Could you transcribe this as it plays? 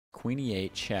queen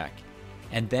e8, check.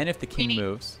 And then if the king Queen E-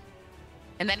 moves,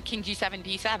 And then king g7,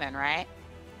 d7, right?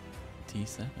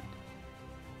 d7.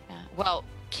 Yeah. Well,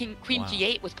 queen Wow.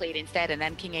 g8 was played instead, and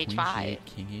then king Queen h5. g8,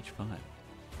 king h5.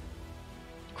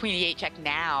 Queen e8 check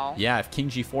now. Yeah, if king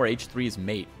g4, h3 is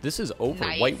mate. This is over.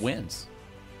 Nice. White wins.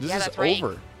 This Yeah, is that's right.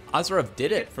 over. Azarov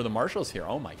did it for the marshals here.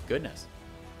 Oh my goodness.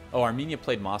 Oh, Armenia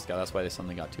played Moscow. That's why they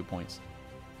suddenly got 2 points.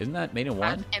 Isn't that mate in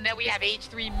one? And then we have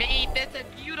h3 mate. That's a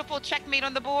beautiful checkmate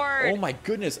on the board. Oh my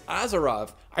goodness,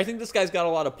 Azarov. I think this guy's got a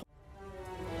lot of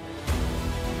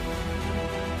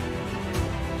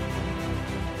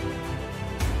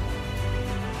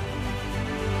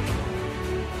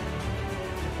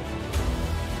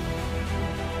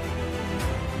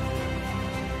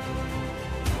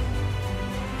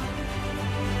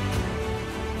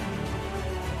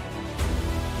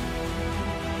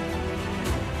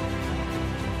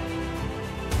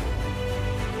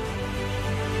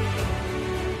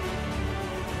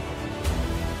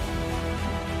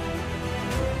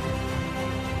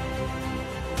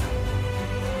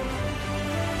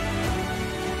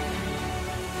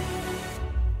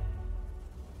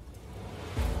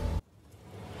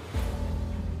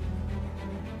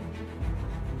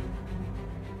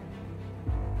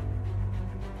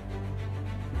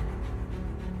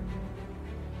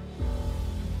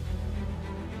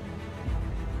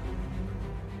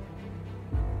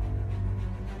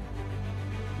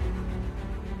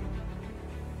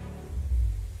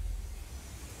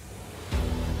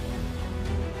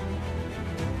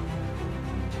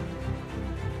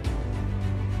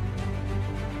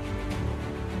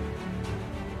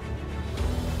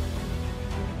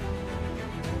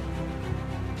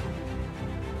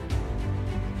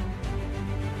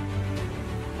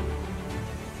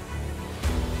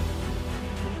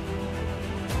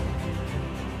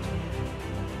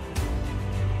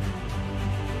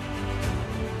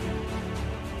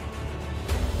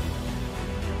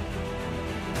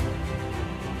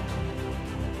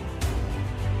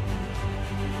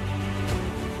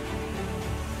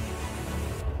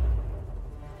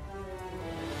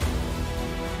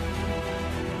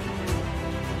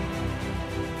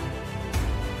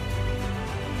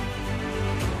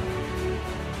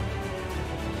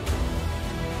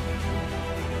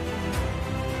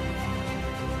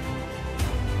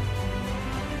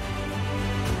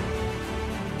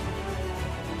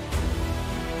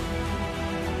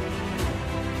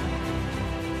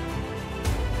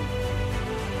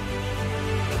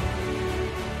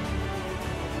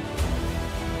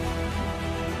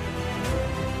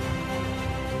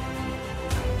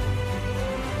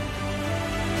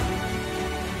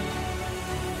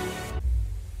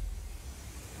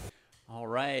All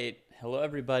right. Hello,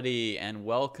 everybody, and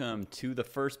welcome to the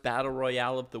first Battle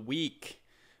Royale of the week.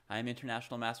 I'm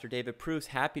International Master David Proust,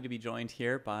 happy to be joined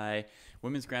here by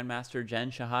Women's Grandmaster Jen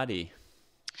Shahadi.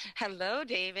 Hello,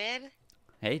 David.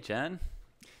 Hey, Jen.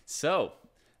 So,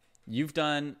 you've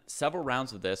done several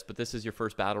rounds of this, but this is your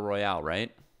first Battle Royale,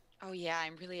 right? Oh yeah,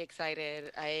 I'm really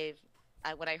excited.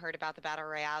 When I heard about the battle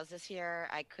royales this year,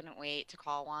 I couldn't wait to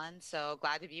call one. So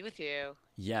glad to be with you.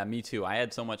 Yeah, me too. I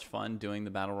had so much fun doing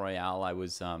the Battle Royale. I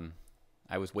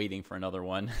was waiting for another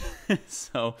one.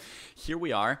 So here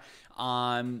we are.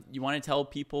 You want to tell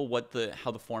people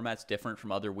how the format's different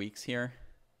from other weeks here?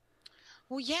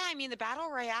 Well, yeah, I mean, the battle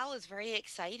royale is very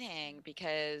exciting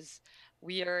because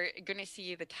we are going to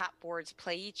see the top boards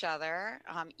play each other.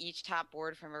 Each top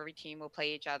board from every team will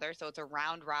play each other. So it's a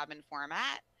round robin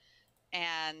format,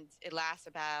 and it lasts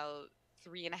about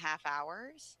 3.5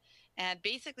 hours. And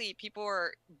basically, people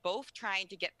are both trying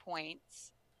to get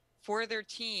points for their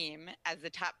team as the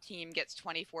top team gets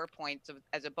 24 points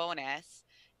as a bonus,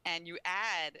 and you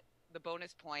add the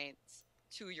bonus points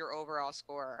to your overall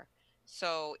score.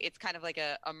 So it's kind of like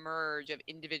a merge of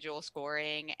individual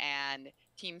scoring and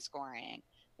team scoring,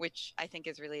 which I think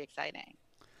is really exciting.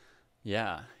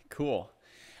 Yeah, cool.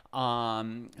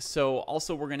 So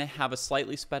also we're gonna have a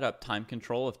slightly sped up time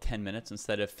control of 10 minutes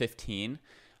instead of 15.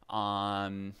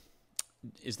 Um,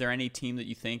 is there any team that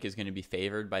you think is going to be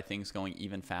favored by things going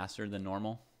even faster than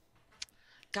normal?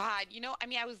 God, I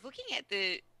mean, I was looking at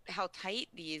how tight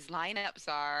these lineups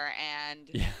are, and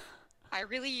Yeah.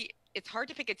 it's hard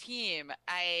to pick a team.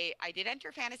 I did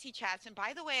enter fantasy chats, and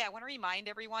by the way, I want to remind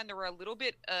everyone there were a little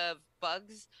bit of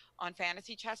bugs on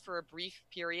fantasy chats for a brief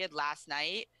period last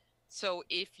night. So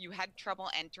if you had trouble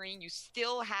entering, you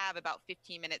still have about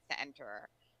 15 minutes to enter.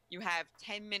 You have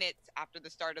 10 minutes after the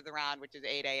start of the round, which is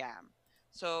 8 a.m.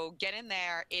 So get in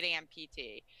there, 8 a.m.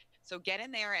 PT. So get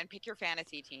in there and pick your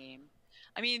fantasy team.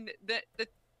 I mean, the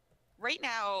right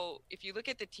now, if you look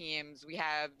at the teams, we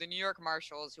have the New York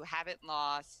Marshals who haven't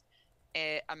lost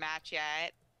a match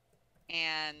yet.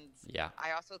 And Yeah.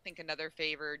 I also think another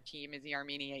favored team is the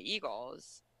Armenia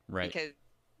Eagles Right. because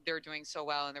they're doing so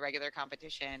well in the regular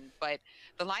competition. But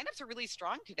the lineups are really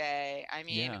strong today. I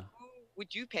mean, Yeah. who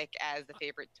would you pick as the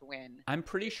favorite to win? I'm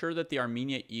pretty sure that the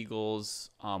Armenia Eagles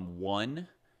won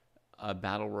a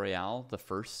battle royale the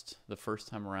first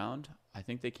time around. I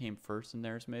think they came first in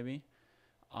theirs, maybe.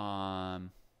 Well,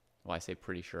 I say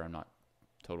pretty sure. I'm not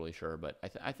totally sure, but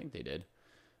I think they did.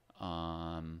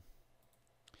 Um,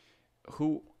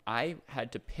 who I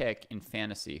had to pick in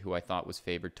fantasy, who I thought was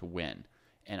favored to win,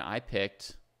 and I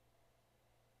picked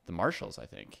the Marshalls. I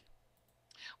think.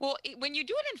 Well, when you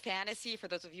do it in fantasy, for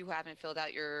those of you who haven't filled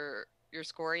out your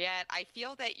score yet, I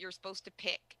feel that you're supposed to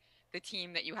pick the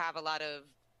team that you have a lot of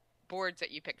boards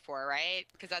that you picked for, right?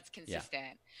 Because that's Yeah.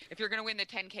 consistent. If you're going to win the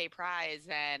 10K prize,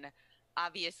 then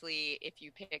obviously if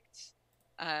you picked,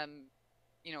 um,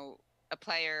 you know, a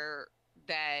player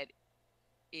that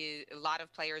is a lot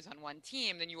of players on one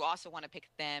team, then you also want to pick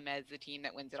them as the team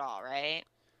that wins it all, right?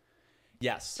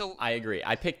 Yes, So I agree.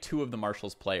 I picked two of the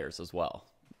Marshalls players as well.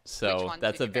 which So ones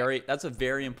did you pick? that's a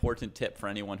very important tip for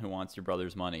anyone who wants your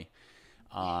brother's money.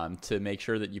 To make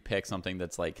sure that you pick something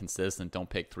that's like consistent. Don't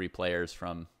pick three players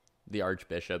from the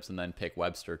Archbishops and then pick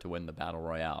Webster to win the Battle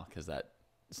Royale, because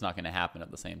it's not going to happen at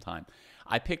the same time.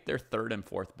 I picked their third and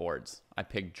fourth boards. I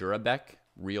picked Jurabek,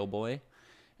 Real Boy,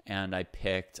 and I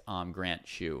picked Grant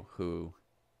Chu, who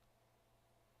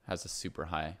has a super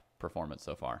high performance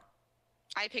so far.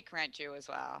 I picked Grant Jew as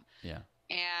well. Yeah.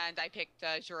 And I picked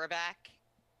Jurabek.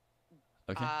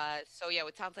 Okay. So yeah,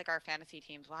 it sounds like our fantasy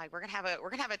teams. Wow, we're gonna have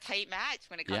a tight match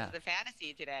when it comes Yeah. to the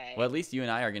fantasy today. Well, at least you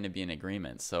and I are going to be in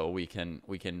agreement, so we can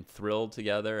thrill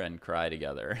together and cry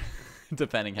together,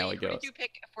 depending how Wait, it who goes. did you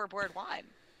pick for board one?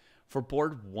 For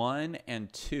board 1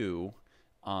 and 2,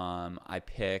 I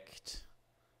picked.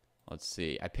 Let's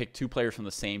see. I picked two players from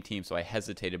the same team, so I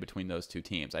hesitated between those two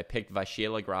teams. I picked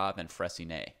Vachier-Lagrave and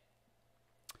Fressinet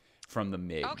from the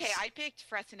MIGs. Okay, I picked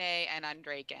Fressinet and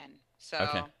Undraken. So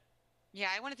Okay. yeah,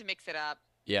 I wanted to mix it up.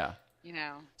 Yeah. You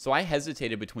know, So I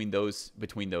hesitated between those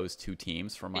two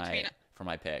teams for between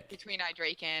my pick. between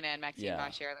Undraken and Maxime Yeah.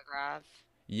 Vachier-Lagrave.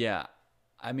 Yeah.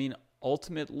 I mean,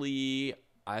 ultimately,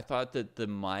 I thought that the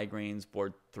Migraines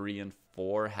board 3 and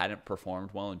 4 hadn't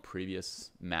performed well in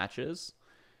previous matches.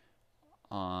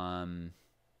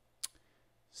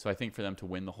 So I think for them to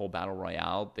win the whole battle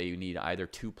royale, they need either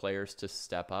two players to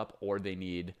step up, or they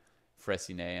need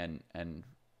Fressinet and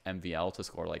MVL to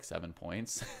score like 7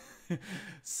 points.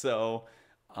 So,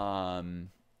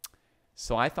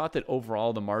 so I thought that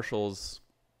overall the Marshalls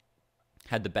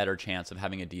had the better chance of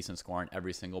having a decent score on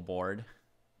every single board.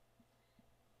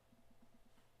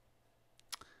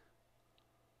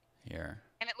 Here.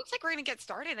 And it looks like we're going to get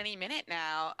started any minute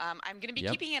now. I'm going to be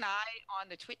Yep. keeping an eye on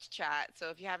the Twitch chat. So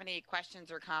if you have any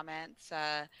questions or comments,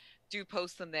 do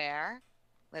post them there.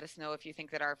 Let us know if you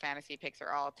think that our fantasy picks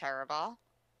are all terrible.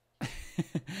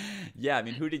 Yeah, I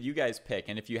mean, who did you guys pick?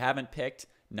 And if you haven't picked,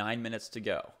 9 minutes to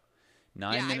go.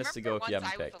 Nine minutes to go if you haven't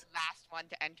I was picked. the last one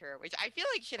to enter, which I feel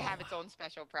like should have its own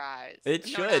special prize. It No,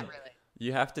 should. not really.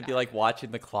 You have to be like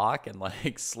watching the clock and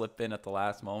like slip in at the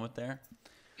last moment there.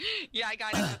 Yeah, I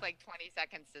got it with like 20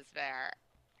 seconds to spare.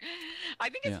 I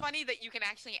think it's Yeah. funny that you can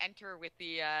actually enter with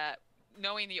the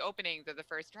knowing the openings of the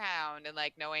first round, and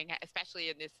like knowing, especially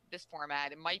in this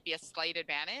format, it might be a slight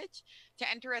advantage to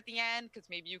enter at the end, because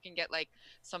maybe you can get like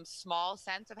some small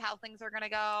sense of how things are gonna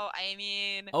go. I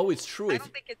mean, Oh, it's true. I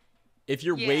don't think it's If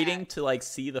you're yeah. waiting to like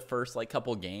see the first like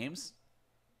couple games.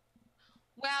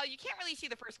 Well, you can't really see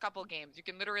the first couple games. You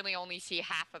can literally only see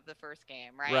half of the first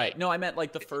game, right? Right. No, I meant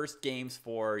like the first games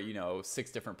for,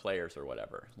 6 different players or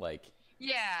whatever. Like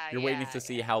Yeah. you're waiting to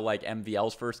see how like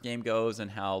MVL's first game goes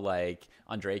and how like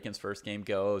Andraken's first game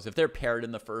goes. If they're paired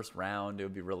in the first round, it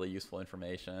would be really useful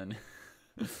information.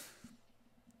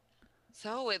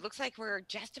 So it looks like we're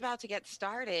just about to get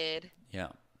started. Yeah.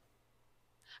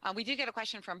 We did get a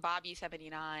question from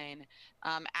Bobby79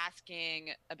 asking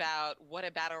about what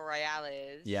a battle royale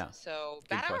is. Yeah, So good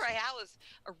battle question. royale is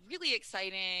a really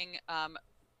exciting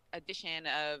addition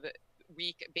of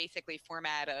week, basically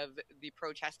format of the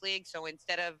Pro Chess League. So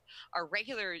instead of our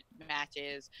regular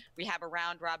matches, we have a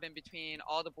round robin between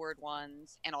all the board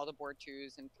 1s and all the board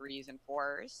 2s and 3s and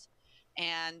 4s.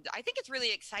 And I think it's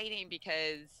really exciting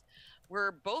because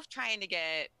we're both trying to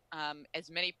get as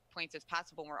many points as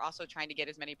possible. And we're also trying to get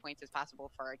as many points as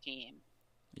possible for our team.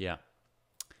 Yeah.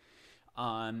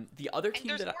 The other And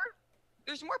team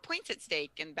there's more points at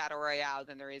stake in Battle Royale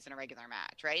than there is in a regular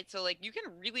match, right? So like you can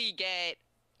really get,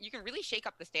 you can really shake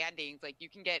up the standings. Like you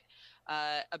can get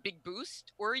a big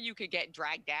boost, or you could get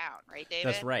dragged down, right, That's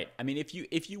David? right. I mean, if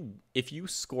you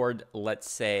scored, let's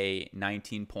say,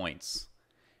 19 points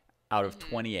out of Hmm.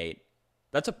 28,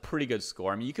 that's a pretty good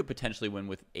score. I mean, you could potentially win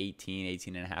with 18,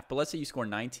 18 and a half. But let's say you score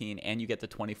 19 and you get the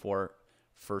 24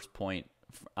 first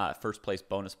place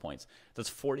bonus points. That's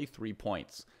 43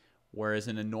 points. Whereas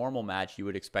in a normal match, you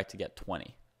would expect to get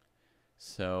 20.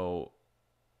 So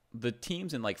the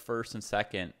teams in like first and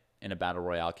second in a battle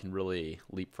royale can really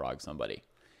leapfrog somebody.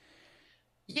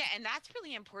 Yeah, and that's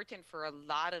really important for a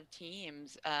lot of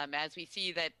teams, as we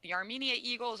see that the Armenia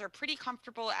Eagles are pretty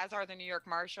comfortable, as are the New York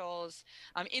Marshals,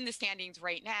 in the standings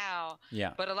right now.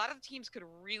 Yeah, But a lot of teams could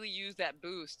really use that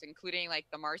boost, including like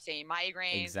the Marseille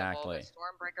Migraines, the Volga exactly.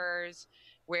 Stormbringers,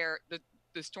 where the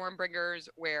Stormbringers,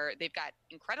 where they've got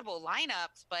incredible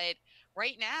lineups, but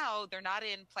right now they're not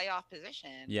in playoff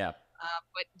position. Yeah,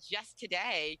 But just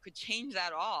today could change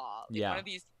that all if one yeah, of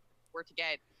these were to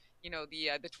get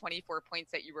the 24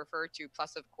 points that you refer to,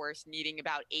 plus of course needing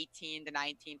about 18 to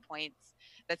 19 points.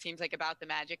 That seems like about the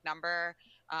magic number.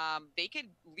 They could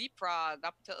leapfrog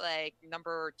up to like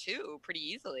number 2 pretty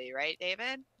easily, right,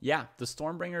 David? yeah. The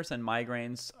Stormbringers and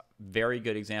Migraines, very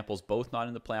good examples. Both not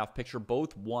in the playoff picture.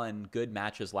 Both won good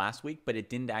matches last week, but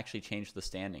it didn't actually change the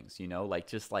standings. Like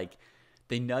just like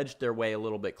they nudged their way a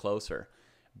little bit closer.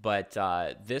 But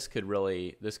this could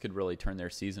really turn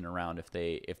their season around if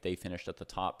they finished at the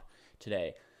top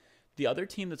today. The other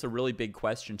team that's a really big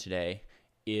question today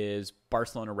is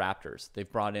Barcelona Raptors. They've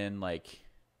brought in like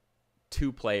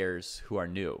two players who are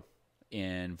new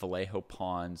in Vallejo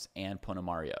Pons and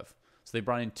Ponomariov. So they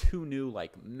brought in two new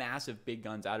like massive big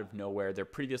guns out of nowhere. Their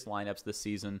previous lineups this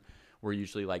season were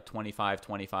usually like 25,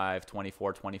 25,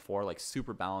 24, 24, like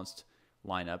super balanced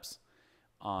lineups.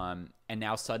 And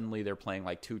now suddenly they're playing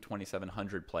like two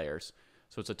 2,700 players.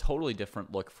 So it's a totally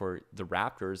different look for the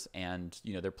Raptors. And,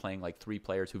 they're playing like three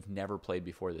players who've never played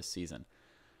before this season.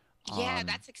 Yeah, Um,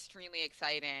 that's extremely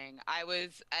exciting. I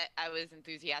was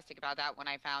enthusiastic about that when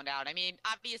I found out. I mean,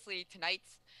 obviously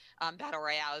tonight's battle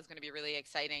royale is going to be really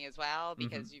exciting as well mhm,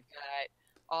 because you've got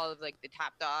all of like the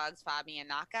top dogs, Fabi and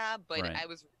Naka. But right. I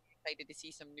was really excited to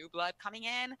see some new blood coming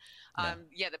in. Yeah.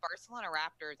 Yeah, the Barcelona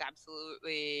Raptors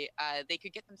absolutely. They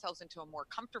could get themselves into a more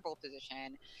comfortable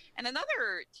position. And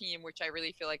another team which I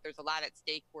really feel like there's a lot at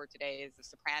stake for today is the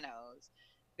Sopranos.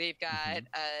 They've got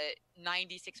Hmm.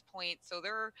 96 points. So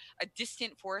they're a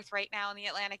distant fourth right now in the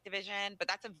Atlantic Division, but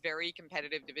that's a very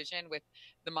competitive division with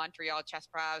the Montreal Chess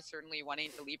Pros certainly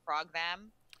wanting to leapfrog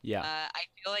them. Yeah. I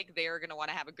feel like they're going to want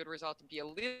to have a good result and be a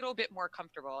little bit more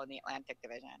comfortable in the Atlantic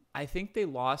Division. I think they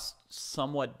lost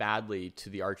somewhat badly to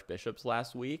the Archbishops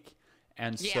last week.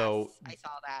 And so Yes, I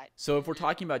saw that. so if we're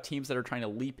talking about teams that are trying to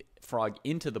leapfrog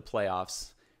into the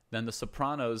playoffs, then the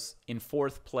Sopranos in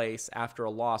fourth place after a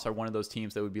loss are one of those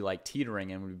teams that would be like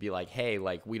teetering and would be like, hey,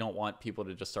 like we don't want people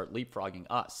to just start leapfrogging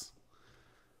us.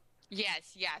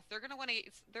 Yes, yes, they're gonna want to.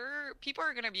 They're people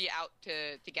are gonna be out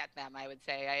to get them. I would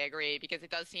say I agree because it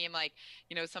does seem like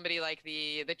somebody like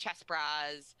the Chess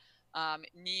Bras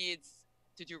needs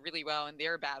to do really well in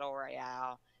their battle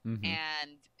royale, Hmm.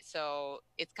 and so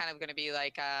it's kind of gonna be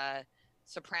like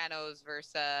Sopranos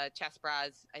versus Chess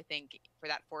Bras. I think for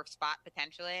that fourth spot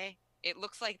potentially. It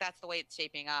looks like that's the way it's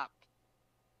shaping up,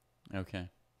 Okay.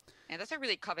 and that's a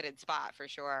really coveted spot for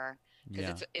sure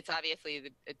because Yeah. it's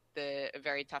obviously the a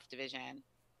very tough division.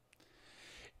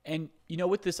 And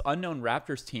with this unknown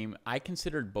Raptors team, I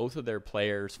considered both of their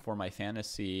players for my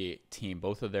fantasy team,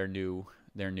 both of their new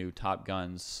top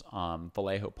guns,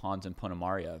 Vallejo Pons and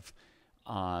Ponomariov.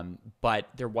 But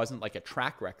there wasn't like a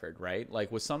track record, right?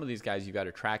 Like with some of these guys, you got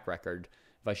a track record.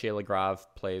 Vache Lagrave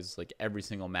plays like every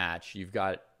single match. You've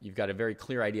got a very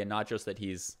clear idea, not just that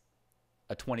he's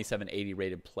a 2780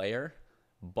 rated player,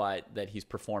 but that he's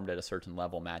performed at a certain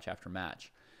level match after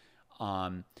match.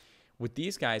 Um, with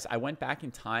these guys, I went back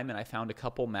in time and I found a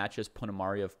couple matches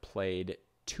Ponomariov played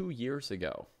 2 years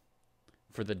ago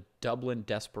for the Dublin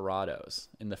Desperados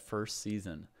in the first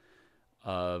season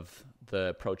of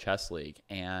the Pro Chess League,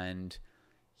 and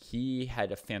he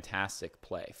had a fantastic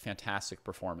play, fantastic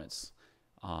performance.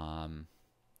 Um,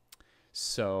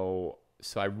 so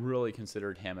I really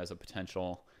considered him as a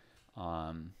potential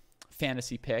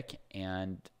fantasy pick,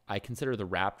 and I consider the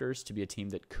Raptors to be a team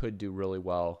that could do really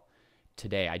well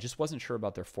today. I just wasn't sure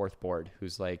about their fourth board,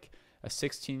 who's like a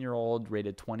 16-year-old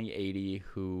rated 2080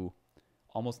 who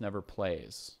almost never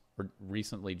plays or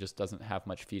recently just doesn't have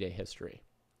much FIDE history.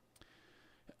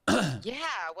 Yeah,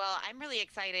 well, I'm really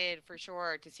excited for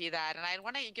sure to see that. And I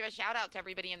want to give a shout out to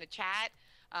everybody in the chat.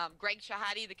 Greg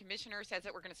Shahadi, the commissioner, says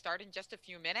that we're going to start in just a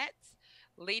few minutes.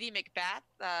 Lady Macbeth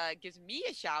gives me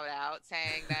a shout out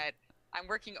saying that I'm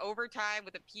working overtime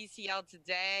with a PCL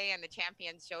today and the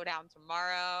Champions Showdown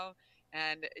tomorrow.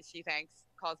 And she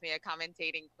calls me a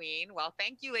commentating queen. Well,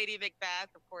 thank you, Lady Macbeth.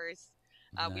 Of course,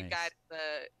 we've got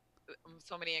Nice.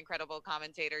 so many incredible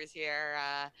commentators here.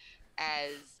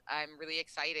 As I'm really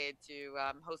excited to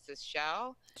host this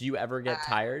show. Do you ever Uh, get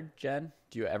tired, Jen?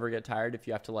 Do you ever get tired if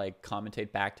you have to like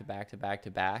commentate back to back to back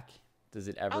to back? Does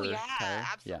it oh ever yeah, tire?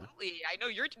 Yeah. absolutely. I know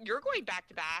you're going back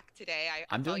to back today. I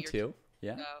I'm saw doing your tweet. two.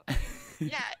 Yeah. So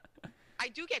yeah, I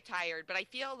do get tired, but I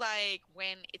feel like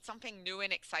when it's something new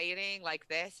and exciting like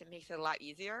this, it makes it a lot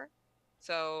easier.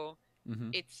 So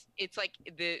Mm-hmm. it's like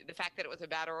the fact that it was a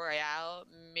battle royale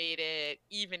made it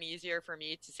even easier for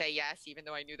me to say yes, even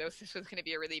though I knew this was going to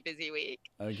be a really busy week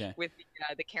Okay. with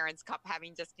the Karen's Cup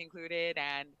having just concluded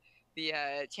and the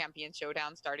Champion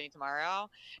Showdown starting tomorrow.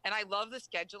 And I love the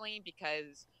scheduling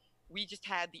because we just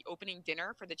had the opening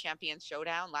dinner for the Champion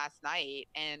Showdown last night,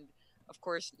 and of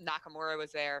course Nakamura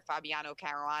was there, Fabiano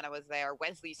Caruana was there,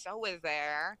 Wesley So was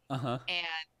there, Uh-huh. and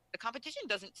the competition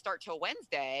doesn't start till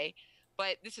Wednesday.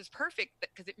 But this is perfect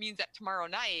because it means that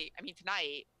tonight,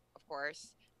 of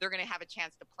course, they're going to have a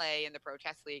chance to play in the Pro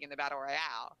Chess League and the Battle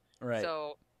Royale. Right.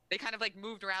 So they kind of like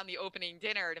moved around the opening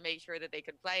dinner to make sure that they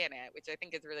could play in it, which I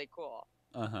think is really cool.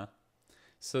 Uh-huh.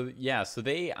 So yeah, so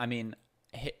they, I mean,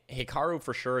 Hikaru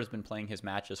for sure has been playing his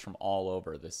matches from all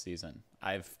over this season.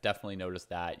 I've definitely noticed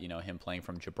that, you know, him playing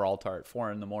from Gibraltar at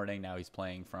 4 a.m. Now he's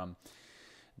playing from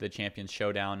the Champions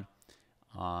Showdown.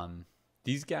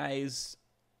 These guys,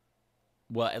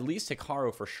 well, at least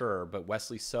Hikaru for sure, but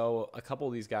Wesley So, a couple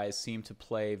of these guys seem to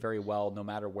play very well no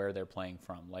matter where they're playing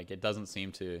from. Like, it doesn't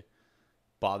seem to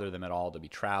bother them at all to be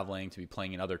traveling, to be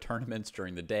playing in other tournaments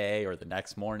during the day or the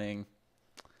next morning.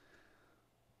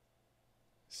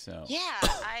 So, Yeah,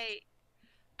 I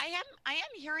am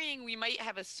hearing we might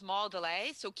have a small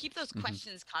delay, so keep those mhm.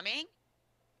 questions coming.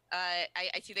 I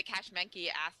see that Cash Menke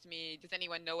asked me, does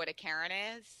anyone know what a Karen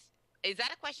is? Is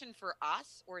that a question for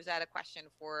us or is that a question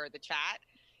for the chat?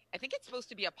 I think it's supposed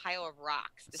to be a pile of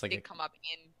rocks. It's This like did come up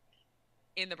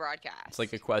in the broadcast. it's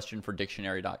like a question for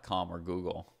dictionary.com or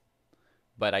Google.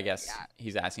 But I guess Yeah.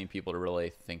 he's asking people to really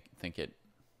think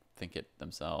it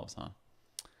themselves, huh?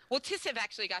 Well, Tissev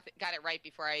actually got it right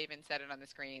before I even said it on the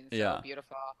screen. So Yeah.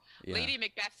 beautiful. Yeah. Lady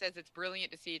Macbeth says it's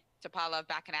brilliant to see Topalov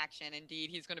back in action. Indeed,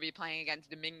 he's going to be playing against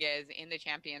Dominguez in the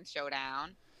Champions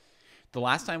Showdown. The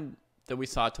last time that we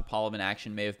saw Topalov in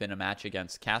action may have been a match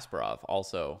against Kasparov,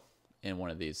 also in one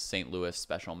of these St. Louis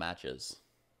special matches.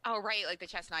 Oh, right, like the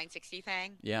Chess 960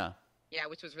 thing. Yeah. Yeah,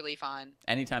 which was really fun.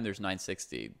 Anytime there's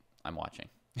 960, I'm watching.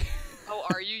 Oh,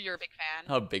 are you? You're a big fan?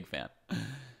 Oh, big fan.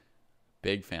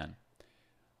 Big fan.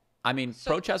 I mean,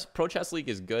 So- Pro Chess League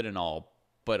is good and all,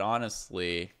 but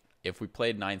honestly, if we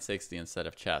played 960 instead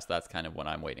of chess, that's kind of what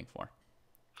I'm waiting for.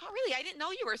 Oh, really? I didn't know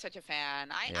you were such a fan.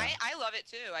 Yeah. I love it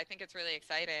too. I think it's really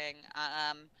exciting.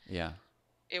 Yeah.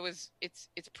 It's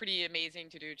pretty amazing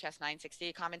to do Chess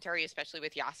 960 commentary, especially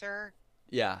with Yasser.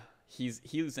 Yeah.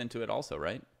 He was into it also,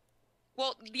 right?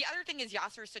 Well, the other thing is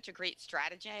Yasser is such a great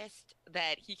strategist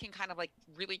that he can kind of like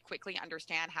really quickly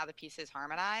understand how the pieces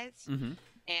harmonize. Mm-hmm.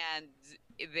 And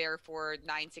therefore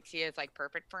 960 is like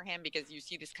perfect for him because you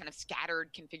see this kind of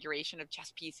scattered configuration of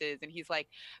chess pieces and he's like,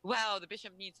 well, the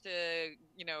bishop needs to,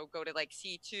 go to like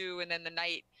c2 and then the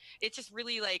knight. It's just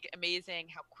really like amazing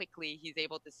how quickly he's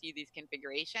able to see these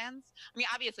configurations. I mean,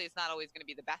 obviously it's not always going to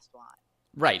be the best one.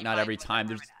 Right, not every time.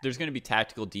 There's going to be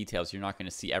tactical details. You're not going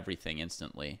to see everything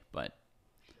instantly, but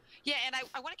yeah, and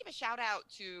I want to give a shout out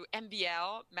to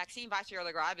MVL. Maxime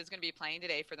Vachier-Lagrave is going to be playing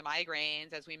today for the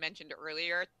Migraines, as we mentioned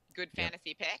earlier. Good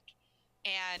fantasy pick.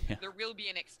 And there will be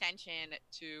an extension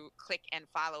to click and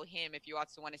follow him if you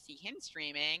also want to see him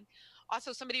streaming.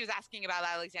 Also, somebody was asking about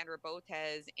Alexandra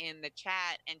Botez in the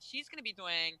chat, and she's going to be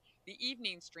doing the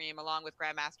evening stream along with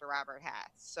Grandmaster Robert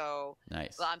Hess. So,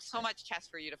 nice. So much chess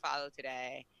for you to follow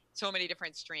today. So many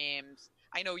different streams.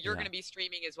 I know you're going to be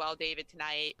streaming as well, David,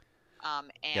 tonight. And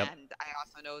I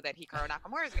also know that Hikaru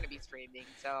Nakamura is going to be streaming.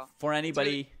 So for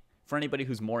anybody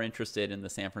who's more interested in the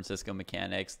San Francisco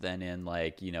mechanics than in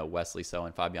Wesley So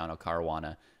and Fabiano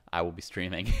Caruana, I will be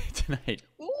streaming tonight.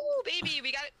 Ooh, baby,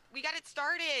 we got it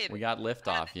started. We got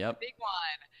liftoff. Yep. Big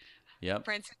one. Yep.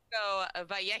 Francisco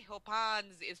Vallejo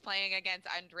Pons is playing against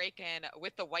Andreken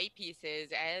with the white pieces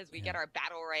as we get our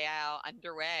battle royale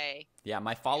underway. Yeah,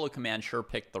 my follow command sure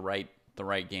picked the right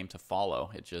game to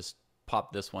follow. It just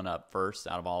popped this one up first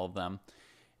out of all of them,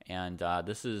 and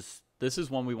this is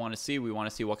one we want to see. We want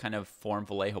to see what kind of form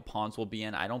Vallejo Pons will be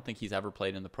in. I don't think he's ever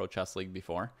played in the Pro Chess League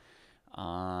before.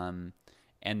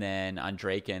 And then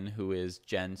Andreken, who is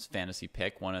Jen's fantasy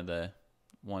pick, one of the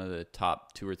one of the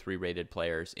top 2 or 3 rated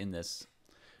players in this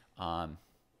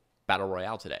battle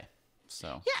royale today. So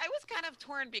Yeah, I was kind of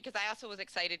torn because I also was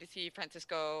excited to see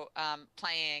Francisco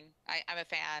playing. I'm a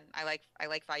fan. I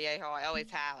like Vallejo. I always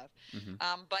have. hmm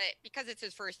But because it's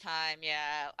his first time,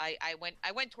 yeah, I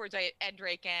went towards Ed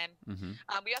Draken. hmm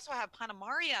We also have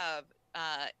Ponomariov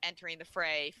entering the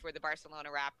fray for the Barcelona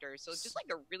Raptors. So just like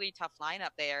a really tough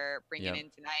lineup there bringing Yep. in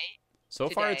tonight. So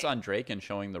far, it's Today. on Drake and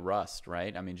showing the rust,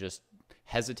 right? I mean, just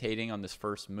hesitating on this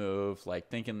first move, like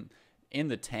thinking in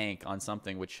the tank on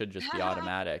something which should just be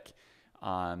automatic.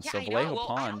 Yeah, So I know. Vallejo Well, I don't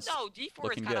Pawns know. D4 is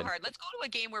looking kind of good. hard. Let's go to a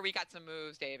game where we got some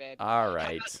moves, David. All How about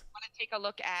right. you want to take a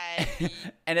look at the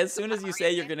And as the soon as you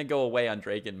say Ponomariov you're game? going to go away on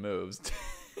Drake and moves to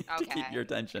keep your Okay.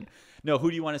 attention. No, who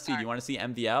do you want to see? Do Sorry. you want to see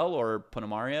MVL or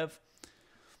Ponomariev?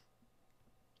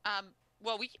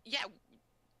 Well, yeah.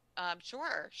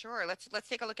 Sure. Let's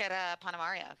take a look at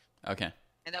Ponomariov, Okay.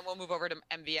 and then we'll move over to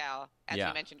MVL. As we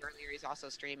Yeah. mentioned earlier, he's also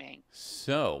streaming.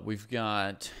 So we've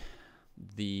got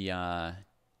the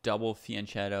double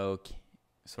Fianchetto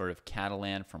sort of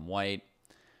Catalan from white,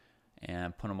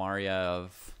 and Ponomariev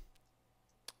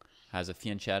has a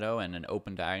Fianchetto and an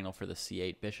open diagonal for the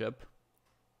C8 bishop.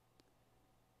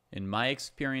 In my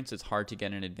experience, it's hard to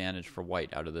get an advantage for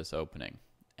white out of this opening.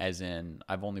 As in,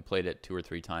 I've only played it 2 or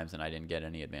 3 times and I didn't get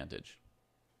any advantage.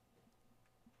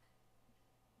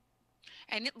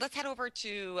 And let's head over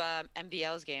to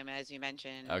MVL's game, as you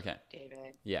mentioned, Okay.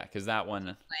 David. Yeah, because that one,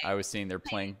 I Playing. was seeing they're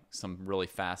playing some really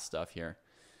fast stuff here.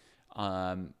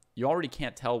 You already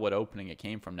can't tell what opening it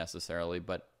came from necessarily,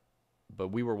 but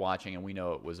we were watching and we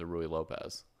know it was a Rui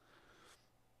Lopez.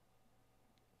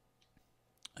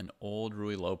 An old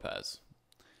Rui Lopez.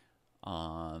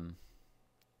 How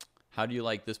do you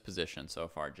like this position so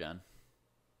far, Jen?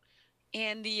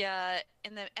 In the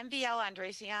MVL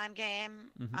Andresian game,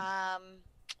 God,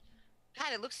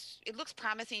 it looks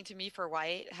promising to me for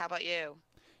white. How about you?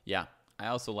 Yeah, I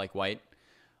also like white.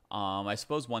 I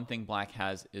suppose one thing black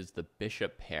has is the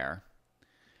bishop pair.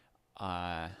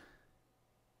 To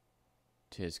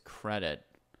his credit,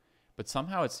 but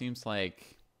somehow it seems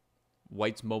like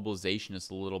white's mobilization is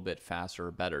a little bit faster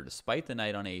or better. Despite the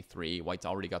knight on a3, white's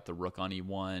already got the rook on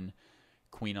e1,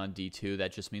 queen on d2.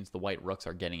 That just means the white rooks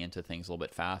are getting into things a little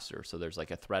bit faster. So there's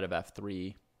like a threat of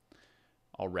f3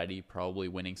 already, probably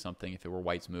winning something if it were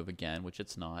white's move again, which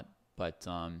it's not. But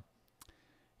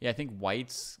yeah, I think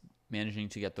white's managing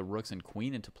to get the rooks and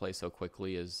queen into play so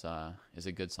quickly is a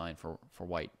good sign for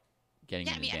white getting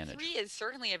Yeah, I an mean, advantage. F3 is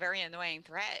certainly a very annoying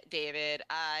threat, David.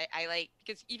 I like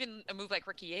because even a move like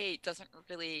Rook E8 doesn't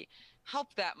really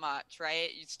help that much, right?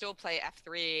 You still play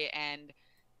F3, and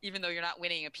even though you're not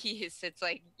winning a piece, it's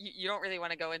like you don't really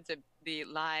want to go into the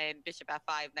line Bishop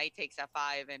F5, Knight takes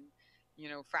F5, and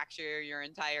fracture your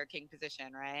entire king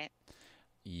position, right?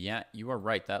 Yeah, you are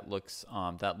right. That looks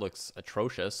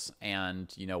atrocious,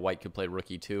 and white could play rook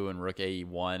e2 and rook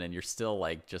ae1, and you're still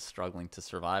like just struggling to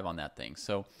survive on that thing.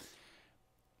 So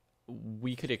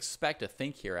we could expect a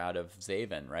think here out of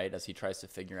Zaven, right, as he tries to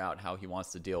figure out how he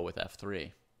wants to deal with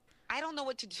f3. I don't know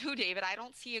what to do, David. I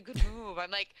don't see a good move.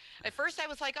 I'm like, at first I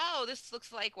was like, oh, this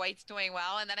looks like white's doing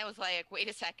well, and then I was like, wait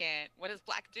a second, what does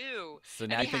black do? So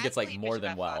And now he you think has it's like played more Bishop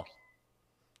than F5. well.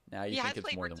 Now you He think has it's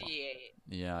played more Rook than well. D8.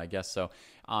 Yeah, I guess so.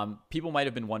 People might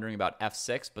have been wondering about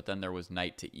f6, but then there was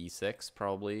knight to e6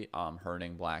 probably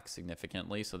hurting black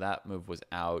significantly. So that move was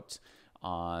out.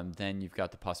 Then you've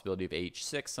got the possibility of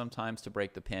h6 sometimes to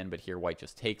break the pin, but here white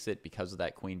just takes it because of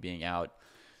that queen being out.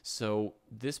 So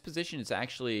this position is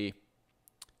actually,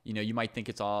 you might think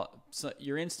it's all, so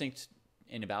your instinct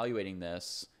in evaluating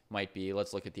this might be,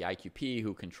 let's look at the IQP,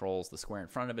 who controls the square in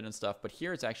front of it and stuff. But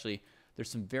here it's actually, there's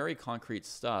some very concrete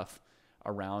stuff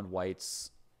around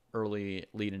white's early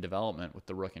lead in development with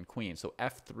the rook and queen. So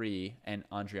f3, and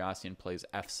Andreassian plays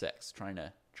f6, trying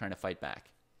to fight back.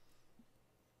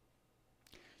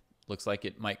 Looks like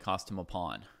it might cost him a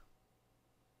pawn.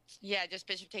 Yeah, just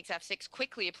Bishop takes F6,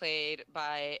 quickly played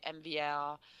by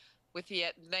MVL with the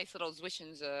nice little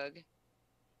Zwischenzug.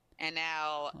 And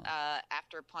now,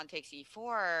 after pawn takes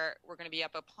e4, we're going to be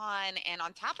up a pawn. And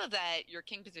on top of that, your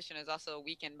king position is also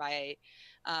weakened by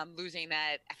losing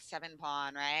that f7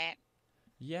 pawn, right?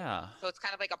 Yeah. So it's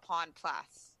kind of like a pawn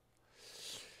plus.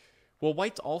 Well,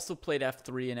 white's also played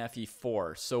f3 and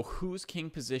fe4. So whose king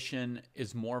position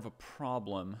is more of a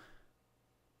problem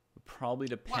would probably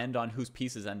depend on whose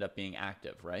pieces end up being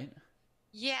active, right?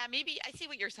 Yeah, maybe I see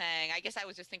what you're saying. I guess I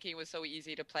was just thinking it was so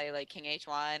easy to play like king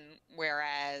h1,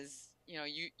 whereas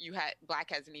you had black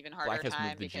has an even harder Black has time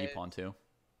moved the because g pawn too.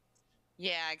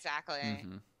 yeah, exactly.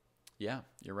 Yeah,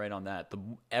 you're right on that.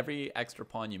 Every extra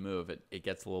pawn you move, it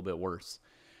gets a little bit worse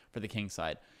for the king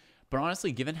side. But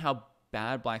honestly, given how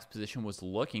bad Black's position was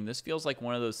looking, this feels like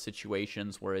one of those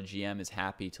situations where a GM is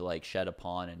happy to like shed a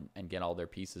pawn and get all their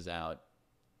pieces out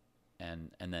and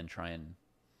then try and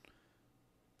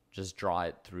just draw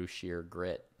it through sheer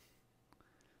grit.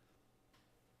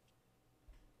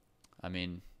 I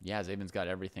mean, yeah, Zabin's got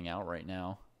everything out right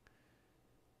now.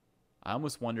 I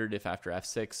almost wondered if after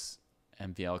f6,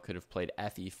 MVL could have played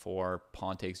fe4,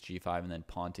 pawn takes g5, and then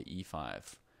pawn to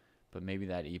e5. But maybe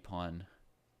that e-pawn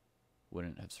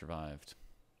wouldn't have survived.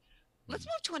 Let's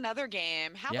move to another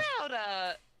game. How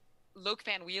about Loke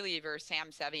Van Wheelie versus Sam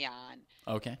Sevian?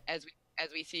 Okay. As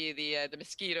we see the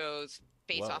Mosquitoes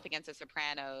face off against the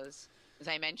Sopranos, as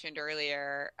I mentioned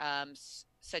earlier,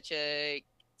 such a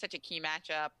key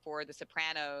matchup for the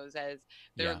Sopranos as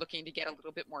they're looking to get a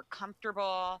little bit more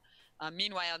comfortable.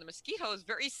 Meanwhile, the Mosquitoes,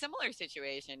 very similar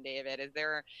situation, David, as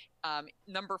they're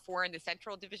number 4 in the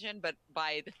Central Division, but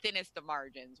by the thinnest of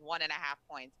margins, 1.5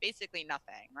 points, basically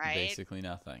nothing, right? Basically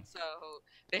nothing. So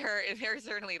they're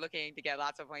certainly looking to get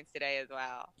lots of points today as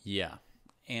well. Yeah,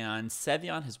 and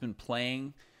Sevian has been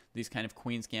playing these kind of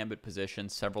Queen's Gambit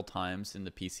positions several times in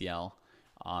the PCL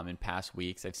in past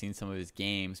weeks. I've seen some of his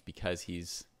games because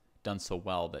he's done so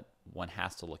well that one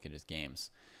has to look at his games.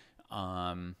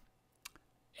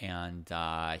 And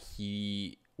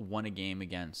he won a game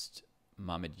against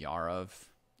Mamedyarov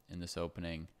in this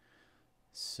opening.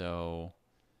 So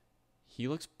he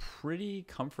looks pretty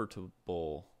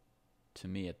comfortable to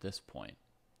me at this point.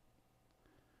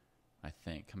 I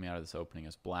think coming out of this opening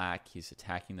as Black, he's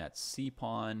attacking that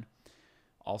c-pawn,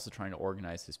 also trying to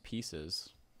organize his pieces.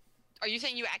 Are you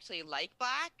saying you actually like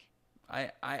Black?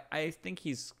 I think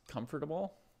he's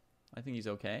comfortable. I think he's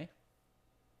okay.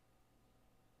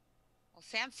 Well,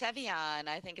 Sam Sevian,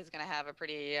 I think, is going to have a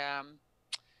pretty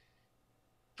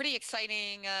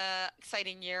exciting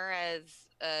year, as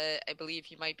I believe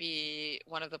he might be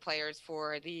one of the players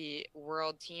for the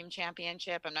World Team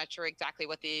Championship. I'm not sure exactly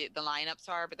what the lineups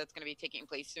are, but that's going to be taking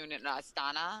place soon in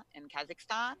Astana in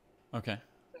Kazakhstan. Okay.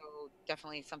 So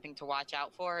definitely something to watch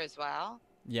out for as well.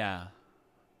 Yeah.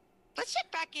 Let's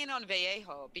check back in on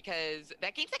Vallejo, because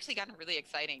that game's actually gotten really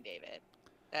exciting, David.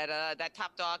 That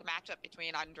top dog matchup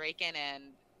between Andrejkin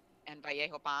and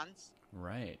Vallejo Pons.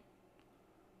 Right.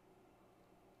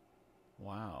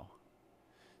 Wow.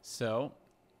 So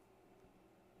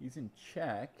he's in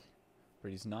check,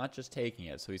 but he's not just taking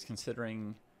it. So he's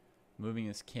considering moving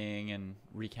his king and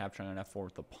recapturing on f4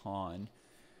 with the pawn.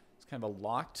 It's kind of a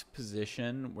locked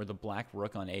position where the black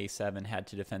rook on a7 had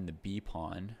to defend the b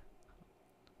pawn.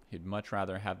 He'd much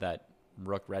rather have that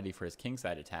rook ready for his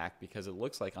kingside attack, because it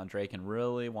looks like Andrejkin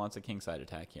really wants a kingside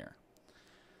attack here.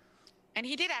 And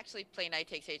he did actually play knight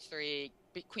takes h3,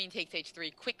 queen takes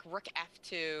h3, quick rook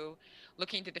f2,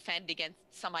 looking to defend against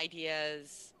some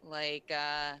ideas like,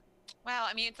 well,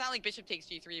 I mean, it's not like bishop takes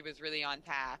g3 was really on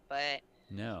tap, but...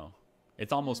 No.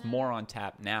 It's almost more on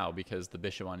tap now because the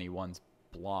bishop on e1's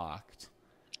blocked.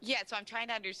 Yeah, so I'm trying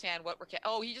to understand what rook...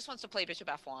 Oh, he just wants to play bishop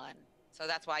f1. So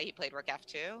that's why he played rook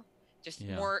f2. Just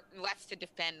less to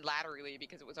defend laterally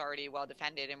because it was already well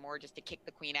defended, and more just to kick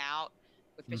the queen out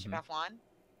with bishop f1.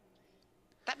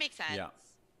 That makes sense.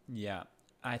 Yeah.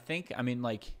 I think, I mean,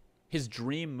 like, his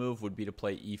dream move would be to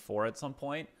play e4 at some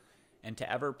point. And to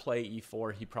ever play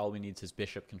e4, he probably needs his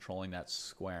bishop controlling that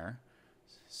square.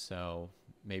 So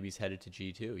maybe he's headed to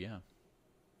g2, yeah.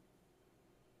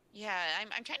 Yeah,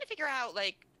 I'm trying to figure out,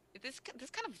 like, this kind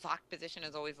of locked position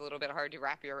is always a little bit hard to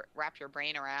wrap your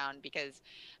brain around, because,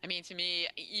 I mean, to me,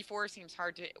 e4 seems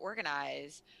hard to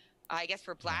organize. I guess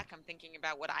for black, I'm thinking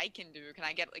about what I can do. Can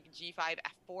I get like g5,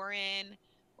 f4 in,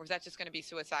 or is that just going to be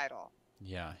suicidal?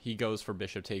 Yeah, he goes for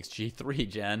bishop takes g3,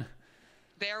 Jen.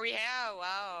 There we have.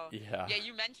 Wow. Yeah. Yeah,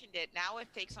 you mentioned it. Now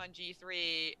if takes on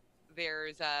g3,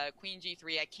 there's queen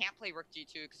g3. I can't play rook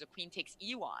g2 because the queen takes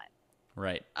e1.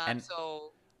 Right. And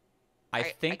so I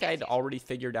think I'd already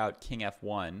figured out king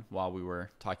f1 while we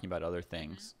were talking about other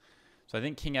things. So I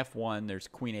think king f1, there's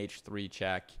queen h3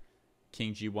 check,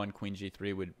 king g1, queen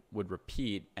g3 would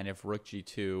repeat, and if rook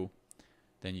g2,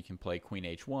 then you can play queen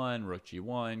h1, rook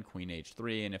g1, queen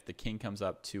h3, and if the king comes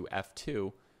up to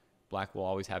f2, black will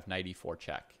always have knight e4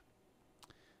 check.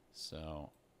 So...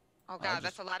 Oh, God,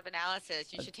 that's a lot of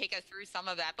analysis. You should take us through some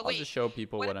of that. But I'll just show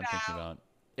people what I'm thinking about.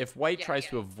 If white tries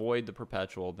to avoid the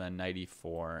perpetual, then knight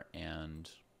e4, and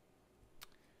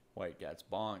white gets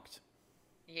bonked.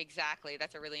 Exactly.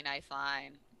 That's a really nice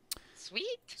line.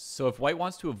 Sweet. So if white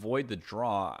wants to avoid the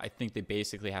draw, I think they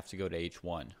basically have to go to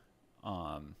h1.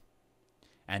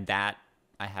 And that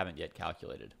I haven't yet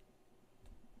calculated.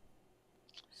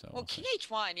 So well, king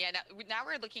h1, yeah. Now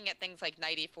we're looking at things like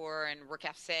knight e4 and rook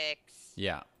f6.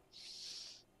 Yeah.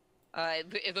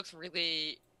 It looks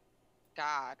really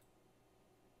God.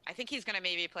 I think he's gonna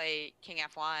maybe play King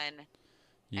F1 and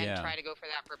Yeah. try to go for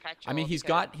that I mean, perpetual he's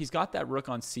because got that rook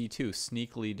on c2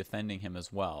 sneakily defending him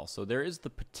as well. So there is the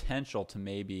potential to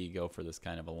maybe go for this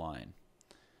kind of a line,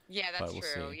 yeah, but that's we'll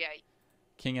true. see. Yeah,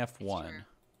 King it's true. f1.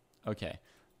 Okay.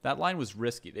 That line was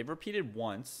risky. They've repeated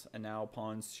once, and now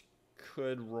pawns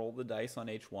could roll the dice on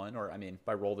h1, or I mean,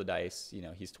 by roll the dice,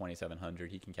 he's 2700.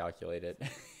 He can calculate it,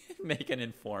 make an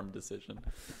informed decision.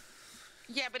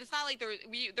 Yeah, but it's not like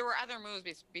there were other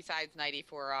moves besides knight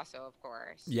e4 also, of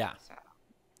course. Yeah. So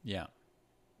Yeah.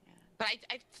 yeah, but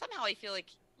I somehow I feel like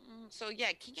so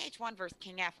yeah, King H1 versus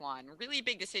King F1, really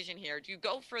big decision here. Do you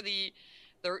go for the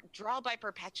draw by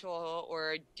perpetual,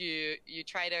 or you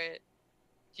try to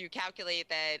do you calculate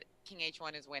that King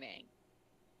H1 is winning?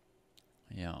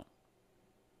 Yeah.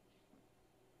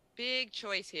 Big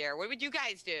choice here. What would you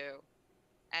guys do?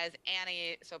 As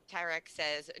Annie, so Tarek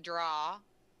says, draw.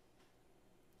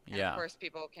 And of Yeah. course,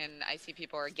 I see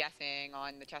people are guessing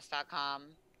on the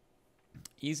chess.com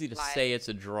Easy to live. say it's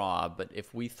a draw, but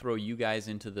if we throw you guys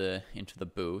into the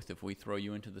booth, if we throw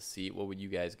you into the seat, what would you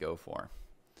guys go for?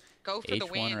 Go for the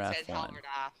H1 win, or says F1?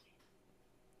 Hallerdaff.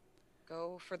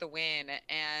 Go for the win.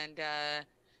 And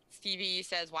Stevie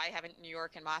says, why haven't New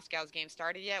York and Moscow's game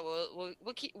started yet?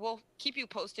 We'll keep you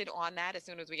posted on that as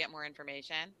soon as we get more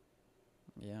information.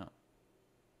 Yeah.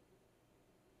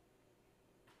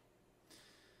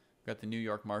 Got the New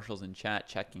York Marshals in chat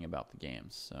checking about the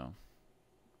games, so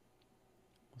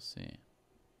we'll see.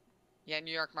 Yeah,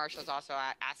 New York Marshals also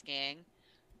asking.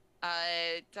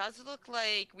 It does look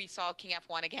like we saw King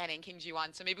F1 again and King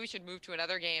G1, so maybe we should move to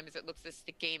another game, as it looks this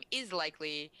game is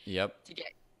likely Yep.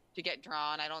 to get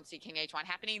drawn. I don't see King H1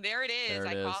 happening. There it is. There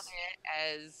it I called is.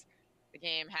 it as the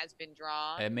game has been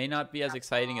drawn. It may not be as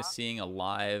exciting as seeing a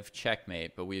live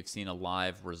checkmate, but we've seen a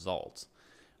live result.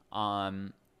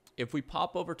 If we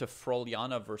pop over to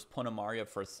Frolyanov versus Ponomariov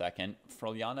for a second,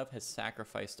 Frolyanov has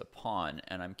sacrificed a pawn,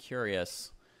 and I'm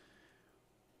curious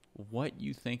what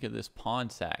you think of this pawn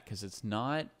sack, because it's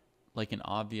not like an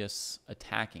obvious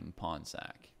attacking pawn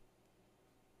sack.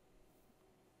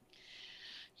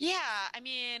 Yeah, I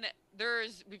mean,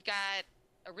 we've got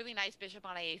a really nice bishop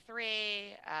on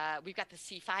A3. We've got the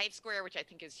C5 square, which I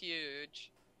think is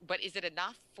huge. But is it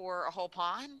enough for a whole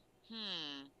pawn?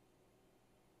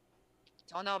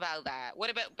 Don't know about that.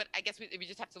 But I guess we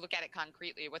just have to look at it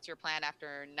concretely. What's your plan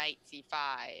after knight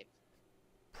C5?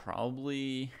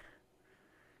 Probably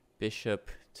bishop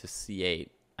to C8.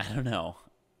 I don't know.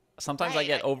 Sometimes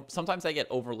Right. sometimes I get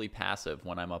overly passive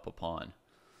when I'm up a pawn.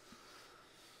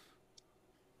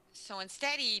 So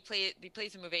instead, he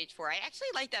plays a move H4. I actually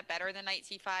like that better than knight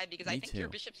C5 because I think your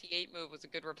bishop C8 move was a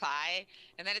good reply.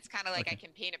 And then it's kind of like I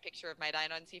can paint a picture of my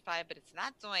knight on C5, but it's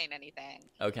not doing anything.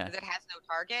 Okay. Because it has no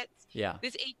targets. Yeah.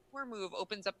 This H4 move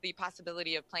opens up the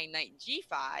possibility of playing knight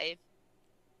G5,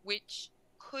 which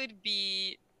could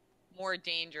be more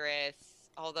dangerous.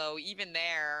 Although even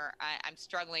there, I'm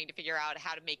struggling to figure out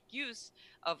how to make use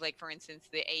of, like, for instance,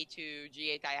 the A2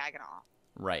 G8 diagonal.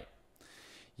 Right.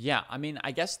 Yeah, I mean,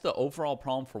 I guess the overall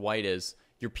problem for white is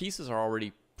your pieces are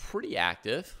already pretty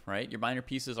active, right? Your minor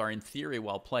pieces are in theory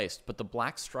well placed, but the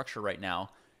black structure right now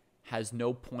has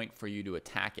no point for you to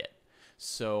attack it.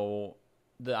 So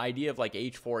the idea of like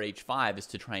H4, H5 is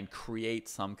to try and create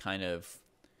some kind of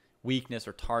weakness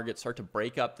or target, start to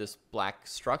break up this black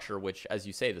structure, which, as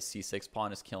you say, the C6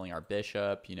 pawn is killing our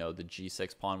bishop. The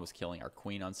G6 pawn was killing our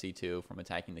queen on C2 from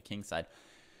attacking the king side.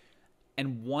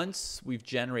 And once we've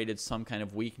generated some kind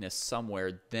of weakness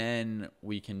somewhere, then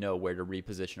we can know where to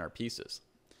reposition our pieces.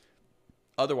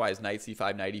 Otherwise, knight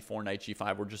c5, knight e4, knight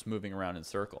g5, we're just moving around in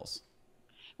circles.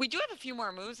 We do have a few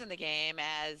more moves in the game,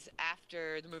 as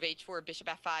after the move h4, bishop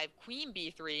f5, queen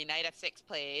b3, knight f6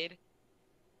 played,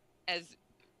 as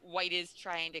white is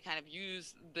trying to kind of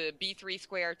use the b3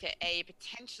 square to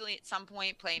potentially at some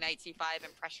point play knight c5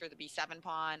 and pressure the b7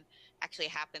 pawn. Actually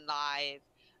happened live.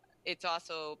 It's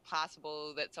also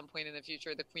possible that at some point in the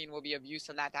future the queen will be of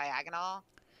use on that diagonal.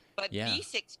 But yeah.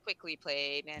 b6 quickly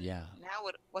played, and yeah. now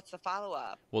what's the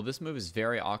follow-up? Well, this move is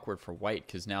very awkward for white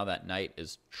because now that knight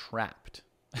is trapped.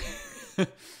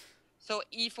 So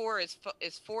e4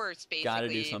 is forced, basically. Got to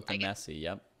do something messy,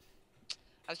 yep.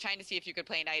 I was trying to see if you could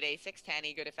play knight a6 to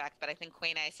any good effect, but I think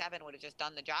queen a7 would have just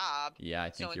done the job. Yeah,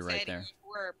 I think you're right there.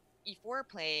 E4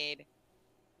 played.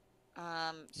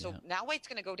 So now white's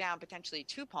going to go down potentially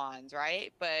 2 pawns,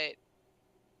 right? But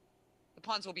the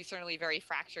pawns will be certainly very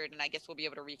fractured, and I guess we'll be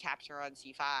able to recapture on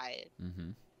c5.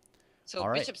 Mm-hmm. So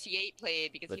right. bishop c8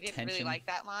 played because he didn't really like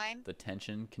that line. The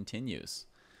tension continues.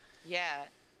 Yeah.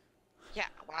 Yeah,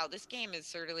 wow, this game is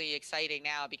certainly exciting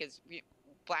now because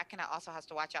Black kind of also has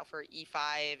to watch out for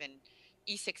e5 and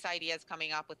e6 ideas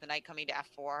coming up with the knight coming to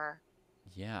f4.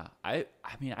 Yeah, I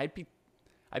mean, I'd be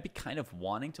kind of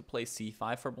wanting to play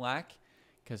c5 for black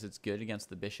because it's good against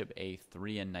the bishop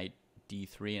a3 and knight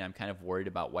d3, and I'm kind of worried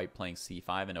about white playing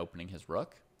c5 and opening his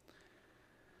rook.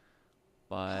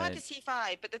 Pawn But to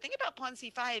c5, but the thing about pawn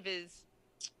c5 is,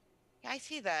 yeah, I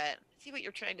see that. I see what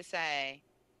you're trying to say.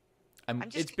 I'm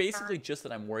just it's basically concerned. just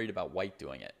that I'm worried about white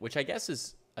doing it, which I guess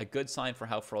is a good sign for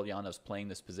how Frolyanov's playing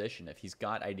this position if he's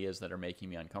got ideas that are making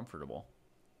me uncomfortable.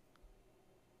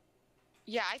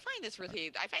 Yeah, I find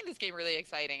this game really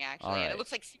exciting All actually. And it right.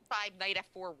 looks like c5 knight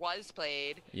f4 was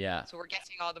played. Yeah. So we're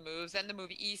guessing all the moves and the move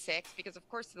e6 because of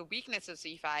course the weakness of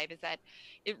c5 is that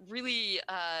it really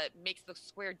makes the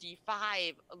square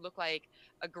d5 look like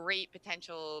a great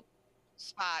potential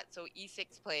spot. So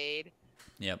e6 played,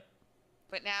 Yep.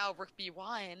 but now rook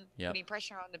b1 Yep. putting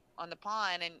pressure on the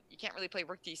pawn, and you can't really play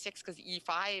rook d6 because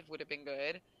e5 would have been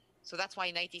good. So that's why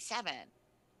knight d7.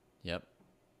 Yep.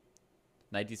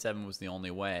 Knight d7 was the only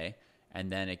way,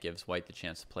 and then it gives white the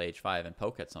chance to play h5 and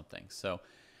poke at something. So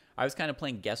I was kind of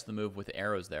playing guess the move with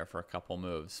arrows there for a couple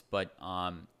moves, but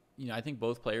I think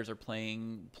both players are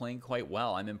playing quite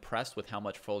well. I'm impressed with how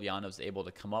much Frolyanov's able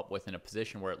to come up with in a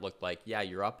position where it looked like, yeah,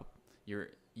 you're up,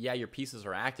 your pieces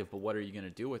are active, but what are you going to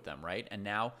do with them, right? And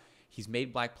now he's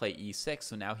made black play e6,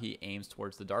 so now he aims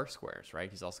towards the dark squares, right?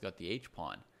 He's also got the h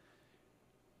pawn.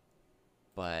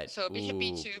 But So bishop ooh,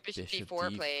 b2, bishop bishop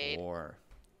d4 played. d4.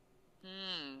 I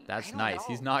That's don't nice.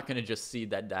 He's know. not going to just cede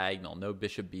that diagonal. No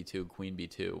bishop b2, queen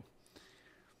b2.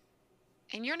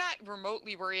 And you're not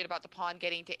remotely worried about the pawn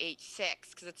getting to h6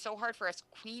 because it's so hard for us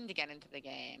queen to get into the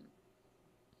game.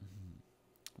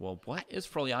 Well, what is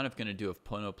Frolyanov going to do if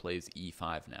Pono plays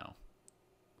e5 now?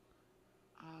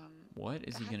 What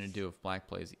is he going to do if black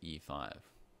plays e5?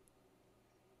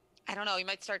 I don't know. He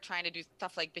might start trying to do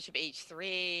stuff like bishop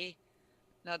h3.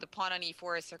 No, the pawn on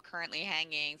e4 is currently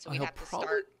hanging, so Oh, we'd have to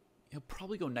start. he'll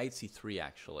probably go knight c3,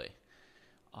 actually.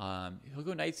 He'll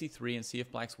go knight c3 and see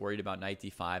if black's worried about knight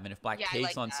d5. And if black Yeah, I takes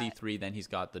like on that. c3, then he's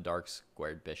got the dark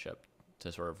squared bishop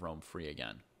to sort of roam free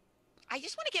again. I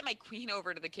just want to get my queen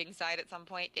over to the king side at some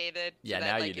point, David. So Yeah, that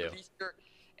now you like do.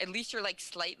 at least you're like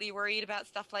slightly worried about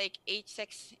stuff like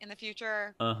h6 in the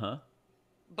future. Uh-huh.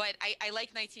 But I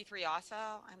like knight c3 also.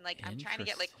 I'm trying to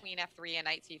get like Interesting. queen f3 and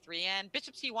knight c3 and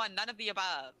bishop c1, none of the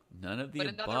above. None of the But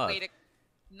above.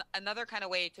 another kind of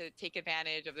way to take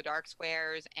advantage of the dark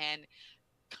squares and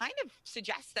kind of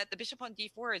suggest that the bishop on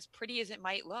d4, as pretty as it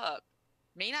might look,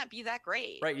 may not be that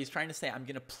great. Right, he's trying to say, I'm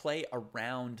going to play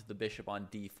around the bishop on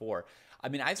d4. I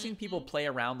mean, I've seen people play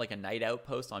around like a knight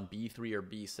outpost on b3 or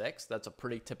b6. That's a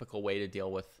pretty typical way to deal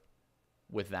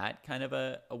with that kind of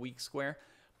a weak square.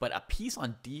 But a piece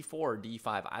on d4 or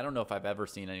d5, I don't know if I've ever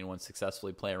seen anyone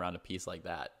successfully play around a piece like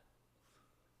that.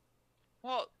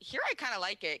 Well, here I kind of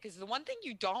like it because the one thing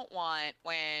you don't want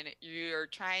when you're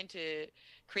trying to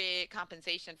create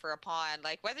compensation for a pawn,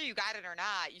 like whether you got it or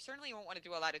not, you certainly won't want to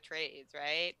do a lot of trades,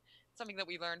 right? Something that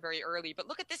we learned very early. But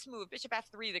look at this move, bishop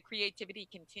f3, the creativity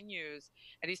continues,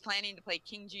 and he's planning to play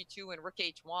king g2 and rook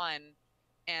h1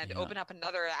 and Yeah, open up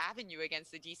another avenue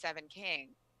against the d7 king.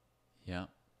 yeah.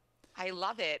 I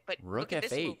love it, but Rook look at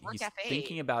this f8. move, rook He's f8.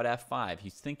 thinking about f5.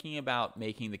 He's thinking about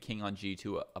making the king on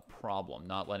g2 a problem,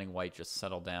 not letting white just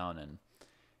settle down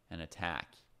and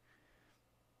attack.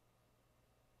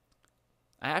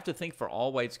 I have to think for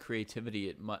all white's creativity,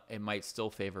 it might still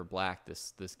favor black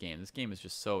this game. This game is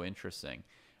just so interesting.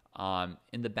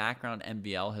 In the background,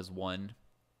 MVL has won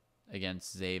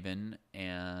against Zaven,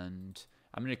 and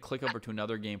I'm going to click over to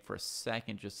another game for a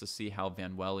second just to see how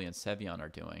Van Welly and Sevion are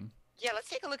doing. Yeah, let's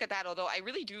take a look at that. Although I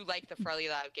really do like the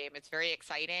Frolyav game. It's very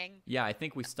exciting. Yeah, I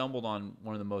think we stumbled on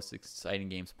one of the most exciting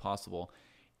games possible.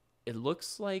 It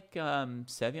looks like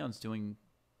Sevion's doing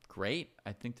great.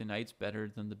 I think the knight's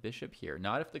better than the bishop here.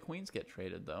 Not if the queens get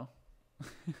traded, though.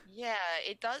 Yeah,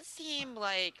 it does seem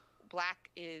like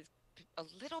black is a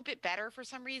little bit better for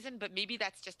some reason, but maybe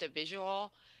that's just a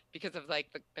visual because of like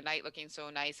the knight looking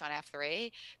so nice on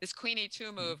f3. This queen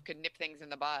e2 move could nip things in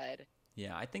the bud.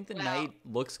 Yeah, I think the Well, knight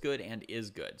looks good and is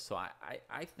good. So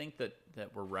I think that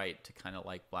we're right to kind of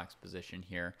like black's position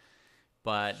here.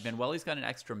 But Van Welly's got an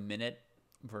extra minute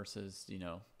versus,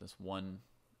 this one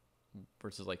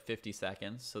versus like 50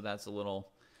 seconds. So that's a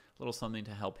little something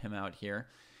to help him out here.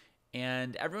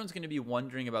 And everyone's going to be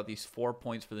wondering about these 4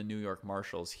 points for the New York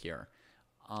Marshals here.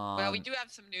 well, we do have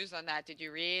some news on that. Did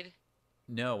you read?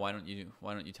 No, why don't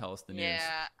you tell us the news?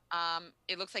 Yeah,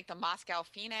 it looks like the Moscow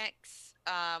Phoenix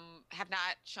have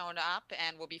not shown up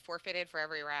and will be forfeited for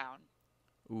every round.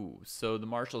 Ooh, so the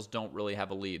Marshals don't really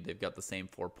have a lead. They've got the same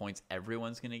 4 points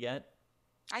everyone's going to get?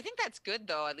 I think that's good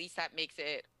though. At least that makes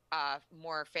it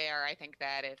more fair. I think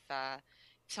that if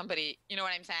somebody, you know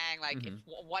what I'm saying? Like if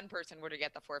Hmm. one person were to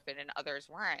get the forfeit and others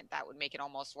weren't, that would make it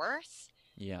almost worse.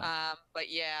 Yeah. But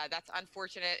yeah, that's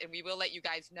unfortunate, and we will let you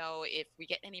guys know if we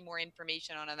get any more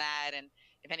information on that and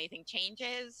if anything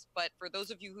changes. But for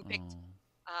those of you who picked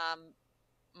Oh. um,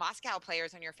 Moscow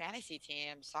players on your fantasy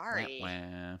team, Wah, sorry.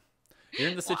 wah. You're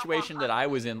in the Wah, wah. situation that I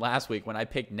was in last week when I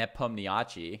picked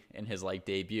Nepomniachtchi in his like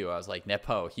debut. I was like,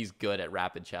 Nepo, he's good at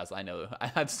rapid chess. I know.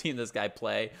 I've seen this guy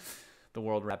play the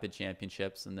World Rapid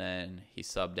Championships, and then he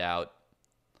subbed out.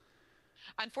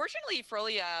 Unfortunately,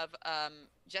 Frolyev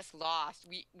just lost.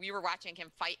 We were watching him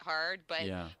fight hard, but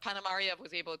Yeah. Ponomariov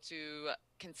was able to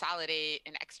consolidate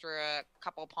an extra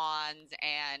couple pawns,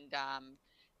 and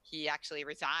he actually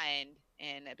resigned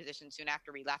in a position soon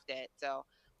after we left it. So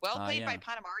well played by Yeah.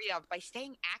 Ponomariov by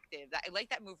staying active. I like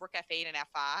that move, Rook F8 and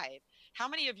F5. How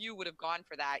many of you would have gone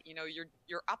for that? You know, you're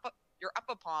up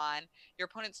a pawn, your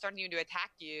opponent's starting to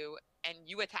attack you, and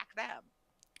you attack them.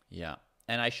 Yeah.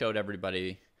 And I showed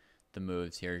everybody the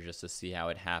moves here just to see how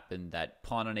it happened. That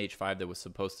pawn on h5 that was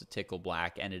supposed to tickle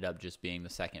black ended up just being the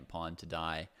second pawn to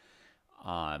die.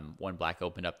 When black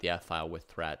opened up the f file with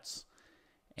threats.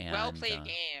 And Well played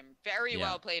game. Very yeah.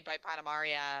 well played by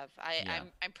Ponomariov. Yeah.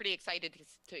 I'm pretty excited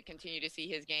to continue to see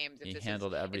his games. If He this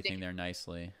handled is, everything there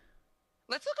nicely.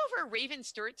 let's look over Raven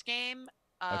Stewart's game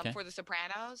Okay. for the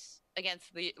Sopranos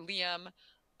against the Liam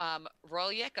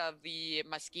Rolyk of the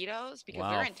Mosquitoes because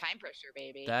Wow. they're in time pressure,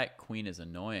 baby. That queen is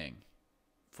annoying.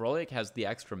 Frolik has the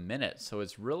extra minute, so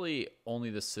it's really only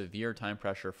the severe time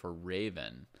pressure for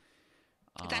Raven.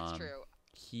 That's true.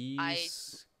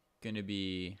 He's gonna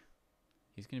be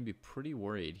pretty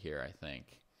worried here, I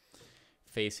think.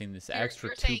 Facing this extra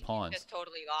You're two saying pawns. he's just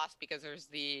totally lost because there's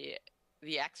the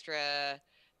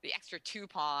extra two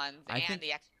pawns I and think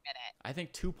the extra minute. I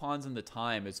think two pawns in the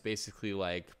time is basically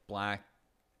like black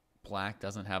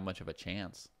doesn't have much of a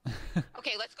chance.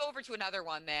 Okay, let's go over to another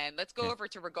one then. Let's go Okay. over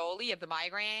to Rigoli of the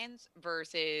Migraines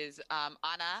versus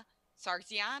Anna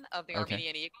Sargsyan of the Okay.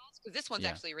 Armenian Eagles, because this one's Yeah.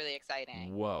 actually really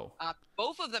exciting. Whoa.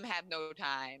 Both of them have no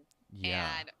time,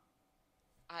 Yeah. and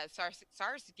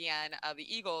Sargsyan of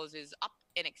the Eagles is up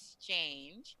in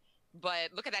exchange,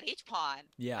 but look at that H pawn.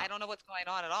 Yeah. I don't know what's going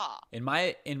on at all. In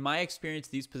my experience,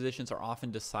 these positions are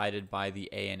often decided by the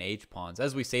A and H pawns.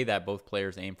 As we say that, both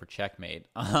players aim for checkmate.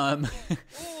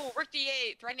 Ooh, Rook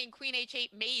D8, threatening Queen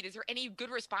H8 mate. Is there any good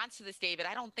response to this, David?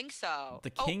 I don't think so. The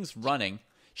king's running.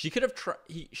 She could have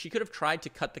tried to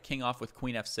cut the king off with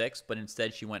Queen F6, but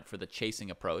instead she went for the chasing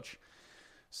approach.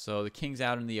 So the king's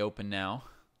out in the open now.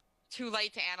 Too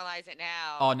late to analyze it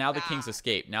now. Oh, now the king's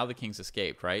escaped. Now the king's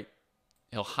escaped, right?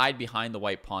 He'll hide behind the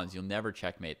white pawns. You'll never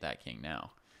checkmate that king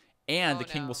now. And the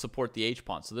king will support the H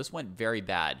pawn. So this went very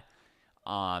bad.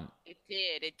 It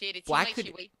did. It did. It Black seemed like could-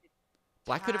 she wasted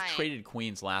Black could have time. traded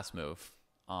queens last move.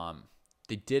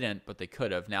 They didn't, but they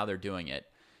could have. Now they're doing it.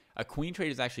 A queen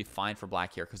trade is actually fine for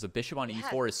black here because the bishop on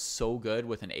e4 is so good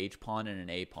with an H pawn and an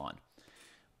A pawn.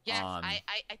 Yes, I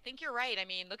think you're right. I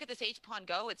mean, look at this H pawn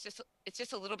go. It's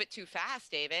just a little bit too fast,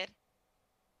 David.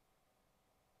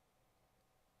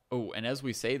 Oh, and as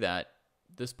we say that,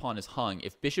 this pawn is hung.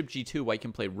 If bishop g2, white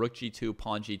can play rook g2,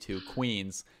 pawn g2,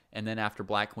 queens, and then after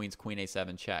black queens, queen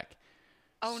a7 check.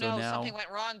 Oh So no, now- something went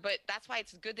wrong, but that's why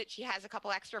it's good that she has a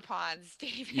couple extra pawns,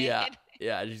 David.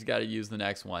 Yeah, she's got to use the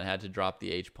next one. Had to drop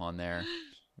the H pawn there.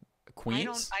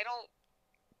 Queens? I don't.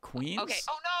 Queens? Okay.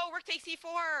 Oh no, rook takes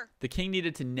e4. The king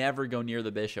needed to never go near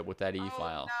the bishop with that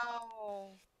e-file.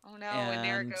 Oh no. Oh no, and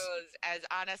there it And goes as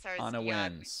Anna Anna Sargsyan.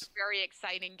 wins. Very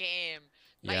exciting game.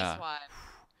 Nice Yeah. one.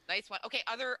 Nice one. Okay,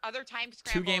 other time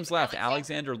scrambles. Two games left.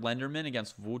 Alexander Lenderman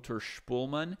against Wouter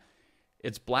Spulman.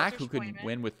 It's black who could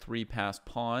win with 3 passed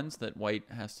pawns that white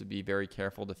has to be very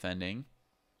careful defending.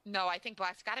 No, I think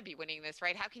black's got to be winning this,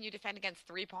 right? How can you defend against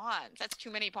 3 pawns? That's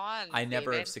too many pawns. I never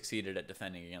David. have succeeded at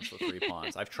defending against the 3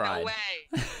 pawns. I've tried.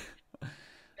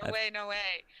 No way. No way.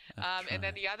 And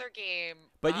then the other game.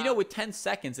 But you know, with 10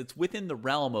 seconds, it's within the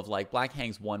realm of like black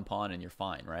hangs 1 pawn and you're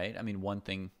fine, right? I mean, one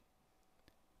thing.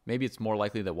 Maybe it's more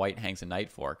likely that white hangs a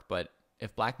knight fork, but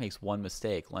if black makes 1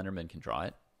 mistake, Lenderman can draw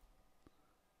it.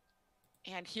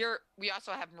 And here we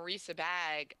also have Marisa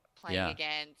Bag playing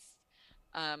against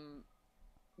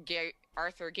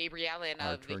Arthur Gabrielian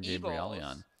of the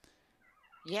Eagles.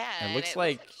 Yeah, It looks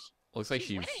like she's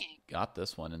winning. got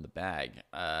this one in the bag.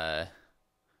 Yeah,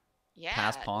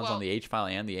 Pass pawns on the H file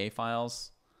and the A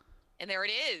files. And there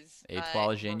it is. H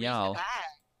file Genial.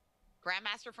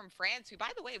 Grandmaster from France, who, by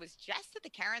the way, was just at the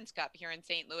Karen's Cup here in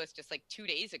St. Louis just like 2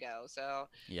 days ago. So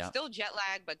still jet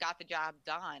lag, but got the job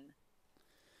done.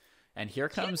 And here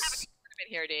comes movement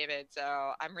here, David.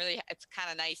 So it's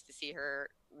kind of nice to see her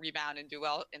rebound and do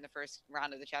well in the first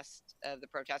round of the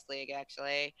Pro Chess League,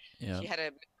 actually. Yeah. She had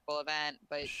a miserable event,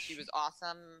 but she was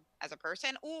awesome as a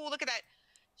person. Oh, look at that.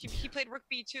 He played Rook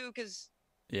B2 because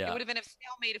it would have been a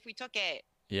stalemate if we took it.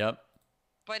 Yep.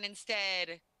 But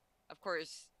instead, of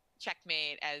course,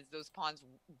 checkmate, as those pawns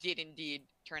did indeed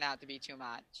turn out to be too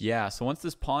much. Yeah, so once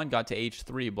this pawn got to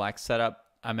h3, black set up.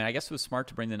 I mean, I guess it was smart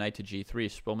to bring the knight to g3.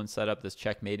 Spillman set up this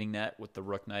checkmating net with the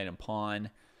rook, knight, and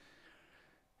pawn.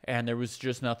 And there was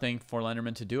just nothing for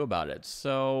Lenderman to do about it.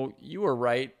 So you were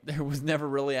right. There was never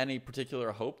really any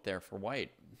particular hope there for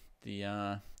white.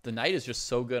 The knight is just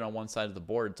so good on one side of the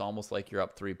board. It's almost like you're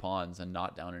up 3 pawns and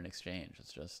not down in exchange.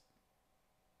 It's just...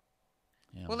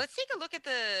 Yeah. Well, let's take a look at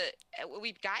what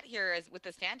we've got here with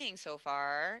the standings so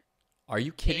far. Are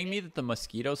you kidding me that the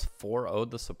Mosquitoes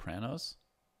 4-0'd the Sopranos?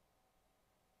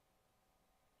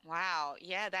 Wow.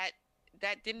 Yeah, that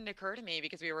didn't occur to me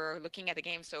because we were looking at the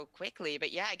game so quickly.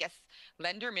 But yeah, I guess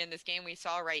Lenderman, this game we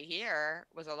saw right here,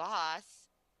 was a loss.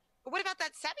 But what about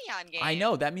that Sevian game? I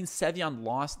know. That means Sevian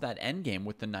lost that endgame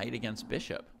with the knight against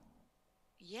bishop.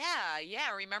 Yeah.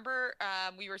 Remember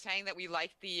we were saying that we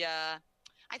liked the...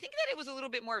 I think that it was a little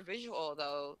bit more visual,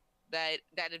 though, that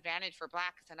advantage for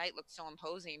black because the knight looked so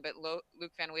imposing. But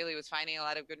Luke Van Wheely was finding a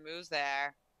lot of good moves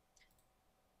there.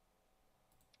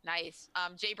 Nice.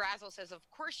 Jay Brazel says, of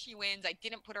course she wins. I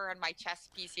didn't put her on my chess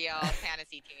PCL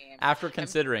fantasy team. After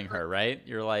considering her, right?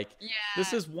 You're like, yeah,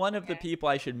 this is one of the people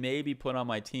I should maybe put on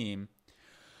my team.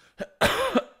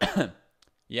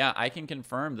 Yeah, I can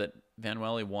confirm that Van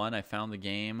Wely won. I found the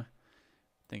game.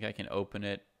 I think I can open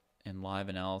it in live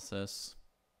analysis.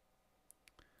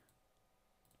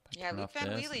 Yeah, Luke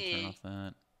Van Wheely. Turn off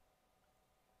that.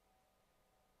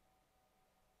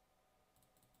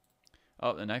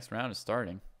 Oh, the next round is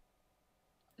starting.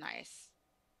 Nice.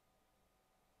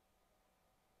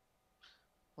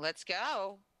 Let's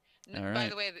go. All By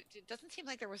the way, it doesn't seem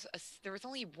like there was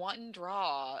only one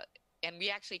draw, and we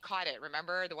actually caught it.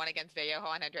 Remember the one against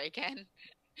Vallejo and Andreken?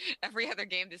 Every other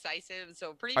game decisive,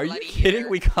 so pretty bloody. Are you kidding? Here.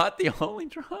 We caught the only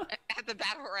draw? At the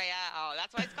Battle Royale.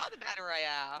 That's why it's called the Battle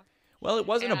Royale. Well, it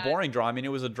wasn't a boring draw. I mean,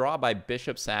 it was a draw by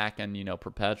bishop sack and,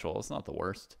 perpetual. It's not the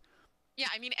worst. Yeah,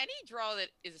 I mean, any draw that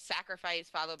is a sacrifice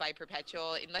followed by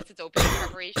perpetual, unless it's opening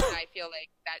preparation, I feel like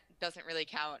that doesn't really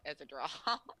count as a draw.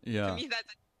 Yeah. To me,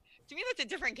 that's a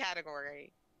different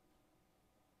category.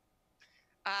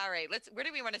 All right, where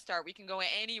do we want to start? We can go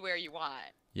anywhere you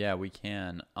want. Yeah, we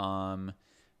can.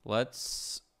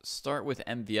 Let's start with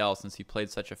MVL since he played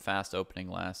such a fast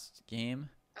opening last game.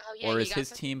 Oh, yeah, or is his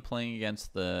team playing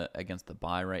against the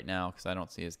bye right now? Because I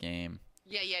don't see his game.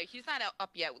 Yeah, he's not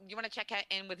up yet. You want to check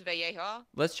in with Vallejo?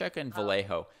 Let's check in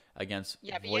Vallejo against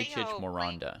Wojciech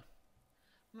Moranda.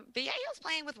 Vallejo's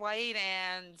playing with white,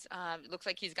 and it looks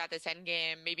like he's got this end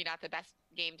game. Maybe not the best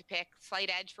game to pick. Slight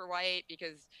edge for white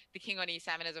because the king on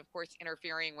e7 is, of course,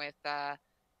 interfering with the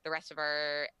rest of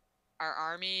our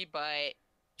army. But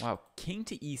wow, king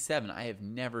to e7. I have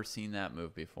never seen that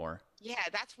move before. Yeah,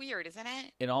 that's weird, isn't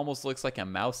it? It almost looks like a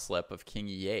mouse slip of king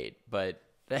e8, but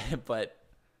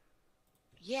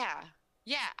yeah.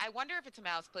 I wonder if it's a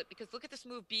mouse slip because look at this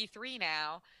move b3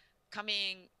 now,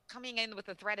 coming in with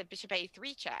the threat of bishop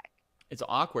a3 check. It's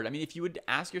awkward. I mean, if you would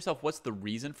ask yourself what's the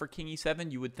reason for king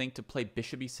e7, you would think to play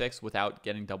bishop e6 without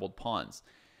getting doubled pawns.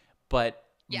 But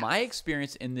my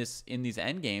experience in these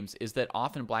endgames is that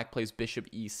often black plays bishop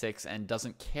e6 and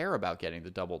doesn't care about getting the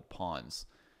doubled pawns.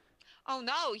 Oh,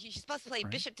 no, you're supposed to play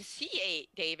bishop to c8,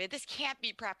 David. This can't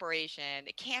be preparation.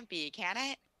 It can't be, can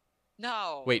it?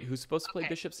 No. Wait, who's supposed to play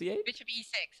bishop c8? Bishop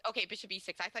e6. Okay, bishop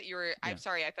e6. I thought you were... I'm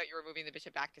sorry, I thought you were moving the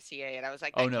bishop back to c8. And I was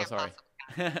like, oh, no, sorry.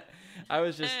 I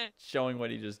was just showing what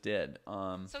he just did.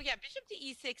 So, yeah, bishop to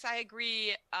e6, I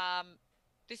agree.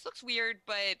 This looks weird,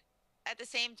 but at the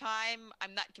same time,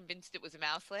 I'm not convinced it was a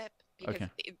mouse slip. Because,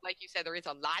 like you said, there is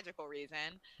a logical reason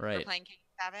for playing king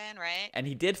e7, right? And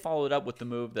he did follow it up with the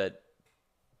move that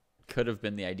could have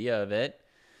been the idea of it,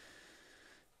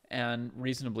 and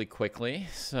reasonably quickly.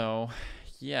 So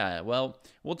yeah, well,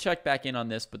 we'll check back in on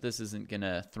this, but this isn't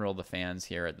gonna thrill the fans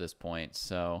here at this point.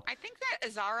 So I think that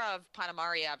Azarov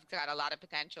Ponomariov got a lot of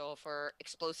potential for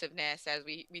explosiveness, as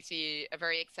we see a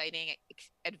very exciting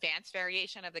advanced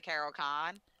variation of the Carol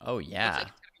Khan. Oh yeah, looks like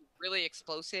it's gonna be really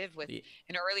explosive with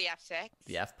an early f6.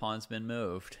 The f pawn's been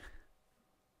moved.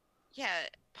 Yeah,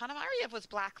 Ponomariov was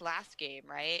black last game,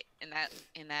 right? In that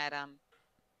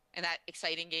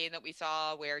exciting game that we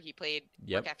saw where he played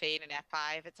rook f8 and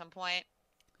f5 at some point.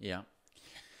 Yeah.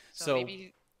 So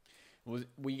maybe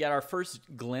we got our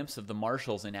first glimpse of the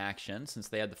marshals in action since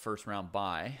they had the first round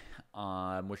bye.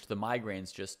 which the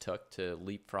Migraines just took to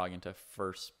leapfrog into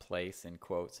first place in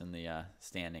quotes in the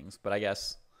standings. But I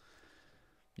guess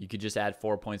you could just add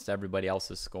 4 points to everybody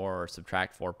else's score or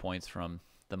subtract 4 points from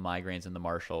the Migraines and the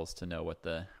Marshalls to know what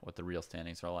the real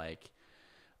standings are like.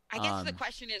 I guess the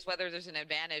question is whether there's an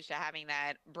advantage to having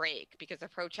that break, because the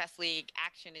Pro Chess League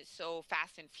action is so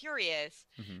fast and furious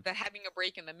that having a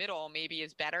break in the middle maybe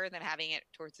is better than having it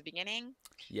towards the beginning.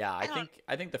 Yeah,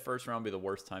 I think the first round would be the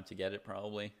worst time to get it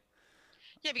probably.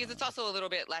 Yeah, because it's also a little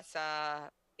bit less,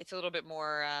 it's a little bit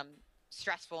more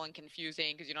stressful and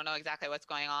confusing because you don't know exactly what's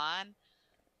going on.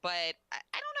 But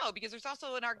I don't know, because there's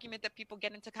also an argument that people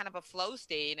get into kind of a flow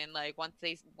state, and like once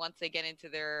they get into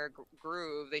their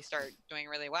groove, they start doing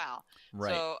really well.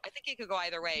 Right. So I think it could go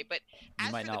either way. But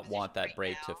you might not want that right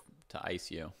break now, to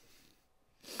ice you.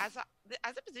 As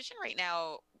a position right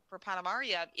now for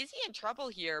Ponomariov, is he in trouble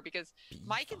here? Because B5.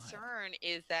 my concern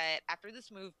is that after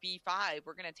this move B5,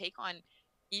 we're going to take on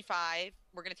E5,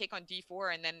 we're going to take on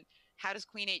D4, and then how does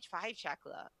Queen H5 check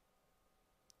look?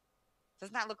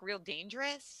 Doesn't that look real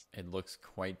dangerous? It looks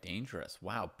quite dangerous.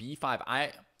 Wow,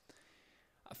 B5.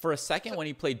 For a second when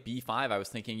he played B5, I was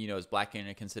thinking, is Black going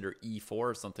to consider E4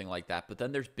 or something like that? But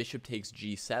then there's Bishop takes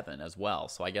G7 as well.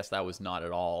 So I guess that was not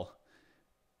at all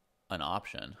an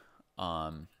option.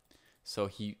 So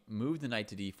he moved the knight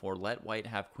to D4, let White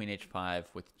have Queen H5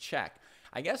 with check.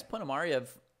 I guess Ponomariov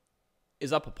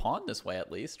is up a pawn this way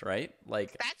at least, right?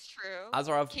 Like that's true.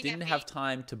 Azarov didn't have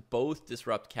time to both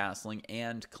disrupt castling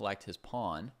and collect his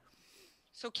pawn.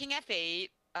 So King F8,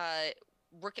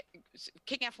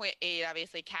 King F8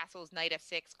 obviously castles knight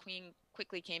F6, queen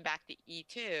quickly came back to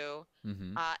E2,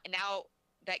 and now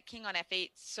that king on F8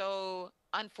 so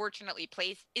unfortunately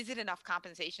placed, is it enough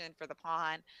compensation for the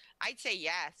pawn? I'd say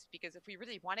yes, because if we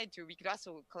really wanted to, we could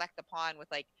also collect the pawn with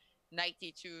like knight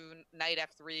D2, knight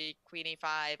F3, queen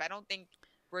A5. I don't think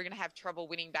we're going to have trouble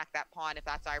winning back that pawn if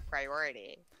that's our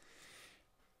priority.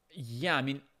 Yeah, I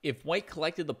mean, if White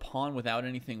collected the pawn without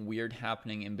anything weird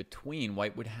happening in between,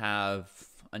 White would have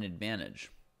an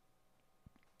advantage.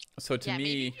 So to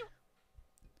me,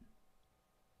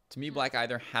 Black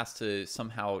either has to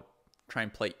somehow try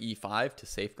and play E5 to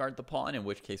safeguard the pawn, in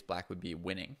which case Black would be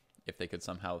winning if they could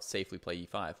somehow safely play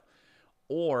E5.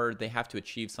 Or they have to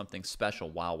achieve something special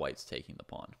while White's taking the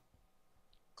pawn.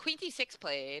 Queen D6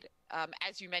 played.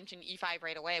 As you mentioned, E5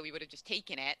 right away, we would have just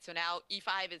taken it. So now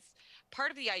E5 is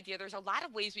part of the idea. There's a lot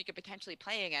of ways we could potentially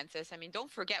play against this. I mean, don't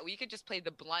forget, we could just play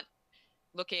the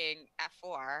blunt-looking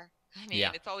F4. I mean,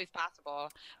 it's always possible.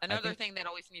 Another thing that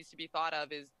always needs to be thought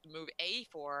of is move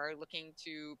A4, looking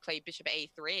to play bishop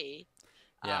A3.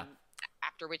 Yeah.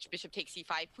 After which bishop takes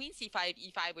C5, queen C5,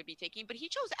 E5 would be taking. But he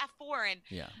chose F4, and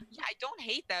I don't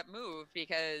hate that move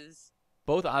because...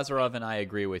 Both Azarov and I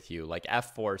agree with you. Like,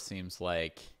 F4 seems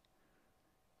like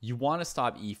you want to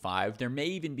stop E5. There may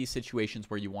even be situations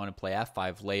where you want to play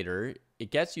F5 later.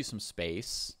 It gets you some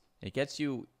space. It gets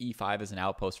you E5 as an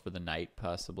outpost for the knight,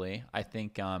 possibly. I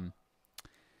think,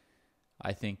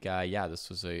 this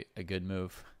was a good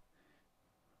move.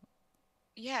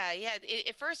 Yeah.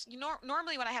 At first,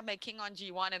 normally when I have my king on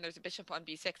G1 and there's a bishop on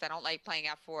B6, I don't like playing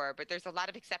F4. But there's a lot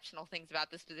of exceptional things about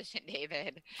this position,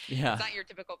 David. Yeah. It's not your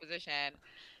typical position.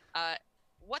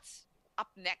 What's up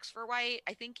next for White?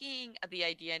 I'm thinking of the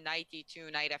idea knight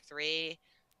D2, knight F3,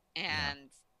 and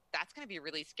that's going to be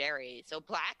really scary. So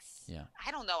Black's,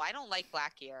 I don't know. I don't like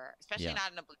Black here, especially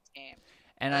not in a Blues game.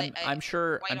 And I'm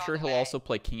sure he'll also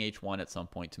play King H1 at some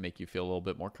point to make you feel a little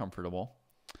bit more comfortable.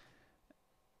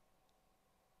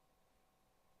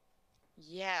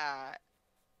 Yeah.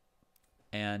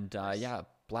 And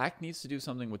Black needs to do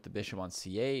something with the bishop on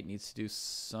C8, needs to do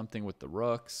something with the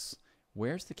rooks.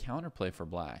 Where's the counterplay for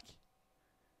Black?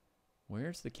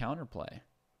 Where's the counterplay?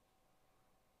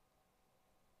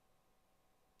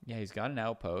 Yeah, he's got an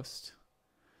outpost.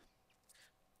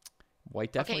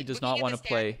 White definitely does not want to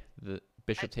play the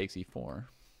bishop takes E4.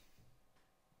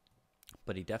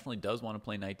 But he definitely does want to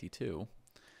play knight D2. So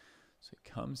he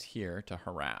comes here to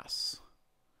harass.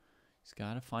 He's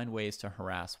got to find ways to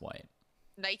harass White.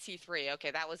 Knight C3. Okay,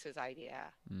 that was his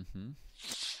idea.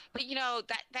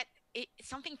 But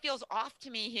something feels off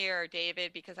to me here,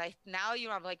 David, because now you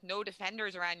have like no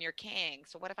defenders around your king.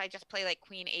 So what if I just play like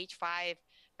Queen H5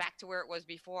 back to where it was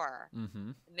before?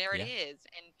 And there it is.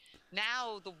 And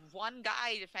now the one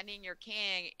guy defending your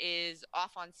king is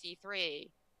off on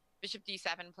C3. Bishop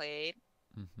D7 played.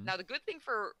 Now the good thing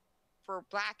for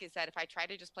Black is that if I try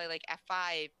to just play like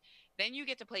F5, then you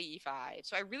get to play E5.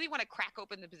 So I really want to crack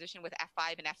open the position with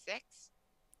F5 and F6.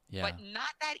 But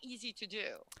not that easy to do.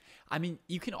 I mean,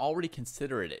 you can already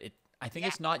consider it. I think Yeah,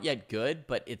 it's not yet good,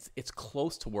 but it's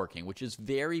close to working, which is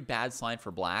very bad sign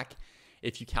for black.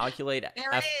 If you calculate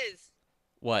there it F, is.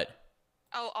 what?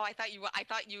 Oh, I thought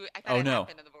Oh it no.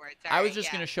 happened in the board. I was Sorry. just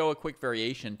Yeah. going to show a quick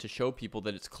variation to show people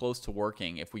that it's close to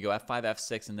working. If we go F5,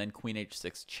 F6, and then Queen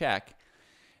H6 check,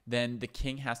 then the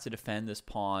king has to defend this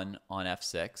pawn on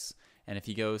F6. And if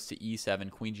he goes to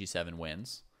E7, Queen G7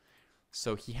 wins.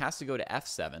 So he has to go to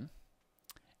F7.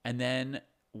 And then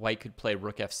white could play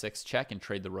Rook F6 check and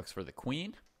trade the rooks for the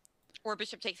queen, Or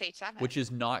bishop takes H7. which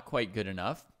is not quite good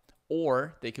enough.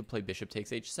 Or they could play bishop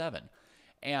takes H7.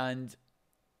 And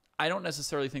I don't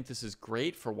necessarily think this is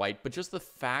great for white, but just the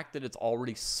fact that it's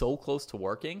already so close to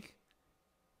working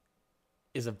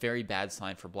is a very bad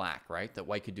sign for black, right? That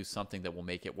white could do something that will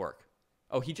make it work.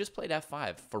 Oh, he just played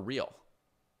F5 for real.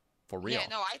 For real. Yeah,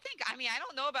 no, I mean, I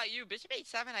don't know about you. Bishop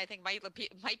H7, I think might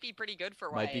be pretty good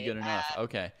for Might be white. good enough.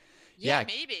 Okay. Yeah, Yeah.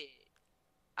 maybe.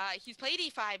 He's played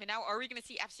E5, and now are we going to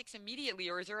see F6 immediately,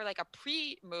 or is there like a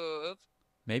pre-move?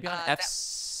 Maybe on That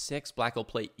F6, black will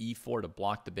play E4 to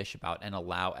block the bishop out and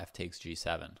allow F takes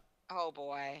G7. Oh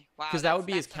boy, wow. Because that would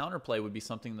be his counterplay, would be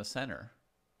something in the center.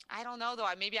 I don't know though.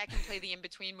 Maybe I can play the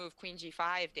in-between move, Queen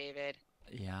G5, David.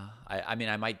 Yeah. I mean,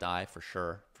 I might die for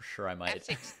sure. For sure, I might.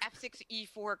 F6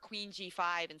 E4 Queen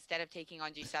G5 instead of taking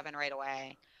on G7 right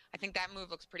away. I think that move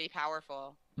looks pretty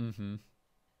powerful. Mm-hmm.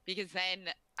 Because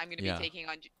then I'm going to be taking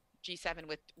on G7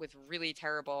 with really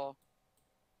terrible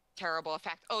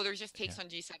effect. Oh, there's just takes on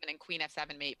G7 and Queen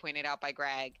F7 mate pointed out by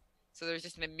Greg. So there's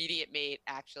just an immediate mate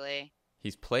actually.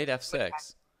 He's played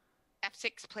F6.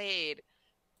 F6 played.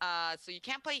 So you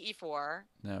can't play E4.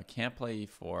 No, can't play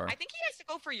E4. I think he has to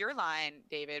go for your line,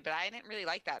 David, but I didn't really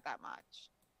like that much.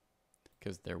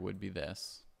 Because there would be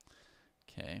this.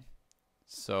 Okay.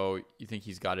 So you think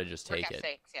he's got to just take F6,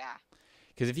 it? Yeah.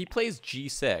 Because if he plays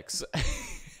G6,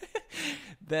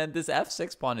 then this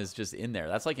F6 pawn is just in there.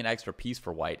 That's like an extra piece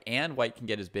for white. And white can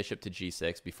get his bishop to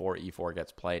G6 before E4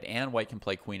 gets played. And white can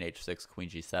play Queen H6, Queen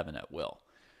G7 at will.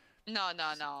 No.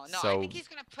 So, I think he's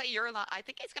going to play your line. I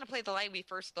think he's going to play the line we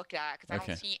first looked at because I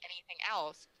don't see anything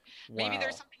else. Maybe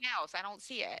there's something else. I don't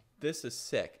see it. This is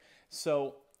sick.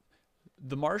 So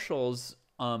the Marshalls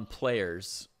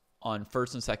players on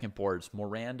first and second boards,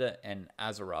 Miranda and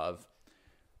Azarov,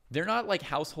 they're not like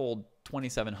household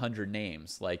 2,700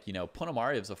 names. Like,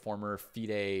 Ponomariov's a former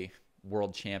FIDE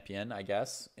world champion, I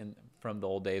guess, from the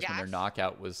old days when their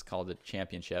knockout was called the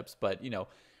championships. But,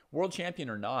 world champion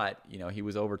or not, he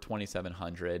was over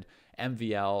 2,700.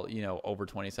 MVL, over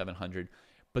 2,700.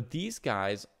 But these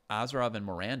guys, Azarov and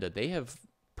Miranda, they have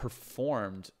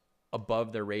performed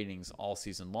above their ratings all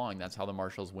season long. That's how the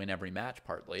Marshalls win every match,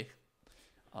 partly.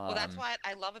 Well, that's what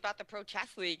I love about the Pro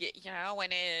Chess League.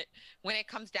 When it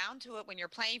comes down to it, when you're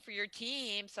playing for your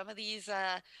team, some of these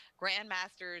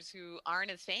grandmasters who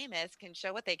aren't as famous can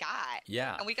show what they got.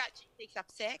 Yeah. And we got G takes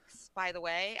F6, by the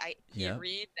way. He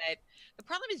agreed that the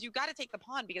problem is you got to take the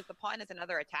pawn because the pawn is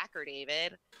another attacker,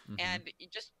 David. Mm-hmm. And you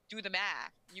just do the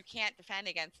math. You can't defend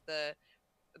against the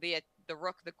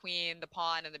rook, the queen, the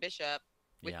pawn, and the bishop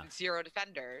with 0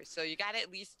 defenders. So you got to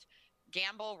at least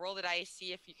gamble, roll the dice,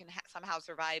 see if you can somehow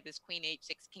survive this Queen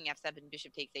H6, King F7,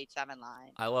 Bishop takes H7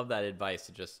 line. I love that advice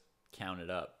to just count it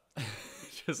up.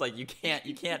 Just like you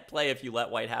can't play if you let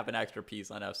white have an extra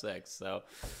piece on F6. So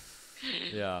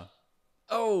yeah.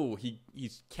 Oh,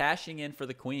 he's cashing in for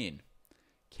the queen.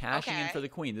 Cashing in for the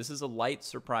queen. This is a light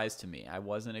surprise to me. I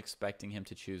wasn't expecting him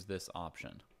to choose this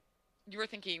option. You were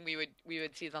thinking we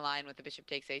would see the line with the bishop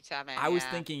takes H7. I was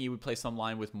thinking he would play some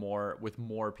line with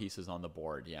more pieces on the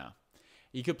board. Yeah.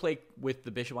 He could play with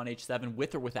the bishop on H7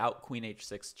 with or without Queen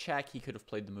H6 check. He could have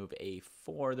played the move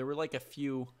A4. There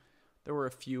were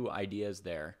a few ideas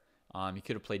there. He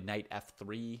could have played Knight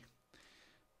F3.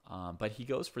 But he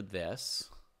goes for this.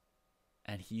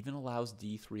 And he even allows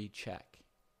D3 check.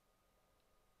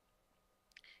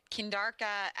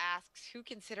 Kindarka asks, who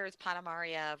considers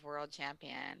Ponomariov world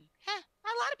champion? A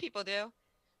lot of people do.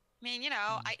 I mean,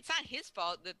 it's not his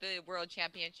fault that the world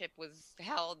championship was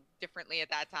held differently at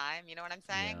that time. You know what I'm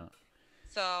saying? Yeah.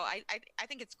 So I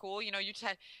think it's cool. You just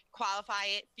had qualify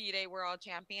it, FIDE world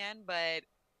champion, but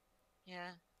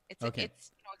yeah, it's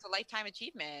a lifetime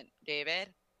achievement, David.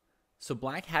 So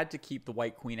black had to keep the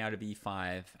white queen out of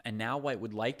E5, and now white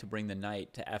would like to bring the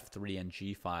knight to F3 and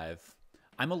G5.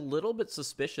 I'm a little bit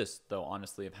suspicious, though,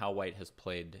 honestly, of how white has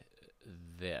played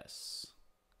this.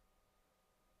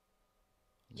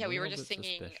 Yeah, we were just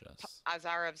singing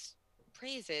Azarov's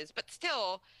praises, but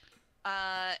still,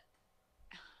 I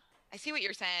see what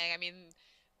you're saying. I mean,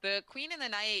 The queen and the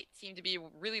knight seem to be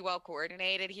really well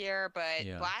coordinated here, but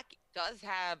Yeah. black does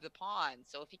have the pawn.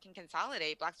 So if he can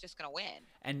consolidate, black's just going to win.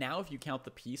 And now if you count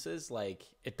the pieces, like,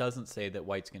 it doesn't say that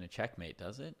white's going to checkmate,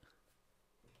 does it?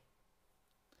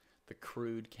 The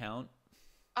crude count.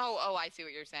 Oh, I see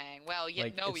what you're saying. Well, yeah,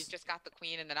 Like, no, he's just got the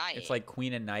queen and the knight. it's like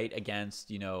queen and knight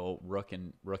against, rook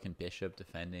and bishop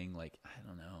defending. Like, I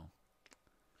don't know.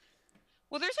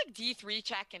 Well, there's like D3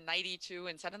 check and knight E2,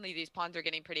 and suddenly these pawns are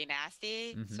getting pretty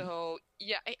nasty. Mm-hmm. So,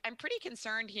 yeah, I'm pretty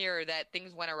concerned here that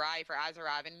things went awry for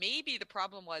Azarov. And maybe the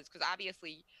problem was because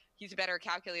obviously he's a better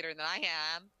calculator than I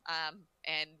am.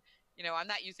 And, I'm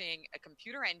not using a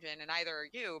computer engine, and neither are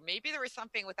you. Maybe there was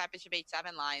something with that bishop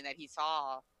H7 line that he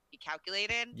saw, he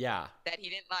calculated, Yeah. that he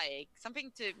didn't like.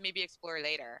 Something to maybe explore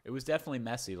later. It was definitely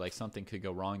messy. Like, something could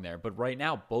go wrong there. But right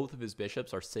now, both of his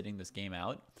bishops are sitting this game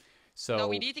out. So no,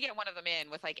 we need to get one of them in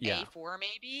with like yeah. A4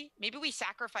 maybe. Maybe we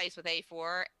sacrifice with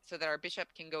A4 so that our bishop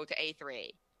can go to A3.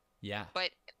 Yeah.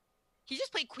 But he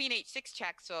just played queen H6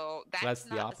 check, so that's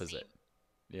not the opposite.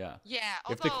 Yeah. Yeah.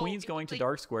 If the queen's going to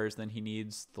dark squares, then he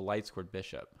needs the light squared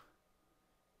bishop.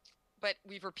 But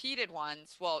we've repeated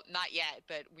once. Well, not yet,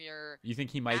 but we're. You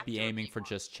think he might be aiming for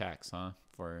just checks, huh?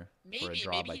 For a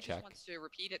draw by he check. Just wants to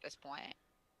repeat at this point.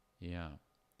 Yeah.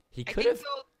 He could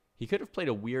have played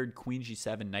a weird queen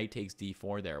G7, knight takes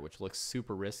D4 there, which looks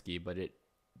super risky, but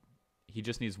he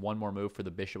just needs one more move for the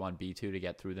bishop on B2 to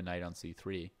get through the knight on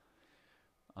C3.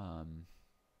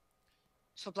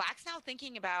 So black's now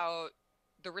thinking about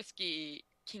the risky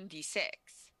king D6.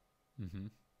 Mm-hmm.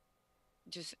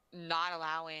 Just not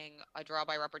allowing a draw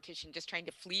by repetition, just trying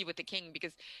to flee with the king.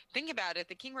 Because think about it, if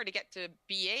the king were to get to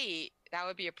B8, that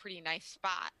would be a pretty nice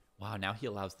spot. Wow, now he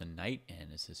allows the knight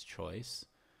in as his choice.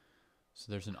 So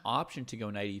there's an option to go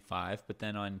knight E5, but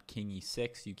then on king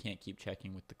E6, you can't keep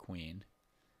checking with the queen.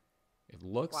 It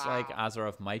looks like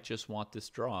Azarov might just want this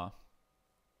draw.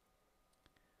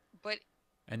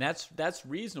 And that's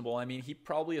reasonable. I mean, he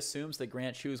probably assumes that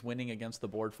Grant Chu is winning against the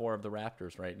board 4 of the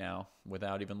Raptors right now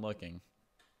without even looking.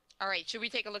 All right, should we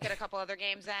take a look at a couple other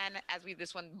games then? As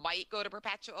this one might go to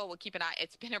perpetual, we'll keep an eye.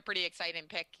 It's been a pretty exciting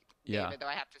pick, David, though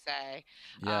I have to say.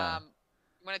 Yeah. I'm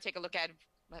going to take a look at.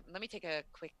 Let me take a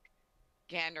quick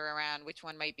gander around which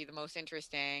one might be the most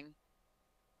interesting.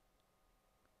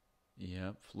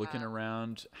 Yep, looking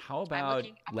around. How about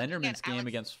Lenderman's game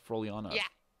against Frolyanov? Yeah,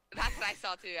 that's what I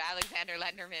saw too. Alexander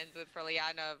Lenderman's with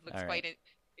Frolyanov looks quite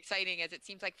exciting, as it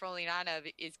seems like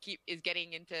Frolyanov is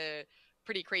getting into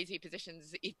pretty crazy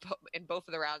positions in both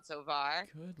of the rounds so far.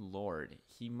 Good lord,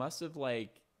 he must have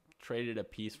traded a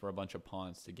piece for a bunch of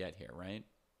pawns to get here, right?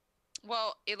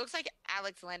 Well, it looks like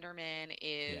Alex Lenderman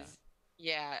is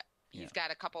he's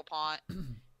got a couple pawns.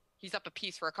 He's up a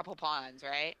piece for a couple pawns,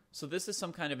 right? So this is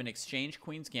some kind of an exchange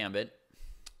Queen's Gambit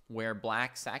where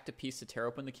black sacked a piece to tear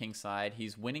open the king side.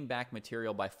 He's winning back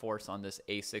material by force on this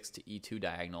A6 to E2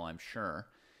 diagonal, I'm sure.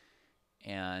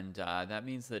 And that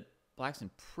means that black's in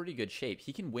pretty good shape.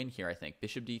 He can win here, I think.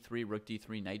 Bishop D3, rook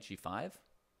D3, knight G5.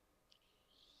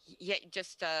 Yeah,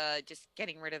 just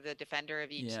getting rid of the defender of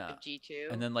each of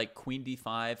G2. And then queen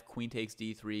D5, queen takes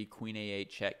D3, queen A8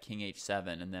 check, king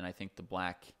H7, and then I think the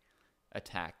black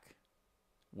attack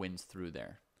wins through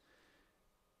there.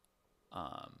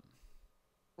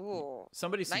 Ooh,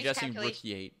 somebody's suggesting rook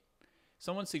E8.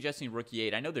 Someone's suggesting rook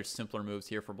E8. I know there's simpler moves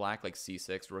here for black, like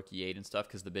C6, rook E8 and stuff,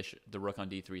 because the rook on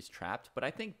D3 is trapped. But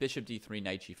I think bishop D3,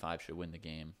 knight G5 should win the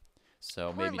game.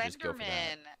 So maybe just go for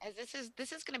that.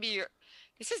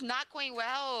 This is not going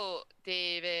well,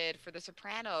 David, for the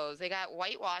Sopranos. They got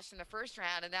whitewashed in the first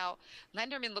round, and now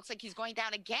Lenderman looks like he's going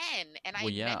down again. And I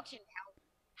mentioned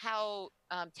how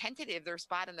tentative their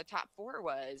spot in the top 4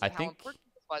 was, and how important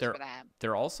this was for them.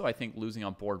 They're also, I think, losing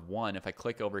on board 1. If I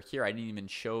click over here, I didn't even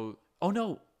show. Oh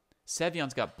no,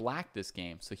 Sevion's got black this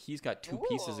game, so he's got 2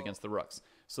 pieces against the rooks.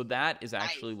 So that is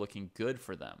actually looking good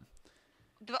for them.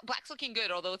 Black's looking good,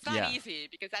 although it's not easy,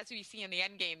 because as we see in the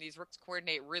end game, these rooks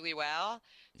coordinate really well.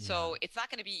 So it's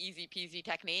not going to be easy peasy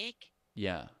technique.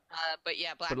 Yeah. But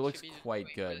black. But it looks should be quite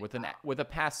good really with a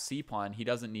passed C pawn. He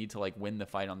doesn't need to win the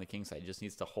fight on the king side. He just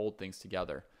needs to hold things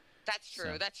together. That's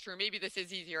true. That's true. Maybe this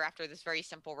is easier after this very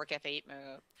simple rook F8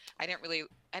 move. I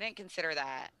didn't consider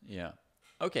that. Yeah.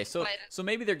 Okay. So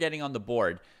maybe they're getting on the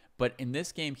board. But in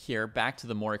this game here, back to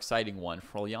the more exciting one,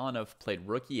 Frolyanov played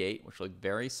rook E8, which looked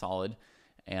very solid.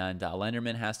 And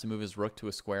Lenderman has to move his rook to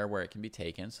a square where it can be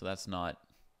taken, so that's not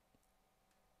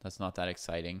that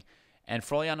exciting. And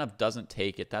Frolyanov doesn't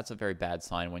take it. That's a very bad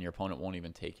sign when your opponent won't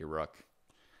even take your rook.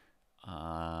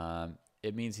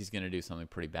 It means he's going to do something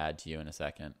pretty bad to you in a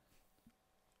second.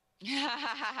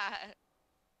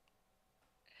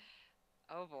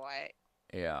 Oh boy.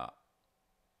 Yeah.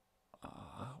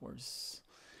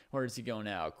 Where does he go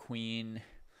now? Queen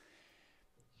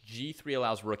G3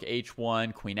 allows rook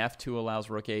H1. Queen F2 allows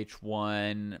rook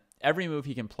H1. Every move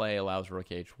he can play allows rook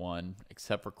H1,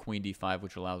 except for Queen D5,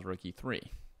 which allows rook E3.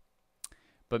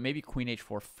 But maybe Queen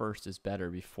H4 first is better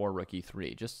before rook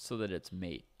E3, just so that it's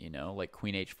mate, you know? Like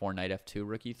Queen H4, Knight F2,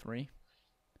 rook E3.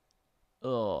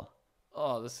 Ugh.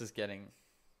 Oh, this is getting...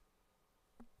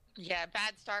 Yeah,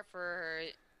 bad start for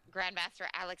Grandmaster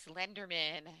Alex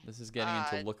Lenderman. This is getting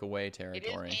into look away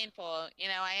territory. It is painful. You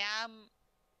know,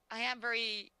 I am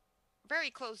very, very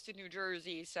close to New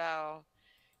Jersey, so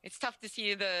it's tough to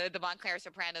see the Montclair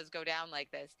Sopranos go down like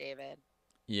this, David.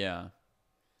 Yeah.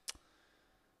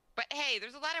 But hey,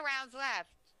 there's a lot of rounds left.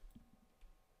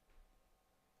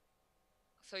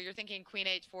 So you're thinking Queen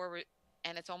H4,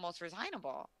 and it's almost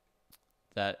resignable.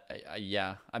 That,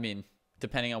 yeah. I mean,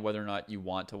 depending on whether or not you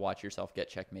want to watch yourself get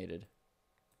checkmated.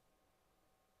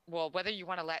 Well, whether you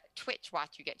want to let Twitch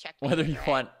watch you get checkmated. Whether you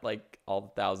want, like, all the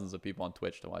thousands of people on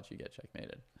Twitch to watch you get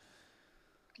checkmated.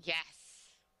 Yes.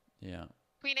 Yeah.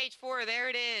 Queen H4, there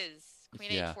it is.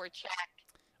 Queen H4 check.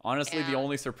 Honestly, the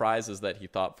only surprise is that he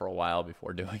thought for a while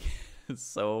before doing it. It's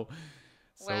so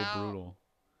brutal.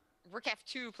 Rook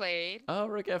F2 played. Oh,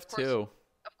 Rook F2.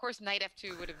 Of course, Knight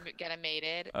F2 would have get him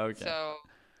mated. Okay. So,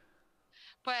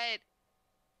 but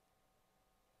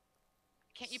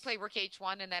can't you play Rook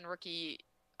H1 and then Rook E3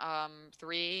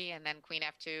 and then Queen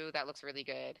F2? That looks really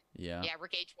good. Yeah. Yeah,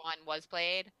 Rook H1 was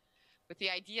played with the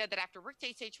idea that after Rook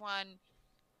takes H1,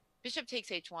 Bishop takes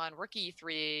H1, Rook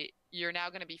E3, you're now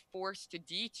going to be forced to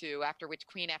D2, after which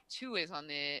Queen F2 is on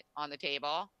the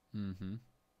table. Mm-hmm.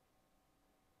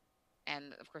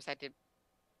 And of course, that did.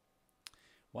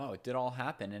 Wow, it did all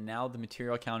happen, and now the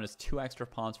material count is 2 extra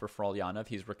pawns for Frolyanov.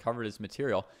 He's recovered his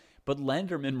material, but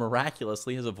Lenderman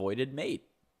miraculously has avoided mate.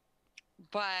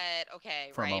 But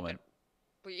okay, for a moment.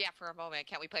 But yeah, for a moment,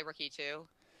 can't we play Rook E2?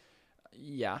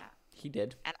 Yeah, he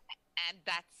did. And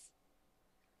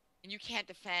you can't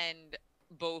defend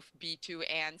both B2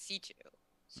 and C2.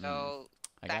 So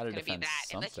that's going to be that.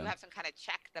 Unless you have some kind of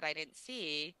check that I didn't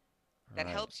see that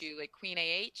helps you, like Queen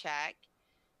A8 check,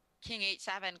 King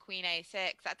H7, Queen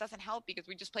A6. That doesn't help because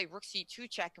we just play Rook C2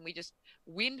 check and we just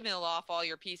windmill off all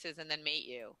your pieces and then mate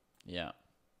you. Yeah.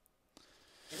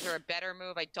 Is there a better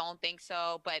move? I don't think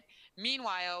so. But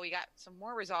meanwhile, we got some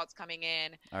more results coming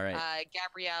in. All right.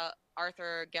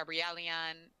 Arthur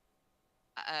Gabrielian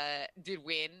did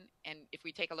win, and if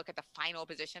we take a look at the final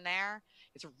position there,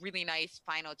 it's a really nice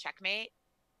final checkmate.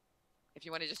 If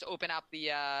you want to just open up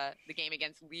the game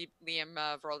against Liam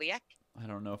Vroliak. I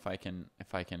don't know if I can.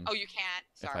 Oh, you can't.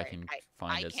 Sorry, if I can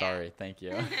find it. Sorry, thank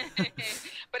you.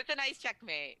 But it's a nice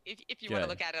checkmate if you want to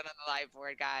look at it on the live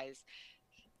board, guys.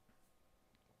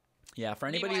 Yeah, for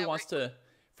anybody who wants to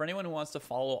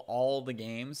follow all the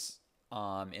games,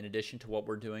 in addition to what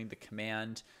we're doing, the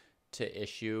command to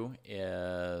issue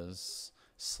is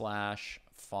 /follow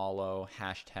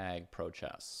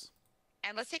 #ProChess.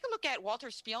 And let's take a look at Walter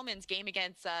Spielman's game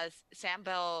against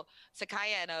Samvel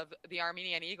Sakayan of the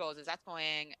Armenian Eagles, as that's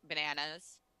going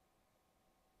bananas.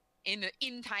 In the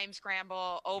in-time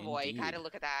scramble, oh boy, you gotta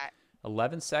look at that.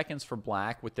 11 seconds for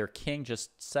black with their king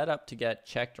just set up to get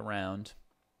checked around.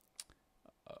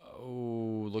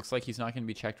 Oh, looks like he's not going to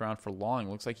be checked around for long.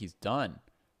 Looks like he's done.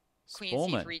 Queen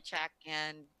C3 check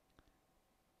and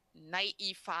Knight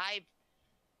E5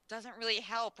 doesn't really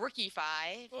help. Rook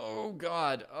E5. Oh,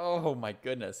 God. Oh, my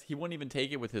goodness. He wouldn't even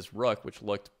take it with his rook, which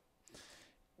looked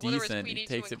decent. He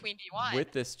takes it Queen D1.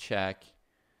 with this check.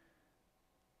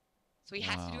 So he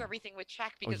has to do everything with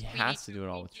check because he has to do it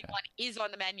all with check. Queen D1 is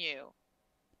on the menu.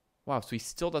 Wow, so he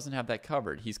still doesn't have that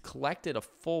covered. He's collected a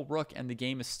full rook, and the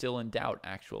game is still in doubt,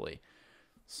 actually.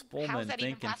 Spolman, how is that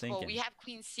even possible? We have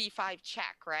Queen C5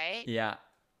 check, right? Yeah.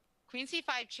 Queen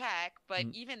C5 check, but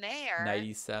even there... Knight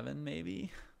E7,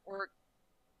 maybe?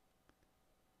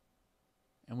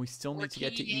 And we still need to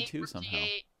get to E2 somehow.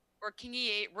 Or King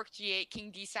E8, Rook G8,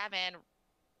 King D7.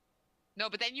 No,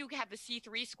 but then you have the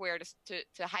C3 square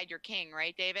to hide your king,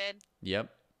 right, David? Yep.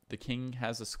 The king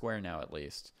has a square now, at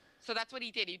least. So that's what he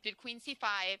did. He did Queen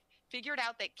C5, figured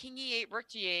out that King E8, Rook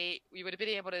G8, we would have been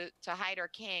able to hide our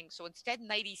king. So instead,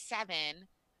 Knight E7,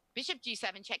 Bishop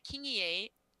G7, check King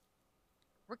E8,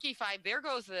 Rook E5, there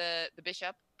goes the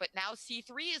bishop. But now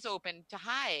C3 is open to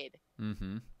hide.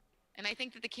 Mm-hmm. And I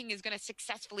think that the king is going to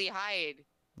successfully hide.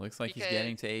 Looks like he's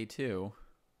getting to A2.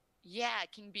 Yeah,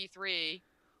 King B3.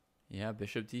 Yeah,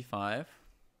 Bishop D5.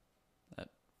 That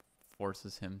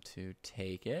forces him to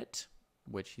take it,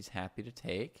 which he's happy to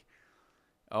take.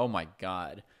 Oh, my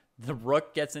God. The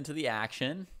rook gets into the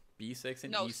action. B6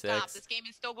 and E6. No, stop. This game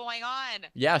is still going on.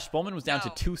 Yeah, Spolman was down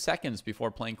to 2 seconds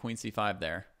before playing Queen C5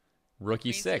 there. Rook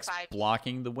Queen e6, c5.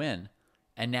 blocking the win.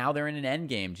 And now they're in an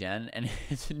endgame, Jen, and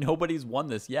nobody's won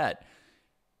this yet.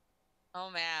 Oh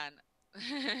man.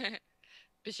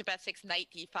 Bishop f6, knight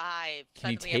d5.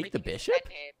 Can he Suddenly take the everything is bishop?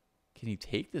 defended. Can he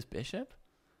take this bishop?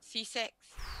 c6.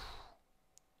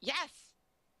 Yes.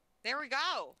 There we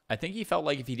go. I think he felt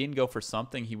like if he didn't go for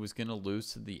something, he was going to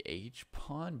lose to the H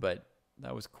pawn, but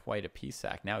that was quite a piece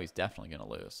sack. Now he's definitely going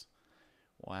to lose.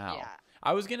 Wow. Yeah.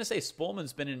 I was going to say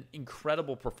Spolman's been an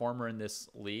incredible performer in this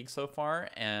league so far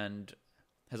and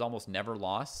has almost never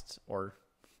lost,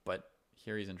 but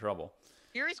here he's in trouble.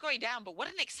 Here he's going down, but what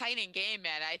an exciting game,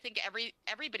 man. I think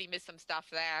everybody missed some stuff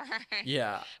there.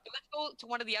 Yeah. But let's go to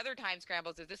one of the other time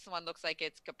scrambles, as this one looks like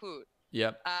it's kaput.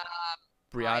 Yep.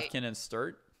 Bryovkin right. and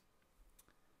Sturt.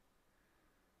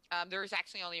 There's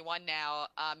actually only one now.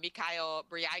 Mikhail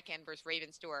Bryovkin versus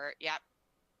Raven Stewart. Yep.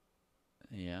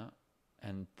 Yeah.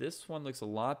 And this one looks a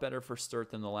lot better for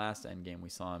Sturt than the last endgame we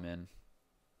saw him in.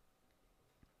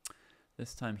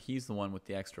 This time he's the one with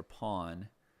the extra pawn.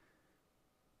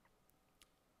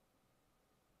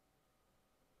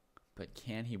 But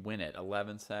can he win it?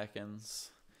 11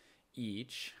 seconds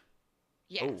each.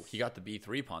 Yes. Oh, he got the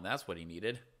b3 pawn. That's what he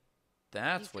needed.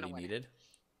 That's what he needed.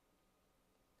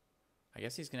 I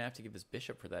guess he's going to have to give his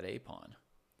bishop for that a pawn.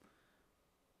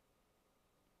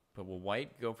 But will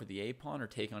white go for the a pawn or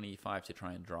take on e5 to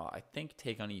try and draw? I think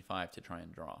take on e5 to try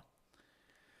and draw.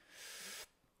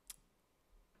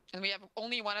 And we have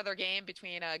only one other game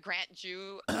between Grant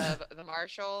Jew of the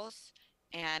Marshalls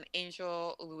and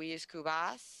Angel Luis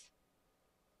Cubas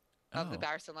of the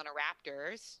Barcelona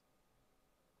Raptors.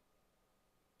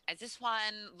 As this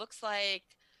one looks like,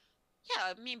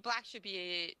 yeah, I mean, black should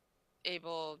be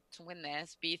able to win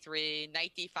this. b3,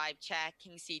 knight d5 check,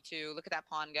 king c2. Look at that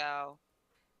pawn go.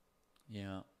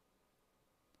 Yeah.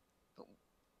 But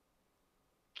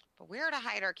where to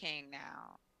hide our king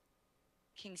now?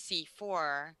 King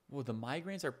c4. Well, the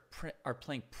migraines are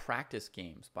playing practice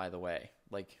games, by the way,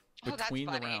 like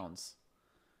between the rounds.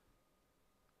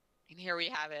 And here we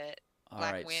have it. Black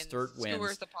All right, Sturt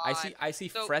wins. The pawn. I see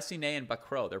Fressinet and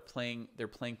Bacro. They're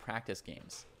playing practice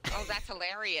games. Oh, that's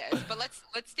hilarious. But let's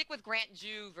stick with Grant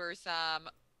Jew versus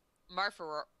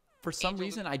Marfa. For some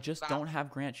reason, I just don't have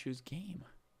Grant Jew's game.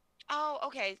 Oh,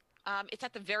 okay. It's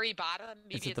at the very bottom.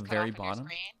 Maybe it's at the very bottom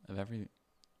of every.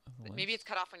 Maybe it's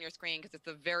cut off on your screen because it's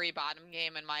the very bottom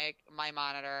game in my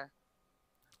monitor.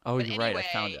 Oh, but you're right. I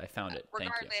found it. Thank you.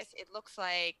 Regardless, it looks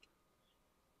like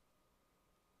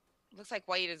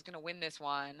white is going to win this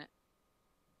one.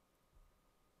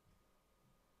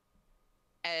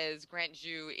 As Grant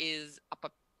Jew is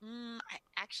up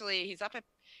actually he's up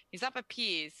a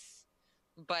piece,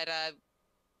 but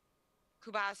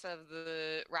Cubas of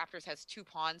the Raptors has 2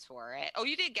 pawns for it. Oh,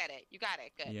 you did get it. You got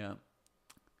it. Good. Yeah.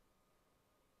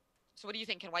 So what do you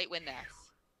think? Can white win this?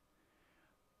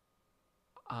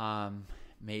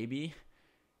 Maybe.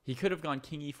 He could have gone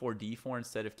king e4, d4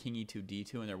 instead of king e2,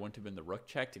 d2, and there wouldn't have been the rook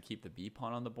check to keep the b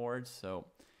pawn on the board. So,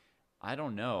 I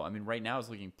don't know. I mean, right now it's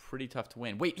looking pretty tough to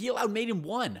win. Wait, he allowed mate in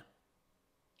 1.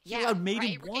 He allowed mate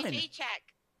in 1.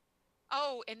 Check.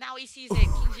 Oh, and now he sees it.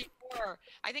 King g4.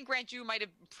 I think Grant Jew might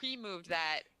have pre-moved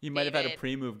that. He might have had a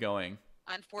pre-move going.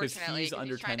 Unfortunately, he's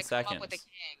under 10 seconds. With the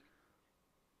king.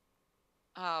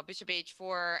 Bishop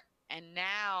h4, and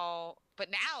now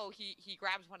he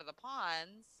grabs one of the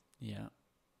pawns. Yeah.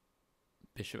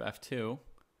 Bishop f2.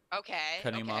 Okay.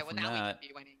 Cutting him off from that.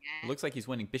 Be winning it looks like he's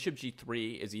winning. Bishop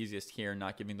g3 is easiest here,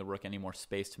 not giving the rook any more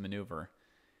space to maneuver.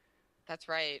 That's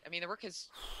right. I mean, the rook is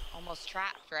almost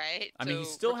trapped, right? I mean, he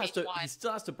still has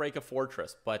to break a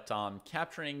fortress, but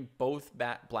capturing both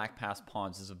black pass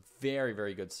pawns is a very,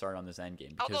 very good start on this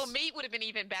endgame. Although mate would have been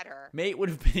even better. Mate would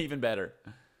have been even better.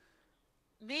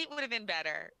 Mate would have been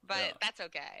better, but that's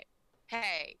okay.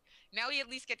 Hey, now we at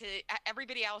least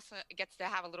everybody else gets to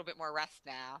have a little bit more rest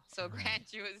now. So Grant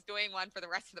Jew is doing one for the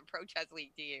rest of the Pro Chess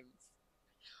League teams.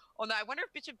 Oh, no, I wonder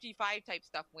if Bishop G5 type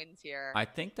stuff wins here. I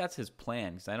think that's his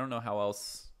plan, because I don't know how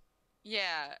else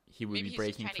he would be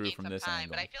breaking through from this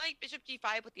angle. But I feel like Bishop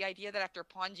G5 with the idea that after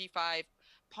pawn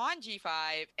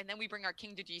G5, and then we bring our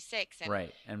king to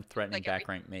G6. And threatening back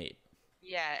rank mate.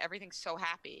 Yeah, everything's so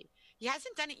happy. He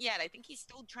hasn't done it yet. I think he's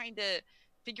still trying to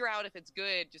figure out if it's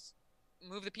good. Just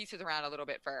move the pieces around a little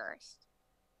bit first.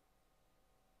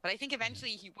 But I think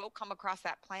eventually he will come across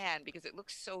that plan because it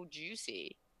looks so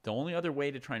juicy. The only other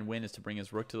way to try and win is to bring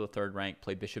his rook to the 3rd rank,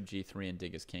 play bishop g3, and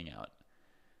dig his king out.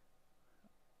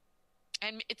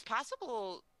 And it's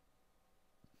possible...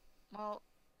 Well,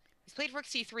 he's played rook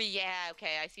c3. Yeah,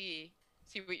 okay, I see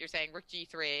what you're saying. Rook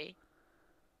g3.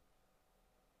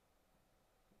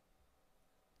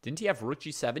 Didn't he have rook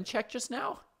g7 check just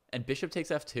now? And bishop takes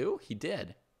f2? He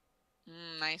did.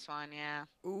 Nice one, yeah.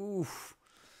 Oof.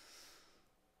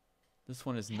 This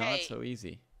one is not Hey. so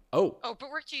easy. Oh. Oh, but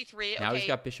rook g3. Now okay. he's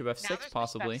got bishop Now f6 there's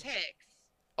possibly. bishop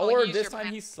f6. Or he this time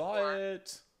he saw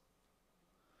it.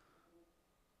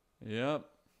 Yep.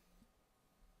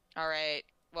 All right.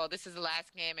 Well, this is the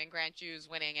last game, and Grant Ju's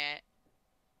winning it.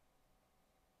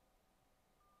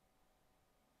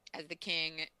 As the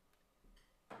king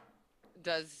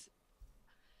does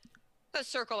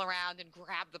circle around and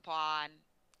grab the pawn.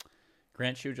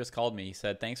 Grant Shu just called me. He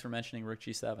said, thanks for mentioning rook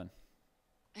g7.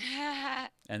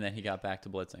 And then he got back to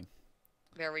blitzing.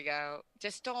 There we go.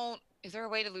 Just don't... Is there a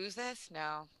way to lose this?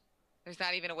 No. There's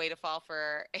not even a way to fall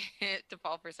for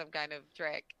some kind of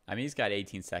trick. I mean, he's got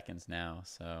 18 seconds now,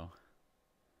 so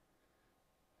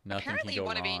nothing Apparently can go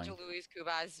one wrong. of Angel Luis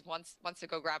Cubas wants to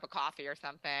go grab a coffee or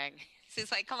something.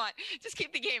 He's like, come on, just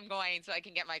keep the game going so I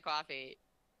can get my coffee.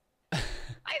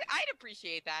 I'd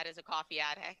appreciate that as a coffee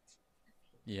addict.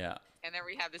 Yeah. And then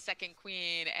we have the second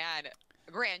queen, and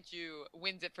Grant Ju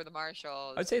wins it for the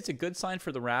Marshalls. I'd say it's a good sign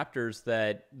for the Raptors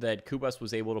that Cubas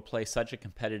was able to play such a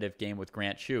competitive game with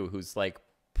Grant Shu, who's like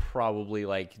probably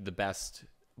like the best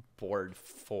board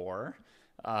 4,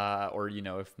 or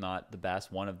if not the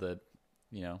best, one of the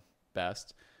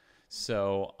best.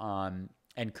 So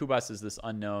and Cubas is this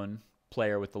unknown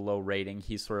player with the low rating.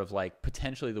 He's sort of like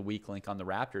potentially the weak link on the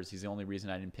Raptors. He's the only reason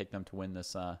I didn't pick them to win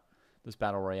this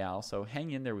battle royale. So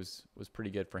hanging in there was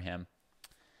pretty good for him.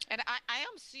 And I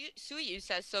am Suyu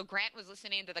says, so Grant was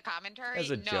listening to the commentary?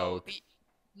 As a joke.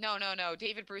 No.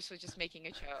 David Bruce was just making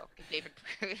a joke. David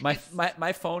Bruce.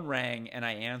 My phone rang and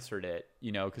I answered it,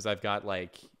 because I've got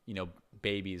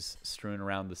babies strewn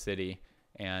around the city,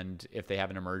 and if they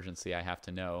have an emergency, I have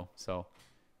to know. So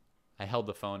I held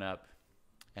the phone up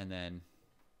and then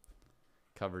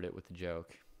covered it with a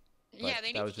joke. But yeah,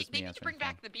 they need to bring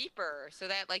back the beeper so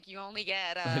that you only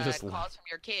get calls from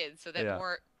your kids, so that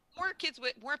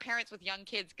more parents with young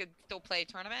kids could still play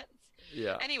tournaments.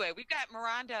 Yeah. Anyway, we've got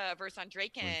Miranda versus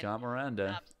Andreykin. We've got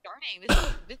Miranda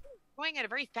starting. This is going at a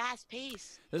very fast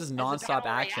pace. This is nonstop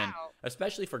action,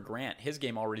 especially for Grant. His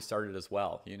game already started as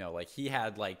well. He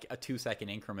had a 2-second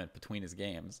increment between his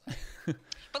games.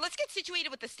 But let's get situated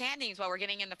with the standings while we're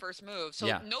getting in the first move. So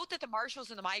note that the Marshalls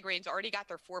and the Migraines already got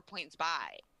their 4 points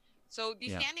by. So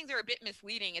these standings are a bit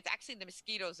misleading. It's actually the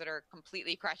Mosquitoes that are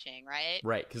completely crushing, right?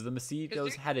 Right, because the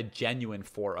Mosquitoes had a genuine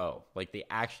 4-0. They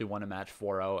actually won a match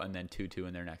 4-0 and then 2-2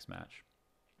 in their next match.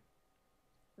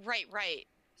 Right.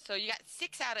 So you got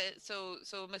 6 out of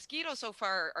so Mosquitoes so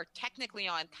far are technically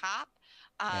on top,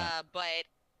 but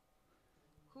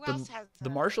who else has the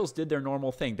Marshalls did their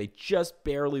normal thing. They just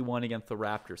barely won against the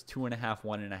Raptors, 2.5,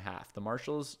 1.5. The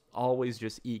Marshalls always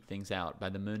just eke things out by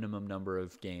the minimum number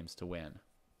of games to win.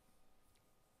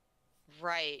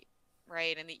 Right.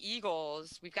 And the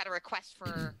Eagles, we've got a request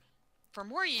for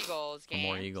more Eagles games. For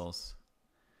more Eagles.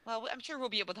 Well, I'm sure we'll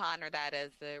be able to honor that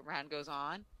as the round goes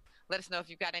on. Let us know if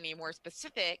you've got any more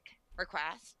specific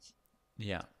requests.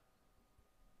 Yeah.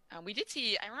 We did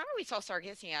see, I remember we saw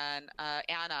Sargsyan,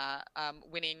 Anna,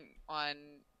 winning on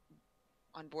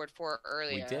board 4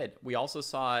 earlier. We did. We also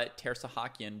saw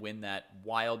Tersahakian win that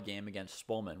wild game against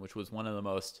Spolman, which was one of the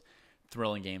most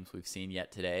thrilling games we've seen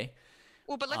yet today.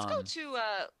 Well, but let's go to,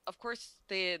 of course,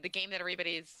 the game that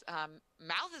everybody's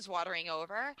mouth is watering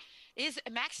over is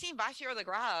Maxime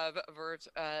Vachier-Lagrave versus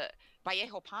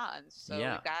Vallejo Pons. So we've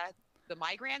got the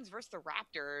Migrants versus the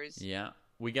Raptors. Yeah.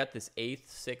 We got this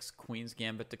 8-6 Queen's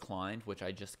Gambit declined, which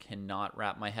I just cannot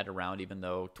wrap my head around, even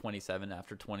though 27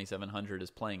 after 2700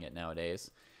 is playing it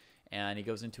nowadays. And he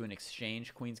goes into an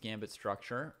exchange Queen's Gambit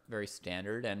structure, very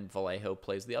standard, and Vallejo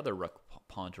plays the other rook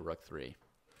pawn to rook 3.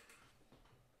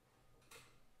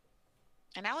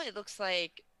 And now it looks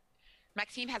like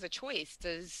Maxime has a choice.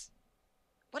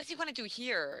 What does he want to do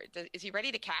here? Is he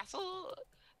ready to castle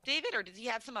David, or does he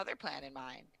have some other plan in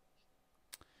mind?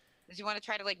 Does he want to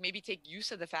try to maybe take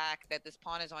use of the fact that this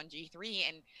pawn is on g3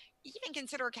 and even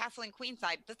consider castling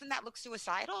queenside? Doesn't that look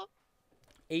suicidal?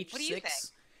 H6. What do you think?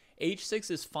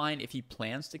 H6 is fine if he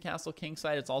plans to castle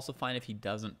kingside. It's also fine if he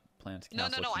doesn't plan to castle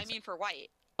kingside. No. I mean for white.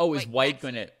 Oh, is white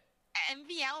going to...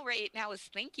 MVL right now is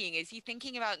thinking. Is he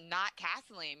thinking about not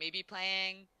castling? Maybe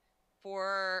playing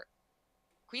for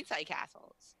queenside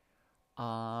castles?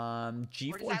 G4,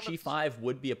 G5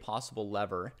 would be a possible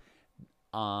lever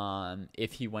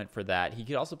if he went for that. He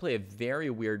could also play a very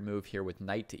weird move here with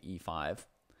knight to E5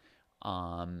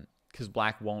 because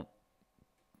black won't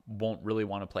really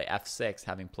want to play F6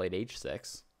 having played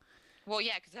H6. Well,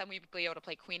 yeah, because then we'd be able to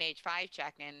play Queen H5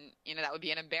 check, and that would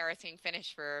be an embarrassing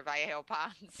finish for Vallejo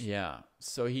Pons. Yeah.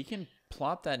 So he can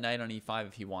plop that knight on e5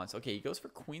 if he wants. Okay, he goes for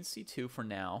queen c2 for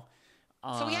now.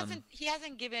 So he Um, hasn't he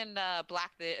hasn't given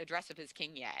Black the address of his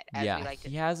king yet, as we yeah, like to.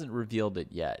 he hasn't revealed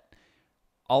it yet.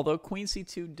 Although queen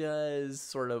c2 does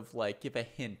sort of like give a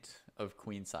hint of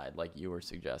queenside, like you were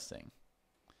suggesting.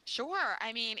 Sure.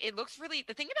 I mean, it looks really,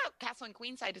 the thing about castle and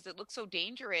queenside is it looks so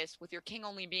dangerous with your king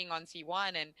only being on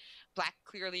c1 and Black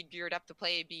clearly geared up to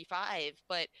play b5.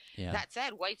 But Yeah. that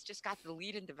said, White's just got the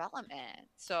lead in development.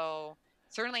 So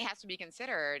certainly has to be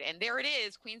considered. And there it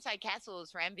is, queenside castles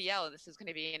for MVL. This is going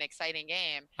to be an exciting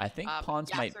game. I think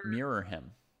pawns might Yasser, mirror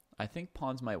him. I think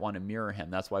pawns might want to mirror him.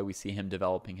 That's why we see him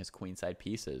developing his queenside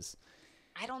pieces.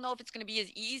 I don't know if it's going to be as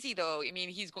easy though. I mean,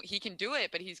 he can do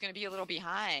it, but he's going to be a little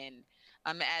behind.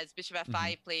 As bishop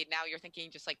f5 played, now you're thinking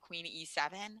just like queen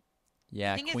e7.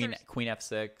 Yeah, The thing is, queen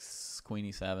f6, queen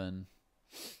e7.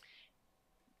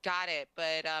 got it.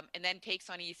 But and then takes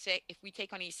on e6. If we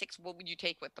take on e6, what would you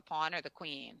take with the pawn or the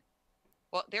queen?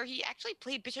 Well, there he actually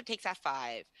played bishop takes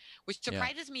f5, which Yeah.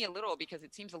 surprises me a little because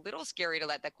it seems a little scary to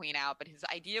let the queen out. But his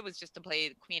idea was just to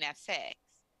play queen f6.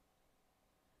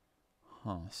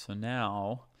 Huh. So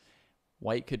now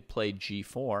white could play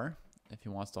g4 if he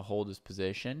wants to hold his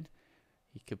position.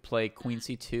 He could play queen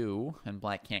c2, and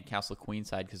black can't castle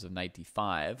queenside because of knight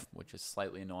d5, which is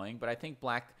slightly annoying. But I think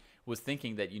black was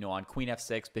thinking that, on queen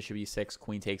f6, bishop e6,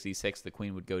 queen takes e6, the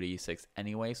queen would go to e6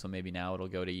 anyway, so maybe now it'll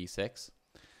go to e6.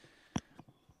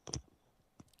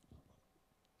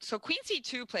 So queen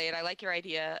c2 played. I like your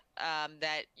idea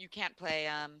that you can't play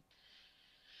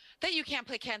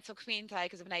cancel queenside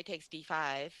because of knight takes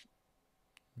d5.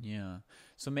 Yeah.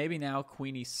 So maybe now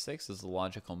queen e6 is the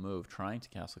logical move, trying to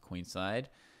castle queenside.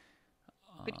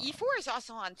 But e4 is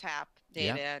also on tap,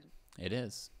 David. Yeah, it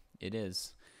is. It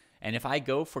is. And if I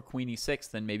go for queen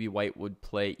e6, then maybe white would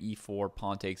play e4,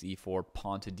 pawn takes e4,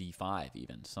 pawn to d5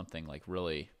 even. Something like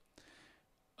really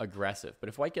aggressive. But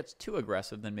if white gets too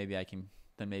aggressive, then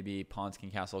maybe pawns can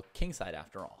castle kingside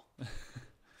after all.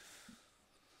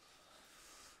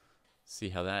 See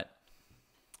how that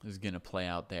is going to play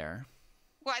out there.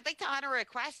 Well, I'd like to honor a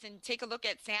request and take a look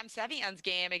at Sam Sevian's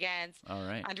game against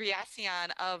Andreassian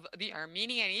of the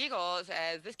Armenian Eagles,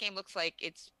 as this game looks like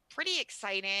it's pretty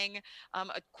exciting.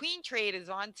 A queen trade is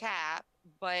on tap,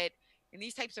 but in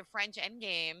these types of French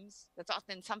endgames, that's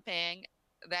often something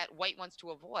that white wants to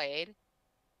avoid.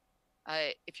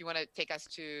 If you want to take us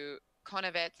to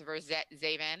Konovets versus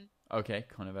Zavin. Okay,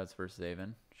 Konovets versus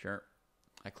Zavin. Sure.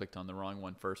 I clicked on the wrong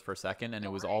one first for a second, and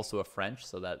it was also a French,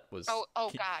 so that was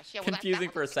gosh, yeah, confusing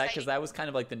for a sec, because that was kind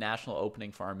of like the national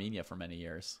opening for Armenia for many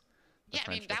years. Yeah, I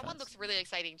mean, that one looks really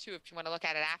exciting too if you want to look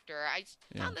at it after. I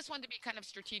found this one to be kind of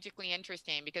strategically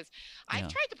interesting because I've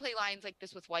tried to play lines like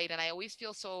this with white, and I always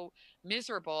feel so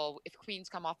miserable if queens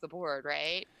come off the board,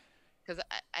 right? Because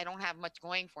I don't have much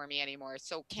going for me anymore.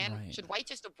 So should white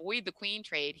just avoid the queen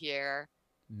trade here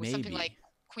with something like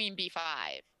queen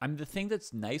b5? The thing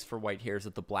that's nice for white here is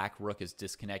that the black rook is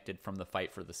disconnected from the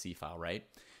fight for the c file, right?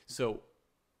 So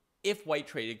if white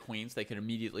traded queens, they could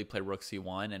immediately play rook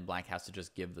c1, and black has to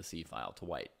just give the c file to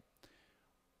white.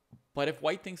 But if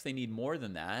white thinks they need more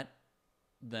than that,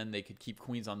 then they could keep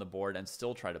queens on the board and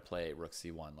still try to play rook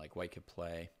c1. Like white could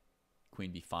play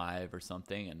queen b5 or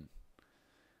something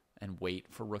and wait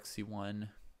for rook c1.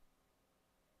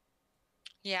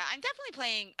 Yeah, I'm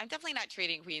definitely not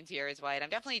trading queens here as white. I'm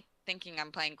definitely thinking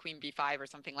I'm playing queen b5 or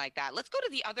something like that. Let's go to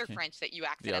the other French that you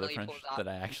accidentally pulled up. That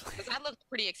I actually... Because that looked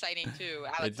pretty exciting too,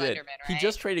 Alex It did. Lenderman, right? He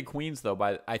just traded queens though,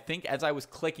 but I think as I was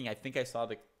clicking, I think I saw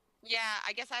the... Yeah,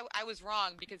 I guess I was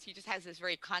wrong because he just has this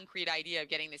very concrete idea of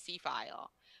getting the c file.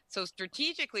 So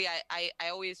strategically, I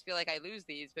always feel like I lose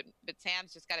these, but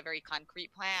Sam's just got a very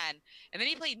concrete plan. And then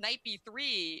he played knight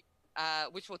b3,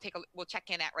 which we'll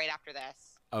check in at right after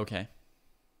this. Okay.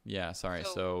 Yeah, sorry.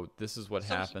 So this is what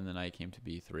happened. The knight came to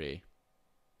b3.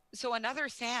 So another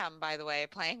Sam, by the way,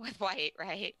 playing with white,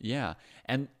 right? Yeah,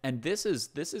 and this is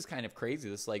kind of crazy.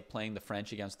 This is like playing the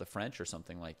French against the French or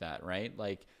something like that, right?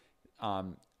 Like,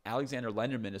 Alexander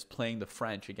Lenderman is playing the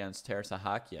French against Ter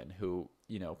Sahakian, who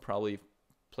probably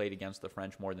played against the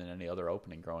French more than any other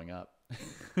opening growing up.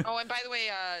 Oh, and by the way,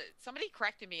 somebody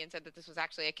corrected me and said that this was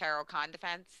actually a Caro Khan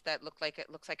defense that looks like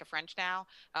a French now.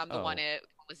 The one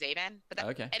was Zabin, but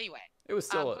okay. Anyway, it was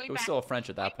still a French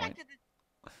at that point.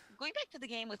 Going back to the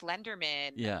game with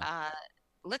Lenderman, yeah.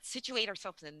 Let's situate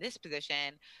ourselves in this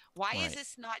position. Why is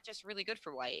this not just really good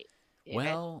for white?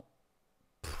 Well,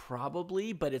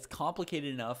 probably, but it's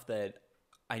complicated enough that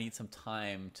I need some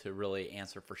time to really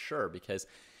answer for sure, because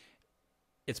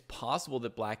it's possible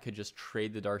that black could just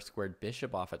trade the dark squared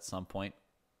bishop off at some point.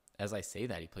 As I say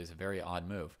that, he plays a very odd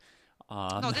move.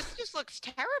 No, this just looks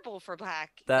terrible for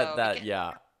black, that though, that because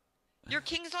yeah. your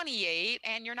king's on e8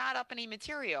 and you're not up any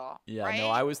material, Yeah, no, right?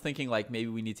 I was thinking like maybe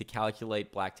we need to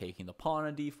calculate black taking the pawn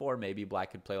on d4. Maybe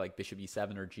black could play like bishop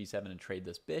e7 or g7 and trade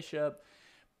this bishop.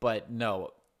 But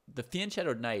no, the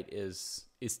fianchettoed knight is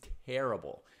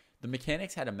terrible. The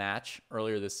Mechanics had a match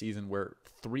earlier this season where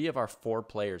 3 of our 4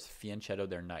 players fianchettoed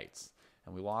their knights,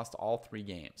 and we lost all 3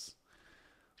 games.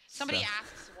 Somebody So,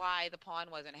 asks why the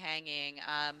pawn wasn't hanging,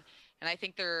 and I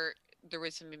think there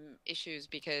was some issues I'll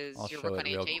because your show rook it on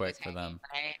real h8 quick was for hanging, them.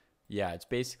 right? Yeah,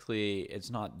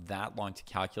 it's not that long to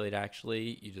calculate,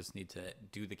 actually. You just need to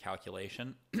do the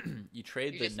calculation. You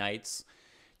trade the knights,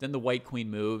 then the white queen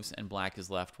moves, and black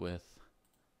is left with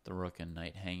the rook and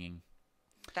knight hanging.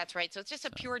 That's right. So it's just a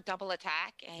pure double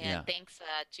attack, and Yeah. thanks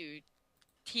to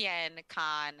Tien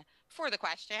Khan for the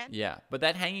question. Yeah, but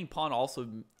that hanging pawn also,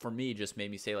 for me, just made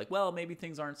me say, like, well, maybe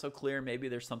things aren't so clear. Maybe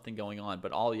there's something going on.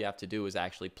 But all you have to do is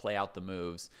actually play out the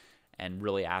moves and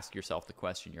really ask yourself the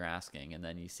question you're asking. And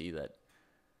then you see that,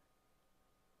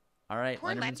 all right,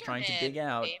 Poor Lenderman's trying to dig Lenderman,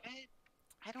 out. David.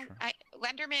 Sure.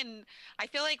 Lenderman, I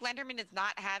feel like Lenderman is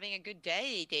not having a good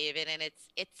day, David, and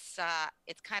it's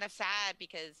kind of sad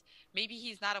because maybe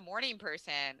he's not a morning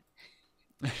person.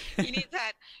 He needs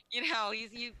that,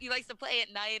 he likes to play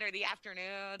at night or the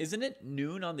afternoon. Isn't it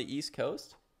noon on the East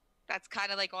Coast? That's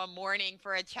kind of like a morning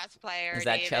for a chess player. Is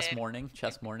that David. chess morning?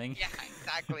 Chess morning? Yeah,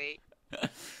 exactly.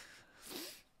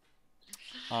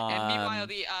 And meanwhile,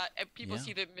 the people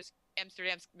see the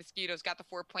Amsterdam's Mosquitoes got the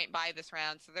 4-point bye this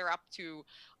round, so they're up to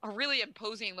a really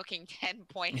imposing looking 10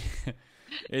 points.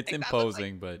 It's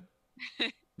imposing, but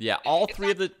yeah, all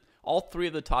three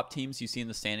of the top teams you see in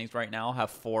the standings right now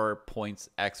have 4 points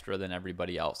extra than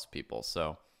everybody else, people.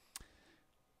 So,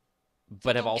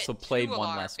 but have also played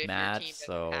one less match.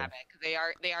 So they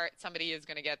are somebody is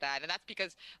going to get that, and that's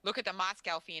because look at the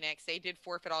Moscow Phoenix. They did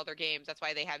forfeit all their games. That's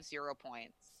why they have 0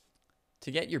 points. To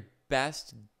get your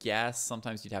best guess,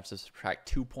 sometimes you'd have to subtract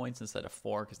 2 points instead of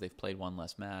 4 because they've played one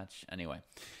less match. Anyway,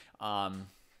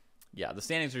 yeah, the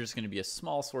standings are just going to be a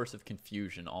small source of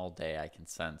confusion all day, I can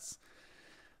sense.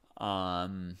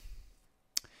 But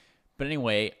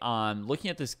anyway, looking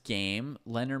at this game,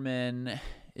 Lenderman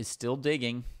is still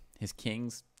digging. His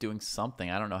king's doing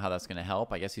something. I don't know how that's going to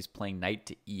help. I guess he's playing knight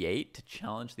to e8 to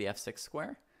challenge the f6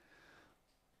 square.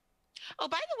 Oh,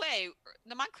 by the way,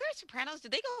 the Montclair Sopranos,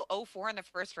 did they go 0-4 in the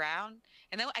first round?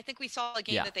 And then I think we saw a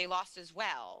game that they lost as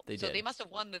well. They so did. They must have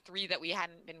won the 3 that we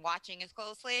hadn't been watching as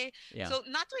closely. Yeah. So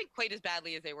not doing quite as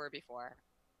badly as they were before.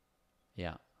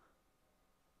 Yeah.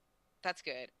 That's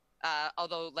good.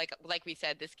 Although, like we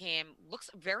said, this game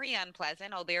looks very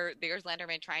unpleasant. Oh, there's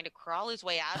Lenderman trying to crawl his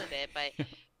way out of it, but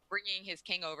bringing his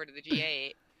king over to the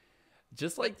g8.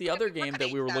 Just like the other game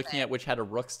that we were looking at, which had a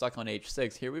rook stuck on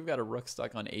h6, here we've got a rook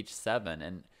stuck on h7.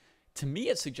 And to me,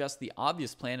 it suggests the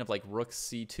obvious plan of like rook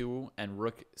c2 and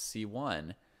rook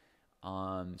c1.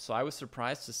 So I was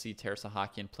surprised to see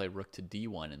Tersahakian play rook to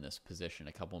d1 in this position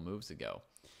a couple moves ago.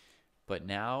 But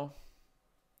now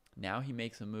he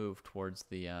makes a move towards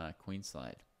the queen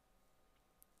side.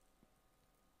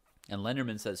 And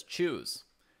Lenderman says, choose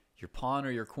your pawn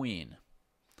or your queen.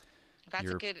 That's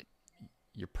a good...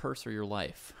 Your purse or your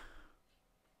life.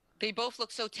 They both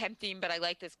look so tempting, but I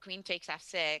like this queen takes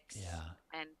f6. Yeah.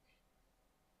 And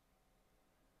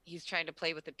he's trying to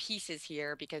play with the pieces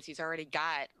here because he's already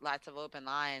got lots of open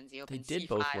lines. They did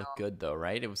both look good, though,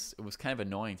 right? It was kind of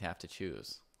annoying to have to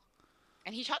choose.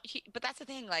 And but that's the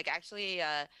thing. Like, actually,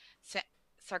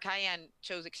 Sarkisian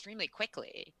chose extremely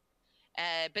quickly.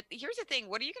 But here's the thing.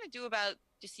 What are you going to do about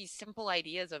just these simple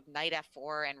ideas of knight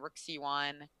f4 and rook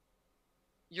c1?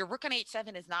 Your rook on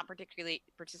h7 is not particularly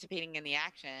participating in the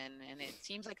action, and it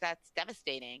seems like that's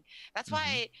devastating. That's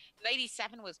why knight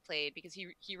e7 was played, because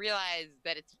he realized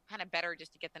that it's kind of better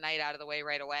just to get the knight out of the way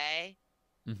right away.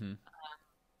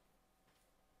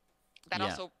 That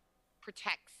also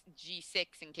protects g6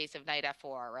 in case of knight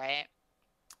f4, right?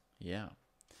 Yeah.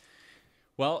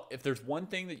 Well, if there's one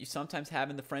thing that you sometimes have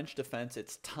in the French defense,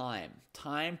 it's time.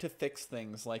 Time to fix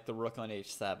things like the rook on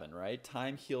h7, right?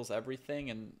 Time heals everything,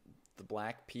 and the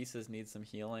black pieces need some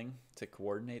healing to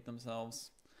coordinate themselves.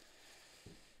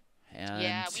 And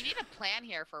yeah, we need a plan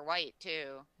here for white,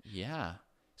 too. Yeah.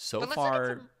 So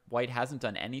far, white hasn't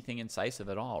done anything incisive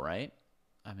at all, right?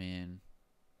 I mean,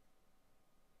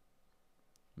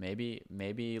 maybe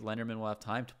Lenderman will have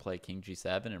time to play king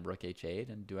g7 and rook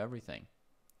h8 and do everything.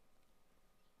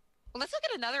 Well, let's look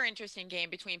at another interesting game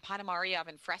between Ponomariov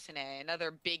and Fressinet, another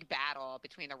big battle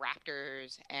between the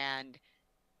Raptors and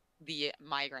the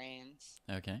migraines.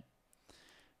 Okay.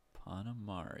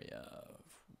 Ponomariov.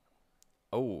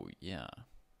 Oh, yeah.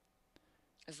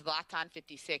 Zlatan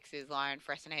 56 is Lauren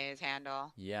Fresnay's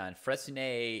handle. Yeah, and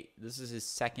Fressinet, this is his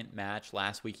second match.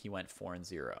 Last week he went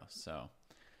 4-0. So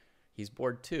he's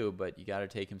bored too, but you got to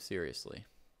take him seriously.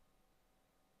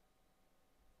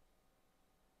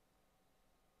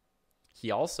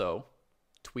 He also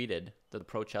tweeted that the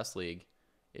Pro Chess League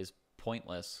is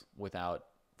pointless without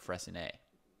Fressinet.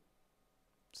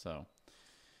 So,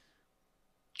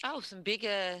 some big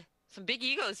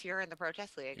egos here in the Pro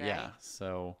Chess League, right? yeah.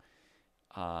 So,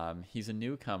 he's a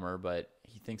newcomer, but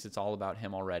he thinks it's all about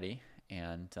him already.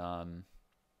 And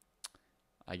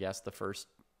I guess the first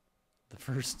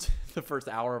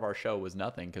hour of our show was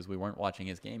nothing because we weren't watching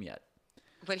his game yet.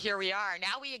 But here we are.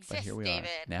 Now we exist, David.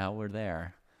 Now we're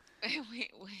there.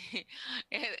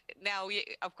 Now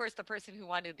of course, the person who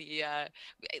wanted the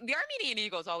Armenian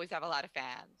Eagles always have a lot of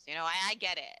fans. I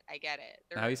get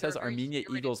it. Now he says Armenia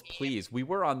Eagles, please. We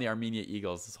were on the Armenia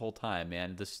Eagles this whole time,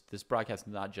 man. This broadcast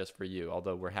is not just for you,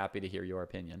 although we're happy to hear your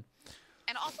opinion.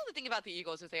 And also the thing about the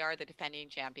Eagles is they are the defending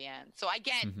champions. So I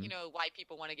get, why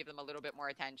people want to give them a little bit more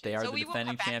attention. They are the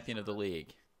defending champion of the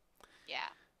league. Yeah.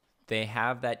 They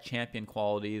have that champion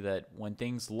quality that when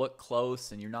things look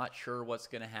close and you're not sure what's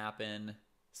going to happen,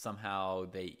 somehow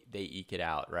they eke it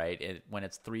out, right? When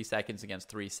it's 3 seconds against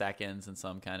 3 seconds in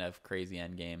some kind of crazy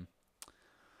end game,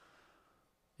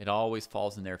 it always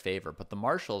falls in their favor. But the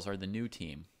Marshalls are the new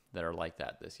team that are like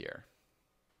that this year.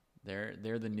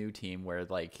 They're the new team where,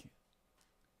 like,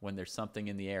 when there's something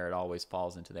in the air, it always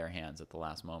falls into their hands at the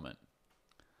last moment.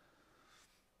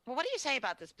 Well, what do you say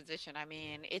about this position? I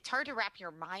mean, it's hard to wrap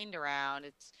your mind around.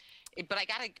 But I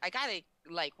gotta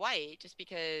like white just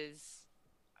because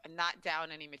I'm not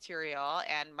down any material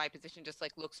and my position just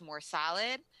like looks more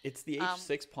solid. It's the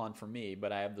H6 pawn for me,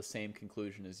 but I have the same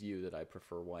conclusion as you that I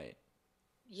prefer white.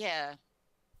 Yeah.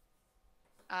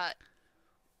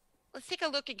 Let's take a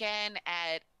look again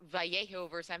at Vallejo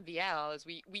versus MVL. As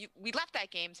we left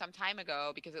that game some time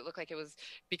ago because it looked like it was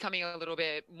becoming a little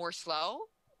bit more slow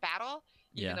battle.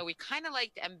 Even though we kind of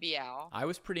liked MVL. I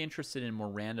was pretty interested in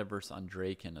Miranda versus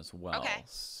Andrakin as well. Okay.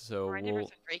 So Miranda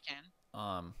versus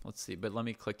Andrakin. Let's see. But let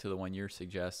me click to the one you're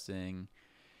suggesting.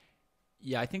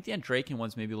 Yeah, I think the Andrakin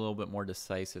one's maybe a little bit more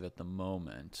decisive at the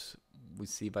moment. We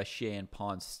see Vachier and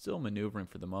Pawn still maneuvering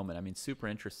for the moment. I mean, super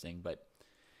interesting. But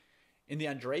in the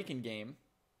Andrakin game,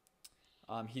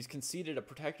 he's conceded a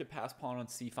protected pass pawn on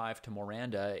c5 to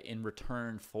Miranda in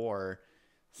return for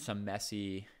some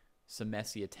messy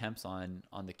attempts on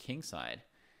the king side.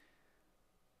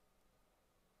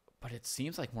 But it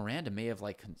seems like Miranda may have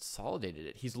like consolidated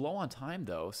it. He's low on time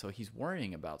though, so he's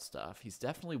worrying about stuff. He's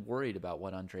definitely worried about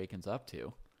what Andrakin's up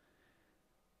to.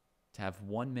 To have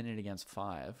 1 minute against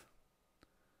 5.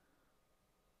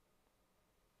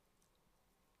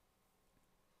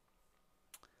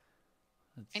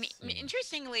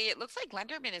 Interestingly, it looks like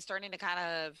Lenderman is starting to kind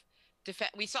of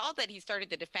defend. We saw that he started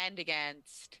to defend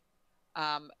against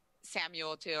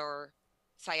Samuel or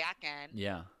Sayakan.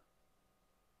 Yeah.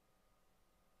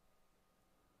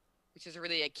 Which is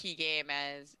really a key game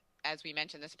as we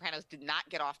mentioned, the Sopranos did not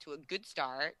get off to a good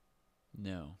start.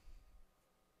 No.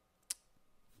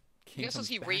 You also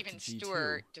see Raven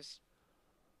Stewart just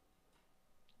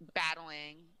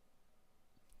battling.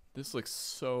 This looks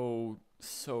so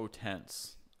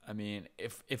tense. I mean,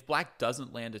 if Black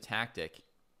doesn't land a tactic,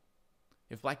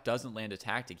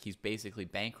 he's basically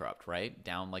bankrupt, right?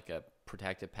 Down like a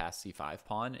protected pass c5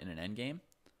 pawn in an endgame.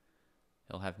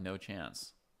 He'll have no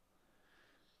chance.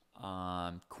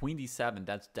 Queen d7,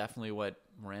 that's definitely what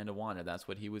Miranda wanted. That's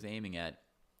what he was aiming at.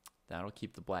 That'll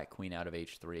keep the black queen out of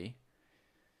h3.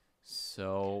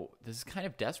 So this is kind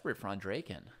of desperate for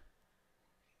Andrakin.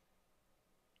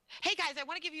 Hey guys, I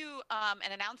want to give you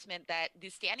an announcement that the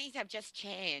standings have just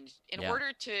changed. In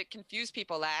order to confuse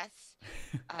people less,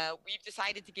 we've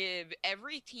decided to give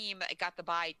every team that got the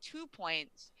bye 2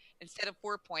 points instead of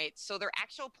 4 points. So their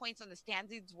actual points on the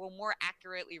standings will more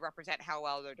accurately represent how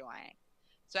well they're doing.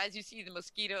 So as you see, the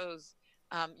Mosquitoes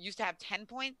used to have 10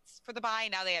 points for the bye.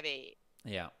 Now they have 8.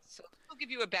 Yeah. So it'll give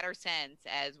you a better sense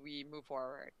as we move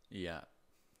forward. Yeah.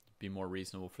 Be more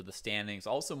reasonable for the standings.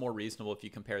 Also more reasonable if you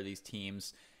compare these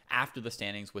teams after the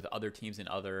standings with other teams in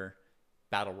other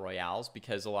battle royales,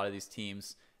 because a lot of these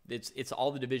teams, it's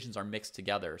all the divisions are mixed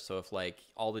together. So if like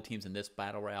all the teams in this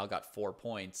battle royale got 4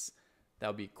 points, that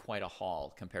would be quite a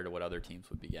haul compared to what other teams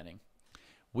would be getting.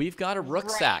 We've got a rook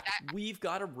sack. We've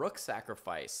got a rook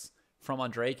sacrifice from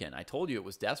Andrakin. I told you it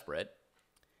was desperate.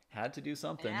 Had to do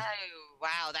something. No.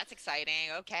 Wow, that's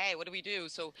exciting. Okay, what do we do?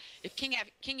 So if King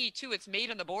E2, it's mate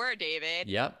on the board, David.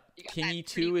 Yep. You got King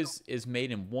that pretty E2 is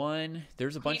mate in 1.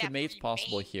 There's a Queen bunch of mates F3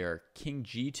 possible mate here. King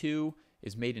G2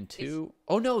 is mate in is 2.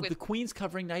 Oh no, with the queen's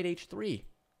covering knight H3.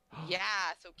 yeah.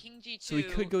 So King So he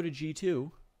could G2. go to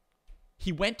G2.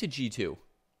 He went to G2.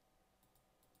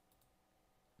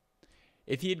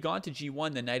 If he had gone to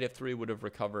G1, then knight F3 would have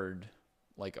recovered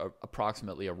like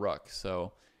approximately a rook.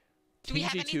 So Do we King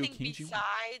have G2, anything King G1.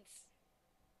 besides?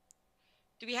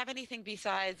 Do we have anything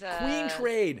besides? Queen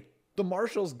trade. The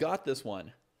Marshals got this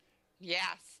one.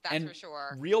 Yes, that's And for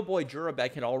sure. real boy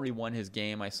Jurabek had already won his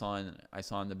game. I saw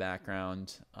in the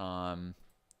background.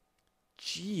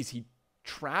 Jeez, he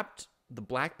trapped the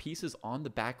black pieces on the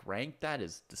back rank. That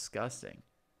is disgusting.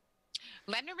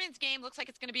 Lenderman's game looks like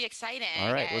it's going to be exciting.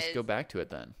 All right, let's go back to it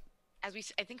then. I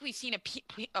think we've seen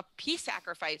a piece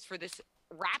sacrifice for this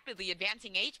rapidly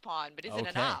advancing H pawn, but is it Okay.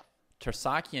 enough?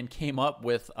 Tersakian came up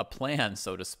with a plan,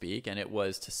 so to speak, and it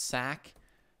was to sack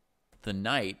the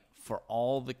knight for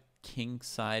all the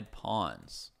kingside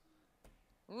pawns.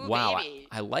 Ooh, Wow, baby.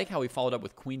 I like how he followed up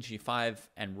with queen g5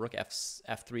 and rook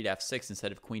f3 to f6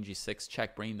 instead of queen g6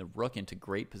 check, bringing the rook into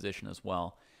great position as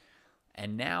well.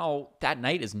 And now that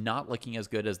knight is not looking as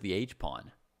good as the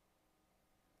h-pawn.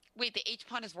 Wait, the H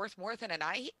pawn is worth more than a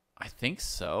knight? I think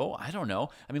so. I don't know.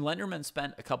 I mean, Lenderman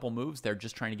spent a couple moves there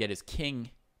just trying to get his king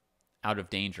out of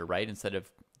danger, right? Instead of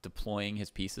deploying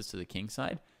his pieces to the king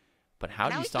side. But how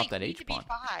do you stop that h-pawn?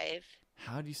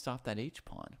 How do you stop that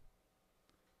h-pawn?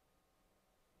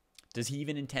 Does he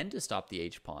even intend to stop the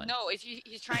h-pawn? No,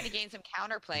 he's trying to gain some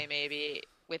counterplay maybe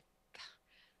with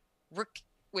rook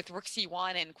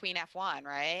c1 and queen f1,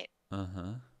 right?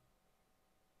 Uh-huh.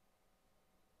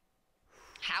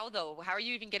 How though? How are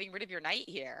you even getting rid of your knight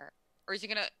here? Or is he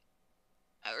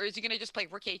gonna just play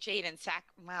rook h8 and sack?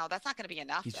 Wow, that's not gonna be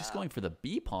enough. He's just going for the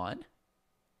b pawn.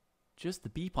 Just the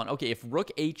b pawn. Okay, if rook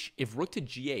to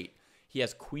g8, he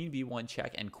has queen b1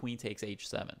 check and queen takes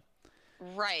h7.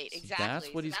 Right, So exactly.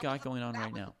 that's what he's got going on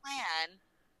right now. Plan.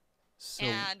 So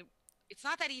And it's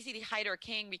not that easy to hide our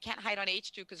king. We can't hide on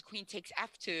h2 because queen takes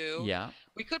f2. yeah,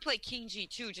 We could play king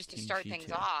g2 just to King start G2.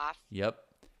 things off. Yep.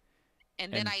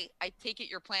 And then And- I take it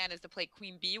your plan is to play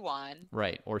queen b1.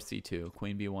 Right, or c2.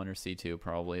 Queen b1 or c2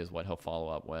 probably is what he'll follow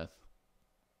up with.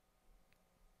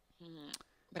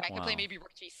 But I could play Wow. maybe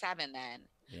rook g7 then.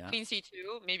 Yeah. Queen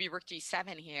c2, maybe rook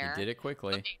g7 here. He did it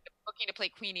quickly. Looking to play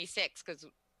queen e6 because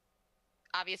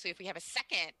obviously if we have a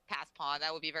second pass pawn,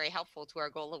 that would be very helpful to our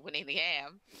goal of winning the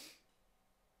game.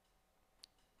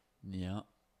 Yeah.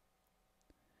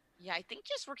 Yeah, I think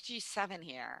just rook g7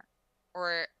 here.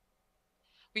 Or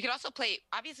we could also play,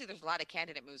 obviously there's a lot of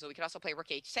candidate moves, so we could also play rook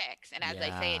h6. And as I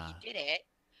say it, Yeah. he did it.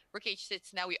 Rook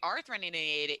h6, now we are threatening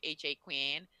an h8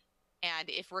 queen. And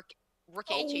if rook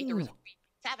h8, there was Oh. queen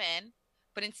b7.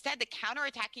 But instead, the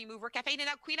counter-attacking move, rook f8, and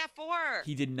now queen f4.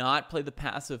 He did not play the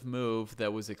passive move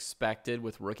that was expected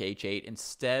with rook h8.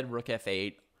 Instead, rook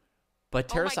f8. But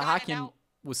Oh my God, and Tarasahakian now-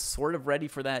 was sort of ready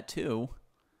for that too.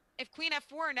 If queen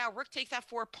f4, now rook takes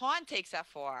f4, pawn takes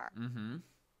f4. Mm-hmm.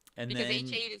 And Because then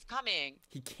h8 is coming.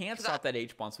 he can't 'Cause stop that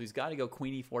h-pawn, so he's got to go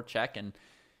queen e4 check and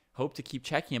hope to keep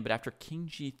checking him. But after king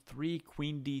g3,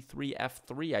 queen d3,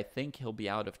 f3, I think he'll be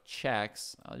out of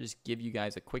checks. I'll just give you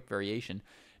guys a quick variation.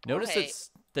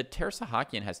 Notice that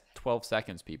Tarasahakian has 12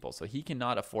 seconds, people, so he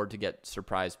cannot afford to get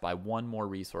surprised by one more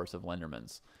resource of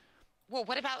Lenderman's. Well,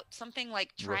 what about something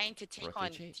like trying to take rook on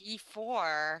h8.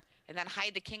 d4 and then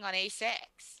hide the king on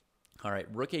a6? All right,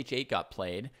 rook h8 got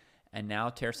played, and now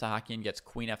Tarasahakian gets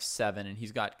queen f7, and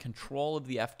he's got control of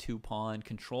the f2 pawn,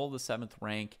 control of the 7th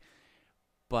rank,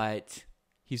 but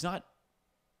he's not...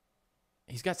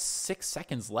 He's got 6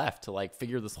 seconds left to, like,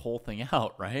 figure this whole thing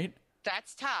out, right?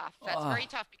 That's tough. That's very Ugh.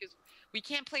 tough because we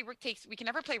can't play rook takes. We can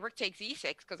never play rook takes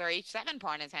e6 because our h7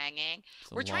 pawn is hanging.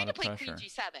 It's a We're trying lot to of play pressure. queen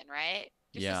g7, right?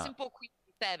 Just Yeah. a simple queen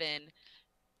g7,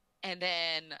 and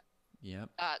then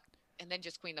Yep.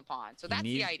 just queen the pawn. So He that's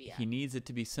needs, the idea. He needs it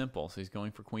to be simple, so he's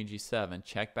going for queen g7.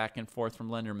 Check back and forth from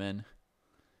Lenderman.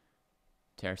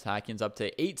 Tarasahakian's up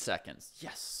to 8 seconds.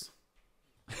 Yes.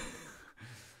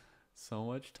 So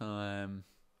much time.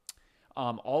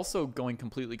 Also going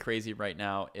completely crazy right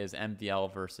now is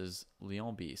MVL versus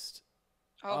Leon Beast.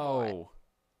 Boy.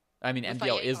 I mean, With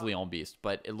MVL is Vallejo. Leon Beast,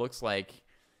 but it looks like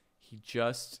he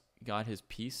just got his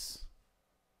piece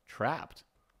trapped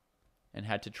and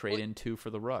had to trade in 2 for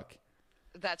the rook.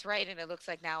 That's right, and it looks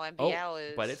like now Oh,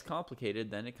 MBL is. but it's complicated.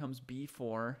 Then it comes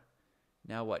b4.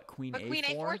 Now what? Queen But a4? queen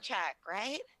a4 check,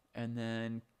 right? And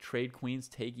then trade queens,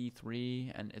 take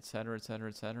e3, and et cetera, et cetera,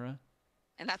 et cetera.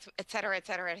 and that's et cetera, et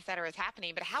cetera, et cetera is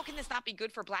happening. But how can this not be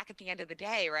good for black at the end of the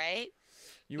day, right?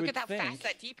 You Look would at how fast think.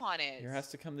 that D pawn is. Here has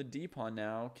to come the D pawn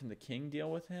now. Can the king deal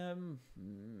with him?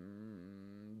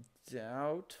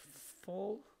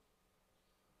 Doubtful.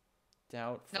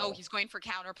 No, Doubtful. he's going for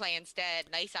counterplay instead.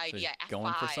 Nice So he's idea.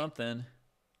 going for F5. something.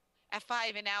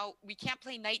 F5, and now we can't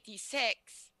play knight D6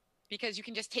 because you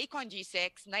can just take on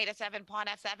G6, knight F7, pawn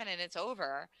F7, and it's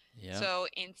over. Yeah. So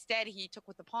instead, he took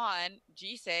with the pawn,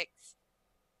 G6.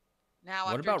 Now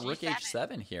What after about rook G7,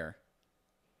 H7 here?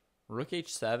 Rook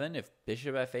H7, if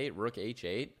bishop F8, rook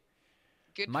H8.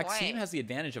 good Maxime point. has the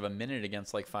advantage of a minute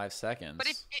against like 5 seconds. But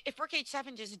if rook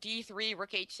H7 just D3,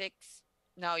 rook H6,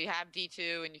 no, you have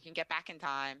D2 and you can get back in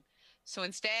time. So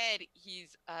instead,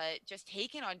 he's just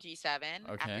taken on G7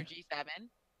 after G7.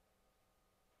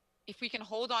 If we can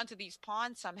hold on to these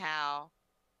pawns somehow,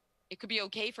 it could be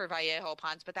okay for Vallejo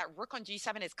pawns, but that rook on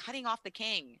G7 is cutting off the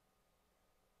king.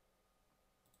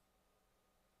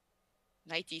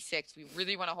 Knight D6. We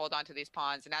really want to hold on to these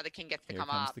pawns, and now the king gets to Here come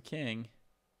comes up. the king.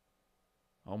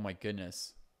 Oh my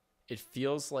goodness. It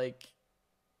feels like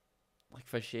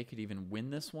Vacher could even win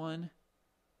this one.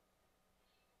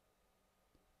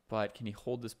 But can he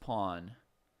hold this pawn?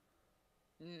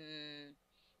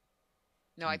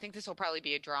 No, I think this will probably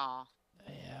be a draw.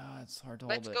 Yeah, it's hard to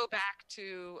hold it. Let's go back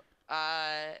to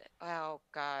oh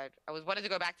god. I wanted to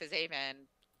go back to Zaven,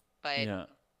 but yeah.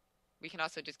 we can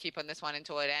also just keep on this one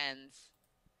until it ends.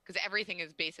 Because everything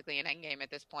is basically an endgame at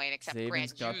this point, except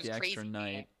Zaven's Grant got Ju's the extra crazy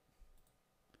knight. game.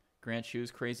 Grant Shu's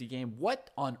crazy game.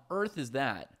 What on earth is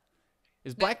that?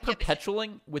 Is black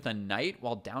perpetuating with a knight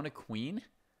while down a queen?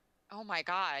 Oh my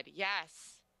god,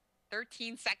 yes.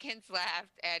 13 seconds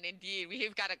left, and indeed,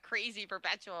 we've got a crazy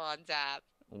perpetual on tap.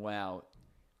 Wow.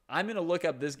 I'm going to look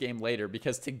up this game later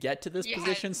because to get to this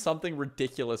position, something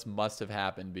ridiculous must have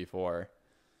happened before.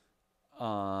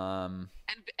 And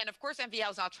of course,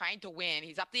 MVL's now trying to win.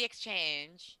 He's up the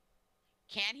exchange.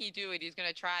 Can he do it? He's going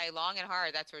to try long and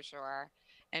hard, that's for sure.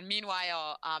 And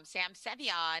meanwhile, Sam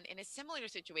Sevian, in a similar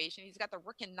situation, he's got the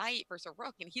rook and knight versus a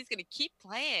rook, and he's going to keep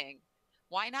playing.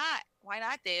 Why not? Why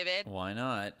not, David? Why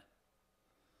not?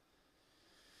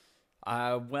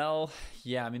 Well,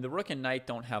 yeah, I mean, the rook and knight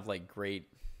don't have great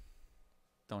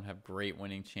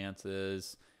winning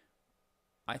chances.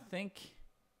 I think,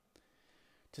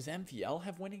 does MVL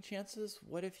have winning chances?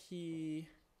 What if he...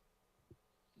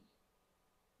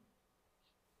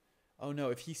 Oh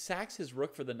no, if he sacks his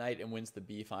rook for the knight and wins the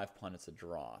b5 pawn, it's a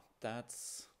draw.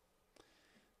 That's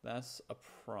a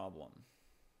problem.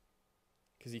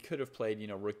 Because he could have played,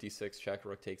 rook d6, check,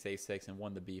 rook takes a6, and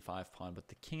won the b5 pawn, but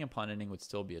the king and pawn ending would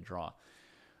still be a draw.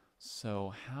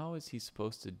 So how is he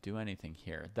supposed to do anything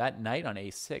here? That knight on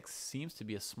a6 seems to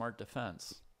be a smart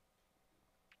defense.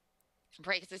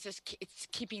 Right, because it's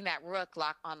keeping that rook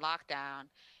on lockdown.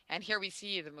 And here we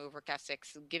see the move rook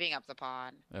f6, giving up the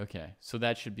pawn. Okay, so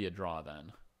that should be a draw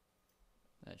then.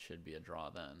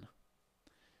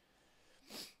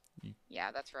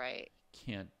 Yeah, that's right.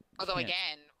 Although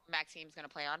again, Maxime's going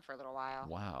to play on for a little while.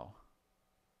 Wow.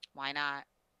 Why not?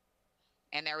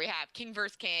 And there we have king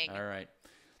versus king. All right.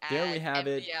 There we have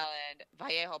it. And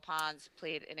Vallejo pawns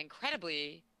played an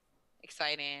incredibly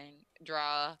exciting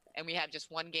draw, and we have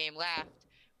just one game left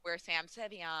where Sam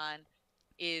Sevian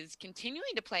is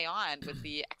continuing to play on with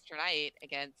the extra knight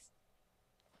against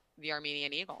the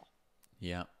Armenian Eagle.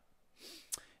 Yeah.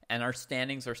 And our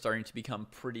standings are starting to become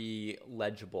pretty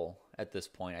legible at this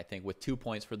point. I think with 2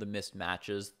 points for the missed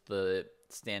matches, the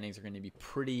standings are going to be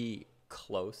pretty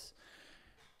close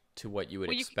to what you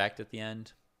would expect at the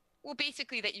end. Well,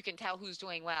 basically that you can tell who's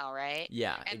doing well, right?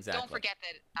 Yeah, and exactly. Don't forget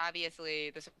that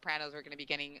obviously the Sopranos are going to be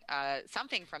getting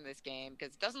something from this game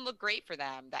because it doesn't look great for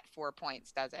them, that 4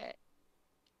 points, does it?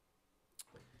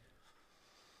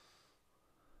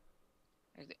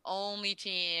 They're the only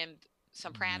team.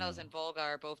 Sopranos and Volga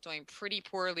are both doing pretty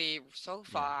poorly so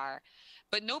far. Yeah.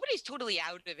 But nobody's totally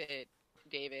out of it,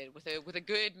 David. With a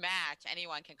good match,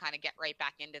 anyone can kind of get right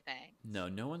back into things.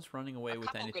 No one's running away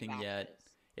with anything yet.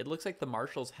 It looks like the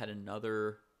Marshals had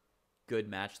another good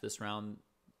match this round,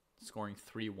 scoring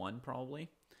 3-1 probably.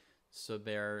 So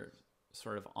they're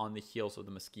sort of on the heels of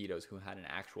the Mosquitoes, who had an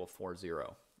actual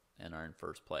 4-0 and are in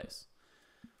first place.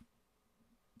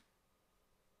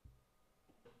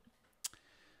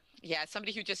 Yeah,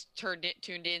 somebody who just tuned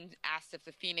in asked if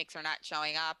the Phoenix are not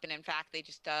showing up, and in fact, they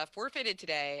just forfeited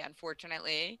today,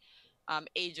 unfortunately.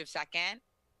 Age of second.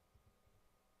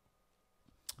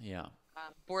 Yeah.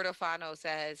 Bordofano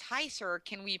says, "Hi, sir,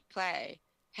 can we play?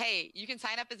 Hey, you can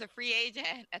sign up as a free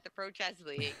agent at the Pro Chess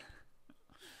League."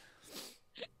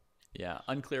 Yeah,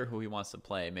 unclear who he wants to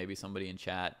play. Maybe somebody in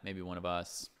chat, maybe one of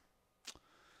us.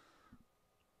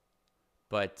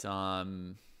 But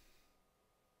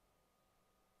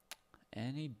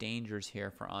any dangers here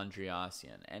for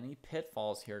Andreassian? Any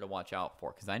pitfalls here to watch out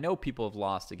for? Because I know people have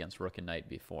lost against Rook and Knight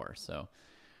before, so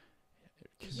it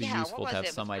could be Yeah, what useful to was have it?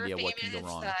 Was some your idea what can go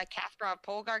famous wrong. Kasparov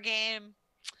Polgar game?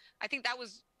 I think that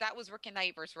was Rook and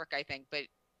Knight versus Rook, I think, but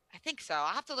I think so.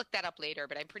 I'll have to look that up later,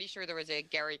 but I'm pretty sure there was a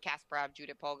Gary Kasparov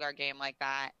Judith Polgar game like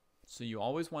that. So you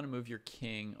always want to move your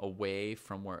king away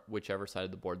from whichever side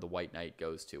of the board the white knight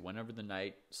goes to. Whenever the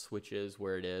knight switches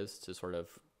where it is to sort of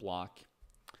block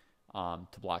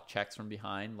checks from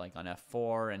behind, like on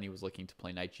f4, and he was looking to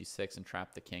play knight g6 and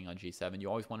trap the king on g7, you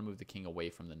always want to move the king away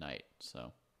from the knight.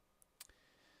 So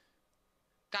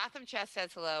Gotham Chess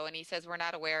says hello, and he says we're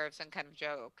not aware of some kind of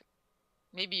joke.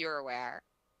 Maybe you're aware.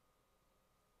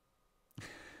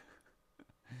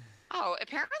 Oh,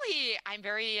 apparently I'm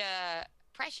very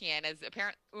prescient, as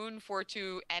apparent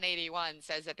Un42N81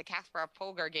 says that the Kasparov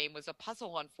Polgar game was a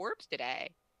puzzle on Forbes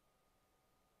today.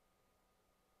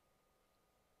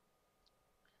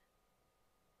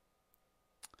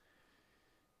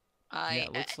 yeah, I it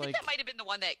I looks think that like might have been the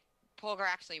one that Polgar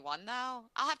actually won, though.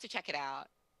 I'll have to check it out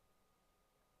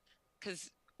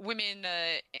because Women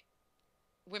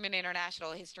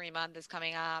International History Month is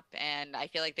coming up, and I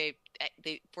feel like they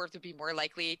Forbes would be more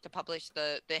likely to publish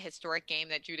the historic game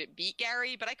that Judith beat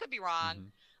Gary, but I could be wrong.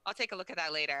 mhm. I'll take a look at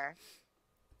that later.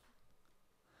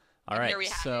 All And here right. we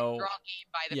have it, So draw game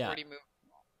by the yeah, 40 move.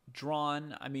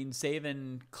 drawn. I mean,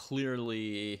 Zaven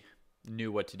clearly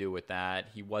knew what to do with that.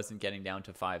 He wasn't getting down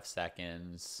to 5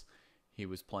 seconds. He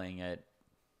was playing it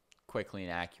quickly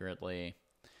and accurately.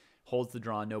 Holds the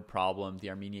draw, no problem.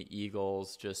 The Armenia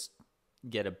Eagles just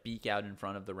get a beak out in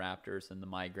front of the Raptors and the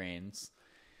Migraines.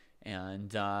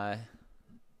 And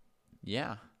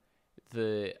yeah,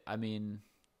 the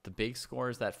big score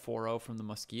is that 4-0 from the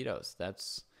Mosquitoes.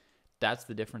 That's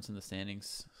the difference in the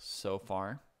standings so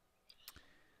far.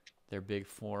 Their big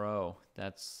 4-0.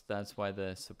 That's why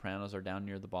the Sopranos are down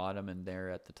near the bottom and they're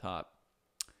at the top.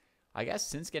 I guess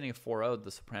since getting a 4-0,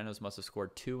 the Sopranos must have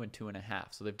scored 2 and 2.5.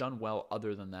 So they've done well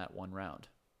other than that one round.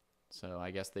 So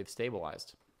I guess they've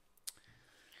stabilized.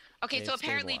 Okay, so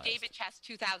apparently Stabilized. David Chess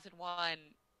 2001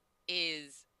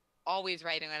 is always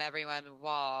writing on everyone's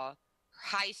wall.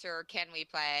 Hi, sir, can we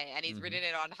play? And he's Mm-hmm. written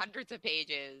it on hundreds of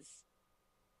pages.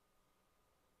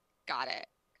 Got it.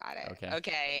 Got it. Okay.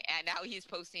 Okay, and now he's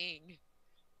posting.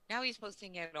 Now he's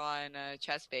posting it on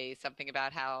ChessBase, something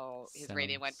about how his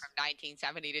rating went from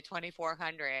 1970 to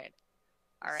 2400.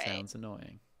 All right. Sounds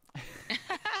annoying. I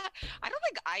don't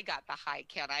think I got the high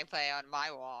can I play on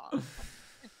my wall.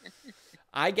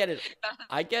 I get it.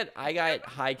 I got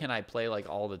high can I play like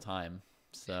all the time.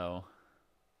 So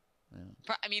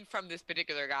yeah. I mean, from this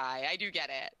particular guy, I do get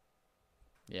it.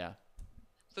 Yeah.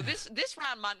 So this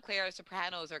round, Montclair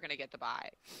Sopranos are going to get the bye.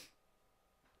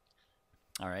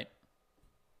 All right.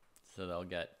 So they'll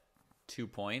get 2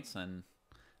 points and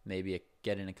maybe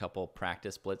get in a couple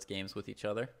practice blitz games with each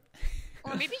other.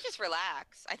 Or maybe just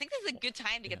relax. I think this is a good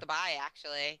time to get the bye,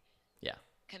 actually. Yeah.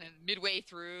 Kind of midway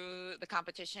through the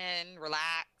competition,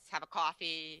 relax, have a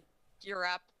coffee, gear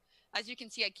up. As you can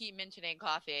see, I keep mentioning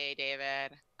coffee,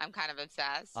 David. I'm kind of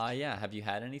obsessed. Yeah. Have you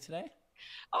had any today?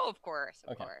 Oh, of course,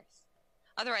 of Okay. course.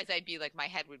 Otherwise, I'd be like, my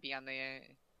head would be on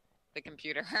the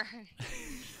computer.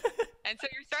 And so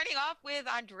you're starting off with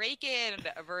Andrejkin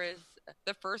versus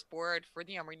the first board for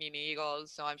the Armenian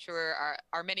Eagles. So I'm sure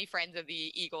our many friends of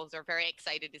the Eagles are very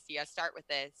excited to see us start with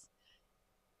this.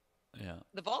 Yeah.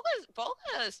 The Volga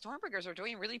Stormbreakers are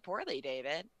doing really poorly,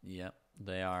 David. Yep,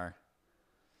 they are.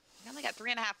 They only got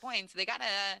 3.5 points. They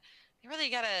really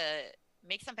gotta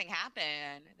make something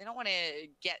happen. They don't want to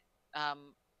get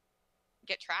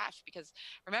trashed because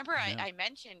remember I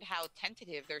mentioned how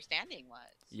tentative their standing was.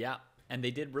 Yeah, and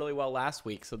they did really well last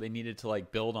week, so they needed to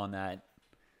like build on that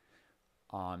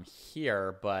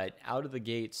here, but out of the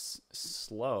gates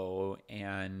slow,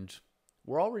 and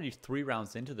we're already 3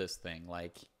 rounds into this thing.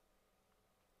 Like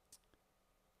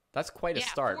that's quite a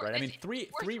start, right? I mean, three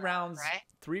rounds, right?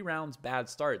 3 rounds bad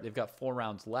start. They've got 4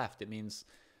 rounds left. It means,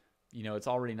 it's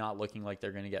already not looking like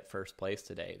they're going to get first place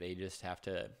today. They just have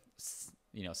to,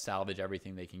 salvage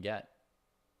everything they can get.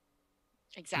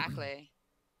 Exactly.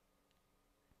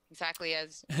 Exactly.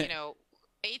 As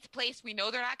 8th place, we know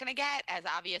they're not going to get, as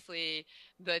obviously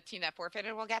the team that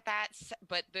forfeited will get that.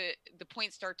 But the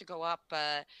points start to go up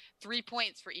 3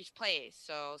 points for each place.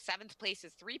 So 7th place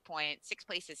is 3 points, 6th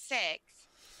place is 6.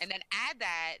 And then add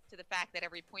that to the fact that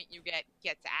every point you get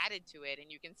gets added to it.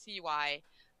 And you can see why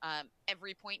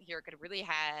every point here could really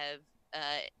have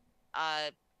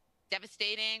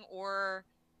devastating or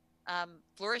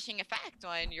flourishing effect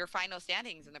on your final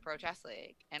standings in the Pro Chess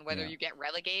League and whether Yeah. you get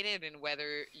relegated and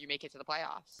whether you make it to the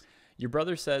playoffs. Your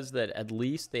brother says that at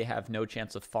least they have no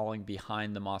chance of falling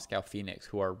behind the Moscow Phoenix,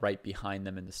 who are right behind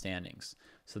them in the standings.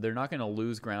 So they're not going to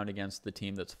lose ground against the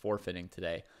team that's forfeiting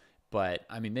today. But,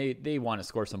 I mean, they want to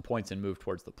score some points and move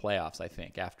towards the playoffs, I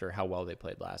think, after how well they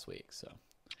played last week. So.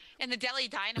 And the Delhi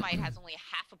Dynamite has only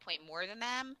half a point more than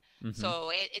them. Mm-hmm.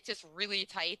 So it's just really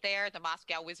tight there. The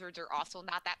Moscow Wizards are also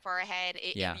not that far ahead.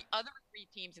 Yeah. And the other three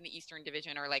teams in the Eastern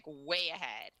Division are like way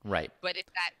ahead. Right. But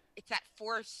it's that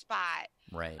fourth spot.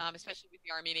 Right. Especially with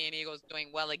the Armenian Eagles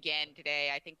doing well again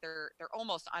today. I think they're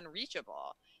almost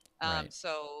unreachable. Right.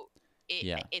 So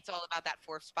it's all about that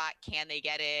fourth spot. Can they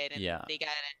get it? And they got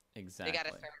it. Exactly. They got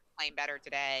to start playing better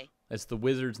today. It's the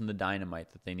Wizards and the Dynamite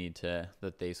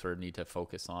that they sort of need to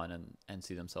focus on and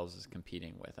see themselves as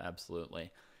competing with.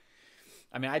 Absolutely.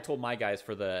 I mean, I told my guys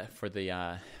for the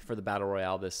Battle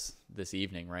Royale this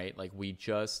evening, right? Like, we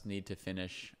just need to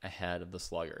finish ahead of the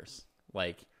Sluggers.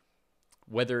 Like,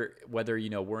 whether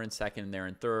we're in second and they're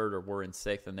in third, or we're in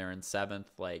sixth and they're in seventh,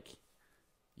 like,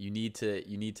 you need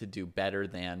to do better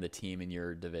than the team in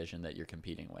your division that you're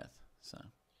competing with. So.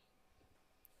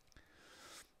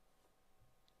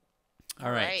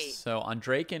 All right. So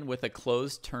Andreikin with a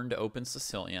closed turn to open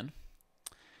Sicilian.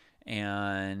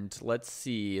 And let's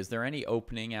see, is there any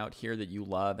opening out here that you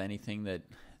love? Anything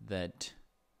that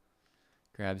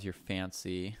grabs your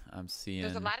fancy? I'm seeing.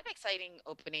 There's a lot of exciting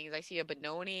openings. I see a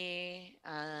Benoni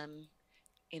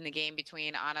in the game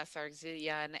between Anna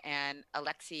Sargsyan and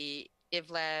Alexei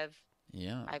Ivlev.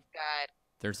 Yeah.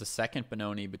 There's a second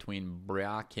Benoni between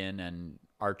Bryakin and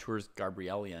Arturs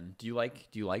Gabrielian. Do you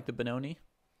like the Benoni?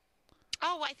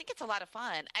 Oh, I think it's a lot of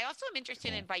fun. I also am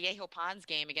interested in Vallejo Pon's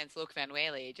game against Luke Van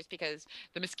Wely, just because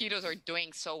the Mosquitoes are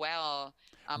doing so well.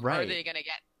 Right. Are they going to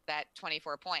get that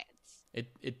 24 points?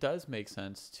 It does make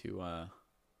sense to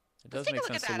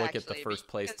look at the first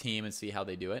place team and see how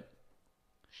they do it.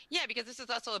 Yeah, because this is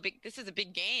a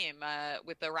big game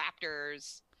with the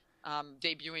Raptors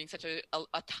debuting such a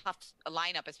tough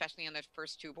lineup, especially on the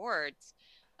first two boards.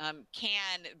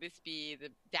 Can this be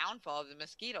the downfall of the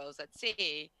Mosquitoes? Let's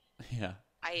see. Yeah.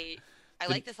 I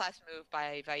like this last move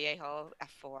by Vallejo,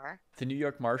 F4. The New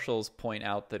York Marshals point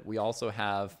out that we also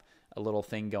have a little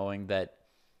thing going that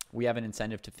we have an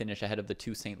incentive to finish ahead of the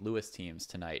two St. Louis teams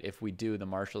tonight. If we do, the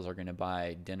Marshals are going to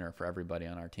buy dinner for everybody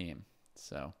on our team.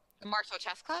 So the Marshall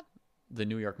Chess Club? The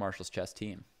New York Marshals chess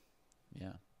team.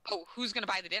 Yeah. Oh, who's going to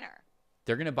buy the dinner?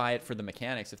 They're going to buy it for the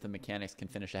Mechanics if the Mechanics can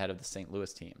finish ahead of the St.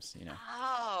 Louis teams,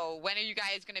 Oh, when are you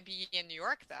guys going to be in New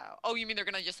York, though? Oh, you mean they're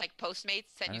going to just like Postmates,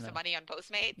 send you some money on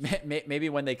Postmates? Maybe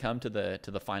when they come to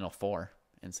the Final Four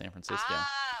in San Francisco.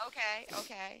 Ah,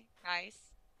 okay. Nice.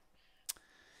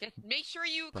 Just make sure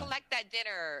you collect that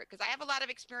dinner, because I have a lot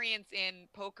of experience in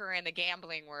poker and the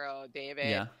gambling world, David.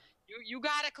 Yeah. You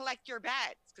got to collect your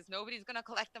bets, because nobody's going to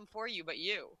collect them for you but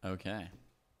you. Okay.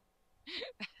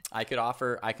 I could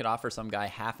offer some guy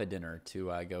half a dinner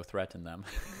to go threaten them.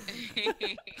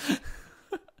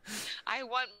 I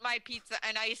want my pizza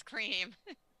and ice cream.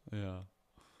 Yeah.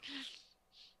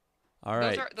 All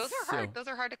right. Those are hard. Those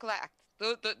are hard to collect.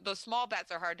 The small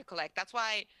bets are hard to collect. That's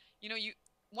why,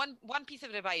 one piece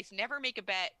of advice: never make a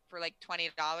bet for like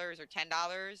 $20 or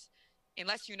 $10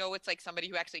 unless you know it's like somebody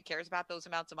who actually cares about those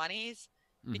amounts of monies.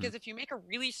 Mm-hmm. Because if you make a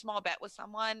really small bet with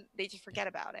someone, they just forget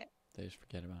about it. They just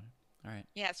forget about it. All right.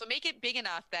 Yeah, so make it big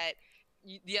enough that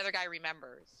the other guy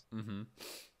remembers. Mm-hmm.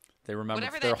 They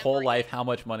remember their whole life how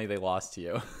much money they lost to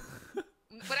you.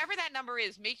 Whatever that number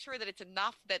is, make sure that it's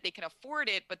enough that they can afford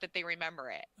it, but that they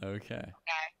remember it. Okay.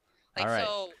 Like, all right.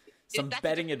 So some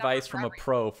betting advice from a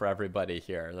pro for everybody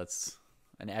here. That's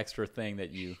an extra thing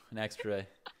an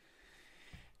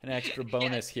extra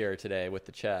bonus here today with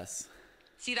the chess.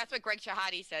 See, that's what Greg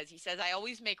Shahadi says. He says, I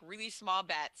always make really small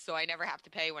bets so I never have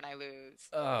to pay when I lose.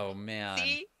 Oh, man.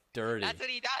 See? Dirty. That's what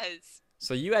he does.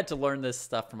 So you had to learn this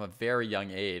stuff from a very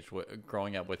young age.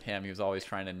 Growing up with him, he was always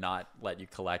trying to not let you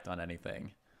collect on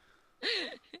anything.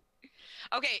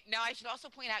 Okay, now I should also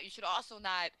point out, you should also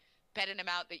not bet an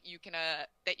amount that you can't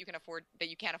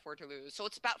afford to lose. So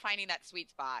it's about finding that sweet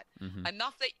spot. Mm-hmm.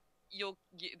 Enough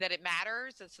that it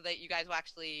matters, so that you guys will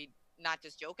actually not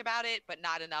just joke about it, but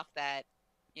not enough that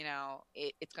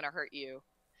it's going to hurt you.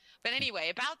 But anyway,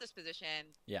 about this position.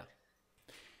 Yeah.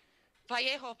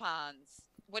 Vallejo Pons.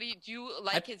 Do you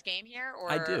like his game here,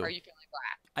 or I do. Are you feeling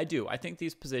black? I do. I think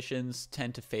these positions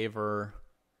tend to favor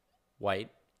white.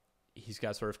 He's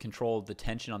got sort of control of the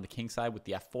tension on the king side with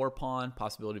the f4 pawn,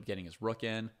 possibility of getting his rook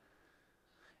in.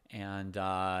 And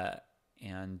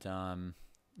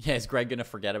is Greg going to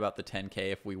forget about the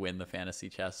 10K if we win the fantasy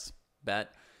chess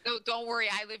bet? No, don't worry.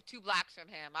 I live 2 blocks from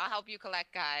him. I'll help you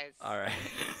collect, guys. All right.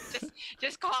 Just,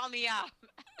 just call me up.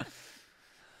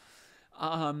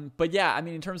 But yeah, I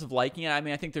mean, in terms of liking it, I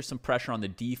mean, I think there's some pressure on the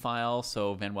D file,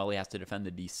 so Van Welly has to defend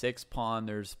the D6 pawn.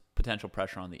 There's potential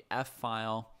pressure on the F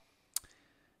file.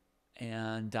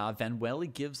 And Van Welly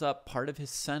gives up part of his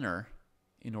center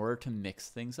in order to mix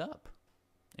things up.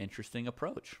 Interesting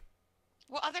approach.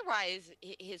 Well, otherwise,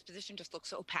 his position just looks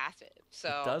so passive. It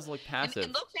So, does look passive.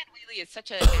 and look, Van Wheelie is such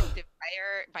an active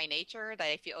player by nature that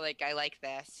I feel like I like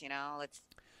this. Let's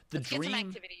get some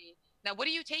activity. Now, what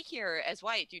do you take here as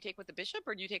white? Do you take with the bishop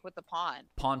or do you take with the pawn?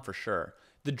 Pawn for sure.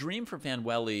 The dream for Van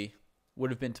Welly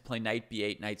would have been to play knight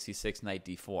b8, knight c6, knight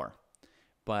d4.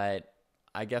 But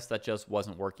I guess that just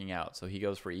wasn't working out. So he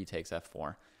goes for e takes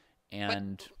f4.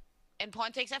 And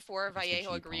pawn takes f4.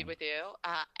 Vallejo agreed with you.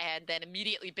 And then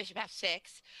immediately bishop f6,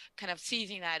 kind of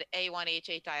seizing that a1,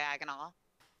 h8 diagonal.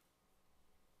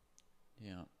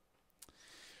 Yeah.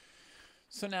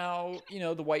 So now,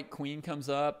 the white queen comes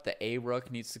up. The A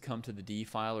rook needs to come to the D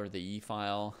file or the E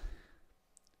file.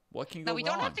 What can go wrong? Now, we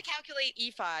don't have to calculate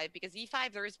E5 because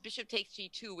E5, there is bishop takes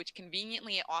G2, which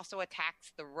conveniently also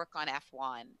attacks the rook on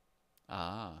F1.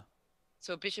 Ah.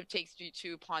 So bishop takes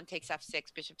G2, pawn takes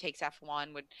F6, bishop takes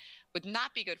F1 would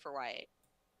not be good for white.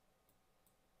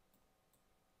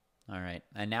 All right.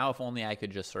 And now if only I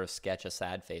could just sort of sketch a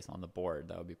sad face on the board,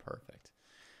 that would be perfect.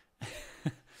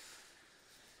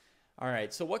 All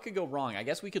right, so what could go wrong? I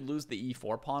guess we could lose the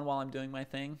e4 pawn while I'm doing my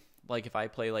thing. Like if I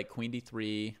play like queen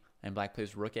d3 and black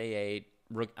plays rook a8,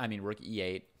 rook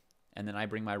e8, and then I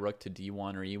bring my rook to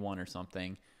d1 or e1 or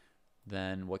something,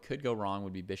 then what could go wrong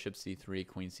would be bishop c3,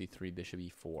 queen c3, bishop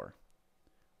e4.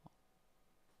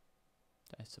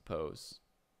 I suppose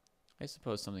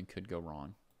something could go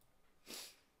wrong.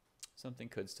 Something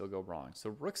could still go wrong.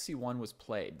 So rook c1 was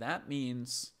played. That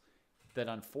means that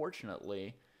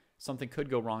unfortunately something could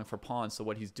go wrong for pawn. So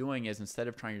what he's doing is instead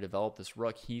of trying to develop this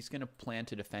rook, he's going to plan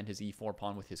to defend his e4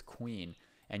 pawn with his queen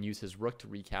and use his rook to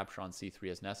recapture on c3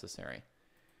 as necessary.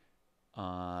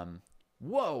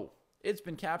 Whoa! It's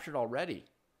been captured already.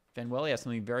 Van Welly has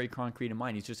something very concrete in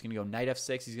mind. He's just going to go knight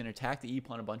f6. He's going to attack the e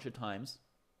pawn a bunch of times.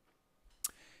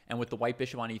 And with the white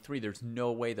bishop on e3, there's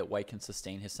no way that white can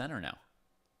sustain his center now.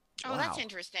 Oh, wow. That's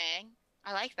interesting.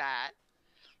 I like that.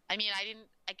 I mean,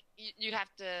 you'd have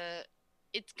to...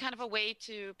 It's kind of a way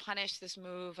to punish this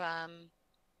move.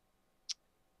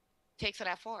 Takes at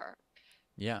f4.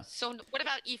 Yeah. So what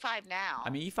about e5 now? I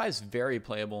mean, e5 is very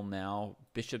playable now.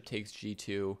 Bishop takes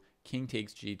g2, king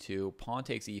takes g2, pawn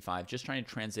takes e5. Just trying to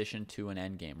transition to an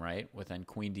endgame, right? With then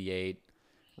queen d8,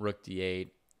 rook d8,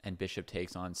 and bishop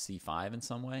takes on c5 in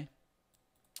some way.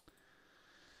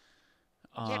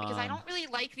 Yeah, because I don't really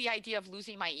like the idea of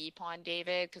losing my e pawn,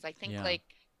 David. Because I think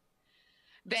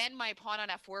then my pawn on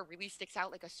f4 really sticks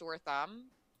out like a sore thumb.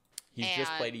 He's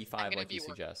just played e5 like you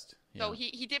suggest. Yeah. So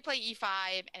he did play e5,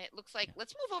 and it looks like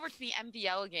let's move over to the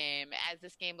MVL game, as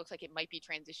this game looks like it might be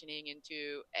transitioning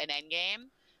into an endgame.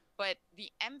 But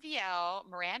the MVL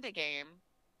Miranda game,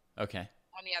 okay,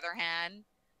 on the other hand,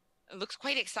 it looks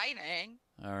quite exciting.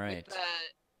 All right. With,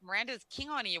 Miranda's king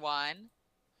on e1.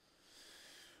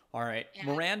 All right. And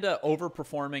Miranda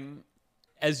overperforming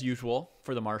as usual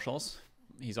for the marshals.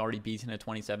 He's already beaten a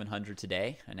 2,700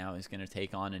 today, and now he's going to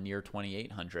take on a near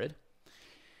 2,800.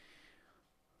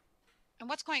 And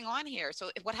what's going on here?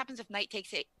 So what happens if knight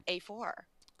takes a4?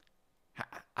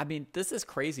 I mean, this is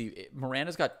crazy.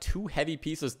 Miranda's got two heavy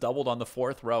pieces doubled on the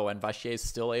fourth row, and Vachier is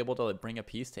still able to bring a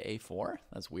piece to a4.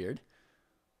 That's weird.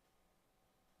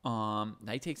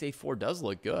 Knight takes a4 does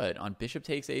look good. On bishop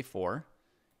takes a4,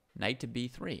 knight to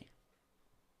b3.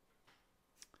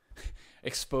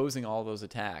 Exposing all those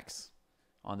attacks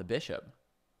on the bishop.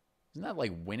 Isn't that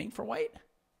like winning for white?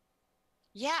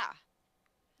 Yeah.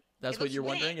 That's what you're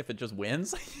wondering, if it just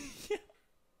wins?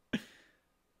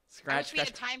 Scratch.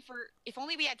 If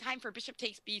only we had time for bishop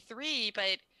takes b3,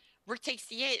 but rook takes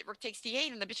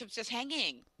d8, and the bishop's just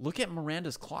hanging. Look at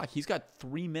Miranda's clock. He's got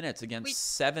 3 minutes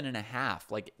against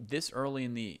 7.5, like this early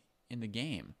in the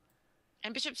game.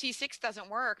 And bishop c6 doesn't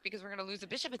work because we're going to lose the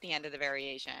bishop at the end of the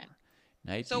variation.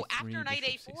 Knight so b3, after knight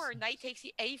a4, c6. knight takes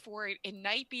a4, and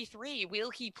knight b3, will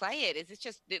he play it?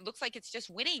 It looks like it's just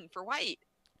winning for white.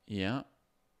 Yeah.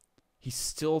 He's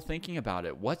still thinking about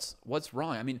it. What's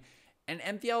wrong? I mean, and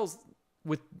MVL's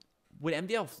would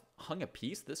MVL hung a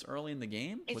piece this early in the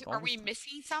game? Are we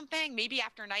missing something? Maybe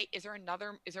after knight, is there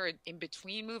an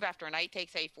in-between move after knight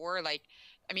takes a4? Like,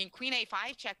 I mean, queen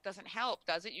a5 check doesn't help,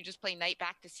 does it? You just play knight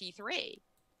back to c3.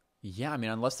 Yeah, I mean,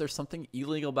 unless there's something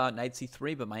illegal about knight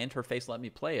c3, but my interface let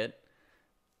me play it.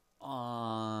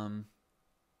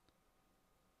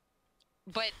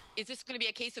 But is this going to be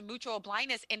a case of mutual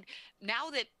blindness? And now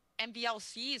that MVL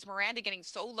sees Miranda getting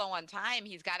so low on time,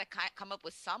 he's got to come up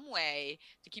with some way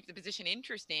to keep the position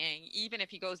interesting. Even if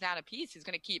he goes down a piece, he's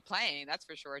going to keep playing. That's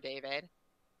for sure, David.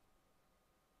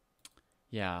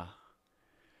 Yeah.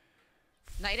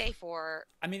 Knight A4.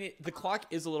 I mean, the clock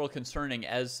is a little concerning,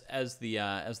 as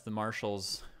the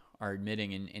marshals are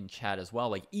admitting in chat as well.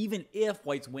 Like, even if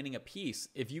White's winning a piece,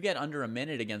 if you get under a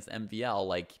minute against MVL,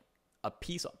 like, a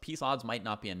piece odds might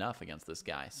not be enough against this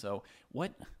guy. So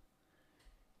what?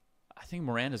 I think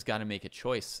Miranda's got to make a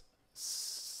choice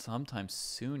sometime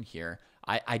soon here.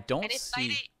 I don't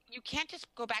see. You can't just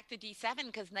go back to D7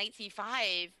 because Knight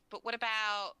C5. But what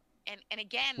about and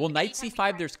again? Well, Knight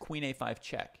C5. There's Queen A5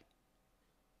 check.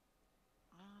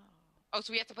 Oh,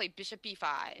 so we have to play Bishop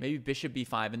B5. Maybe Bishop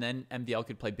B5, and then MVL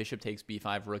could play Bishop takes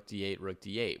B5, Rook D8, Rook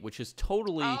D8, which is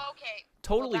totally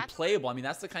playable. I mean,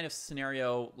 that's the kind of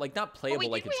scenario, like, not playable,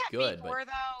 like it's good. B4, but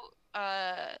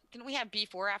though, didn't we have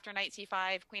B4 after Knight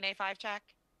C5, Queen A5 check?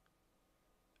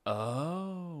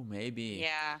 Oh, maybe.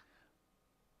 Yeah.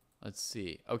 Let's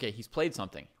see. Okay, he's played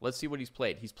something. Let's see what he's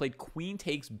played. He's played Queen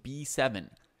takes B7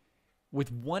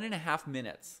 with 1.5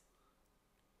 minutes.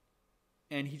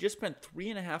 And he just spent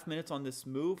 3.5 minutes on this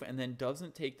move and then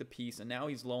doesn't take the piece, and now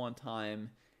he's low on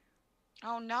time.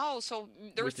 Oh, no. So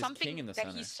there was something that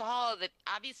he saw that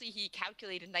obviously he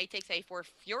calculated Knight takes A4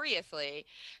 furiously.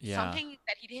 Yeah. Something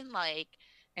that he didn't like,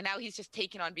 and now he's just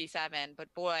taking on B7.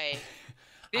 But, boy,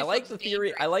 I like the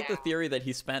theory. I like the theory that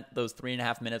he spent those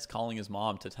 3.5 minutes calling his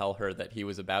mom to tell her that he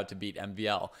was about to beat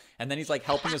MVL, and then he's like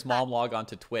helping his mom log on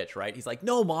to Twitch, right? He's like,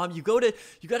 "No, mom, you go to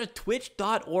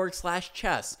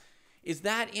twitch.org/chess. Is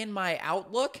that in my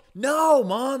Outlook? No,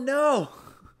 Mom, no."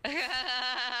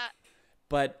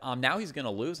 But now he's going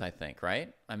to lose, I think,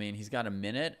 right? I mean, he's got a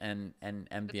minute, and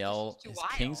MVL, his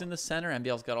king's in the center.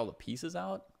 MVL's got all the pieces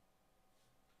out.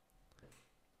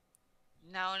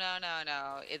 No.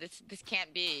 This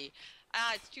can't be.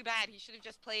 It's too bad. He should have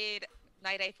just played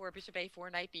Knight A4, Bishop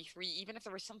A4, Knight B3. Even if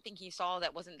there was something he saw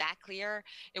that wasn't that clear,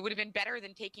 it would have been better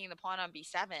than taking the pawn on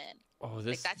B7. Oh,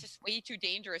 that's just way too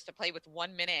dangerous to play with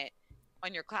 1 minute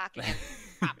on your clock against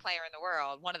the top player in the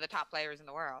world, one of the top players in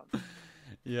the world.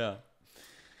 Yeah.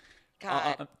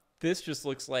 God. This just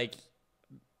looks like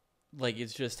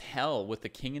it's just hell with the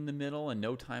king in the middle and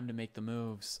no time to make the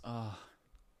moves. Oh.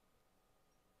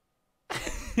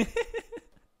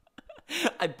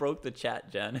 I broke the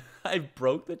chat, Jen. I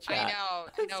broke the chat.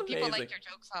 I know. People like your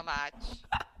jokes so much.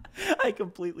 I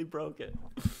completely broke it.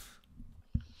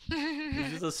 It's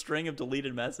just a string of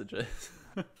deleted messages.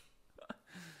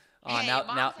 Hey,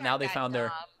 now they found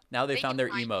their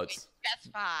emotes. That's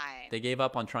fine. They gave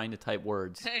up on trying to type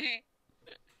words.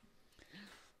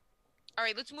 All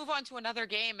right, let's move on to another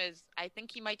game. I think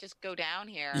he might just go down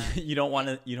here. You don't want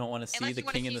to see the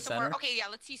king in the center? Okay, yeah,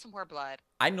 let's see some more blood.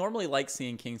 I normally like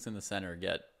seeing kings in the center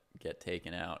get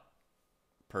taken out,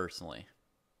 personally,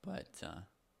 but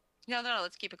no,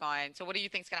 let's keep it going. So what do you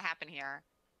think's gonna happen here?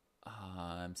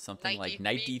 Something like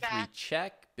Knight D3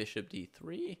 check, Bishop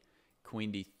D3.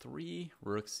 Queen D3,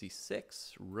 Rook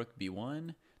C6, Rook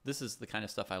B1. This is the kind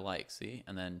of stuff I like, see?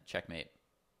 And then checkmate.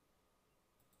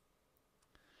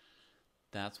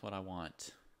 That's what I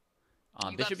want.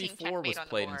 Bishop B4 was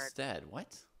played instead.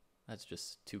 What? That's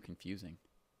just too confusing.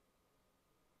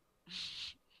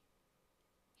 It's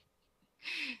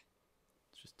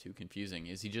just too confusing.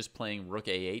 Is he just playing Rook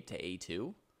A8 to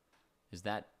A2? Is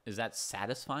that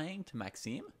satisfying to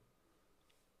Maxime?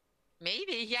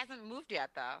 Maybe. He hasn't moved yet,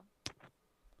 though.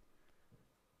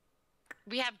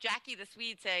 We have Jackie the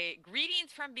Swede say,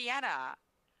 "Greetings from Vienna.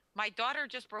 My daughter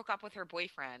just broke up with her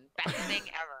boyfriend. Best thing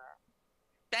ever.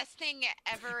 Best thing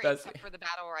ever except for the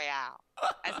Battle Royale.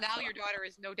 As now your daughter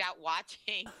is no doubt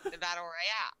watching the Battle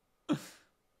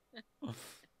Royale."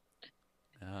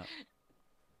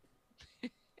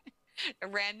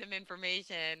 Random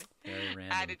information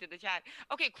added to the chat.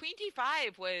 Okay, Queen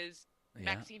T5 was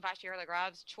Maxime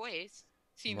Vachier-Lagrav's choice.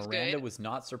 Seems Miranda good. was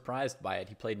not surprised by it.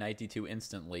 He played Knight D2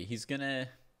 instantly. He's gonna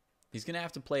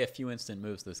have to play a few instant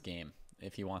moves this game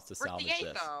if he wants to salvage Rook D8,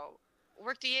 this. though.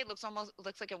 Rook D8 looks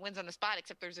like it wins on the spot,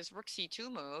 except there's this Rook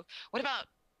C2 move. What about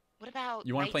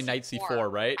you want to play Knight C4,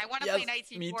 right? I want to play Knight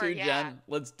C4. Me too, Jen.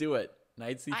 Let's do it.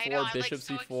 Knight C4, Bishop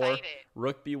C4,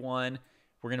 Rook B1.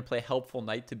 We're gonna play helpful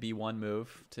Knight to B1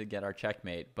 move to get our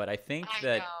checkmate. But I think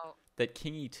that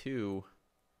King E2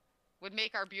 would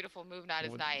make our beautiful move not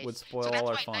as nice. Would spoil all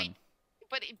our fun.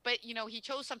 But you know, he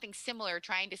chose something similar,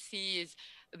 trying to seize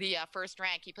the first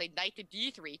rank. He played Knight to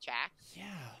D3 check. Yeah,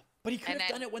 but he could have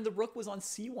done it when the Rook was on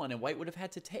C1 and White would have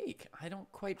had to take. I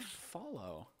don't quite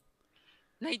follow.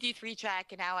 Knight d3 check,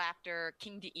 and now after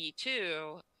king to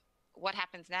e2, what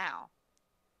happens now?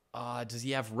 Does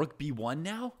he have rook b1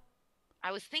 now?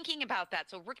 I was thinking about that.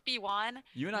 So rook b1,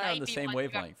 You and I are on knight the same b1. You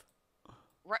got wavelength.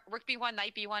 rook b1,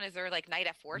 knight b1. Is there like knight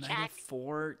f4 Knight check?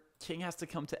 f4. King has to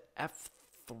come to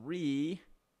f3.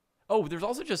 Oh, there's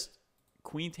also just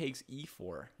queen takes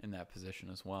e4 in that position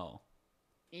as well.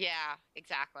 Yeah,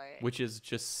 exactly. Which is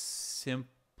just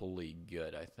simply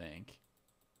good, I think.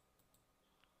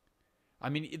 I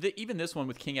mean, even this one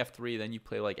with king f3, then you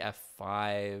play like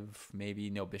f5, maybe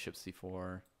no bishop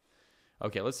c4.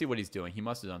 Okay, let's see what he's doing. He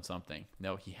must have done something.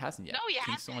 No, he hasn't yet. No, he King's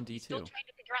hasn't. still on d2. He's still trying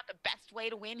to figure out the best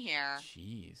way to win here.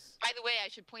 Jeez. By the way, I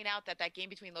should point out that game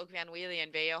between Loke Van Wely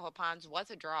and Vejo Hopans was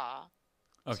a draw.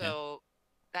 Okay. So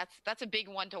that's a big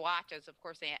one to watch, as of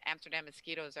course the Amsterdam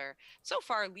Mosquitoes are so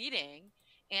far leading,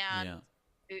 and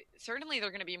certainly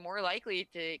they're going to be more likely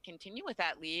to continue with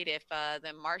that lead if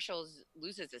the Marshalls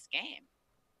loses this game.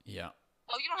 Yeah.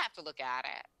 Oh, you don't have to look at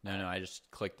it. No, I just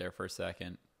clicked there for a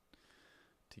second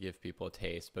to give people a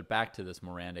taste. But back to this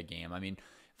Miranda game. I mean,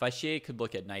 Vachier could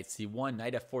look at knight c1,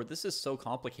 knight f4. This is so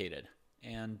complicated.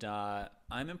 And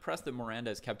I'm impressed that Miranda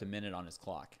has kept a minute on his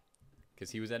clock, because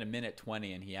he was at a minute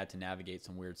 20 and he had to navigate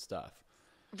some weird stuff.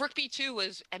 Rook b2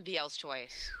 was MVL's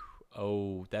choice.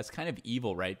 Oh, that's kind of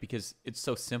evil, right? Because it's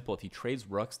so simple. If he trades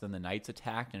rooks, then the knight's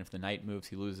attacked. And if the knight moves,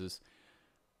 he loses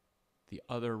the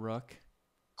other rook.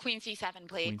 Queen c7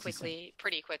 played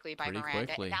pretty quickly by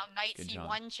Miranda. And now knight Good c1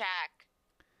 job. check.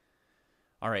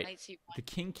 All right. Knight c1. The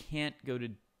king can't go to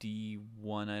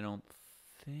d1, I don't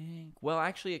think. Well,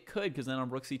 actually, it could, because then on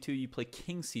rook c2, you play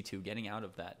king c2, getting out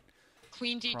of that.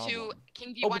 Queen d2, problem.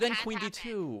 king d1. Oh, but then queen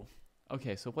d2.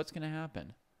 Okay, so what's going to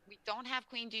happen? We don't have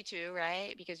queen d2,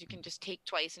 right? Because you can just take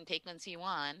twice and take on c1.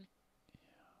 Yeah.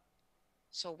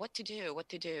 So what to do? What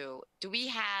to do? Do we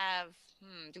have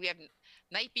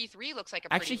knight b3 looks like a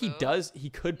pretty Actually, move. he does. He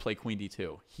could play queen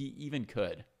d2. He even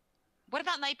could. What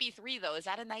about knight b3, though? Is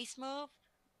that a nice move?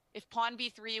 If pawn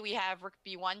b3, we have rook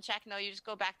b1 check. No, you just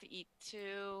go back to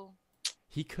e2.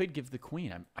 He could give the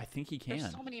queen. I think he can.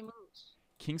 There's so many moves.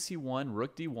 King c1,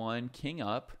 rook d1, king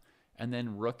up, and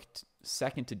then rook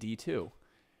second to d2.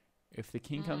 If the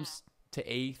king comes to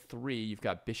a3, you've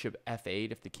got bishop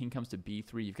f8. If the king comes to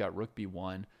b3, you've got rook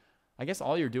b1. I guess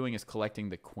all you're doing is collecting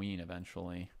the queen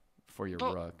eventually for your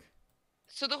rook.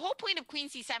 So the whole point of queen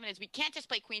c7 is we can't just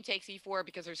play queen takes e4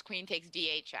 because there's queen takes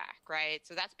d8 check, right?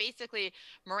 So that's basically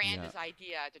Miranda's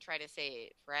idea to try to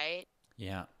save, right?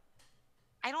 Yeah.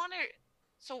 I don't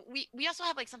So we also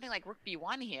have like something like rook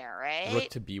b1 here, right? Rook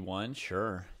to b1,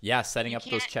 sure. Yeah, setting up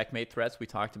those checkmate threats we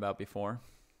talked about before.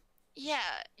 Yeah,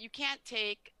 you can't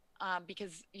take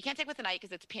because you can't take with the knight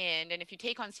because it's pinned, and if you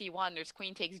take on c1, there's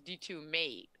queen takes d2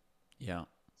 mate. Yeah.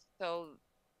 So,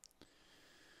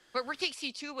 but rook takes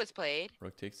c2 was played.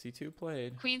 Rook takes c2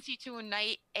 played. Queen c2 and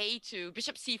knight a2.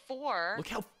 Bishop c4. Look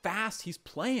how fast he's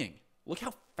playing. Look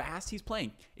how fast he's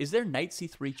playing. Is there knight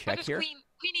c3 check here? Queen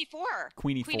e4.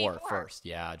 Queen e4 first.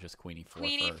 Yeah, just queen e4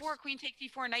 Queen first. e4, queen takes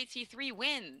e4, knight c3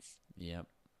 wins. Yep.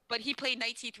 But he played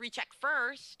knight c3 check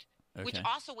first, which Okay.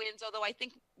 also wins, although I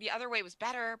think the other way was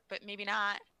better, but maybe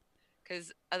not.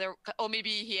 Because maybe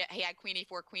he had queen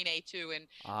e4, queen a2, and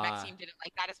Maxime didn't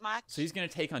like that as much. So he's going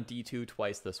to take on d2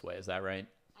 twice this way. Is that right?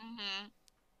 Mm-hmm.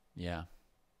 Yeah.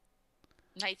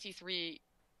 Knight c3,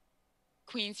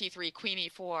 queen c3, queen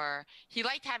e4. He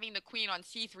liked having the queen on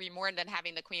c3 more than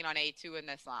having the queen on a2 in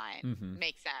this line. Mm-hmm.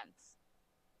 Makes sense.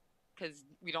 Because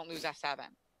we don't lose f7.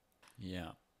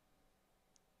 Yeah.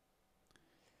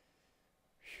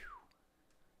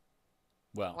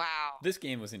 Well, wow. This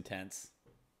game was intense.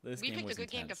 We picked a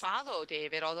good game to follow,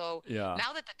 David, although now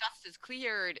that the dust is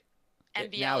cleared,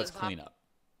 MVL now it's is cleanup.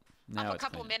 Up a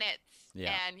couple minutes,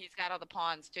 and he's got all the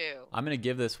pawns too. I'm going to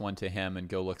give this one to him and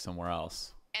go look somewhere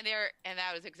else. And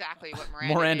that was exactly what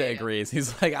Miranda Miranda did. agrees.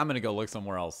 He's like, I'm going to go look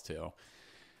somewhere else too.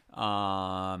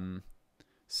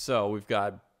 So we've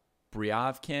got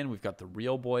Briavkin. We've got the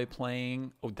Real Boy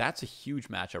playing. Oh, that's a huge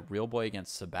matchup. Real Boy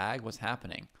against Sabag. What's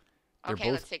happening?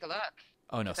 Okay, let's take a look.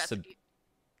 Oh, no.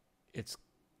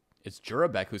 It's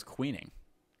Jurabek who's queening.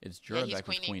 It's Jurabek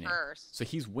who's queening. First. So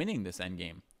he's winning this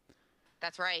endgame.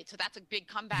 That's right. So that's a big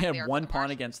comeback. He had one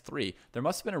pawn against 3. There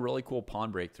must have been a really cool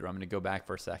pawn breakthrough. I'm going to go back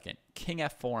for a second. King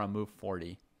f4 on move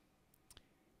 40.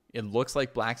 It looks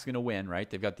like black's going to win, right?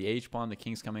 They've got the h-pawn. The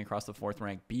king's coming across the 4th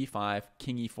rank. b5,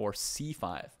 king e4,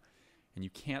 c5. And you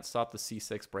can't stop the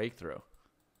c6 breakthrough.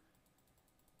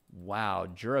 Wow.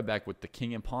 Jurabek with the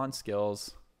king and pawn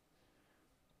skills.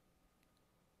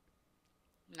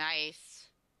 Nice.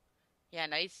 Yeah,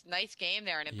 nice game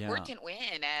there. An important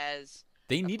win as...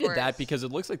 They needed that because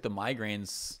it looks like the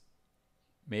migraines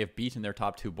may have beaten their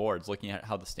top 2 boards, looking at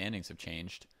how the standings have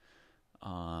changed.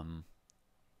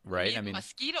 Right? I mean,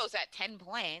 Mosquitoes at 10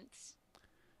 points.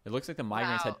 it looks like the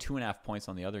Migrants Wow. had 2.5 points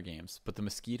on the other games, but the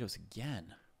Mosquitoes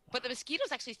again. But the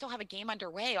Mosquitoes actually still have a game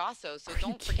underway also. So Are you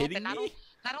don't forget that kidding me?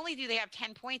 not only do they have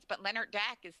 10 points, but Leonard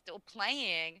Dak is still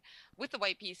playing with the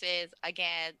White Pieces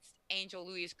against Angel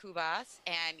Luis Cubas,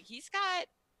 and he's got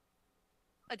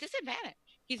a disadvantage.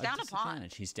 He's A down a pawn.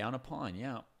 disadvantage. He's down a pawn,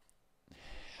 yeah.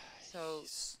 So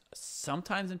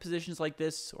Sometimes in positions like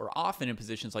this, or often in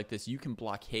positions like this, you can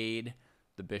blockade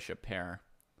the bishop pair.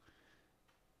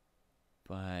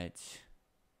 But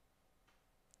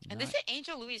and this is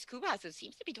Angel Luis Cubas, who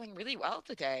seems to be doing really well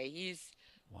today. He's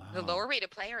the wow. lower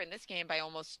rated player in this game by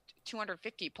almost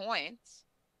 250 points.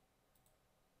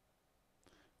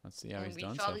 Let's see how And he's we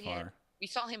done saw so him, far. we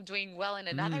saw him doing well in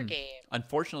another game.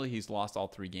 Unfortunately, he's lost all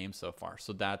 3 games so far.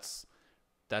 So that's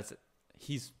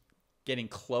he's getting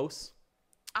close.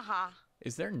 Uh-huh.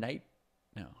 Is there knight?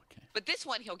 No, okay. But this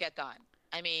one he'll get done.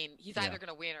 I mean, he's Yeah. either going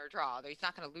to win or draw. He's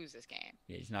not going to lose this game.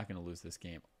 Yeah, he's not going to lose this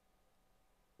game.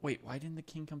 Wait, why didn't the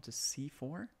king come to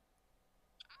c4?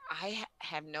 I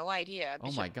have no idea. Oh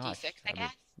Bishop my gosh. D6, I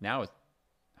guess. Now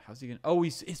how's he going to... Oh,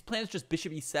 his plan is just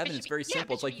bishop e7. Bishop It's very yeah,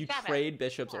 simple. It's like you bishop E7. trade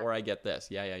bishops Yeah. or I get this.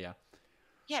 Yeah.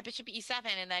 Yeah, bishop E7,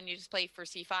 and then you just play for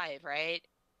C5, right?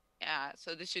 Yeah,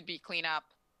 so this should be clean up.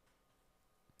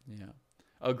 Yeah.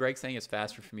 Oh, Greg's saying it's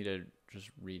faster for me to just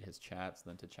read his chats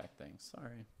than to check things.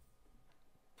 Sorry.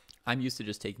 I'm used to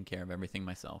just taking care of everything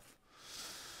myself.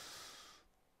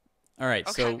 All right,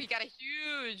 Okay, so we got a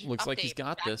huge looks like he's update.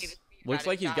 got Exactly this. the speed Looks that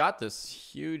like he's he's got this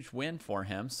huge win for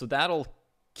him. So that'll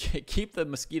keep the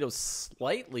Mosquitoes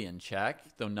slightly in check,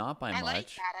 though not by I much. like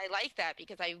that. I like that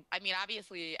because I mean,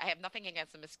 obviously, I have nothing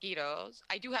against the Mosquitoes.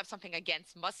 I do have something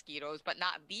against mosquitoes, but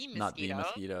not the mosquitoes. Not the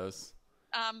Mosquitoes.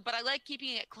 But I like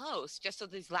keeping it close, just so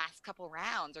these last couple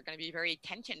rounds are going to be very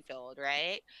tension filled,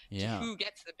 right? Yeah. Who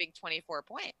gets the big 24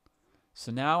 point?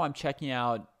 So now I'm checking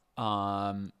out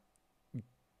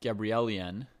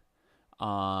Gabrielian,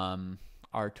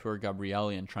 Artur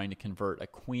Gabrielian trying to convert a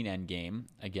queen endgame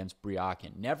against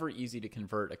Briakin. Never easy to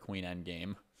convert a queen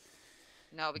endgame.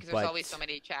 No, because there's always so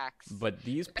many checks. But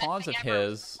these The best pawns thing of ever was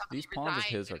his, somebody these pawns of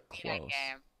resigned his to are the queen close.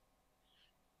 endgame.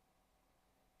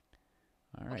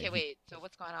 All right. Okay, wait. So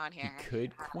what's going on He here?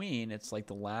 could queen. It's like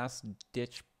the last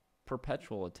ditch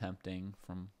perpetual attempting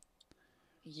from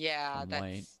Yeah, from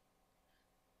white. that's.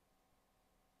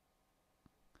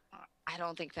 I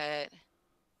don't think that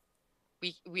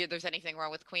there's anything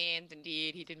wrong with queens.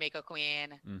 Indeed, he did make a queen.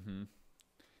 Mm-hmm.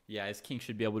 Yeah, his king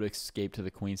should be able to escape to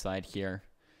the queen side here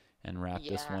and wrap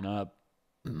this Yeah. one up.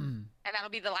 And that'll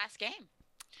be the last game.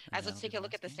 As let's that'll take be a the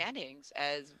look at the last game. standings.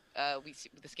 As we see,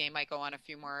 this game might go on a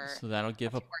few more, So that'll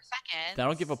give more seconds.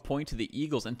 that'll give a point to the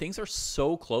Eagles, and things are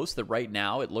so close that right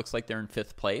now it looks like they're in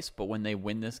 5th place. But when they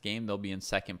win this game, they'll be in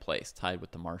 2nd place, tied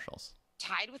with the Marshalls.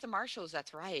 Tied with the Marshalls.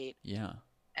 That's right. Yeah,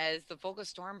 As the Volga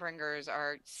Stormbringers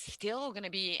are still going to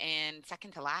be in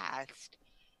second to last,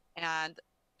 and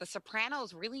the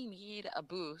Sopranos really need a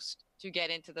boost to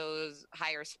get into those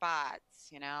higher spots.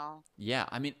 You know. yeah.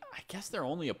 I mean, I guess they're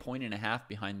only a point and a half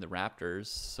behind the Raptors,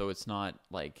 so it's not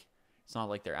like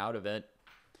they're out of it.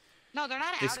 No, they're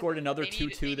not. They out scored of it. another They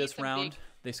need 2-2 this some round. big-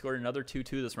 They scored another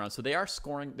 2-2 this round, so they are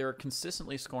scoring. They're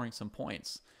consistently scoring some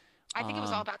points. I think it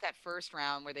was all about that first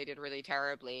round where they did really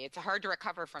terribly. It's hard to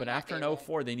recover from. But that, after an David.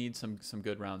 0-4, they need some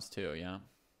good rounds too. Yeah.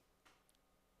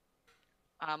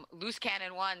 Loose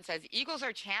Cannon 1 says Eagles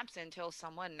are champs until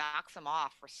someone knocks them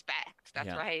off. Respect. That's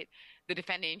Yeah. right. The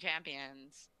defending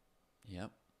champions,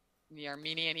 Yep. the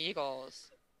Armenian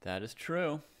Eagles. That is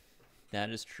true. That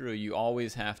is true. You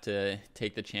always have to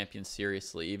take the champions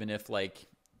seriously, even if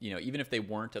even if they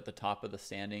weren't at the top of the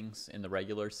standings in the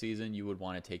regular season, you would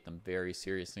want to take them very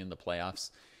seriously in the playoffs.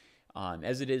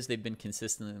 As it is, they've been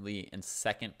consistently in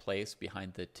 2nd place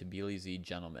behind the Tbilisi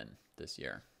Gentlemen this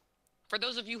year. For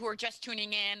those of you who are just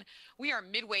tuning in, we are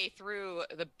midway through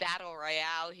the Battle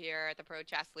Royale here at the Pro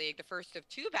Chess League, the first of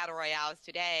 2 Battle Royales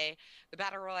today. The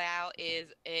Battle Royale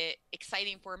is an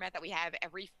exciting format that we have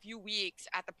every few weeks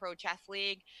at the Pro Chess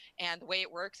League. And the way it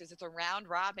works is it's a round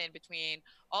robin between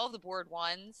all of the board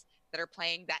 1s that are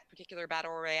playing that particular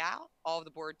Battle Royale, all of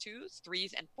the board 2s,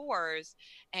 3s, and 4s.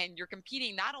 And you're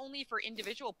competing not only for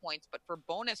individual points, but for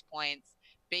bonus points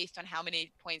based on how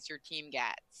many points your team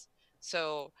gets.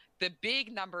 So the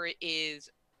big number is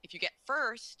if you get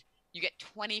first, you get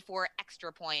 24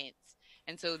 extra points.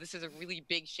 And so this is a really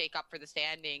big shakeup for the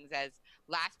standings as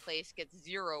last place gets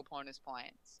 0 bonus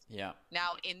points. Yeah.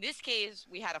 Now, in this case,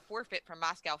 we had a forfeit from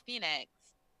Moscow Phoenix.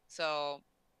 So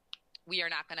we are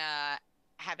not going to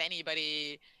have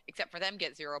anybody except for them,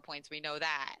 get 0 points. We know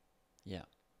that. Yeah.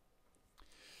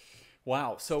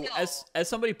 Wow. So Still, as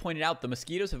somebody pointed out, the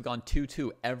Mosquitoes have gone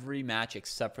 2-2 every match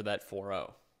except for that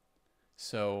 4-0.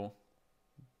 So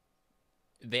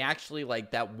they actually,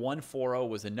 like, that 1-4-0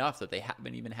 was enough that they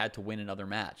haven't even had to win another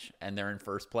match, and they're in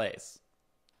first place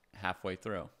halfway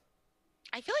through.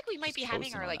 I feel like we might Just be having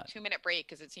coasting our on like that. 2-minute break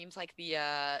because it seems like the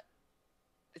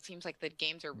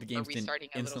games The are games didn't restarting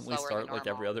a little instantly slower than start like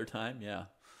every normal. other time. Yeah.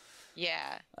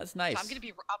 Yeah. That's So I'm nice. gonna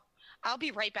be I'll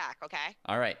be right back, okay?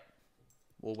 All right.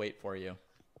 We'll wait for you.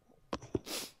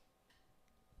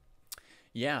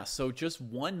 Yeah, so just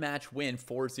one match win,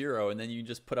 4-0, and then you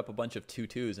just put up a bunch of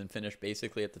 2-2s and finish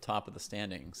basically at the top of the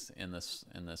standings in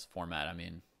this format. I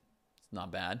mean, it's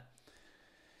not bad.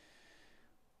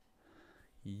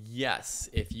 Yes,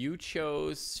 if you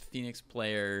chose Phoenix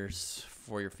players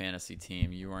for your fantasy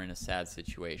team, you are in a sad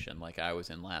situation like I was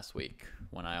in last week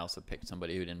when I also picked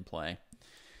somebody who didn't play.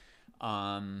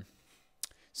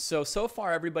 So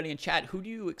far, everybody in chat, who do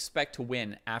you expect to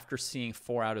win after seeing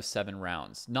 4 out of 7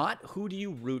 rounds? Not who do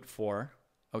you root for.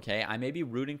 Okay, I may be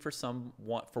rooting for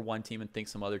one team and think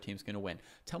some other team's going to win.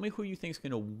 Tell me who you think is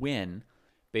going to win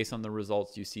based on the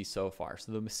results you see so far.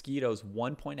 So the Mosquitoes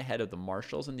 1 point ahead of the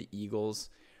Marshals and the Eagles,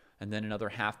 and then another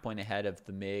half point ahead of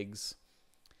the Migs.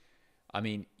 I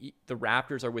mean, the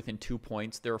Raptors are within 2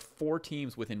 points. There are 4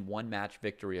 teams within 1 match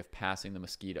victory of passing the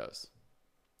Mosquitoes.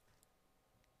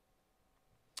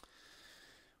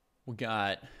 We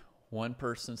got one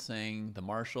person saying the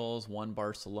Marshals, one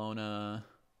Barcelona.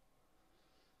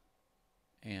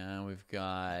 And we've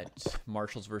got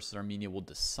Marshals versus Armenia will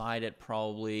decide it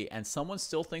probably. And someone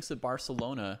still thinks that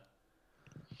Barcelona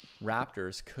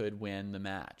Raptors could win the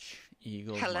match.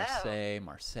 Eagles, Hello.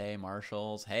 Marseille,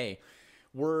 Marshals. Hey,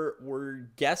 we're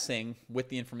guessing with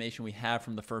the information we have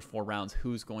from the first 4 rounds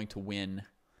who's going to win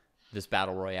this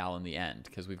battle royale in the end,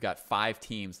 because we've got 5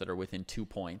 teams that are within 2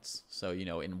 points. So,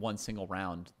 in one single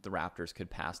round, the Raptors could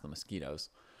pass the Mosquitoes.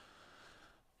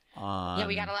 Yeah,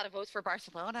 we got a lot of votes for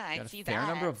Barcelona. I see Fair that.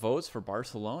 number of votes for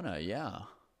Barcelona, yeah.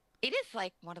 It is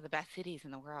like one of the best cities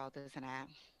in the world, isn't it?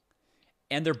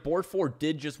 And their board 4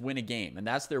 did just win a game, and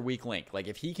that's their weak link. Like,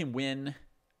 if he can win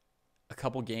a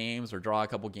couple games or draw a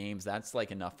couple games, that's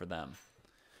like enough for them.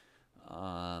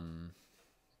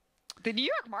 The New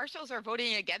York Marshals are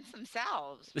voting against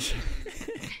themselves.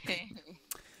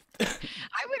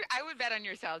 I would bet on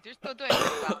yourselves. You're still doing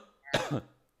pretty well.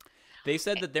 They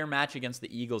said that their match against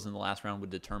the Eagles in the last round would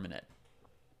determine it.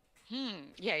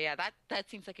 Yeah. That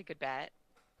seems like a good bet.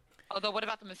 Although, what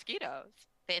about the Mosquitoes?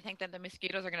 They think that the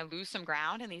Mosquitoes are going to lose some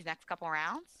ground in these next couple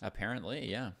rounds? Apparently,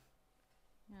 yeah.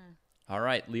 All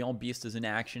right, Leon Beast is in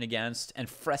action against, and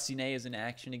Fressinet is in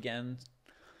action again.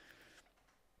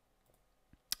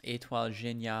 Étoile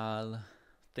Géniale,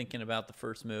 thinking about the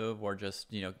first move, or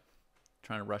just,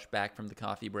 trying to rush back from the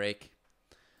coffee break.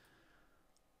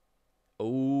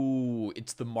 Oh,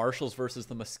 it's the Marshals versus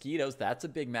the Mosquitoes. That's a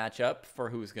big matchup for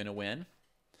who's going to win.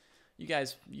 You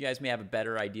guys may have a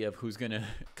better idea of who's going to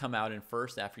come out in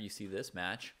first after you see this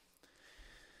match.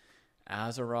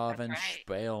 Azarov and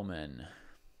Spielman.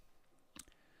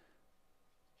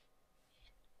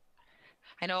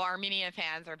 I know Armenian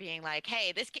fans are being like,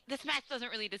 "Hey, this match doesn't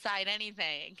really decide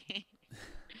anything."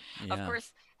 Yeah. Of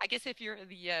course, I guess if you're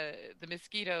the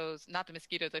Mosquitoes, not the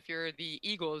Mosquitoes, if you're the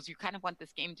Eagles, you kind of want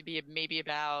this game to be maybe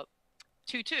about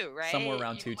 2-2, right? Somewhere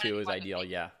around 2-2 is ideal,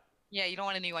 yeah. Yeah, you don't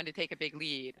want anyone to take a big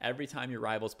lead. Every time your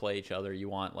rivals play each other, you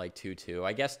want like 2-2.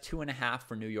 I guess 2.5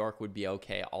 for New York would be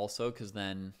okay also, because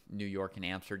then New York and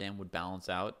Amsterdam would balance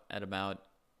out at about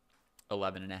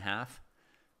 11.5.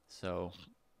 So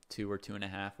 2 or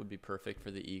 2.5 would be perfect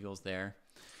for the Eagles there.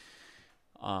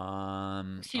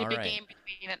 See a big game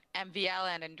between MVL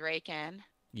and Andraken.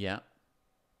 Yeah.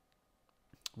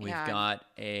 We've got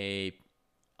a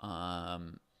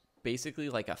basically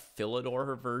like a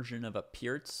Philidor version of a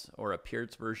Peartz, or a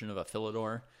Peartz version of a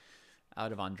Philidor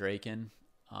out of Andraken.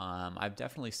 I've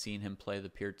definitely seen him play the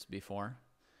Peartz before.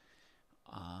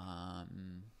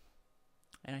 And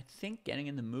I think getting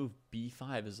in the move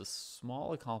B5 is a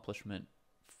small accomplishment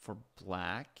for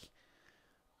black.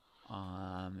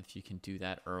 If you can do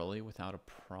that early without a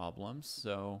problem.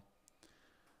 So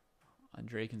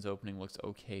Andraken's opening looks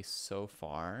okay so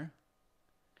far.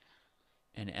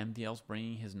 And MVL's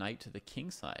bringing his knight to the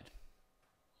king side.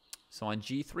 So on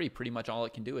G3, pretty much all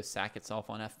it can do is sack itself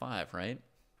on F5, right?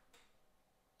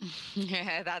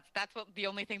 Yeah, that's what the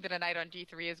only thing that a knight on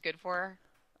G3 is good for.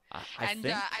 I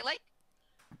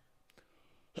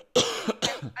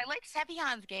like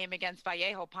Sevillon's game against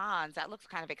Vallejo Pons. That looks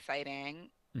kind of exciting.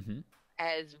 Mm-hmm.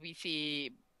 As we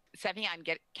see Sevian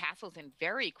get castles in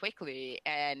very quickly,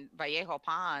 and Vallejo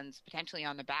pawns potentially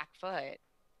on the back foot.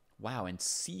 Wow, and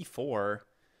c4,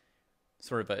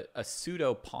 sort of a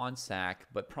pseudo pawn sack,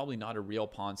 but probably not a real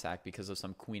pawn sack because of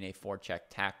some queen a4 check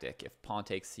tactic. If pawn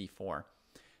takes c4,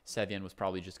 Sevian was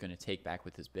probably just going to take back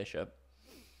with his bishop.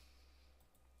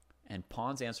 And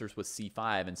pawn's answers with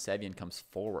c5, and Sevian comes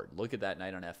forward. Look at that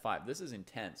knight on f5. This is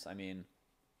intense. I mean,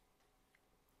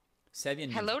 Sevian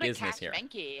means Hello to business here.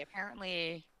 Kashmenki.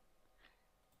 Apparently,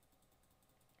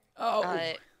 Oh,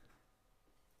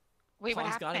 wait, what Pawn's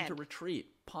happened? got him to retreat.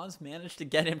 Pawn's managed to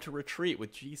get him to retreat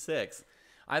with g6.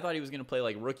 I thought he was going to play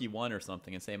like rook e1 or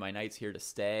something and say, my knight's here to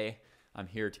stay. I'm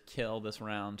here to kill this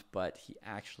round, but he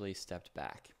actually stepped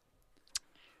back.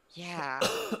 Yeah.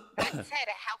 That said,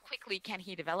 how quickly can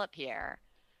he develop here?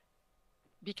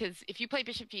 Because if you play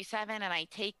bishop g7 and I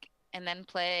take and then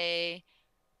play,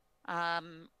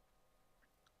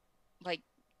 like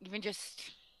even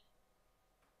just,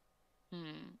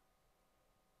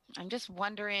 I'm just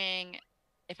wondering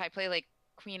if I play like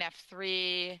queen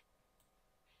f3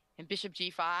 and bishop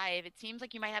g5, it seems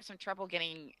like you might have some trouble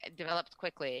getting developed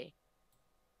quickly.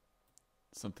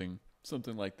 Something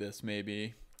like this,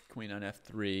 maybe. Queen on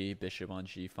f3, bishop on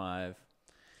g5.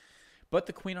 But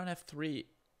the queen on f3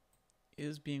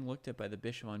 is being looked at by the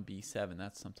bishop on b7.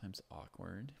 That's sometimes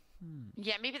awkward.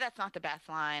 Yeah, maybe that's not the best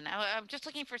line. I'm just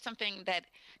looking for something that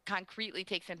concretely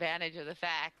takes advantage of the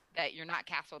fact that you're not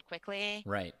castled quickly.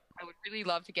 Right. I would really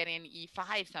love to get in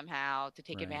e5 somehow to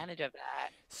take advantage of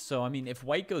that. So, I mean, if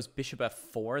white goes bishop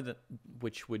f4,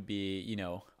 which would be, you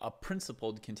know, a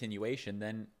principled continuation,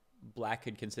 then black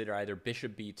could consider either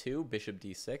bishop b2, bishop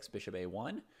d6, bishop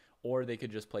a1, or they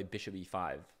could just play bishop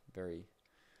e5. Very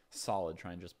solid,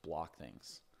 try and just block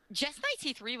things. Just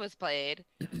knight c3 was played,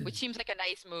 which seems like a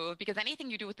nice move because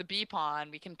anything you do with the b pawn,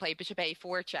 we can play bishop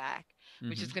a4 check,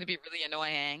 which is going to be really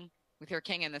annoying with your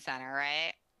king in the center,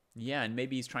 right? Yeah, and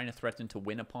maybe he's trying to threaten to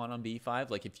win a pawn on b5.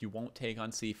 Like, if you won't take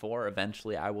on c4,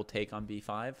 eventually I will take on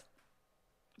b5.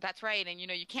 That's right. And, you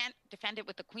know, you can't defend it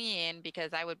with the queen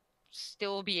because I would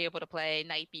still be able to play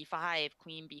knight b5,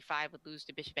 queen b5 would lose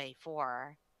to bishop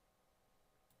a4.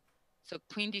 So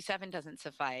queen d7 doesn't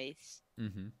suffice.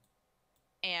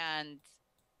 And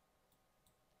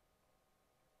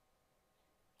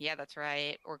yeah, that's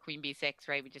right. Or queen b6,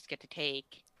 right? We just get to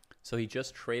take. So he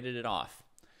just traded it off.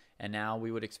 And now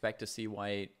we would expect to see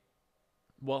white.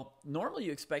 Well, normally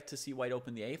you expect to see white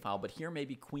open the a file, but here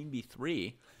maybe queen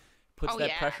b3 puts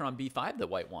that pressure on b5 that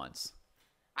white wants.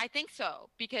 I think so,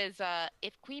 because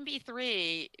if queen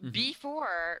b3, b4,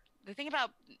 the thing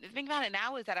about it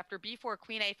now is that after b4,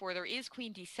 queen a4, there is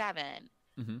queen d7.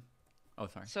 Oh,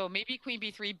 sorry. So maybe queen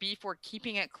b3, b4,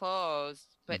 keeping it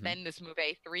closed, but then this move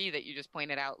a3 that you just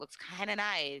pointed out looks kind of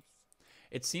nice.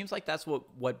 It seems like that's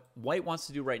what white wants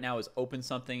to do right now is open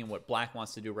something, and what black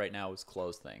wants to do right now is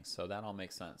close things. So that all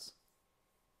makes sense.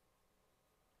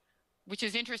 Which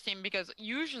is interesting because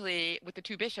usually with the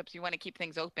two bishops, you want to keep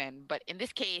things open. But in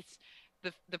this case,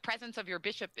 the presence of your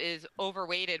bishop is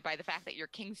overweighted by the fact that your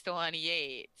king's still on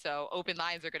e8. So open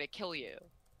lines are going to kill you.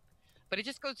 But it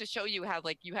just goes to show you how,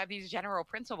 like, you have these general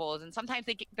principles, and sometimes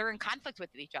they're in conflict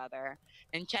with each other.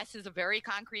 And chess is a very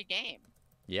concrete game.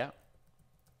 Yeah.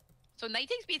 So knight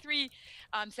takes b3.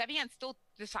 Sevian's still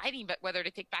deciding whether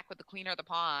to take back with the queen or the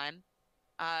pawn.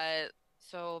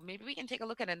 So maybe we can take a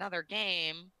look at another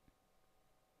game.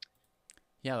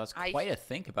 Yeah, that's quite a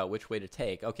think about which way to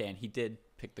take. Okay, and he did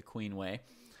pick the queen way.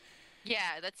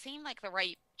 Yeah, that seemed like the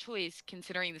right choice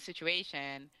considering the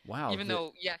situation. Wow. Even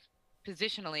though, yes,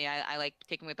 positionally, I like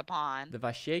taking with the pawn. The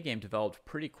Vachier game developed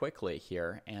pretty quickly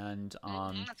here, and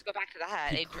let's go back to that.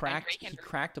 He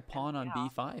cracked a pawn on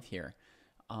b5 here.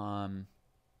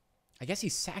 I guess he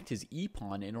sacked his e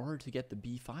pawn in order to get the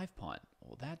b5 pawn.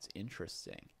 Well, that's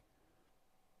interesting.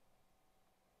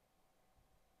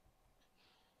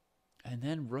 And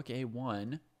then rook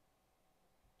a1,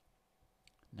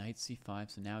 knight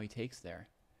c5, so now he takes there.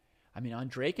 I mean,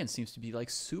 Andreykin seems to be like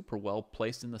super well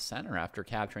placed in the center after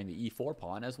capturing the e4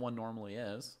 pawn, as one normally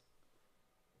is.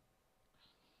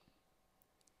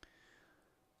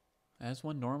 As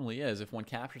one normally is. If one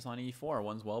captures on e4,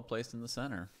 one's well placed in the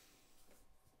center.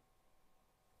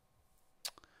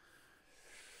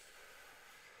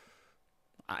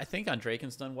 I think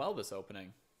Andreykin's done well this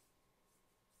opening.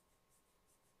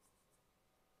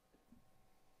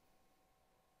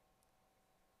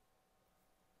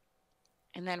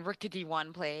 And then rook to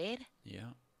d1 played. Yeah.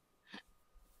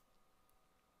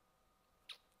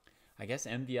 I guess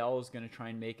MVL is going to try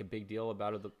and make a big deal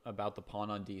about the pawn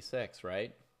on d6,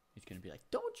 right? He's going to be like,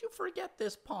 don't you forget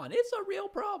this pawn. It's a real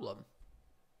problem.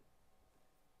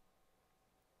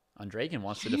 Andrakin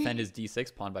wants to defend his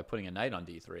d6 pawn by putting a knight on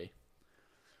d3.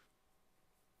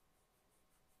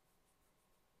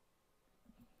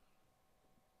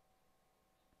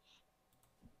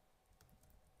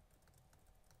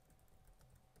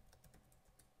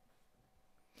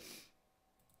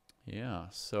 Yeah,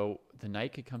 so the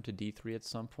knight could come to d3 at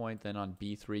some point. Then on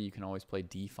b3, you can always play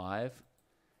d5. I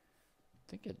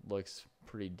think it looks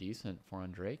pretty decent for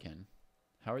Andrakin.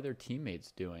 How are their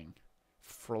teammates doing?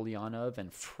 Frolyanov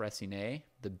and Fressinet,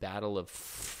 the battle of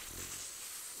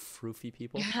froofy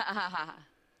people.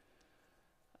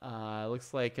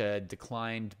 Looks like a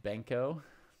declined Benko.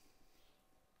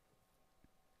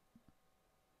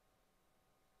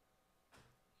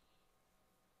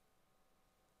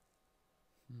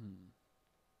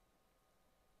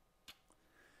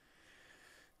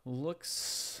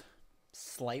 Looks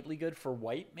slightly good for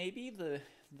white, maybe,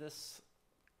 this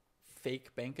fake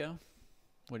Benko.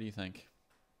 What do you think?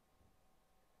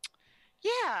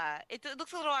 Yeah, it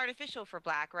looks a little artificial for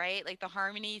black, right? Like the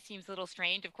harmony seems a little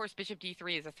strange. Of course, bishop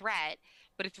d3 is a threat,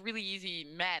 but it's really easy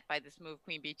met by this move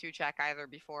queen b2 check either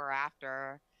before or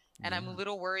after. And I'm a Yeah.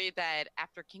 little worried that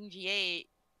after king g8,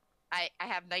 I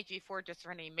have knight g4 just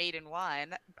running mate in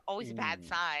one. Always a bad Ooh.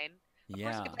 sign. Of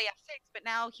course, you Yeah. could play f6, but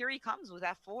now here he comes with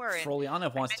f4. And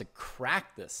Frolyanov wants to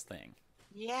crack this thing.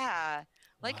 yeah,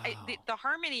 like Wow. the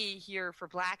harmony here for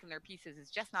black and their pieces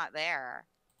is just not there.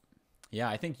 Yeah,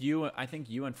 I think you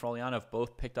and Frolyanov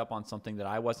both picked up on something that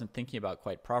I wasn't thinking about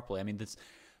quite properly. I mean, this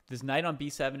knight on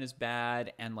b7 is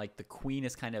bad, and like the queen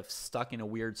is kind of stuck in a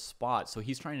weird spot. So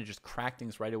he's trying to just crack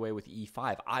things right away with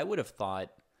e5. I would have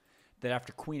thought that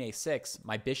after queen a6,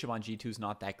 my bishop on g2 is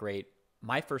not that great.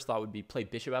 My first thought would be play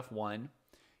bishop f1,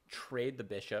 trade the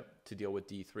bishop to deal with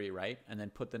d3, right? And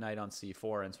then put the knight on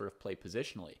c4 and sort of play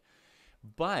positionally.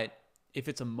 But if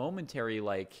it's a momentary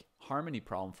like harmony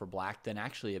problem for black, then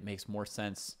actually it makes more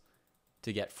sense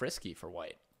to get frisky for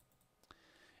white.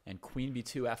 And queen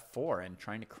b2 f4 and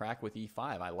trying to crack with e5.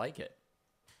 I like it.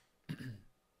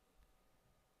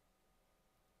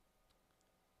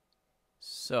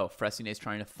 So Fressinet's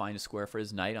trying to find a square for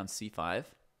his knight on c5.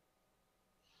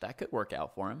 That could work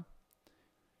out for him.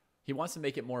 He wants to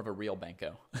make it more of a real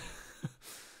Benko.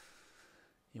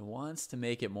 He wants to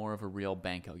make it more of a real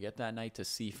Benko. Get that knight to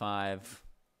c5.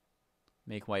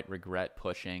 Make white regret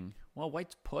pushing. Well,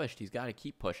 white's pushed. He's got to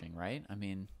keep pushing, right? I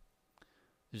mean,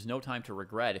 there's no time to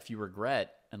regret. If you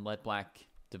regret and let black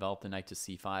develop the knight to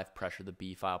c5, pressure the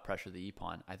b file, pressure the e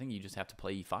pawn, I think you just have to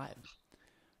play e5.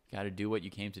 You got to do what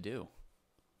you came to do.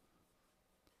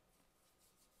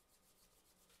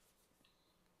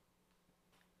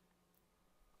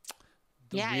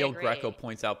 The real Greco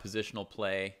points out positional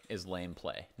play is lame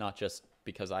play, not just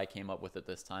because I came up with it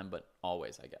this time, but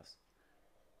always, I guess.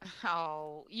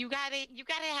 Oh, you gotta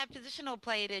have positional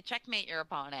play to checkmate your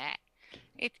opponent.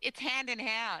 It's hand in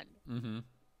hand. Mm-hmm.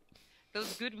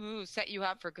 Those good moves set you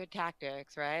up for good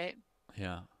tactics, right?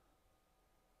 Yeah.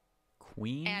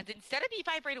 Queen. And instead of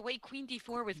e5 right away, queen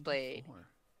d4 was played.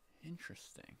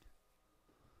 Interesting.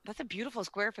 That's a beautiful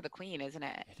square for the queen, isn't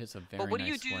it? It is a very nice But what do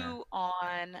you square. do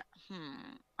on?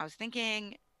 I was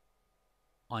thinking.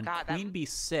 On queen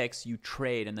b6, you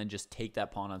trade and then just take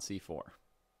that pawn on c4.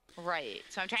 Right.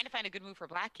 So I'm trying to find a good move for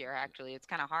black here. Actually, it's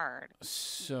kind of hard.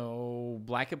 So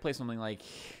black could play something like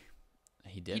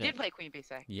he did play queen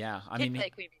b6. Yeah, I mean, queen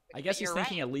b6, I guess he's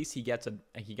thinking at least he gets a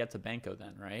Benko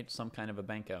then, right? Some kind of a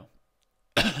Benko.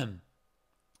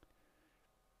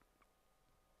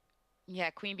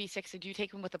 Yeah, queen b6. Did you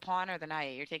take him with the pawn or the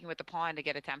knight? You're taking with the pawn to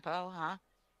get a tempo, huh?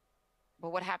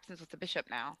 But what happens with the bishop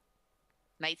now?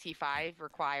 Knight c5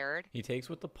 required. He takes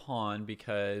with the pawn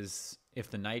because if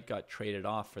the knight got traded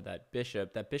off for that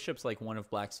bishop's like one of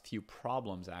black's few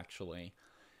problems, actually.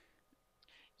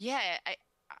 Yeah,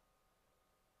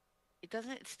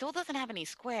 it still doesn't have any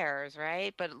squares,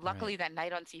 right? But luckily that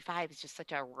knight on c5 is just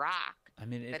such a rock. I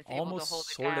mean, it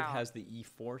almost sort of has the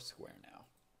e4 square now.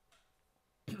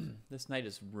 This knight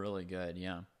is really good,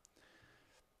 yeah.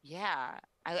 Yeah,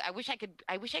 I wish I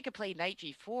could play knight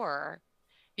g4.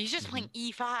 He's just playing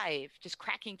e5, just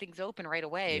cracking things open right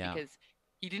away because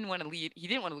he didn't want to lead. He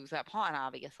didn't want to lose that pawn,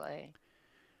 obviously.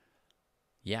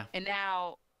 Yeah. And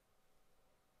now,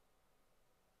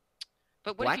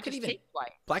 but what if you just take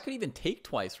twice? Black could even take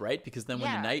twice, right? Because then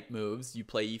when the knight moves, you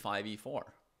play e5, e4.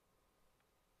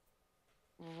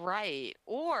 Right.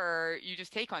 Or you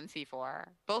just take on c4.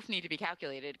 Both need to be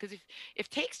calculated because if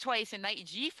takes twice in knight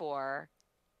g4,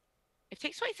 if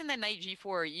takes twice in the knight g4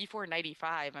 or e4 knight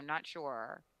e5, I'm not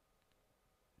sure.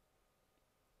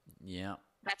 Yeah.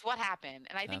 That's what happened.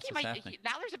 And I think he might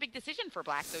now there's a big decision for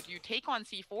black. So do you take on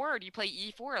c4 or do you play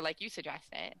e4 like you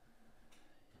suggested?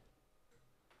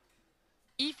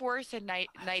 force in knight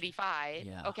 95.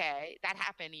 Yeah. Okay, that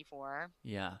happened e4.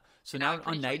 Yeah. So And now I'm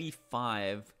pretty on sure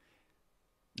 95, which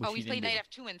oh, he he's played didn't knight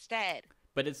do. f2 instead.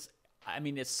 But it's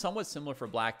somewhat similar for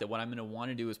black that what I'm going to want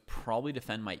to do is probably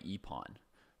defend my e-pawn.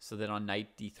 So that on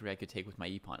knight d3 I could take with my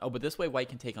e-pawn. Oh, but this way white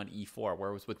can take on e4,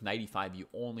 whereas with knight e5 you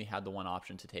only had the one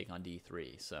option to take on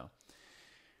d3. So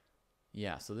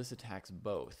yeah, so this attacks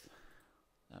both.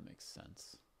 That makes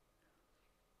sense.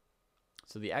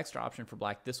 So the extra option for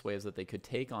black this way is that they could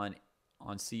take on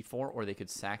c4 or they could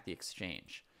sack the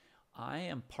exchange. I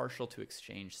am partial to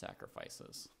exchange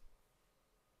sacrifices.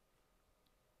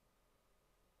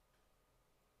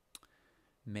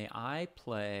 May I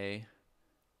play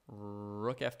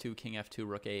rook f2, king f2,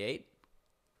 rook a8?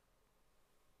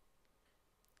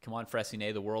 Come on,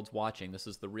 Fressinet, the world's watching. This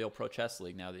is the real Pro Chess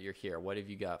League now that you're here. What have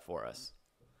you got for us?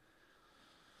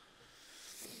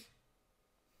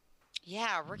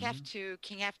 Yeah, rook f2,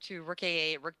 king f2, rook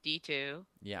a8, rook d2.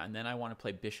 Yeah, and then I want to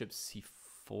play bishop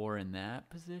c4 in that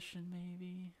position,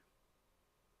 maybe.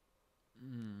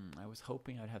 I was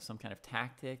hoping I'd have some kind of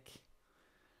tactic,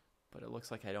 but it looks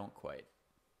like I don't quite.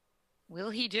 Will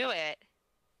he do it?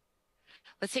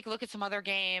 Let's take a look at some other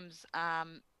games.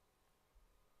 I'm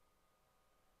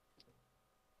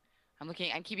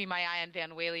keeping my eye on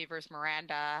Van Whaley versus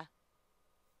Miranda.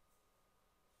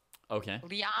 Okay.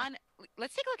 Leon,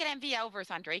 let's take a look at MVL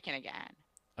versus Andreykin again.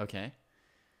 Okay.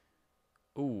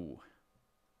 Ooh.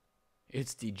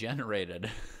 It's degenerated.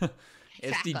 It's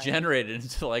Exactly. degenerated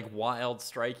into like wild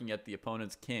striking at the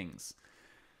opponent's kings.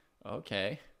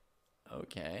 Okay.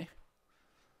 Okay.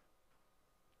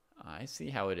 I see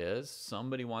how it is.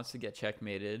 Somebody wants to get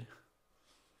checkmated.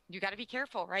 You got to be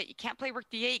careful, right? You can't play rook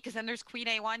d8 because then there's queen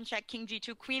a1, check, king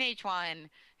g2, queen h1,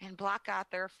 and black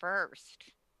got there first.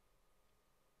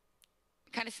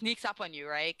 Kind of sneaks up on you,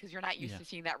 right? Because you're not used to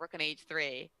seeing that rook on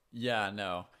h3. Yeah,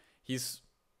 no. He's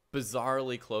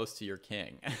bizarrely close to your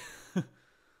king.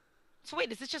 So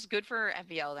wait, is this just good for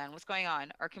MVL then? What's going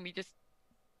on? Or can we just...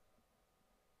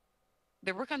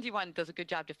 The rook on d1 does a good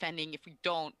job defending if we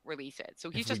don't release it.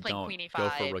 So he's just playing queen e5. Go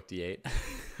for rook d8.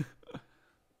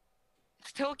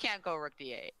 Still can't go rook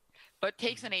d8. But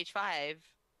takes on h5.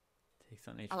 Takes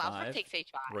on h5. Allows rook takes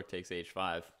h5. Rook takes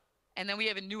h5. And then we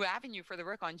have a new avenue for the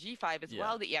rook on g5 as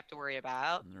well that you have to worry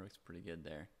about. And the rook's pretty good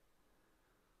there.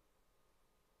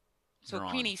 So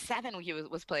queen e7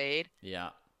 was played. Yeah.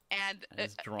 And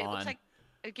it drawn. looks like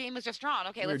the game was just drawn.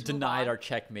 Okay, We're let's move denied on. our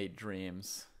checkmate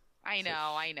dreams. I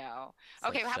know.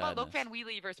 Okay, how about Luke Van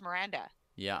Wheelie versus Miranda?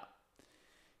 Yeah.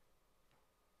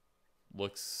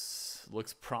 Looks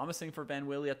promising for Van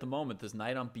Wheelie at the moment. This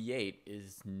knight on b8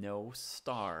 is no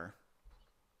star.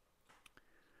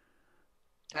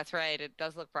 That's right. It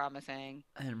does look promising.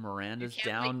 And Miranda's you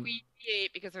can't down. Play queen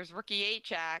e8 because there's rook e8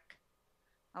 check.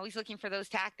 Always looking for those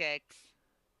tactics.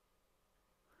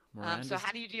 So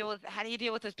how do you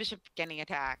deal with this bishop getting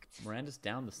attacked? Miranda's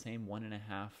down the same 1.5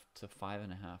 to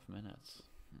 5.5 minutes.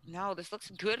 No, this looks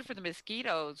good for the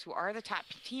Mosquitoes, who are the top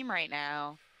team right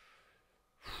now.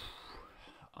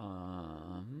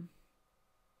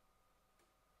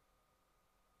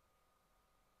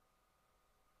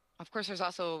 Of course, there's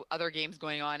also other games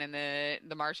going on in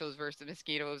the Marshalls versus the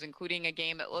Mosquitoes, including a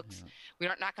game that looks, we're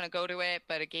not going to go to it,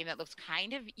 but a game that looks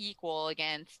kind of equal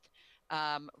against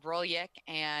Rolyk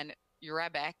and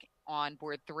Urebek on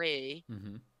board 3.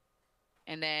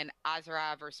 And then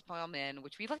Azra versus Pullman,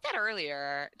 which we looked at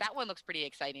earlier. That one looks pretty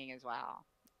exciting as well.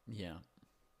 Yeah.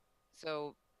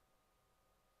 So...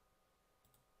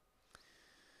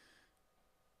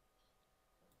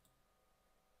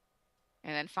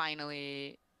 And then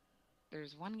finally,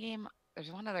 there's one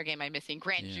other game I'm missing.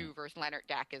 Grant Ju versus Leonard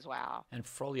Dak as well. And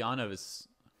Frolyanov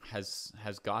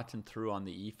has gotten through on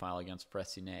the e-file against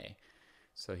Fressinet.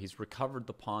 So he's recovered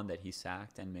the pawn that he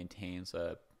sacked and maintains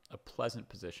a pleasant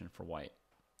position for white.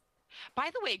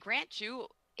 By the way, Grant Ju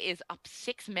is up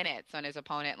 6 minutes on his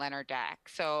opponent, Leonard Dak.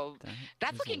 So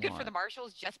that's looking good for the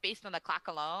Marshalls just based on the clock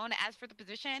alone. As for the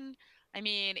position, I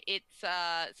mean, it's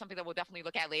something that we'll definitely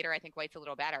look at later. I think white's a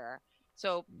little better.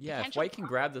 So yeah, if white can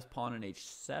grab this pawn on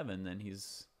h7, then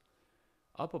he's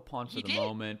up a pawn for the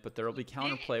moment, but there will be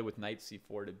counterplay with knight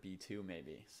c4 to b2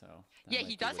 maybe. So yeah,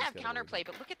 he does have counterplay,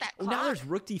 but look at that clock. Oh, now there's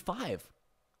rook d5.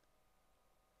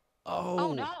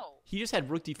 Oh no. He just had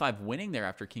rook d5 winning there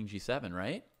after king g7,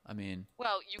 right? I mean...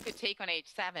 Well, you could take on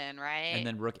h7, right? And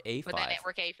then rook a5. But then at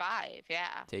rook a5, yeah.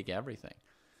 Take everything.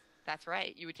 That's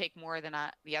right. You would take more than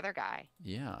the other guy.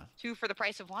 Yeah. 2 for the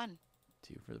price of 1.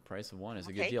 2 for the price of 1 is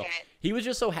a good deal. He was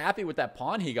just so happy with that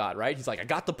pawn he got, right? He's like, I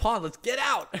got the pawn. Let's get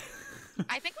out.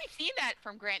 I think we've seen that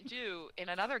from Grant Ju in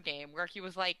another game where he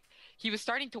was like, he was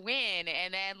starting to win,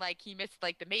 and then like he missed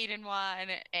like the maiden one,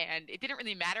 and it didn't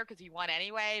really matter because he won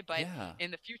anyway. But Yeah.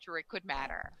 in the future, it could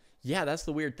matter. Yeah, that's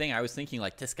the weird thing. I was thinking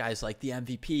like this guy's like the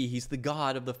MVP. He's the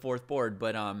god of the fourth board,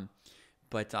 but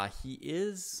he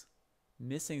is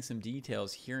missing some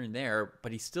details here and there.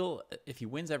 But he still, if he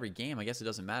wins every game, I guess it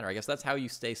doesn't matter. I guess that's how you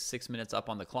stay 6 minutes up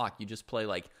on the clock. You just play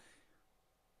like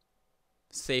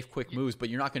safe, quick moves, but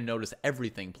you're not going to notice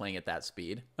everything playing at that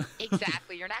speed.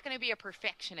 Exactly. You're not going to be a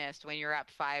perfectionist when you're up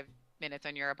 5 minutes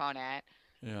on your opponent.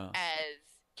 Yeah. As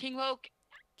King Loke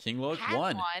King Loke had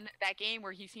won. won that game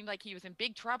where he seemed like he was in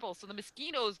big trouble. So the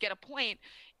Mosquitoes get a point.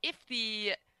 If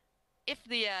the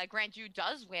Grand Jew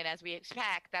does win, as we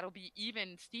expect, that'll be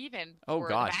even Steven. Oh For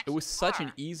gosh, the match it was so such an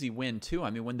far. easy win too.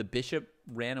 I mean, when the bishop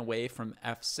ran away from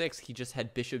f6, he just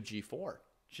had bishop g4.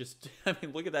 Just, I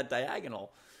mean, look at that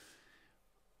diagonal.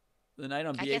 The knight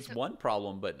on I b8's guess one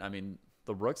problem, but I mean,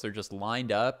 the rooks are just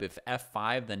lined up. If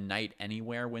f5, then knight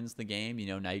anywhere wins the game. You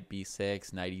know, knight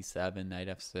b6, knight e7, knight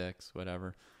f6,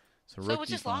 whatever. So So rook it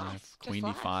just d5, lost. queen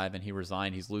Just lost. d5, and he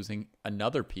resigned. He's losing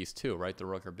another piece too, right? The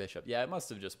rook or bishop. Yeah, it must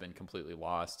have just been completely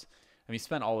lost. I mean, he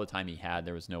spent all the time he had.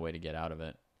 There was no way to get out of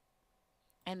it.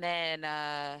 And then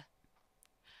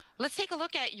let's take a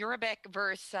look at Jurabek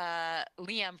versus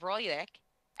Liam Vrolik,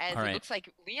 as All it right. looks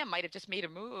like Liam might have just made a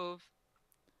move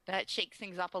that shakes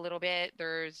things up a little bit.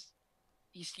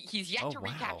 He's yet Oh, to wow.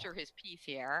 recapture his piece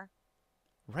here.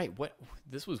 Right. What?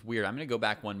 This was weird. I'm going to go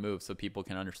back one move so people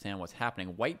can understand what's happening.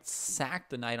 White sacked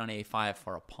the knight on a5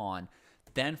 for a pawn,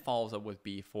 then follows up with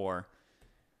b4,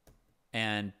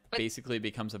 and But- basically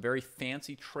becomes a very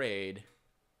fancy trade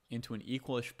into an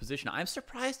equalish position. I'm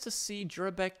surprised to see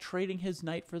Jurabek trading his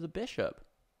knight for the bishop.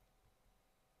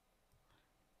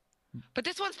 But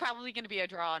this one's probably going to be a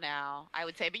draw now, I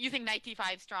would say. But you think knight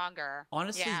d5 stronger?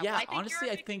 Honestly, well, yeah. I think Honestly,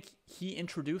 I Jurabek- think he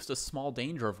introduced a small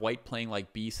danger of white playing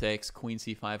like b6, queen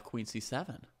c5, queen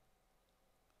c7.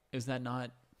 Is that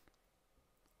not?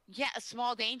 Yeah, a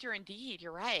small danger indeed.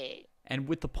 You're right. And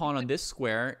with the pawn on this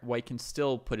square, white can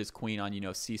still put his queen on,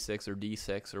 c6 or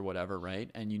d6 or whatever, right?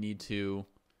 And you need to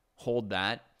hold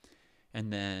that,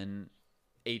 and then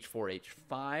h4,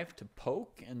 h5 to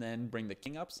poke, and then bring the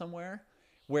king up somewhere.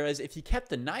 Whereas if he kept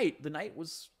the knight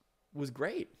was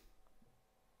great.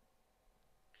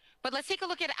 But let's take a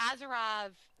look at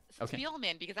Azarov Okay.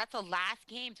 Spielman, because that's the last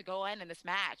game to go in this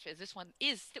match, as this one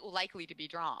is still likely to be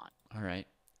drawn. All right.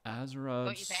 Azarov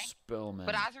Don't you think? Spillman.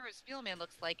 But Azarov Spielman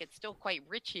looks like it's still quite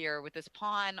rich here with this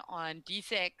pawn on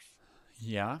d6.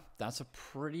 Yeah, that's a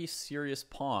pretty serious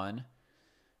pawn.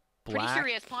 Pretty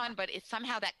serious pawn, but if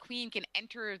somehow that queen can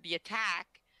enter the attack,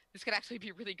 this could actually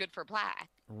be really good for black.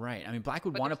 Right. I mean, black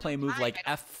would But want to there's play a no move time, like I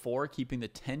don't- f4, keeping the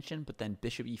tension, but then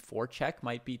bishop e4 check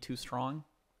might be too strong.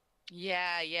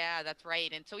 Yeah, that's right.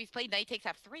 And so he's played knight takes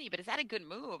f3, but is that a good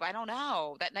move? I don't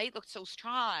know. That knight looks so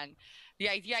strong. The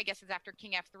idea, I guess, is after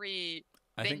king f3,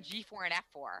 I then think g4 and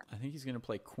f4. I think he's going to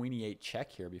play queen e8 check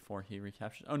here before he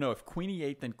recaptures. Oh, no. If queen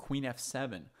e8, then queen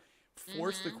f7.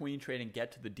 Force the queen trade and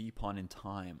get to the d pawn in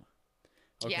time.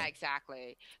 Okay. Yeah,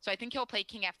 exactly. So I think he'll play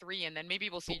king f3, and then maybe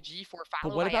we'll see g4 But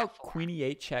followed what by about f4. queen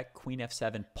e8 check, queen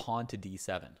f7, pawn to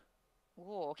d7?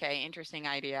 Ooh, okay, interesting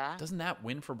idea. Doesn't that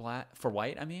win for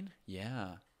white? I mean,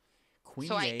 yeah. Queen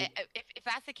So e8. if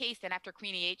that's the case, then after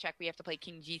queen e8 check, we have to play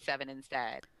king g7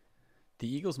 instead. The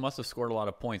Eagles must have scored a lot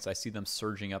of points. I see them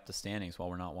surging up the standings while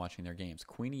we're not watching their games.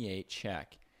 Queen e8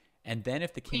 check. And then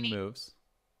if the king Queen E- moves,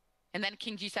 And then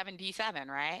king g7, d7,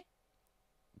 right?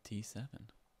 d7.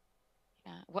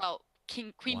 Yeah. Well,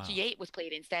 queen Wow. g8 was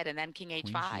played instead, and then king Queen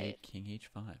h5. g8, king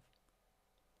h5.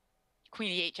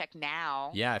 Queen e8 check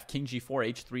now. Yeah, if king g4,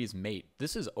 h3 is mate.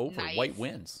 This is over. Nice. White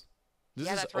wins. This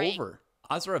Yeah, is that's right. over.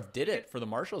 Azarov did it for the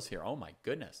marshals here. Oh my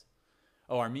goodness.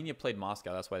 Oh, Armenia played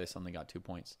Moscow. That's why they suddenly got 2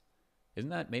 points. Isn't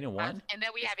that mate in one? And then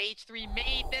we have h3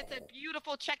 mate. That's a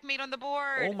beautiful checkmate on the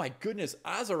board. Oh my goodness,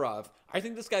 Azarov. I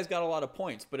think this guy's got a lot of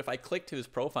points, but if I click to his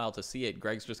profile to see it,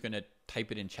 Greg's just going to type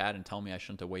it in chat and tell me I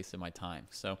shouldn't have wasted my time.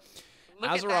 So, Look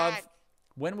at Azarov, that.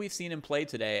 when we've seen him play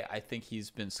today, I think he's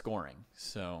been scoring.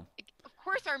 So, Of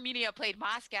course, Armenia played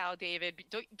Moscow, David.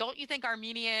 Don't you think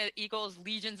Armenia Eagles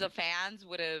legions of fans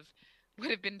would have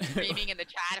been screaming in the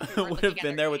chat if we weren't would have looking at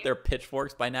been there with their games?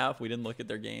 pitchforks by now if we didn't look at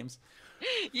their games.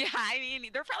 Yeah, I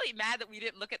mean, they're probably mad that we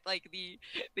didn't look at like the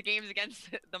games against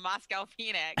the Moscow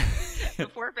Phoenix, the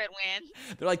forfeit win.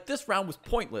 They're like, this round was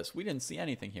pointless. We didn't see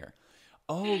anything here.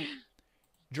 Oh,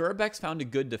 Jurabek's found a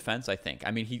good defense, I think.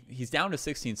 I mean, he's down to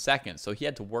 16 seconds, so he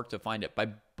had to work to find it.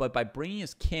 But by bringing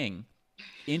his king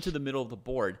into the middle of the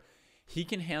board, he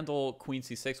can handle queen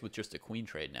c6 with just a queen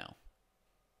trade now.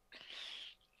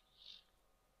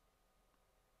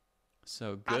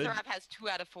 So good. Azarov has 2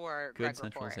 out of 4. Good Greg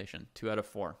report. centralization. 2 out of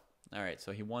 4. All right.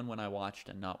 So he won when I watched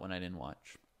and not when I didn't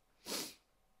watch.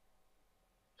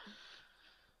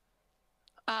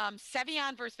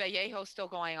 Sevian versus Vallejo still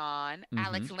going on.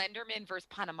 Alex Lenderman versus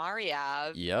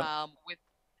Ponomariov. Yep. With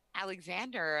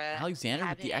Alexander Alexander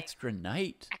with the extra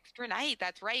night. Extra night,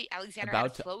 that's right. Alexander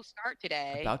had a slow start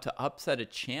today. About to upset a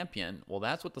champion. Well,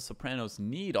 that's what the Sopranos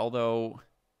need, although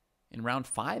in round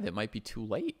 5 it might be too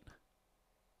late.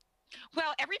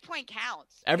 Well, every point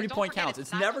counts. Every point counts.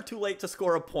 It's never too late to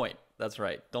score a point. That's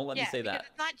right. Don't let me say that.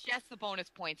 It's not just the bonus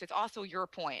points. It's also your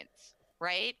points,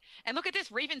 right? And look at this.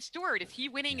 Raven Stewart. Is he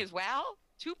winning as well?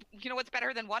 2. You know what's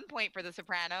better than 1 point for the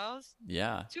Sopranos?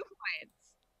 Yeah. 2 points.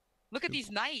 Look at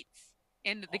these nights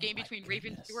in the game between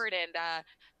Raven Stewart and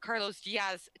Carlos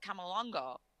Diaz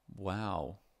Camalongo.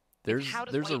 Wow. There's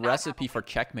a recipe for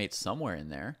checkmate somewhere in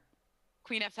there.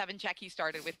 Queen F7 check he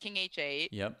started with, King H8.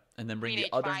 Yep. And then bring the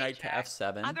other knight to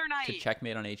F7 to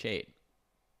checkmate on H8.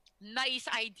 Nice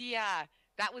idea.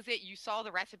 That was it. You saw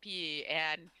the recipe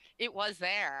and it was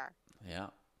there. Yeah.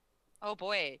 Oh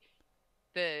boy.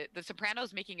 The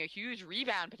Sopranos making a huge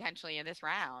rebound potentially in this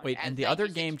round. Wait, and the other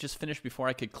game just finished before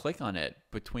I could click on it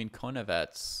between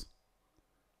Konovets.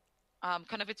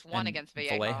 Konovets won against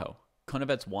Vallejo.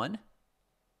 Konovets won?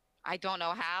 I don't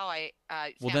know how.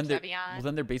 Well,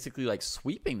 then they're basically like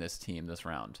sweeping this team this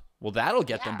round. Well, that'll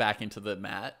get them back into the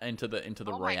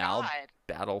Royale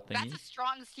battle thingy. That's a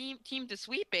strong team to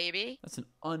sweep, baby. That's an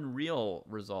unreal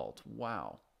result.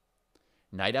 Wow.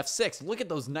 Knight F6. Look at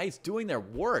those knights doing their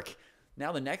work.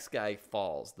 Now the next guy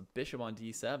falls, the bishop on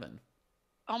D7.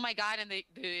 Oh my God! And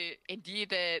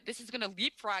this is going to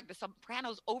leapfrog the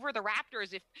Sopranos over the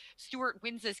Raptors if Stewart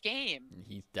wins this game.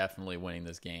 He's definitely winning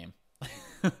this game.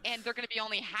 And they're going to be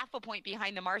only half a point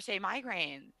behind the Marseille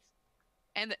Migraines.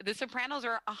 And the Sopranos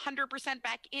are 100%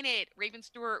 back in it. Raven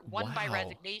Stewart won by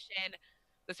resignation.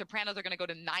 The Sopranos are going to go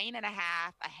to 9.5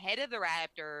 ahead of the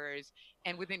Raptors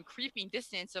and within creeping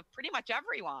distance of pretty much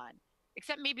everyone.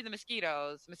 Except maybe the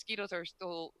Mosquitoes. Mosquitoes are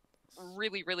still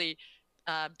really, really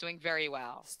doing very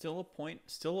well. Still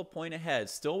a point ahead.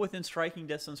 Still within striking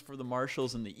distance for the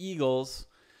Marshals and the Eagles.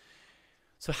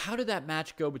 So how did that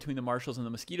match go between the Marshals and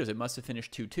the Mosquitoes? It must have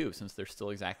finished 2-2 since they're still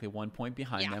exactly 1 point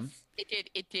behind them.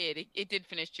 It did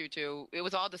finish 2-2. It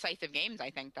was all decisive games, I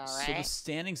think, though, right? So the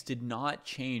standings did not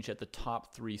change at the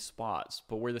top 3 spots.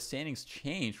 But where the standings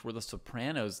changed were the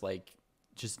Sopranos, like,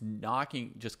 just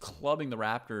clubbing the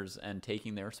Raptors and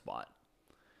taking their spot.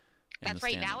 That's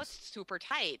right. Now it's super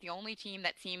tight. The only team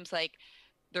that seems like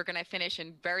they're going to finish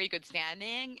in very good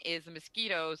standing is the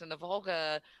Mosquitoes, and the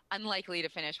Volga unlikely to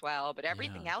finish well, but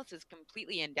everything else is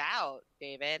completely in doubt,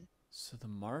 David. So the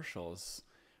Marshals,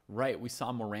 right. We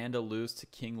saw Miranda lose to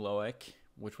King Loic,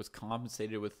 which was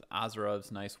compensated with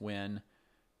Azarov's nice win.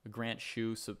 Grant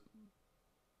Shu. So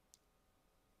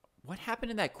what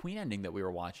happened in that queen ending that we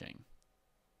were watching?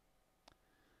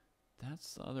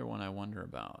 That's the other one I wonder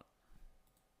about.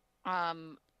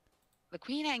 The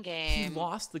queen end game. He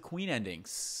lost the queen ending.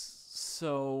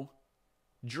 So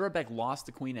Jurabek lost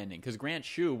the queen ending because Grant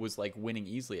Shu was like winning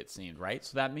easily, it seemed, right?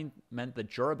 So that meant that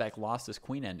Jurabek lost his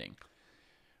queen ending,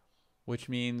 which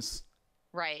means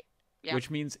right. Yeah. Which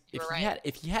means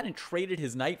if he hadn't traded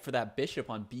his knight for that bishop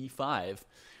on B5,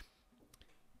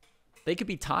 they could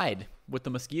be tied with the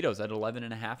Mosquitoes at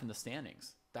 11.5 in the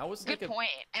standings. That was good point.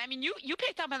 And I mean, you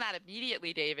picked up on that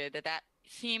immediately, David. That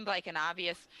seemed like an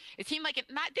obvious. It seemed like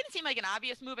didn't seem like an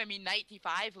obvious move. I mean, knight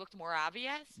D5 looked more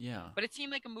obvious. Yeah. But it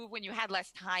seemed like a move when you had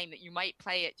less time that you might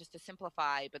play it just to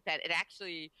simplify, but that it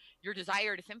actually your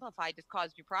desire to simplify just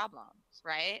caused you problems,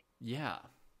 right? Yeah.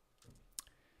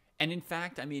 And in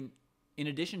fact, I mean, in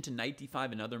addition to knight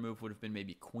D5, another move would have been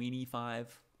maybe queen E5,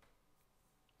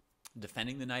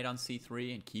 defending the knight on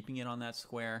C3 and keeping it on that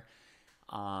square.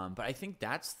 But I think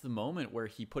that's the moment where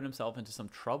he put himself into some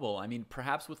trouble. I mean,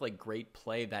 perhaps with like great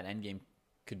play, that endgame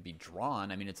could be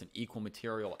drawn. I mean, it's an equal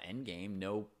material endgame.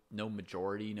 No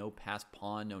majority, no passed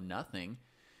pawn, no nothing.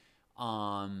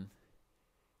 But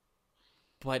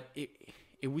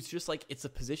it was just like it's a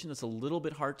position that's a little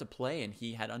bit hard to play, and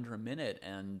he had under a minute,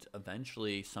 and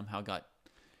eventually somehow got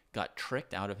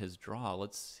tricked out of his draw.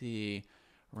 Let's see,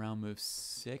 around move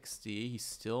 60, he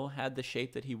still had the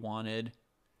shape that he wanted.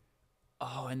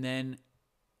 Oh, and then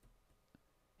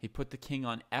he put the king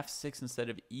on F6 instead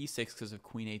of E6 because of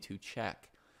queen A2 check.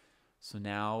 So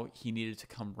now he needed to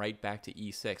come right back to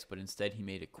E6, but instead he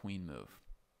made a queen move.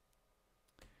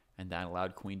 And that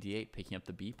allowed queen D8, picking up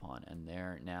the B pawn. And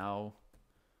there now,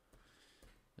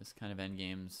 this kind of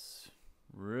endgame's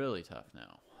really tough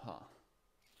now. Huh.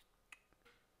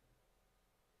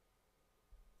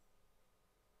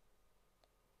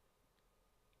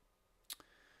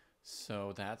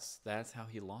 So that's how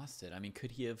he lost it. I mean,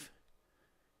 could he have?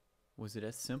 Was it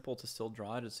as simple to still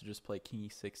draw it as to just play king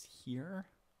e6 here?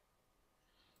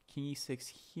 King e6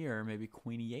 here, maybe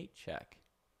queen e8 check.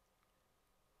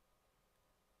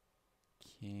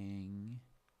 King.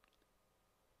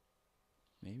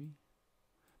 Maybe.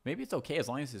 Maybe it's okay as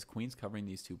long as his queen's covering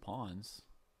these two pawns.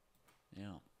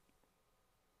 Yeah.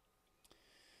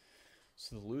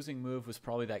 So the losing move was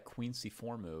probably that queen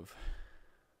c4 move.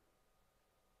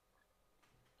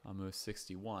 On move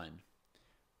 61.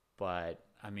 But,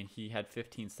 I mean, he had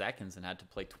 15 seconds and had to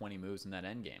play 20 moves in that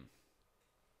endgame.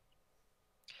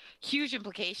 Huge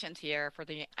implications here for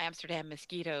the Amsterdam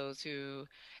Mosquitoes, who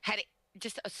had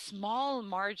just a small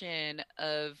margin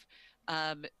of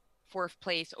um, fourth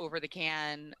place over the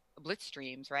Can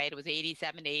Blitzstreams, right? It was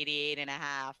 87 to 88 and a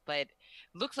half, but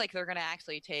looks like they're going to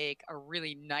actually take a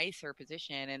really nicer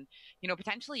position and,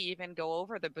 potentially even go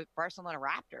over the Barcelona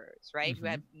Raptors, right? Who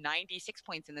Mm-hmm. have 96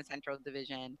 points in the Central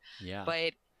Division. Yeah.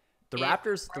 But The if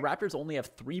Raptors only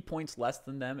have 3 points less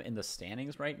than them in the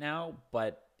standings right now,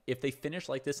 but if they finish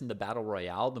like this in the Battle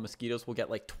Royale, the Mosquitoes will get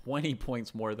like 20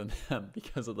 points more than them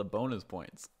because of the bonus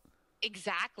points.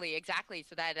 Exactly.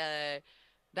 So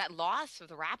that loss of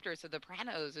the Raptors of the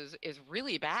Pranos is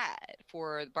really bad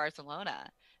for Barcelona,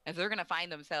 as they're going to find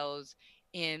themselves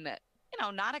in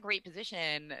not a great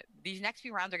position. These next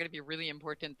few rounds are going to be really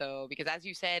important though, because as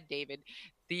you said, David,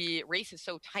 the race is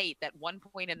so tight that 1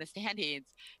 point in the standings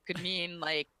could mean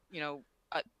like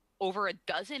over a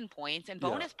dozen points and Yeah.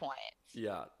 bonus points.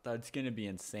 Yeah, that's going to be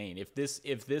insane. If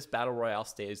this Battle Royale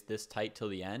stays this tight till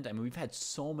the end, I mean, we've had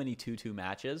so many 2-2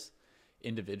 matches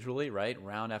individually, right?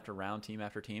 Round after round, team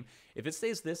after team. If it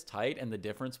stays this tight and the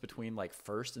difference between like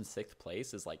first and sixth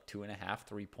place is like 2.5,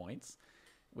 3 points,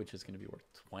 which is going to be worth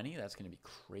 20, that's going to be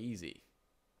crazy.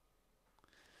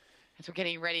 As we're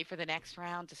getting ready for the next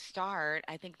round to start,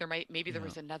 I think maybe there Yeah.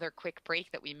 was another quick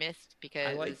break that we missed I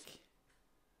because like,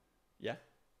 yeah.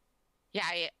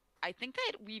 yeah, I think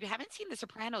that we haven't seen the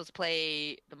Sopranos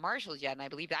play the Marshalls yet, and I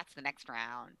believe that's the next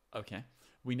round. Okay.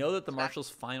 We know that the So that Marshals'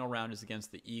 final round is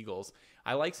against the Eagles.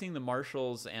 I like seeing the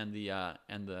Marshals and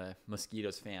the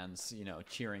Mosquitoes fans,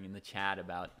 cheering in the chat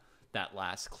about that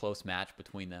last close match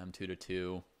between them,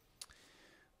 2-2.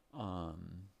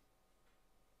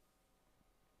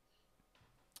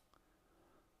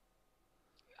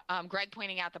 Greg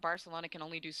pointing out that Barcelona can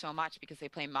only do so much because they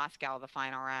play Moscow the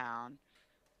final round.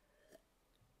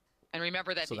 And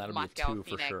remember that So that'll be a Moscow 2 for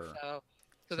Phoenix, sure. so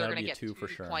So they're that'll going to be a get 2 two for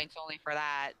sure. points only for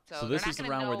that. So they're this not is the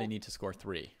going to round where know. they need to score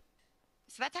 3.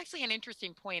 So that's actually an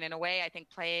interesting point. In a way, I think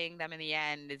playing them in the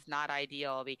end is not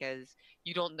ideal because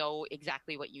you don't know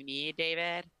exactly what you need,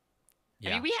 David. I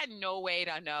Yeah. mean, we had no way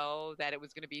to know that it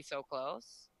was going to be so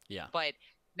close. Yeah. But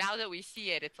now that we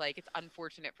see it, it's like it's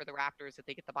unfortunate for the Raptors that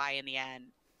they get the bye in the end.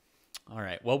 All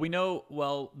right. Well, we know.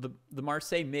 Well, the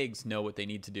Marseille Migs know what they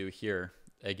need to do here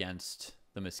against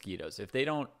the Mosquitoes. If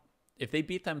they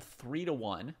beat them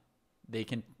 3-1, they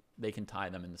can tie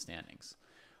them in the standings.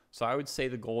 So I would say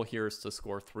the goal here is to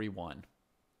score 3-1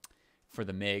 for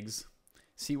the Migs.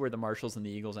 See where the Marshals and the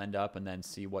Eagles end up, and then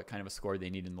see what kind of a score they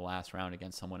need in the last round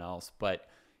against someone else. But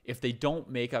if they don't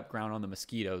make up ground on the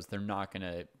Mosquitoes, they're not going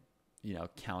to,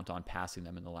 count on passing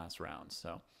them in the last round.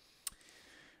 So.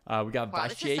 We got Wow,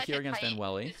 this is Vachier such here a against tight.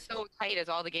 Vanwelli. It's so tight as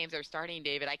all the games are starting,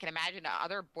 David. I can imagine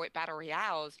other battle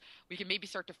royales. We can maybe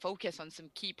start to focus on some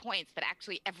key points, but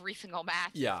actually every single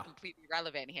match is Yeah, completely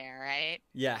relevant here, right?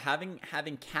 yeah. Having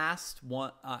cast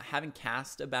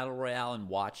a battle royale and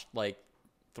watched like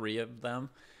 3 of them,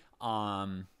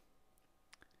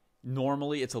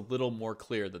 normally it's a little more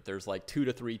clear that there's like 2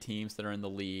 to 3 teams that are in the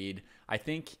lead. I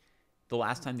think the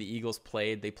last time the Eagles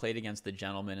played, they played against the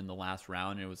Gentlemen in the last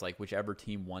round, and it was like whichever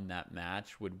team won that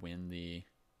match would win the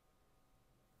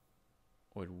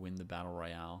battle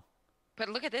royale. But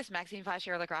look at this, Maxime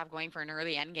Vachier-Lagrave going for an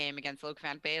early endgame against Luke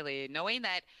Van Bailey, knowing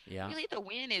that Yeah, really the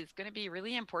win is going to be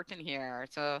really important here.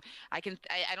 So I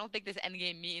don't think this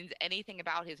endgame means anything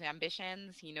about his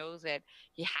ambitions. He knows that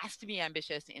he has to be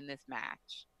ambitious in this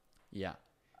match yeah.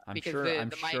 I'm because sure. I'm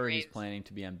the sure he's migraines. planning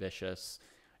to be ambitious.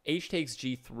 H takes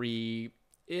G3.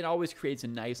 It always creates a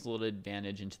nice little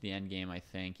advantage into the end game, I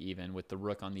think, even with the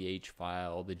rook on the H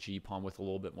file, the G pawn with a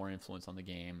little bit more influence on the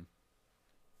game.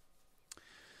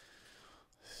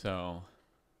 So,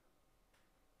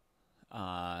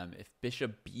 if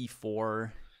bishop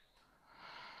B4,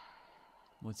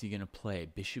 what's he going to play?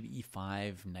 Bishop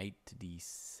E5, knight to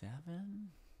D7?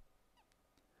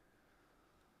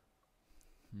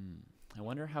 I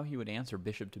wonder how he would answer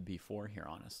bishop to B4 here,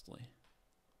 honestly.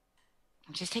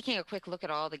 I'm just taking a quick look at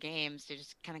all the games to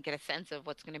just kind of get a sense of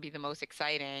what's going to be the most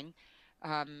exciting.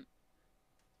 Um,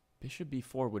 Bishop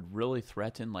b4 would really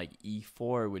threaten like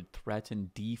e4. It would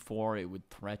threaten d4. It would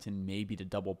threaten maybe to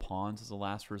double pawns as a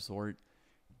last resort.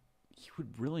 He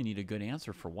would really need a good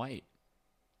answer for white.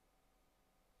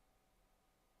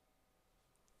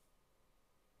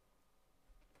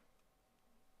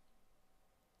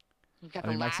 You've got I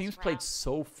the mean, my last team's round. played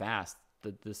so fast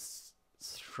that this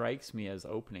strikes me as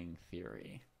opening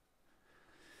theory.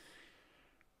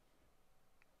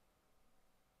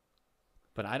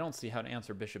 But I don't see how to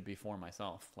answer bishop b4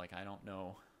 myself. Like, I don't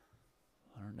know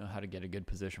how to get a good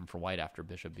position for white after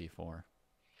bishop b4.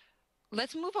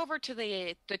 Let's move over to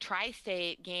the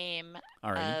tri-state game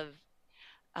Alrighty.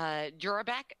 of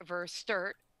Jurabek versus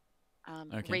Sturt.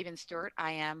 Okay. Raven Sturt,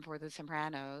 I am for the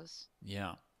Sopranos.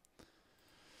 Yeah.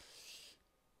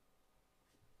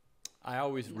 I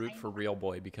always root for Real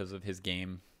Boy because of his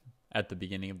game at the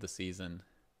beginning of the season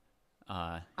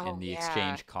in the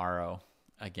exchange Caro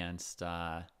against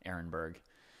Ehrenberg.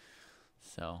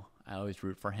 So I always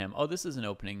root for him. Oh, this is an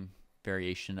opening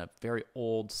variation, a very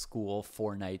old school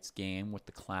 4 knights game with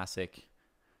the classic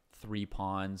 3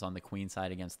 pawns on the queen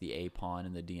side against the A pawn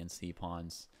and the D and C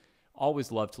pawns.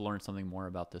 Always love to learn something more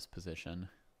about this position.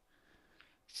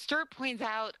 Sturt points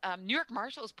out, New York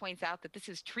Marshals points out that this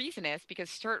is treasonous because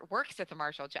Sturt works at the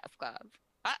Marshall Chess Club.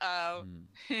 Uh-oh.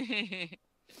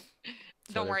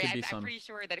 Don't worry, I'm pretty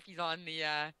sure that if he's on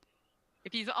the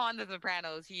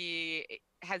Sopranos, he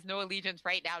has no allegiance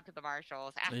right now to the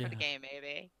Marshals. After the game,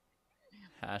 maybe.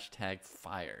 Hashtag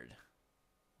fired.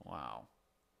 Wow.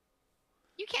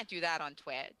 You can't do that on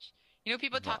Twitch. You know,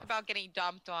 people talk about getting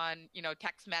dumped on,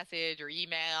 text message or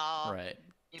email. Right.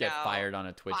 Get fired on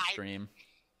a Twitch stream.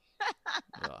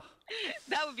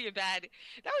 That would be a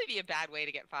bad way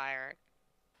to get fired.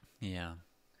 Yeah.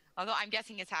 Although I'm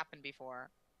guessing it's happened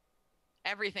before.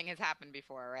 Everything has happened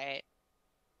before, right?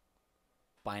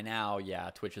 By now, yeah,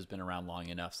 Twitch has been around long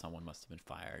enough. Someone must have been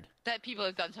fired. That people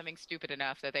have done something stupid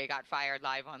enough that they got fired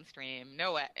live on stream.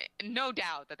 No way, no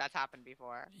doubt that that's happened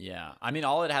before. Yeah. I mean,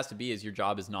 all it has to be is your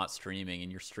job is not streaming,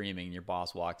 and you're streaming, and your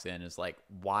boss walks in and is like,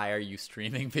 why are you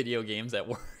streaming video games at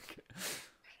work?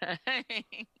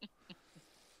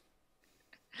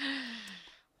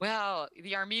 Well,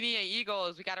 the Armenia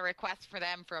Eagles, we got a request for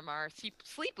them from our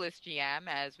sleepless GM,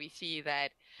 as we see that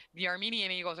the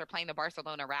Armenian Eagles are playing the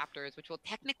Barcelona Raptors, which will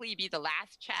technically be the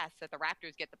last chess that the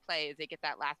Raptors get to play as they get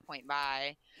that last point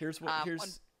by.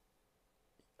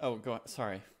 Oh, go on.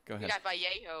 Sorry. Go ahead. We got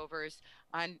Vallejo versus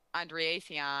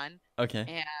Andreasian. Okay.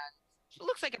 And it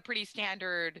looks like a pretty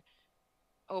standard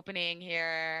opening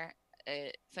here.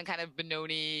 Some kind of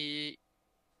Benoni,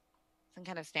 some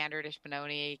kind of standardish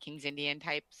Benoni, King's Indian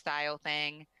type style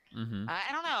thing. Mm-hmm.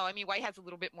 I don't know. I mean, white has a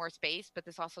little bit more space, but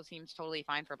this also seems totally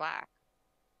fine for black.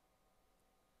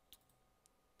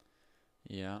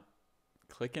 Yeah.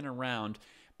 Clicking around.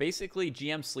 Basically,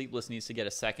 GM Sleepless needs to get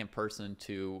a second person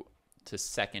to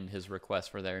second his request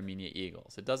for their Armenia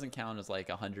Eagles. It doesn't count as like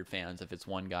 100 fans if it's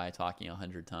one guy talking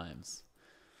 100 times.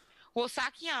 Well,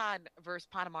 Sakian versus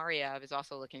Ponomariov is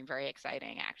also looking very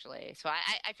exciting, actually. So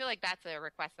I feel like that's a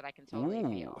request that I can totally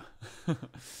feel.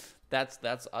 That's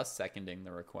us seconding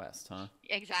the request, huh?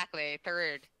 Exactly.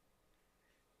 Third.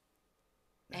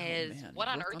 What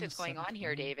on earth is going on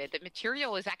here, David? The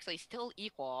material is actually still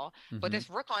equal, but this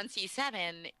rook on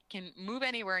c7 can move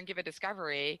anywhere and give a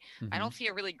discovery. I don't see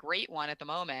a really great one at the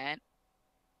moment.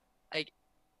 Like,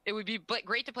 it would be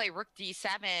great to play rook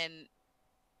d7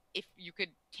 if you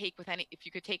could take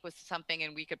with something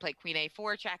and we could play queen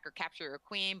a4 check or capture a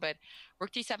queen, but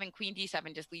rook d7, queen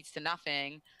d7 just leads to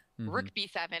nothing. Rook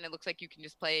b7, it looks like you can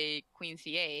just play queen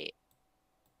c8.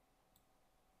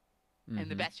 And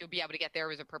the best you'll be able to get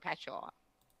there is a perpetual.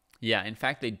 Yeah, in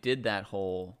fact, they did that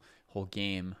whole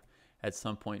game at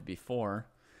some point before.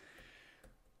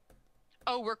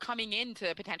 Oh, we're coming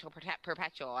into potential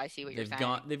perpetual. I see what you're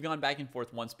saying. They've gone back and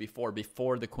forth once before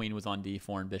the queen was on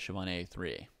d4 and bishop on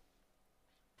a3.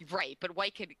 Right, but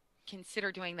white could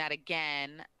consider doing that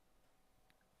again.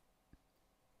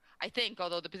 I think,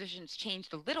 although the position's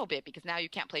changed a little bit because now you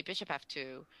can't play bishop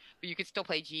f2, but you could still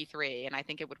play g3, and I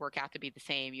think it would work out to be the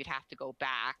same. You'd have to go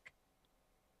back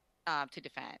to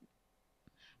defend.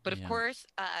 But of course,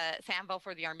 Sambo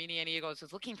for the Armenian Eagles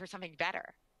is looking for something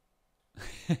better.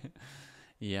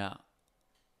 Yeah.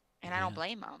 And I don't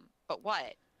blame him. But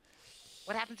what?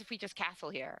 What happens if we just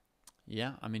castle here?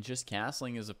 Yeah, I mean, just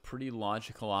castling is a pretty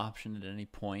logical option at any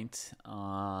point.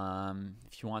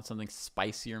 If you want something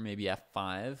spicier, maybe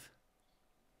f5.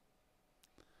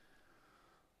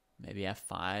 Maybe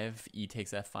f5, e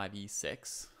takes f5,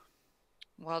 e6.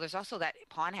 Well, there's also that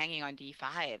pawn hanging on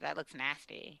d5. That looks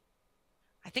nasty.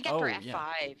 I think after Oh,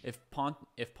 yeah. f5. If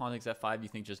pawn takes f5, you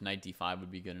think just knight d5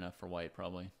 would be good enough for white,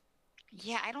 probably.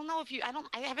 Yeah, I don't know if you.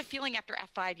 I have a feeling after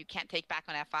f5 you can't take back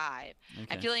on f5. I'm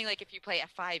Okay. feeling like if you play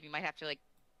f5, you might have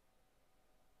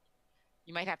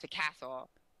to castle.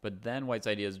 But then white's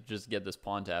idea is just get this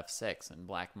pawn to f6, and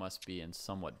black must be in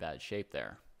somewhat bad shape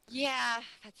there. Yeah,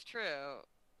 that's true.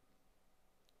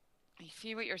 I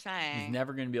see what you're He's saying.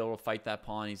 never going to be able to fight that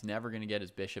pawn. He's never going to get his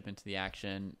bishop into the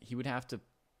action. He would have to.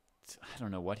 I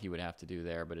don't know what he would have to do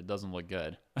there, but it doesn't look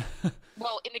good.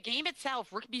 Well, in the game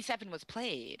itself, rook b7 was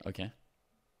played. Okay.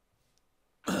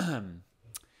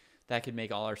 That could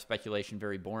make all our speculation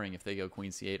very boring if they go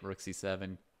queen c8, rook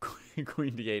c7,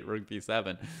 queen d8, rook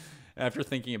b7. After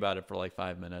thinking about it for like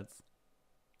 5 minutes,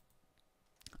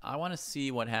 I want to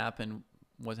see what happens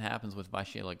with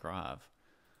Vachier Lagrave.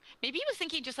 Maybe he was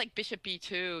thinking just like bishop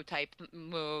b2 type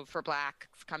move for blacks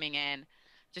coming in,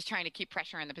 just trying to keep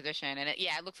pressure in the position. And it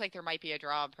looks like there might be a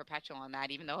draw of perpetual on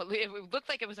that, even though it looked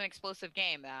like it was an explosive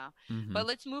game, though. Mm-hmm. But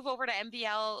let's move over to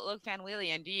MVL Luke Van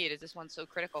Wheelie. Indeed, is this one so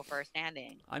critical for our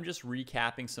standing? I'm just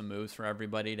recapping some moves for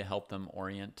everybody to help them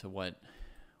orient to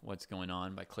what's going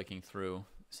on by clicking through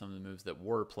some of the moves that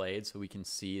were played, so we can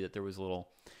see that there was a little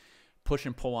push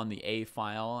and pull on the A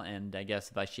file, and I guess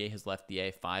Vachier has left the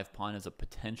A5 pawn as a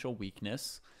potential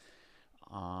weakness.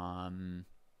 And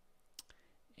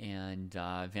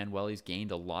Van Welly's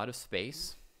gained a lot of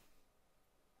space,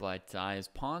 but his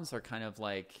pawns are kind of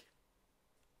like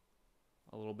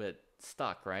a little bit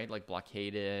stuck, right? Like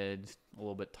blockaded, a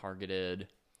little bit targeted.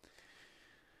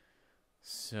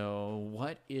 So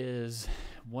what is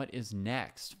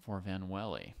next for Van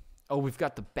Welly? Oh, we've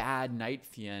got the bad knight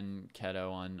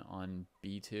fianchetto on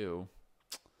b2.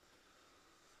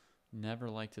 Never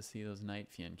like to see those knight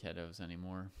fianchettos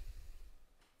anymore.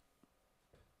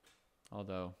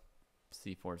 Although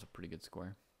c4 is a pretty good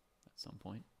square at some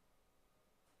point.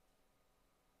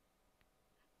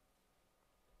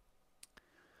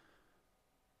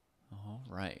 All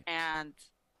right. And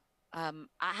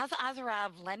how's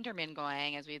Azarov Lenderman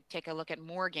going as we take a look at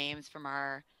more games from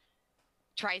our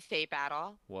tri-state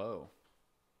battle? Whoa.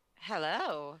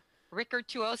 Hello, Rickard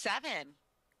 207.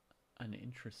 An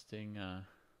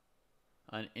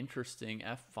interesting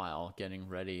F file getting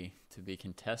ready to be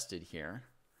contested here.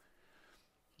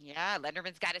 Yeah,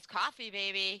 Lenderman's got his coffee,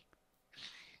 baby.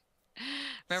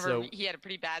 Remember, he had a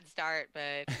pretty bad start,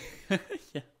 but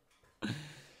yeah.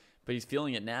 But he's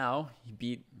feeling it now. He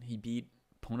beat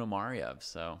Ponomariov,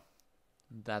 so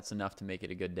that's enough to make it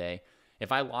a good day.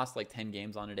 If I lost like 10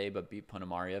 games on a day but beat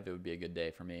Ponomariov, it would be a good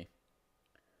day for me.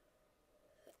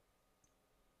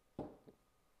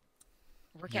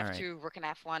 Rook f2, rook and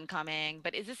f1 coming.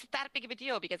 But is this that big of a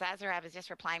deal? Because Azarov is just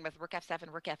replying with rook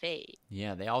f7, rook f8.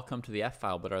 Yeah, they all come to the F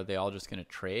file, but are they all just going to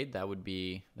trade? That would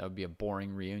be a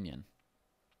boring reunion.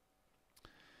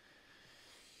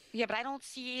 Yeah, but I don't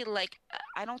see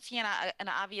an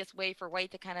obvious way for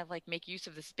white to kind of like make use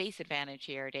of the space advantage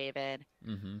here, David.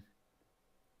 Mm-hmm.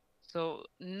 So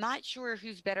not sure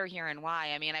who's better here and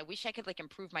why. I mean, I wish I could like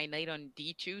improve my knight on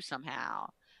d2 somehow,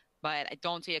 but I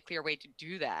don't see a clear way to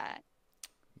do that.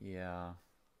 Yeah.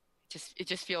 It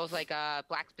just feels like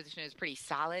black's position is pretty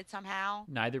solid somehow.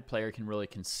 Neither player can really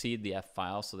concede the F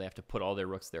file, so they have to put all their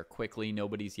rooks there quickly.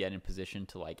 Nobody's yet in position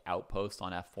to like outpost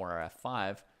on F4 or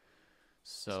F5.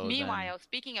 So meanwhile,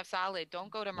 speaking of solid,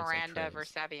 don't go to Miranda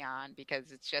versus Savion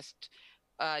because it's just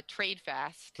trade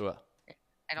fest. Ugh.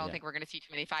 I don't think we're going to see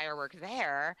too many fireworks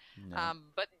there. No.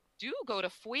 But do go to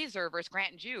Foyser versus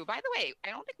Grant and Jew. By the way, I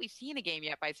don't think we've seen a game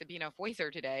yet by Sabina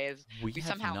Foyser today, as we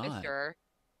somehow missed her.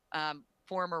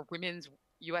 Former women's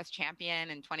U.S. champion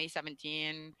in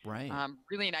 2017. Right.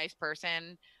 Really nice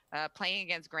person. Playing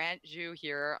against Grant Jew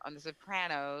here on the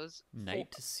Sopranos.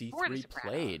 Knight to c3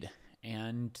 played.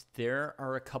 And there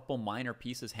are a couple minor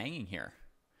pieces hanging here.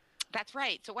 That's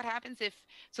right. So what happens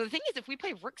so the thing is, if we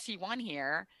play rook c1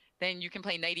 here, then you can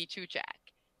play knight e2 check.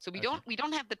 So we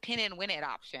don't have the pin and win it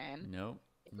option. No.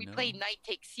 If we play knight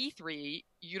takes c3,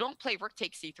 you don't play rook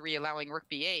takes c3, allowing rook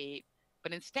b8,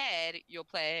 but instead you'll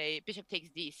play bishop takes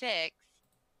d6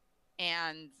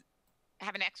 and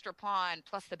have an extra pawn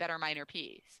plus the better minor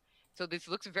piece. So this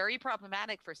looks very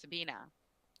problematic for Sabina.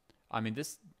 I mean,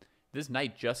 this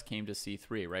knight just came to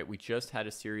c3, right? We just had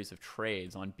a series of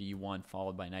trades on b1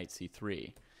 followed by knight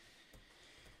c3.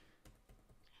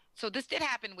 So this did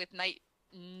happen with knight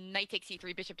takes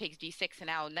c3, bishop takes d6, and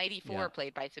now knight e4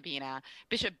 played by Sabina,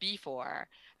 bishop b4. I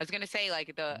was going to say, like,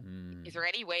 is there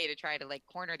any way to try to like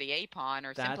corner the a pawn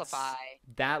or simplify?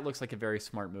 That looks like a very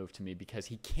smart move to me, because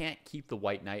he can't keep the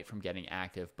white knight from getting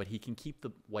active, but he can keep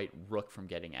the white rook from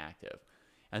getting active.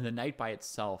 And the knight by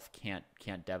itself can't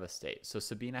devastate. So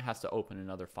Sabina has to open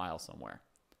another file somewhere.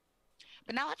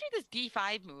 But now after this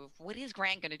d5 move, what is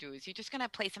Grant going to do? Is he just going to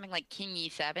play something like king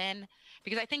e7?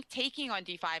 Because I think taking on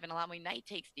d5 and allowing knight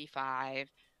takes d5,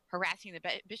 harassing the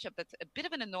bishop, that's a bit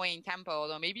of an annoying tempo,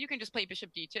 although maybe you can just play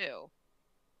bishop d2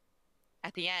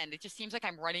 at the end. It just seems like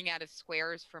I'm running out of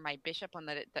squares for my bishop on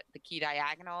the key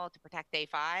diagonal to protect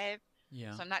a5.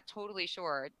 Yeah. So I'm not totally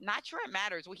sure. Not sure it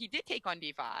matters. Well, he did take on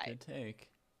d5. Did take.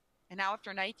 And now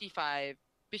after knight d5,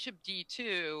 bishop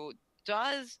d2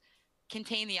 does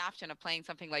contain the option of playing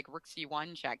something like rook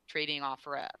c1 check, trading off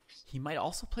rooks. He might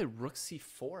also play rook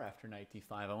c4 after knight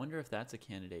d5. I wonder if that's a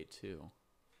candidate too.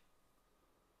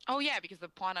 Oh, yeah, because the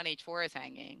pawn on h4 is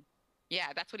hanging. Yeah,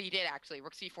 that's what he did, actually.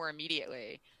 Rook c4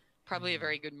 immediately. Probably a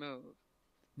very good move.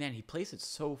 Man, he plays it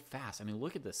so fast. I mean,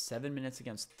 look at this. 7 minutes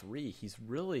against 3. He's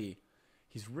really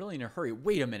in a hurry.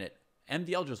 Wait a minute.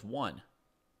 MVL just won.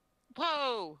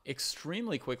 Whoa!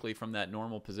 Extremely quickly from that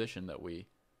normal position that we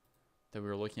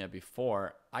were looking at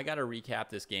before. I got to recap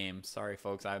this game. Sorry,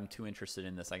 folks. I'm too interested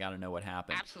in this. I got to know what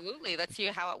happened. Absolutely. Let's see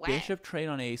how it went. Bishop trade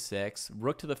on a6.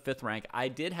 Rook to the 5th rank. I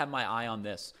did have my eye on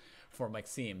this for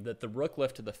Maxime, that the rook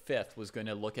lift to the 5th was going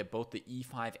to look at both the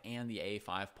e5 and the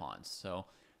a5 pawns. So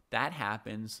that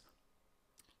happens.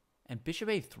 And bishop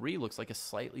a3 looks like a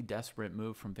slightly desperate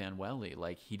move from Van Welly.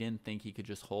 Like he didn't think he could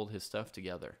just hold his stuff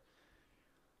together.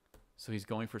 So he's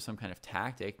going for some kind of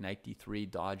tactic. Knight d3,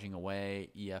 dodging away.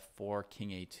 ef4,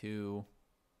 king a2.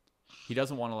 He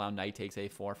doesn't want to allow knight takes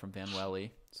a4 from Van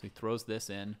Welly. So he throws this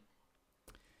in.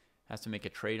 Has to make a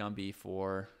trade on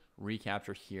b4.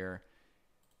 Recapture here.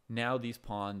 Now these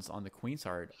pawns on the queen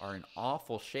side are in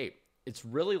awful shape. It's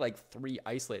really like 3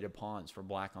 isolated pawns for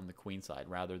black on the queen side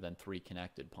rather than 3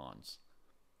 connected pawns.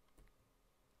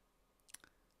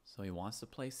 So he wants to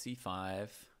play c5.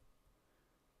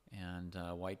 And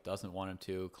white doesn't want him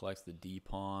to. Collects the d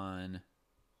pawn.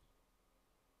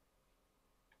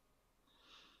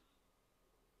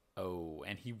 Oh,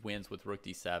 and he wins with rook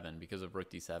d7 because of rook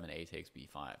d7, a takes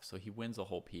b5. So he wins a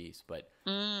whole piece. But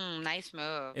nice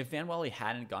move. if Van Welly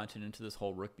hadn't gotten into this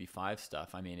whole rook b5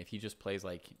 stuff, I mean, if he just plays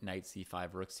like knight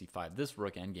c5, rook c5, this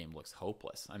rook endgame looks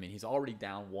hopeless. I mean, he's already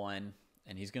down 1,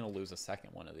 and he's going to lose a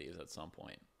second one of these at some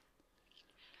point.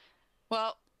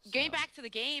 Well, going back to the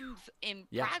games in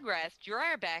progress,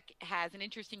 Jurarbeck has an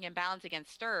interesting imbalance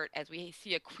against Sturt as we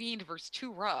see a queen versus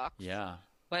 2 rooks. Yeah.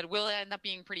 But will it end up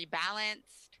being pretty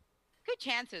balanced? Good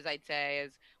chances, I'd say,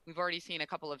 as we've already seen a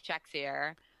couple of checks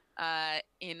here.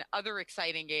 In other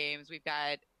exciting games, we've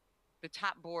got the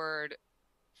top board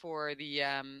for the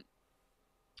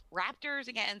Raptors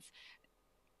against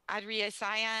Adria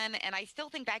Sion, and I still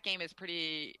think that game is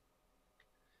pretty...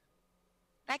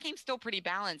 That game's still pretty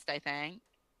balanced, I think.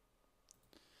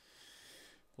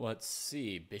 Let's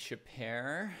see. Bishop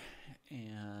pair,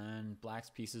 and black's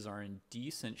pieces are in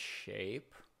decent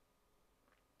shape.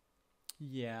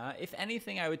 Yeah, if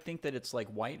anything, I would think that it's like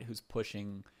white who's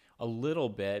pushing a little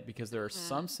bit because there are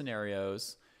some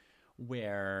scenarios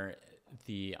where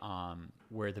the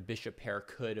bishop pair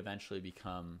could eventually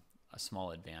become a small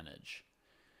advantage.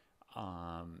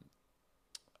 And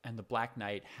the black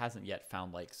knight hasn't yet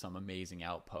found like some amazing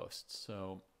outposts.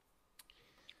 So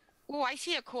Oh, I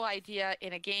see a cool idea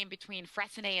in a game between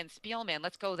Fressinet and Spielman.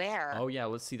 Let's go there. Oh yeah,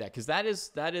 let's see that, because that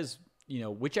is you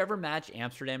know, whichever match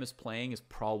Amsterdam is playing is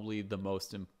probably the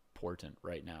most important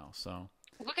right now. So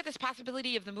look at this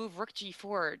possibility of the move rook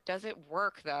g4. Does it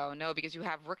work though? No, because you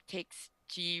have rook takes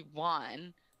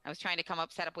g1. I was trying to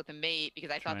set up with a mate because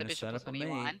I thought the bishop was on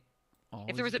e1.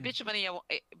 If there was a bishop on e1,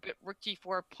 rook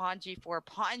g4, pawn g4,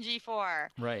 pawn g4.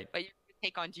 Right. But you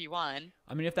take on g1.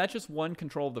 I mean, if that's just one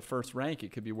control of the first rank,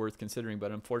 it could be worth considering.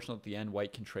 But unfortunately, at the end,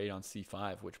 white can trade on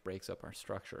c5, which breaks up our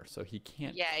structure. So he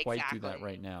can't quite do that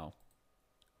right now.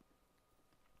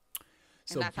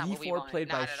 So b4 played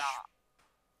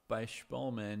by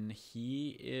Spielman.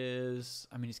 He is,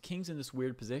 I mean, his king's in this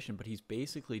weird position, but he's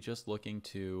basically just looking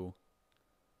to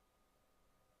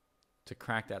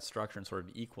crack that structure and sort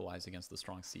of equalize against the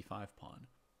strong c5 pawn.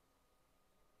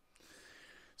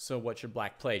 So what should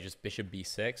black play? Just bishop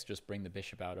b6? Just bring the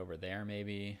bishop out over there,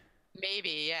 maybe?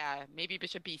 Maybe, yeah. Maybe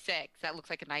bishop b6. That looks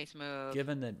like a nice move.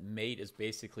 Given that mate is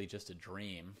basically just a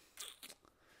dream,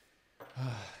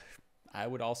 I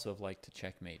would also have liked to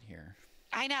checkmate here.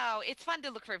 I know. It's fun to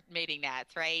look for mating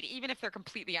nets, right? Even if they're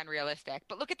completely unrealistic.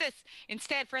 But look at this.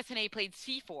 Instead, Fressinet played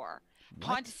c4.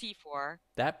 Pawn to c4.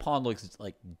 That pawn looks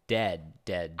like dead.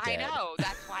 I know.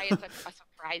 That's why it's a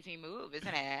surprising move, isn't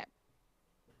it?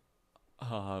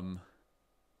 Man.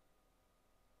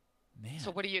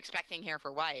 So what are you expecting here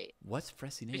for white? What's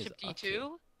Fressinet Bishop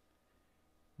d2?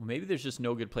 Well, maybe there's just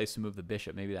no good place to move the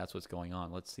bishop. Maybe that's what's going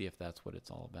on. Let's see if that's what it's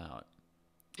all about.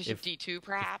 Bishop D2,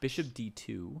 perhaps? If bishop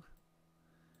D2,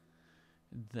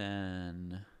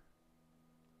 then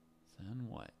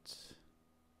what?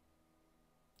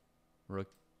 Rook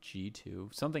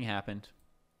G2. Something happened.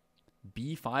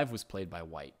 B5 was played by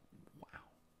white. Wow.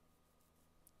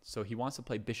 So he wants to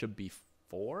play bishop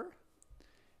B4?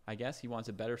 I guess he wants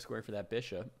a better square for that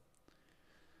bishop.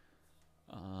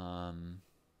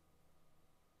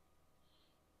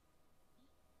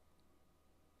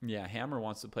 Yeah, Hammer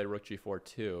wants to play rook G4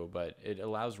 too, but it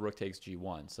allows rook takes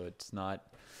G1, so it's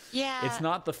not. Yeah. It's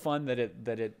not the fun that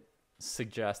it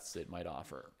suggests it might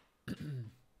offer.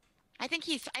 I think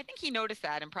he noticed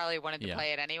that and probably wanted to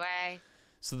play it anyway.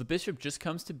 So the bishop just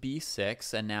comes to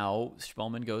B6, and now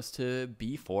Spielman goes to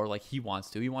B4 like he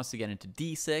wants to. He wants to get into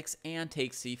D6 and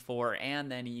take C4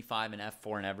 and then E5 and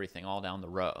F4 and everything all down the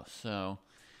row. So,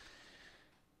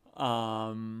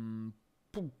 well,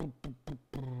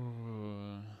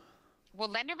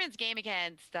 Lenderman's game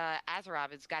against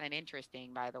Azarov has gotten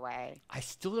interesting, by the way. I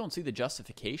still don't see the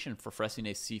justification for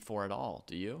Fressinet C4 at all.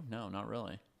 Do you? No, not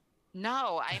really.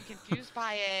 No, I'm confused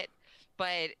by it,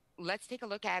 but let's take a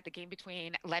look at the game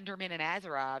between Lenderman and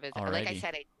Azarov. Like I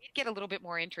said, it did get a little bit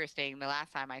more interesting the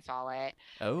last time I saw it.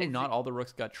 Oh, not all the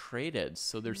rooks got traded,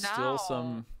 so there's still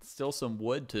some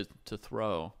wood to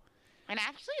throw. And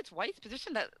actually, it's White's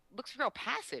position that looks real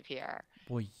passive here.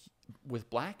 Well, with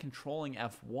Black controlling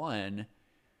F1,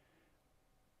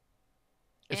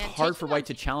 it's hard for White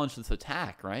to challenge this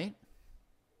attack, right?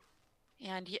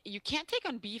 And you can't take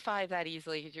on B5 that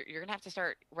easily. You're going to have to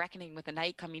start reckoning with the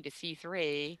knight coming to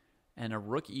C3. And a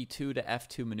rook E2 to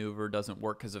F2 maneuver doesn't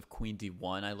work because of queen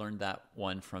D1. I learned that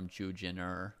one from Ju Jin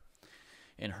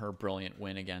in her brilliant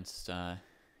win against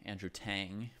Andrew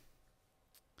Tang.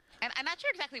 And I'm not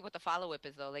sure exactly what the follow-up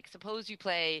is, though. Like, suppose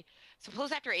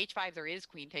after H5 there is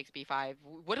queen takes B5.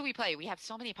 What do we play? We have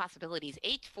so many possibilities.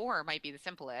 H4 might be the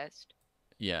simplest.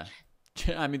 Yeah.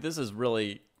 I mean, this is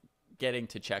really getting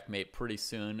to checkmate pretty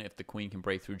soon if the queen can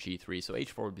break through G3. So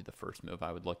H4 would be the first move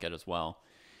I would look at as well.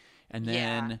 And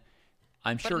then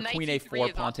I'm sure queen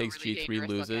A4, pawn takes really G3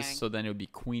 loses. Looking. So then it would be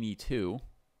queen E2.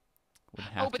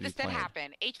 But this did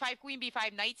happen. H5, queen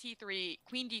B5, knight C3,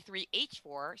 queen D3,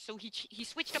 H4. So he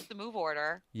switched up the move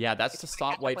order. Yeah, that's to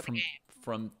stop White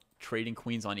from trading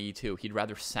queens on E2. He'd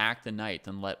rather sack the knight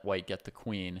than let White get the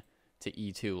queen to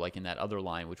E2, like in that other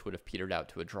line, which would have petered out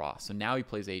to a draw. So now he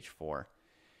plays H4.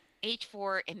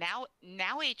 H4, and now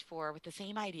H4 with the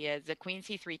same idea is that queen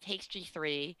C3 takes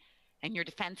G3, and you're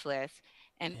defenseless.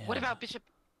 And what about bishop?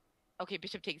 Okay,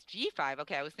 bishop takes G5.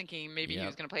 Okay, I was thinking maybe he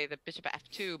was going to play the bishop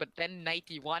F2, but then knight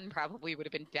D1 probably would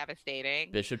have been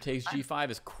devastating. Bishop takes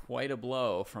G5 is quite a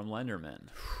blow from Lenderman.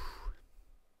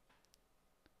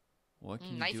 What can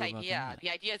you do about that?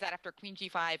 The idea is that after queen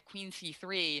G5, queen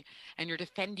C3, and you're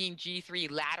defending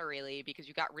G3 laterally because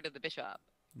you got rid of the bishop.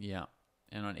 Yeah.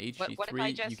 And on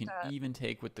HG3, you can even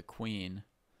take with the queen,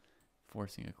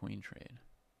 forcing a queen trade.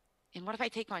 And what if I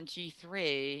take on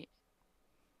G3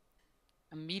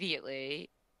 immediately?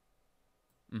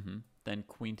 Then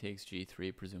queen takes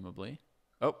G3, presumably.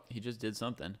 Oh, he just did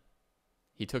something.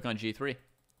 He took on G3.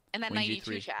 And then knight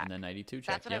E2 check. And then knight E2 check.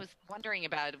 That's what I was wondering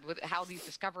about, with how these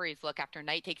discoveries look after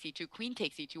knight takes E2, queen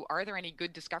takes E2. Are there any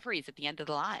good discoveries at the end of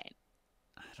the line?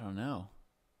 I don't know.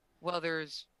 Well,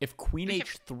 there's... If queen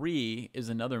H3 is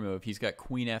another move, he's got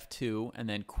queen F2 and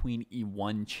then queen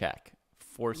E1 check,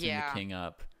 forcing the king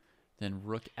up. Then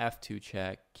rook F2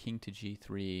 check, king to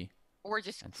G3. Or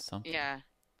just... And something.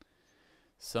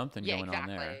 Something going on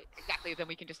there. Exactly. Then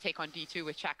we can just take on D2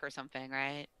 with check or something,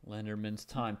 right? Lenderman's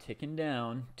time ticking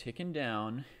down.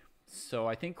 So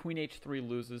I think queen H3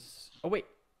 loses... Oh, wait.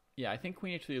 Yeah, I think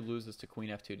queen H3 loses to queen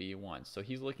F2 to E1. So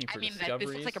he's looking for discoveries.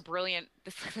 This looks like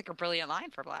a brilliant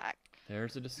line for Black.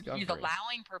 There's a discovery.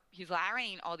 He's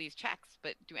allowing all these checks,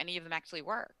 but do any of them actually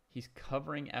work? He's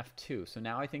covering F2. So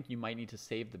now I think you might need to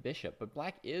save the bishop. But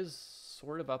Black is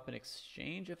sort of up in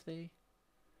exchange if they...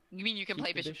 You mean you can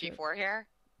play bishop G4 here?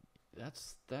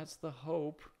 That's the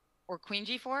hope. Or queen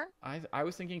G4? I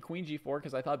was thinking queen G4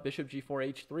 because I thought bishop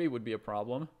G4 H3 would be a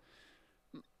problem.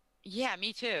 Yeah,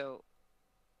 me too.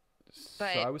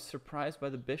 But so I was surprised by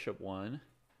the bishop one.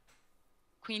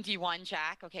 Queen D1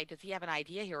 check. Okay, does he have an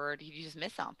idea here, or did he just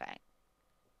miss something?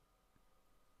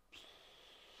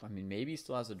 I mean, maybe he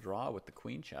still has a draw with the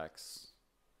queen checks.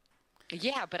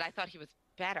 Yeah, but I thought he was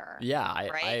better. Yeah,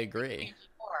 I agree.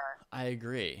 I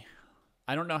agree.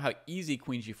 I don't know how easy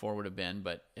queen G4 would have been,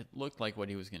 but it looked like what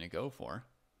he was going to go for.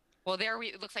 Well,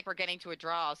 it looks like we're getting to a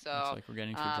draw. So looks like we're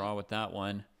getting to a draw with that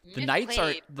one. The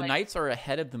knights are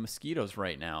ahead of the Mosquitoes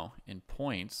right now in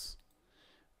points.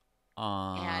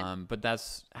 And But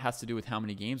that's has to do with how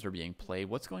many games are being played.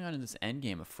 What's going on in this end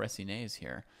game of Fressines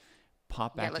here?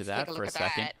 Pop yeah, back to let's take that a for look a at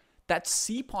second. that. That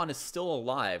sea pawn is still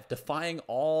alive, defying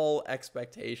all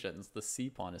expectations. The sea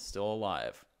pawn is still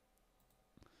alive.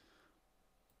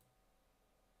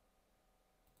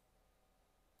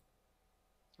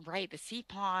 Right, the C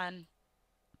pawn.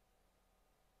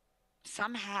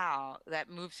 Somehow that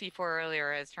move C4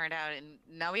 earlier has turned out, and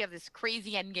now we have this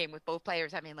crazy end game with both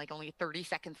players having like only 30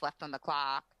 seconds left on the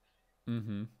clock.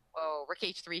 Mm-hmm. Oh, Rook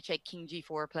H3 check, King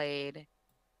G4 played.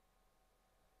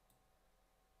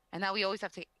 And now we always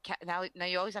have to now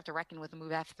you always have to reckon with the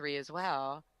move F3 as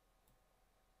well.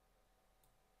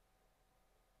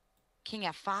 King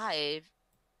F5,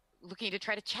 looking to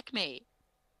try to checkmate.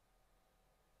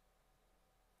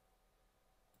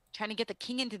 Trying to get the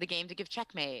king into the game to give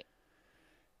checkmate.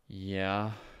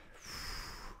 Yeah.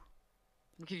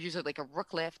 We could use it like a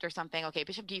rook lift or something. Okay,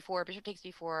 bishop D4, bishop takes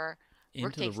D4, rook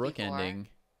Into the takes rook D4. ending.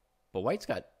 But white's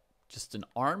got just an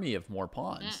army of more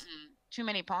pawns. Too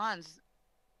many pawns.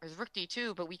 There's rook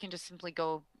D2, but we can just simply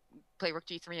go play rook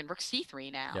G3 and rook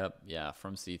C3 now. Yep, yeah,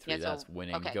 from C3, Yeah, that's so,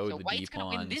 winning. okay, Go so the white's D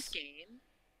gonna win this pawns. game.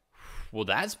 Well,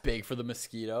 that's big for the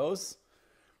Mosquitoes.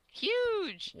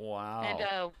 Huge. Wow.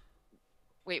 And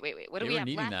wait. What do we have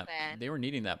left then? They were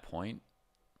needing that point.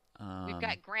 We've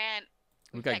got Grant.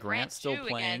 We've got Grant still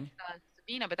playing against,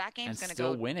 Sabina, but that game's and gonna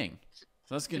still go winning.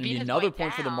 So that's going to be Sabina's another going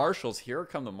point for the down. Marshals. Here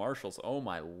come the Marshals. Oh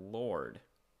my lord.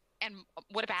 And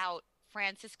what about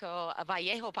Francisco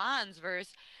Vallejo Pons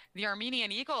versus the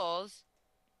Armenian Eagles?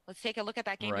 Let's take a look at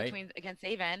that game against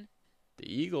Avon.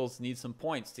 The Eagles need some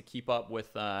points to keep up with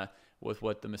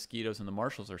what the Mosquitoes and the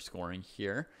Marshals are scoring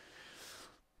here.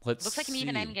 Looks like an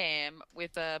even end game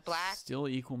with black. Still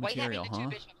equal white material, having the two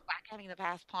bishops, black having the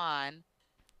passed pawn.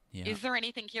 Yeah. Is there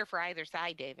anything here for either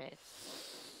side, David?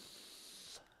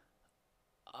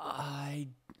 I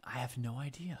have no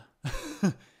idea.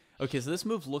 Okay, so this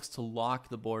move looks to lock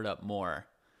the board up more.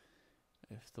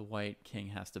 If the white king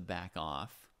has to back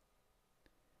off.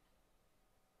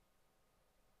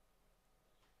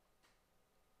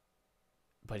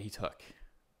 But he took.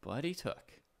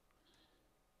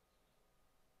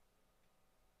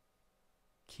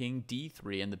 King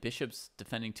D3, and the bishop's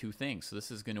defending two things. So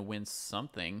this is going to win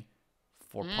something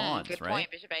for pawns, good right?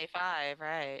 Point. Bishop A5,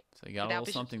 right. So you got a little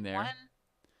something there.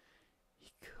 He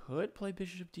could play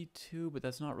bishop D2, but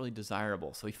that's not really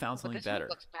desirable. So he found something better.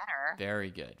 Looks better. Very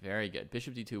good, very good.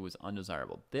 Bishop D2 was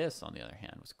undesirable. This, on the other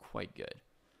hand, was quite good.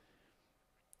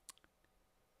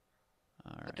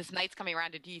 All right. But this knight's coming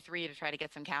around to D3 to try to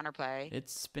get some counterplay.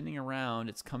 It's spinning around.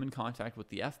 It's come in contact with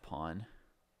the F pawn.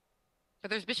 But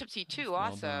there's bishop C2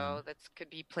 also that could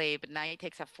be played, but knight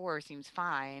takes F4 seems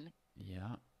fine.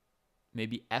 Yeah.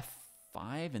 Maybe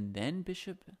F5 and then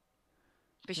bishop?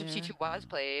 Bishop C2 was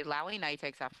played. Lowy knight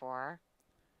takes F4.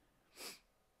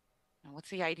 And what's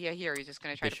the idea here? He's just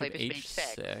going to try to play bishop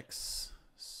H6.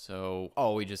 So,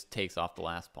 he just takes off the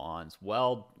last pawns.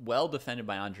 Well defended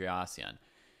by Andreassian.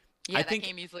 Yeah, I think that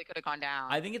game easily could have gone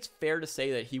down. I think it's fair to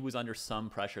say that he was under some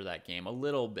pressure that game. A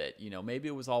little bit. Maybe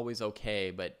it was always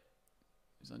okay, but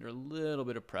he was under a little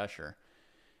bit of pressure.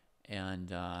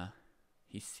 And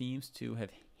he seems to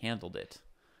have handled it.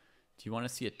 Do you want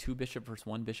to see a 2 bishop versus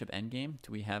 1 bishop endgame?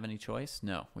 Do we have any choice?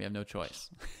 No, we have no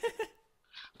choice.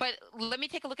 But let me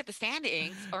take a look at the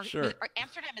standings. Sure.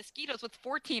 Amsterdam Mosquitoes with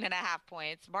 14.5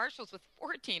 points. Marshalls with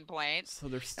 14 points. So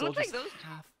they're still just like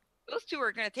those two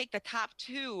are going to take the top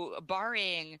 2,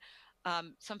 barring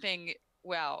something.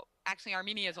 Well, actually,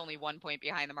 Armenia is only 1 point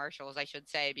behind the Marshals, I should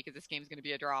say, because this game's going to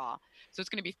be a draw. So it's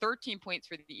going to be 13 points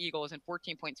for the Eagles and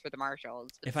 14 points for the Marshals.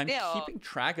 If I'm keeping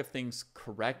track of things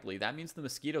correctly, that means the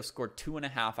Mosquitoes scored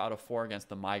 2.5 out of 4 against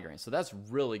the Migraine. So that's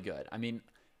really good. I mean,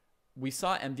 we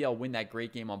saw MDL win that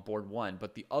great game on board 1,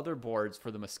 but the other boards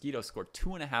for the Mosquitoes scored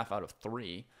 2.5 out of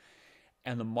 3.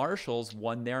 And the Marshals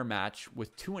won their match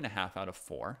with 2.5 out of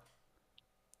 4.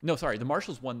 No, sorry. The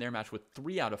Marshals won their match with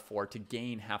 3 out of 4 to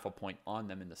gain half a point on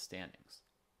them in the standings.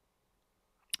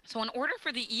 So in order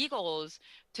for the Eagles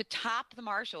to top the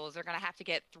Marshals, they're going to have to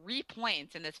get 3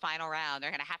 points in this final round. They're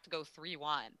going to have to go 3-1.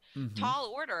 Mm-hmm.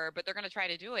 Tall order, but they're going to try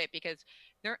to do it because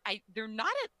they're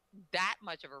not at that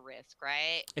much of a risk,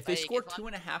 right? If they score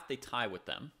 2.5, they tie with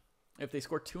them. If they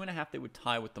score 2.5, they would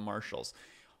tie with the Marshals.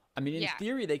 I mean, in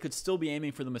theory, they could still be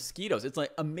aiming for the Mosquitoes. It's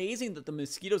like amazing that the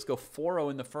Mosquitoes go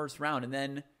 4-0 in the first round and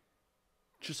then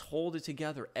just hold it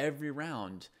together every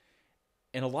round.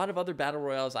 In a lot of other battle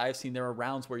royales I've seen, there are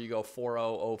rounds where you go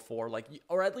 4-0, 0-4,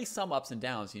 or at least some ups and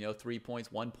downs, 3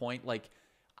 points, 1 point. Like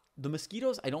the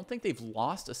Mosquitoes, I don't think they've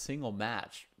lost a single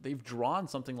match. They've drawn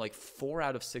something like 4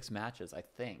 out of 6 matches, I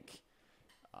think.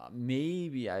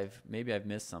 Maybe I've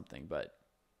missed something, but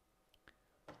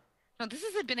No, this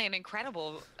has been an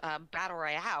incredible battle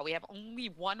royale. We have only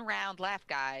one round left,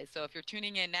 guys. So if you're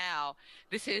tuning in now,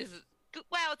 this is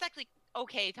well, it's actually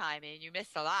okay timing. You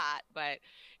missed a lot, but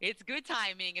it's good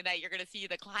timing in that you're going to see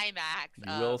the climax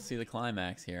you will see the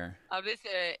climax here. of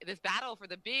this battle for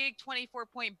the big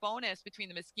 24-point bonus between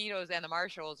the Mosquitoes and the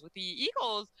Marshalls, with the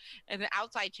Eagles and an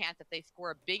outside chance if they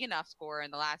score a big enough score in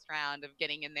the last round of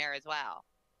getting in there as well.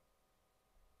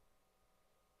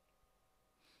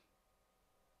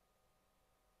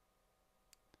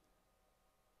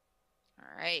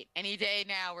 All right. Any day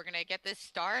now, we're going to get this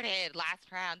started.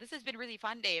 Last round. This has been really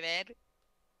fun, David.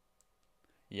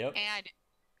 Yep. And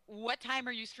what time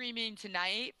are you streaming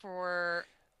tonight for?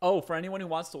 Oh, for anyone who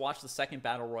wants to watch the second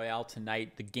battle royale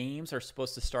tonight, the games are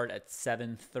supposed to start at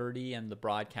 7:30, and the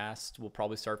broadcast will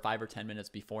probably start 5 or 10 minutes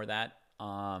before that.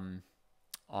 On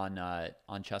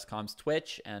Chesscom's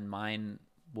Twitch, and mine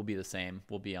will be the same.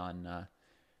 We'll be on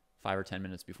 5 or 10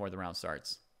 minutes before the round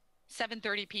starts.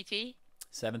 7:30 PT.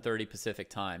 7:30 Pacific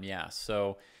time. Yeah.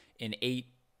 So in 8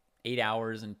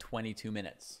 hours and 22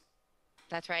 minutes.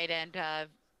 That's right. And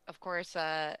of course,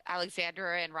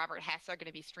 Alexandra and Robert Hess are going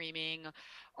to be streaming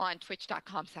on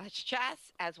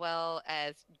twitch.com/chess, as well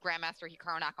as Grandmaster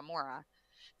Hikaru Nakamura.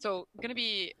 So going to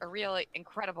be a real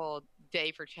incredible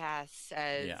day for chess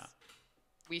as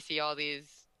we see all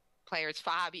these players,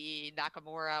 Fabi,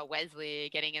 Nakamura, Wesley,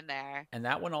 getting in there. And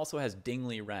that one also has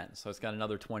Dingley Ren, so it's got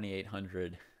another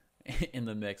 2,800 in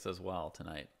the mix as well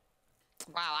tonight.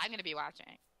 Wow, I'm going to be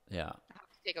watching. Yeah. I'll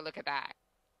have to take a look at that.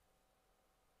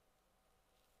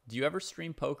 Do you ever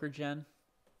stream poker, Jen?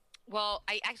 Well,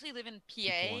 I actually live in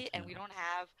PA, and we don't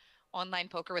have online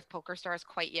poker with PokerStars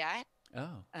quite yet.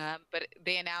 Oh. But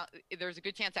they announced there's a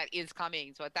good chance that is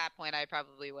coming. So at that point, I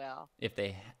probably will. If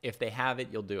they have it,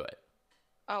 you'll do it.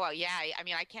 Oh, well, yeah. I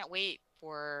mean, I can't wait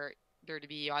for there to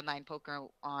be online poker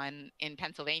in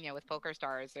Pennsylvania with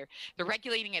PokerStars. They're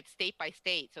regulating it state by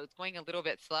state, so it's going a little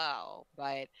bit slow.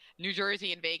 But New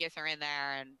Jersey and Vegas are in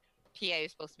there, and PA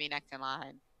is supposed to be next in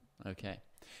line. Okay.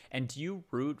 And do you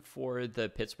root for the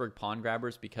Pittsburgh Pawn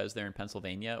Grabbers because they're in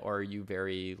Pennsylvania, or are you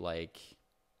very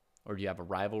or do you have a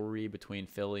rivalry between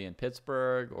Philly and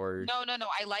Pittsburgh? Or no.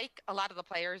 I like a lot of the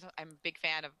players. I'm a big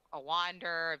fan of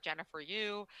Awander, of Jennifer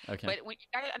Yu. Okay. But what you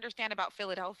gotta understand about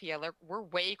Philadelphia, we're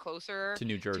way closer to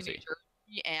New Jersey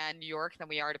and New York than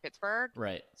we are to Pittsburgh.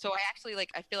 Right. So I actually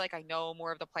I feel like I know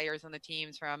more of the players on the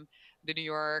teams from the New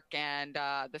York and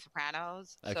the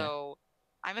Sopranos. Okay. So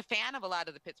I'm a fan of a lot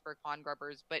of the Pittsburgh Pawn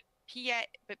Grubbers, but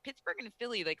Pittsburgh and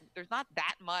Philly, there's not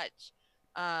that much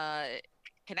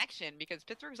connection because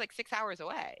Pittsburgh's 6 hours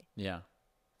away. Yeah.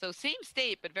 So same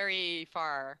state, but very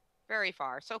far, very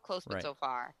far. So close, but so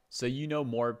far. So you know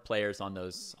more players on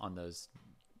those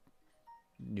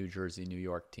New Jersey, New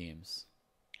York teams.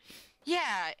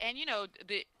 Yeah, and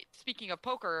speaking of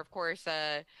poker, of course,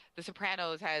 the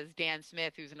Sopranos has Dan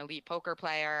Smith, who's an elite poker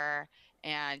player,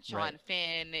 and Sean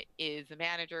Finn is a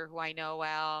manager who I know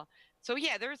well. So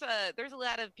yeah, there's a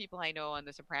lot of people I know on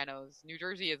the Sopranos. New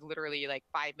Jersey is literally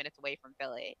 5 minutes away from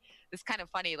Philly. It's kind of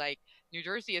funny. New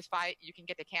Jersey is you can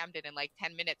get to Camden in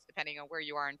 10 minutes depending on where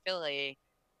you are in Philly,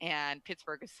 and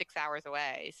Pittsburgh is 6 hours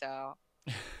away. So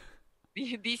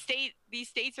these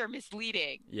states are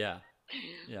misleading. Yeah.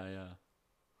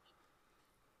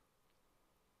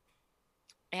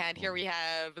 And here we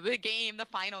have the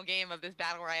final game of this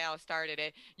Battle Royale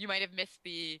started. You might have missed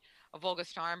the Volga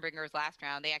Stormbringers last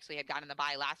round. They actually had gotten the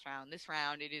bye last round. This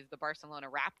round, it is the Barcelona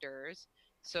Raptors.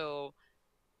 So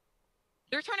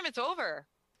their tournament's over.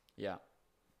 Yeah.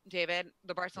 David,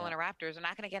 the Barcelona Raptors are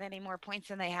not going to get any more points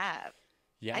than they have.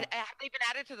 Yeah. Have they been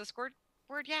added to the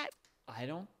scoreboard yet? I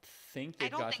don't think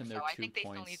they've gotten their 2 points yet. I think they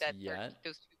still need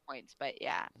those 2 points, but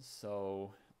yeah.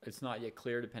 So it's not yet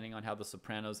clear, depending on how the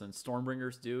Sopranos and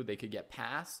Stormbringers do. They could get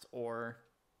past, or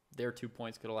their 2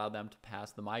 points could allow them to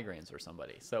pass the Migraines or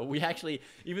somebody. So we actually,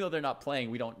 even though they're not playing,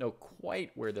 we don't know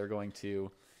quite where they're going to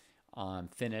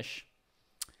finish.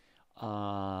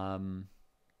 All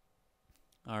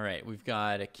right, we've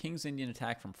got a King's Indian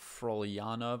attack from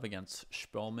Frolyanov against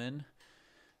Spelman.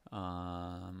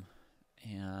 And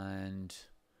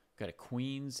we've got a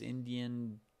Queen's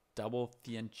Indian double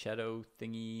fianchetto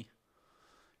thingy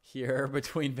here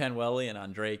between Van Welly and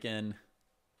Andraken.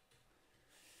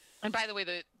 And by the way,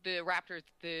 the Raptors,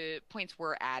 the points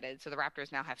were added, so the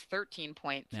Raptors now have 13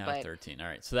 points. Now 13. All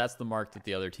right, so that's the mark that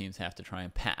the other teams have to try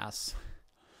and pass.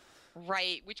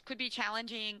 Right, which could be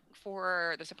challenging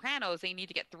for the Sopranos. They need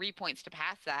to get 3 points to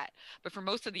pass that. But for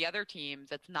most of the other teams,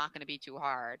 that's not going to be too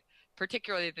hard,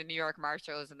 particularly the New York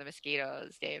Marshalls and the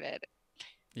Mosquitoes, David.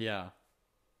 Yeah.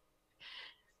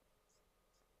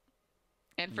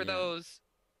 And for Yeah. those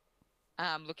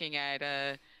looking at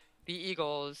the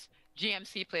Eagles,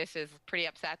 GMC Place is pretty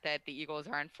upset that the Eagles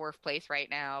are in fourth place right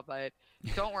now, but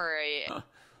don't worry,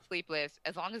 Sleepless.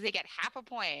 As long as they get half a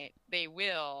point, they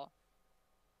will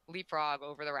leapfrog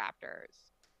over the Raptors.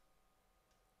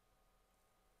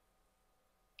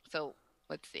 So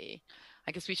let's see.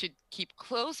 I guess we should keep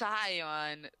close eye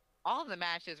on all of the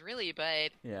matches, really,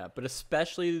 but Yeah, but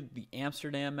especially the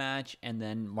Amsterdam match and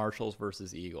then Marshalls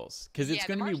versus Eagles, because it's yeah, the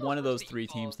going to be Marshalls one of versus those the three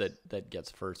teams Eagles. that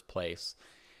gets first place.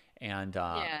 And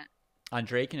Yeah.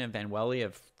 Andraken and Van Welly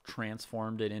have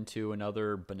transformed it into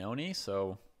another Benoni,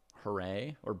 so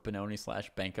hooray, or Benoni slash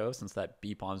Benko, since that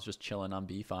B pawn's just chilling on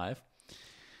B5.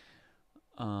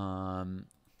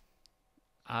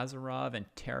 Azarov and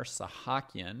Ter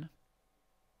Sahakian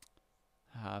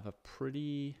have a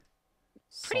pretty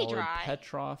Pretty solid dry.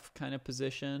 Petrov kind of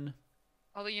position.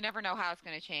 Although you never know how it's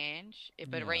going to change.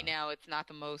 But Yeah, right now, it's not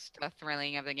the most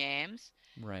thrilling of the games.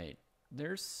 right.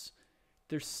 There's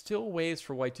still ways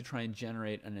for White to try and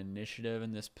generate an initiative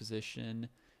in this position.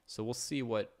 So we'll see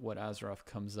what Azarov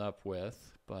comes up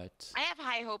with. But I have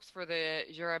high hopes for the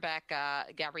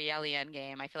Jurabek Gabrielian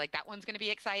game. I feel like that one's going to be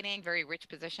exciting. Very rich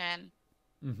position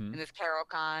mm-hmm. in this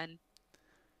Caro-Kann.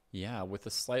 Yeah, with a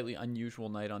slightly unusual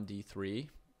knight on D3.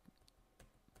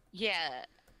 Yeah.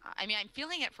 I mean, I'm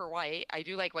feeling it for White. I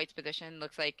do like White's position.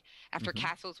 Looks like after Mm-hmm.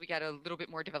 castles, we got a little bit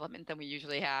more development than we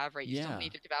usually have, right? You still Yeah,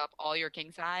 need to develop all your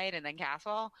king side and then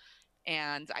castle.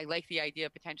 And I like the idea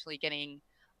of potentially getting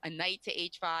a knight to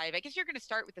h5. I guess you're going to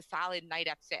start with a solid knight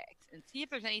f6 and see if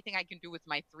there's anything I can do with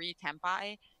my 3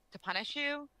 tempi to punish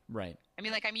you. right. I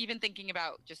mean, like, I'm even thinking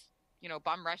about just,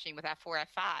 bum rushing with f4,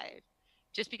 f5,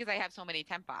 just because I have so many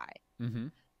tempi. Mm-hmm.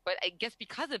 But I guess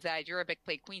because of that, Jurabek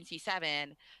played queen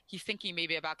c7. He's thinking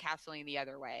maybe about castling the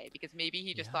other way because maybe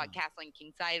he just Yeah. thought castling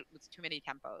kingside was too many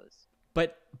tempos.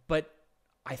 But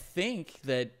I think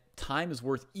that time is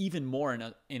worth even more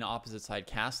in opposite side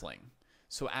castling.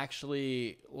 So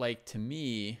actually, like to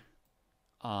me,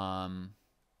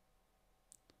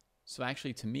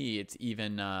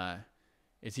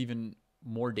 it's even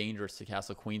more dangerous to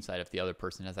castle queenside if the other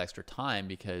person has extra time,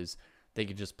 because they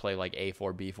could just play like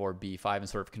a4, b4, b5 and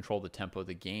sort of control the tempo of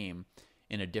the game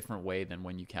in a different way than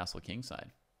when you castle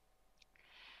kingside.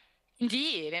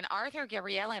 Indeed, and Arthur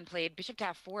Gabrielin played bishop to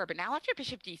f4, but now after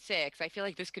bishop d6, I feel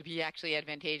like this could be actually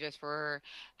advantageous for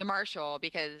the Marshal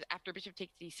because after bishop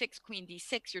takes d6, queen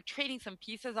d6, you're trading some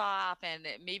pieces off, and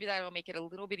maybe that'll make it a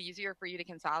little bit easier for you to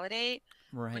consolidate.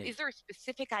 But Right. is there a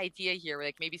specific idea here,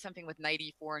 like maybe something with knight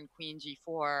e4 and queen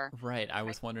g4? Right. I Try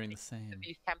was to wondering the take same.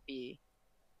 these tempi.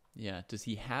 Yeah. Does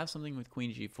he have something with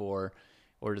queen g4,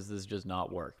 or does this just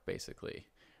not work, basically?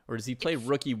 Or does he play It's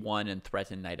rook e1 and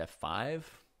threaten knight f5?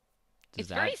 Does it's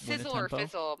very that win a sizzle or tempo?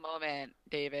 fizzle moment,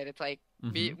 David. It's like we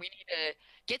Mm-hmm. need to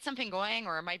get something going,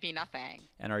 or it might be nothing.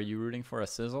 And are you rooting for a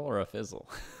sizzle or a fizzle?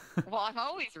 Well, I'm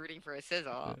always rooting for a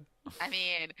sizzle. I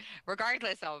mean,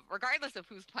 regardless of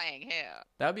who's playing who.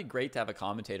 That would be great to have a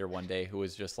commentator one day who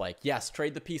was just like, "Yes,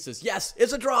 trade the pieces. Yes,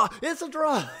 it's a draw. It's a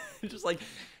draw." just like,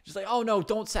 "Oh no,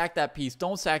 don't sack that piece.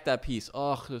 Don't sack that piece.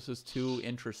 Oh, this is too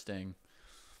interesting."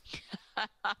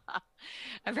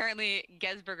 Apparently,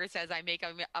 Gesberger says I make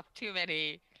up too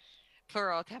many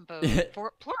plural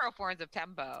plural forms of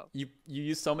tempo. You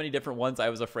use so many different ones. I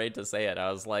was afraid to say it.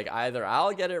 I was like, either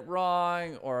I'll get it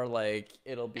wrong, or like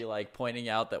it'll be like pointing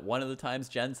out that one of the times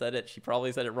Jen said it, she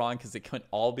probably said it wrong because it couldn't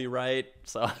all be right.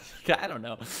 So I don't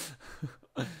know.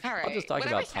 All right, I'll just talk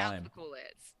whatever about sounds time. the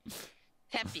coolest.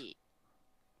 Tempe,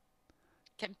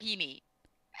 Tempini.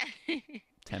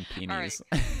 Tempinis.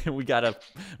 we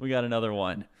got another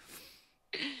one.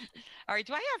 All right,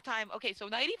 do I have time? Okay, so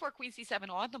knight e4, queen c7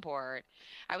 on the board.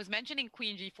 I was mentioning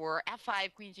queen g4,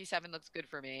 f5, queen g7 looks good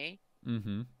for me.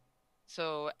 Mm-hmm.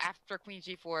 So after queen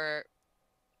g4,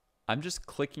 I'm just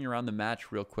clicking around the match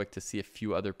real quick to see a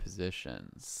few other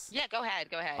positions. yeah, go ahead.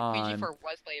 Queen g4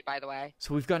 was played, by the way.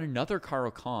 So we've got another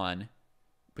Caro-Kann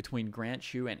between Grant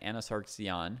Shu and Anna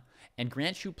Sargsyan. And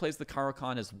Grant Shu plays the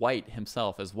Caro-Kann as white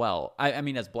himself as well. I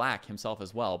mean, as black himself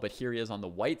as well. But here he is on the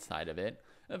white side of it.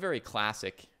 A very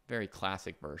classic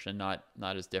version. Not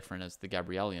as different as the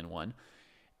Gabrielian one.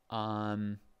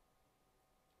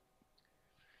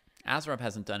 Azarov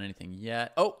hasn't done anything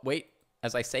yet. Oh, wait.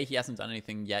 As I say he hasn't done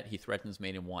anything yet, he threatens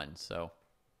mate in 1. So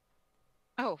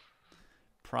Oh,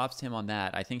 props to him on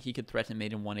that. I think he could threaten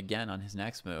mate in 1 again on his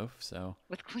next move. So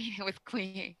with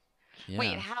queen. yeah.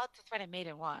 Wait, how to threat a mate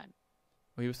in 1?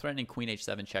 Well, he was threatening queen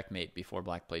h7 checkmate before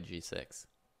black played g6.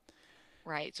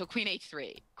 Right, so queen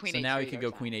h3. So now he could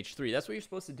go queen h3. That's what you're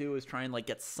supposed to do, is try and like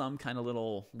get some kind of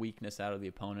little weakness out of the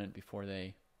opponent before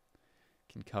they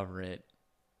can cover it.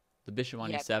 The bishop on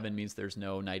Yeah. e7 means there's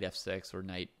no knight f6 or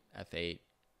knight f8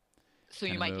 So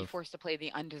kind you of might be move. forced to play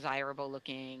the undesirable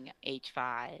looking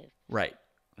h5. Right.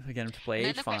 If I get him to And play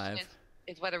then the question h5.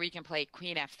 is whether we can play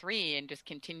queen f3 and just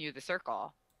continue the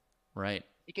circle Right.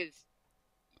 because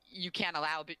you can't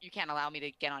allow me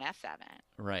to get on f7.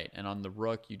 Right. And on the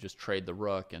rook, you just trade the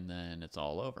rook and then it's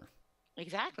all over.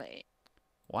 Exactly.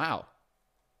 Wow.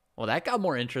 Well, that got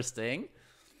more interesting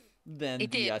than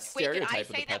It the did. Wait, did I stereotype of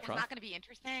the say that was Petrov. not going to be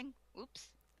interesting? Oops.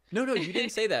 No, you didn't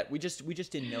say that. We just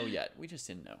didn't know yet. We just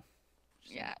didn't know.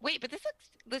 Yeah. Wait, but this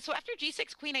looks so after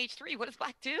g6 queen h3, what does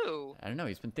black do? I don't know.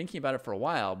 He's been thinking about it for a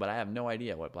while, but I have no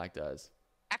idea what black does.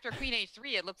 After queen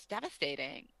h3, it looks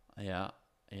devastating. Yeah.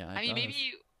 Yeah, I it mean, does.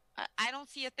 maybe I don't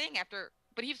see a thing after,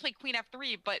 but he's played queen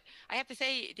f3. But I have to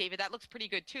say, David, that looks pretty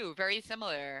good too. Very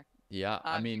similar. Yeah,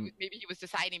 I mean, Maybe he was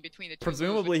deciding between the two moves,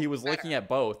 presumably which he was was better. looking at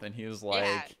both, and he was like,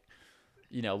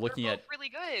 Yeah, they're looking both at really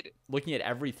good.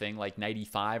 everything like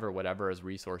 95 or whatever as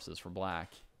resources for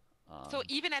black. So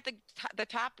even at the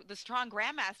top, the strong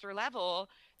grandmaster level,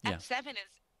 Yeah. f7 is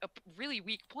a really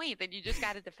weak point that you just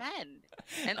got to defend.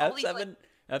 And all these, like,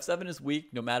 F7 is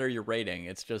weak no matter your rating.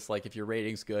 It's just like if your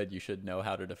rating's good, you should know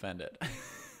how to defend it.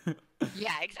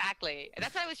 yeah, exactly.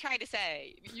 That's what I was trying to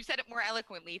say. You said it more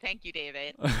eloquently. Thank you,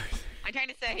 David. I'm trying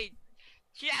to say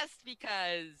just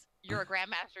because you're a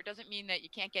grandmaster doesn't mean that you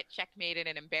can't get checkmated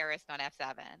and embarrassed on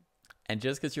f7. And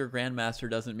just because you're a grandmaster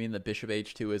doesn't mean that bishop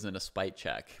h2 isn't a spite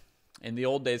check. In the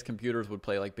old days, computers would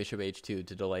play like bishop h2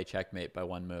 to delay checkmate by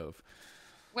one move.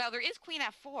 Well, there is queen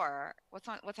f4.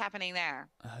 What's happening there?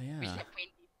 Oh, We just yeah. have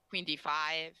queen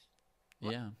d5.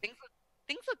 Yeah. Things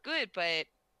look good, but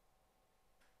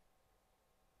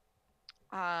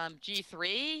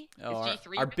g3 Oh, is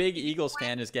g3 our big Eagles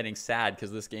fan is getting sad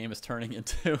because this game is turning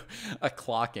into a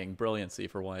clocking brilliancy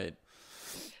for white.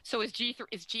 So is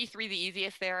g3 the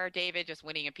easiest there, David? Just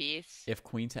winning a piece? If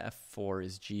queen to f4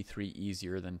 is g3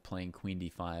 easier than playing queen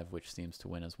d5, which seems to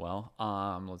win as well.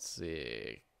 Let's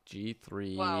see.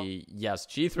 G3. Wow. Yes,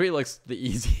 G3 looks the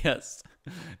easiest.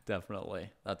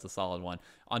 Definitely. That's a solid one.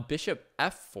 On bishop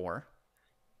f4,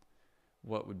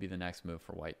 what would be the next move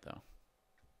for white, though?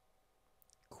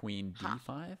 Queen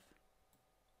d5?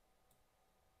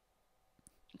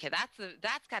 Okay,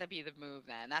 that's got to be the move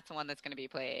then. That's the one that's going to be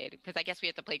played because I guess we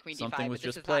have to play queen d5. Something was but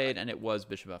this just is not played, and it was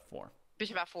bishop f4.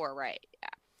 bishop f4, right? Yeah.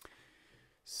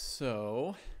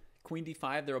 So, queen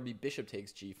d5, there will be bishop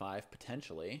takes g5,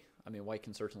 potentially. I mean, white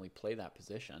can certainly play that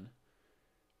position.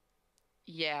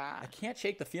 Yeah. I can't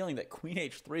shake the feeling that queen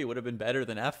h3 would have been better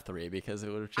than f3 because it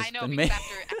would have just I know been because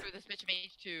made. after this bishop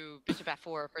h2, bishop f4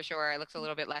 for sure, it looks a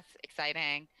little bit less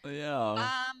exciting. Yeah.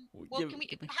 Well, how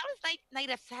does knight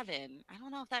f7? I don't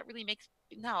know if that really makes.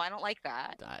 No, I don't like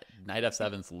that. Knight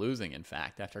f7's losing, in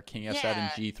fact. After king f7, Yeah.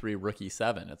 g3, rook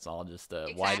e7, it's all just,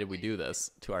 why did we do this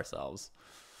to ourselves?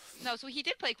 No, so he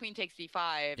did play queen takes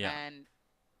d5, Yeah. and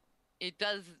it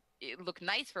look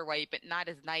nice for white, but not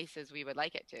as nice as we would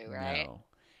like it to, right?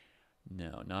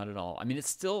 No, not at all. I mean, it's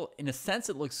still, in a sense,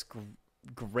 it looks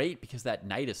great because that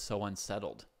knight is so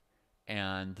unsettled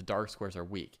and the dark squares are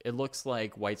weak. It looks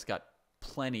like white's got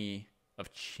plenty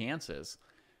of chances,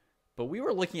 but we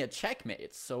were looking at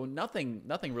checkmates, so nothing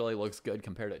really looks good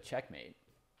compared to checkmate.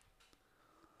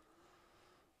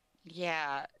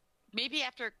 Yeah, maybe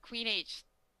after queen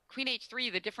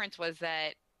h3, the difference was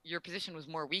that your position was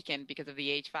more weakened because of the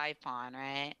h5 pawn,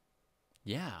 right?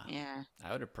 Yeah. Yeah.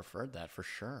 I would have preferred that for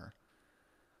sure.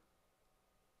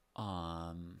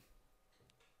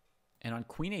 And on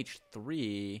queen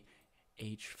h3,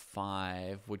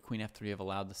 h5, would queen f3 have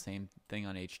allowed the same thing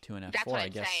on h2 and f4? That's what I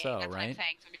I'm guess saying. so, That's what I'm right?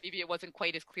 saying. So maybe it wasn't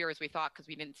quite as clear as we thought because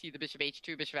we didn't see the bishop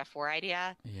h2, bishop f4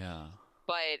 idea. Yeah.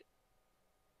 But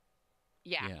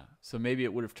yeah. Yeah. So maybe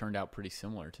it would have turned out pretty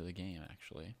similar to the game,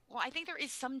 actually. Well, I think there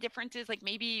is some differences. Like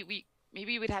maybe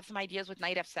we'd have some ideas with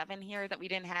knight f7 here that we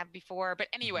didn't have before. But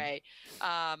anyway,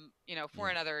 for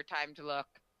another time to look.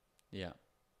 Yeah.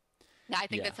 Now, I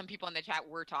think Yeah. that some people in the chat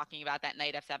were talking about that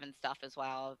knight f7 stuff as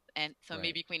well. And so Right.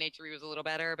 maybe queen h3 was a little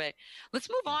better. But let's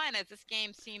move on as this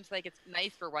game seems like it's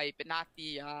nice for white, but not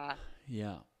the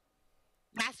Yeah.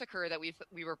 massacre that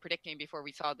we were predicting before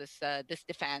we saw this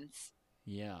defense.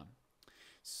 Yeah.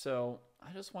 So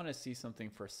I just want to see something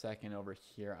for a second over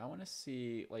here. I want to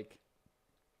see, like,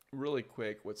 really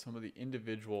quick what some of the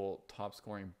individual top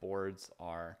scoring boards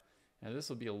are. Now, this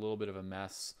will be a little bit of a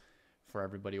mess for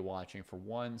everybody watching for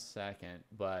 1 second,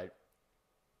 but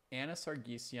Anna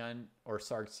Sargsyan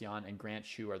and Grant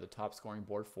Shu are the top scoring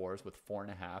board 4s with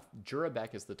 4.5.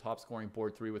 Jurabek is the top scoring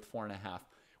board 3 with 4.5.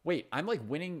 Wait, I'm like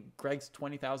winning Greg's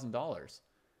 $20,000.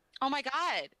 Oh my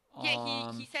God. Yeah, he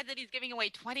Um, said that he's giving away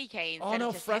 20K oh instead of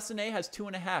no, just 10. Fressinet has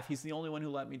 2.5. He's the only one who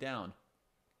let me down.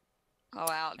 Oh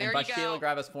wow, And there you Bashkela go.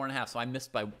 Grab has 4.5,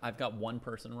 so I've got one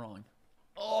person wrong.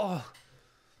 Oh,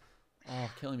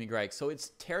 killing me, Greg. So it's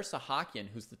Ter Sahakian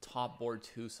who's the top board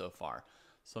two so far.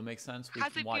 So it makes sense. We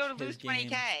How's can it watch feel to his lose game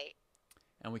 20K?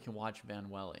 and we can watch Van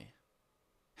Welly.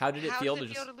 How did it How feel does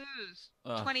to it feel just? to lose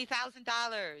Uh,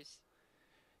 $20,000?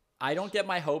 I don't get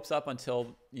my hopes up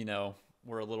until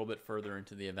we're a little bit further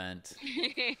into the event.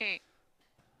 I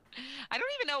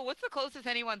don't even know what's the closest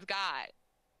anyone's got.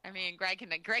 I mean, Greg can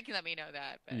let me know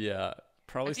that, but Yeah,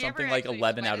 probably has he ever something like actually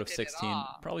 11 out sweated of it at 16.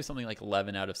 all? Probably something like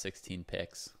 11 out of 16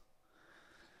 picks.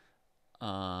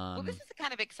 Well, this Um, is a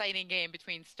kind of exciting game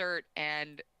between Sturt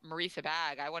and Marisa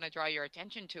Bag. I want to draw your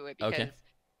attention to it okay. because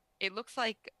it looks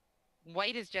like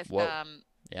White is just Whoa.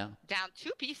 Yeah. down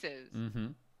two pieces, Mm-hmm.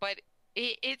 but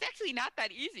it's actually not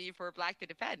that easy for Black to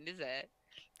defend, is it?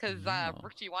 Because No.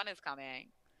 Rook G1 is coming.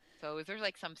 So is there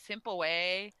like some simple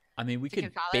way I mean, we to could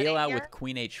bail consolidate out here? with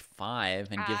Queen H5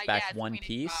 and give Yeah, back it's one Queen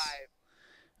piece.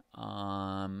 H5.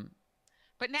 Um,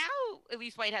 But now at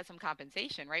least White has some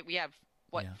compensation, right? We have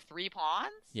what, yeah. 3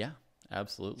 pawns? Yeah, So I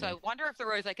absolutely. wonder if there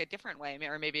was like a different way,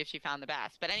 or maybe if she found the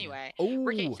best. But Yeah. anyway, Rook Oh,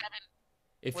 H7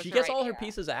 if was she her gets all her idea.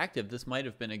 pieces active, this might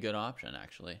have been a good option,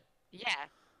 actually. Yeah.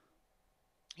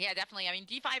 Yeah, definitely. I mean,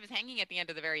 D5 is hanging at the end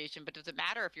of the variation, but does it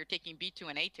matter if you're taking B2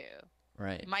 and A2?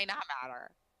 Right. It might not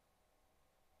matter.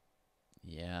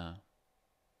 Yeah.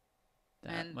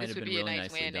 That And might this have would been be a really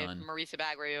nice nicely win if done. Marisa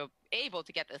Bag were able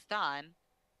to get this done.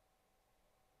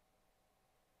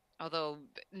 Although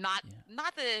not Yeah.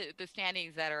 not the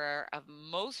standings that are of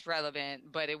most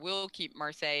relevant, but it will keep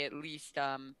Marseille at least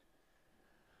ahead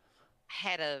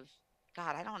of,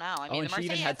 God, I don't know. I Oh, mean, and she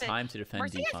even had time to defend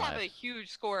Marseille has to have D5. a huge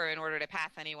score in order to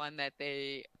pass anyone that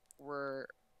they were,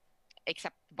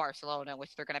 except Barcelona,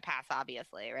 which they're going to pass,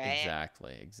 obviously, right?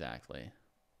 Exactly, exactly.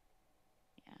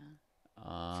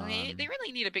 Yeah. So they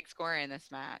really need a big score in this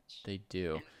match. They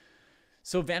do. And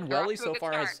So Van they're off Welly to a so good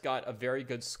far start. has got a very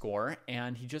good score,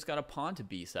 and he just got a pawn to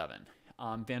B7.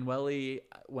 Van Welly,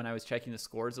 when I was checking the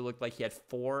scores, it looked like he had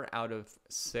 4 out of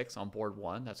 6 on board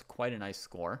 1. That's quite a nice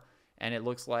score. And it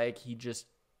looks like he just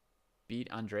beat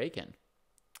Andreken.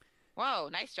 Whoa,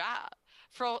 nice job.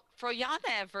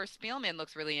 Froyanev versus Spielman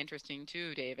looks really interesting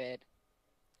too, David.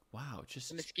 Wow,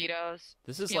 The mosquitoes.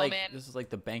 this is Spielman. like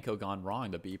the Banco gone wrong.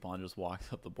 The B pawn just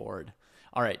walks up the board.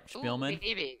 All right, Ooh, Spielman.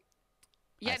 maybe.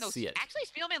 I Yeah, no, see it. actually,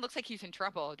 Spielman looks like he's in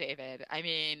trouble, David. I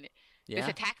mean, this Yeah,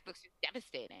 attack looks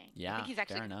devastating. I yeah, think he's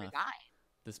actually fair going to enough. resign.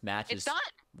 This match It's is done.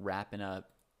 wrapping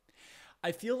up.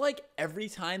 I feel like every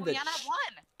time that Froyanev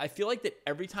won. I feel like that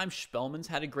every time Spellman's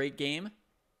had a great game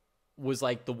was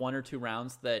like the 1 or 2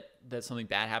 rounds that something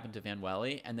bad happened to Van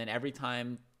Welly, and then every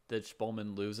time that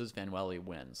Spellman loses, Van Welly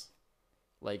wins.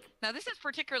 Like, Now, this is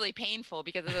particularly painful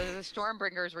because the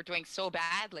Stormbringers were doing so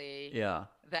badly yeah,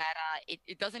 that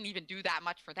it doesn't even do that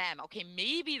much for them. Okay,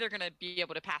 maybe they're going to be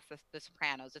able to pass the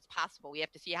Sopranos. It's possible. We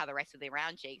have to see how the rest of the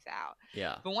round shakes out.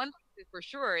 yeah, But one thing for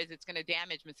sure is it's going to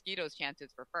damage Mosquito's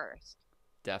chances for first.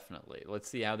 definitely. Let's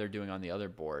see how they're doing on the other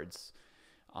boards.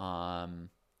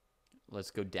 Let's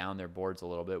go down their boards a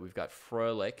little bit. We've got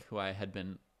Froelich, who I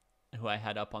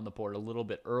had up on the board a little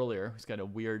bit earlier, who's got a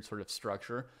weird sort of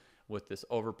structure with this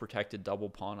overprotected double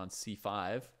pawn on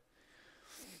c5.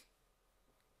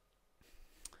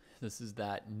 This is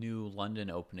that new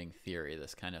London opening theory,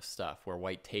 this kind of stuff, where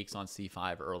white takes on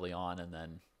c5 early on and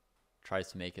then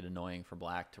tries to make it annoying for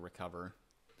black to recover.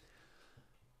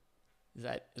 Is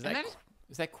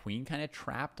that queen kind of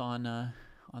trapped on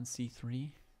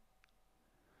c3?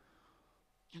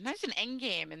 And there's an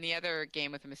endgame in the other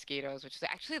game with the Mosquitoes, which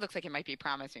actually looks like it might be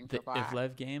promising for The black.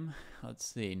 Ivlev game? Let's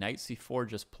see. Knight c4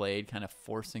 just played, kind of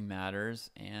forcing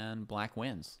matters, and black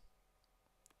wins.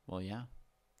 Well, yeah,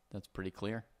 that's pretty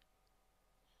clear.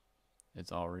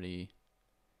 It's already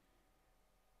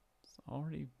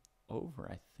over,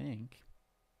 I think.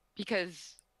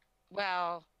 Because,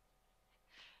 well,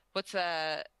 what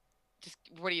are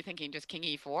you thinking? Just king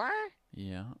e4?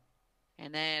 Yeah.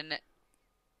 And then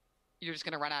you're just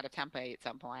going to run out of tempo at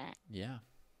some point. Yeah.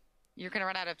 You're going to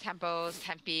run out of tempos,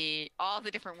 tempi, all the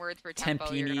different words for tempo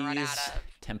Tempinis, you're going to run out of.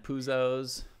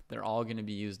 tempuzos, they're all going to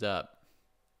be used up.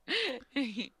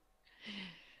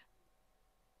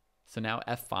 So now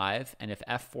f5, and if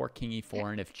f4, king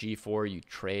e4, and if g4, you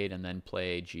trade and then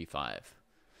play g5.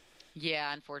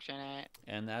 Yeah, unfortunate.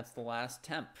 And that's the last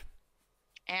temp.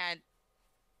 And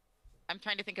I'm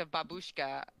trying to think of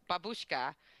babushka.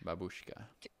 Babushka.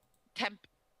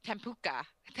 Tempuka.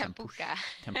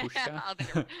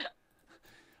 Tempushka?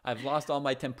 I've lost all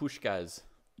my tempushkas.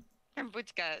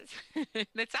 Buchkas.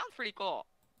 That sounds pretty cool.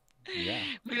 Yeah.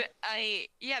 But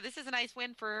yeah, this is a nice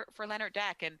win for Leonard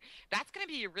Deck, and that's going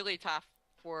to be really tough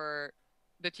for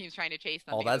the teams trying to chase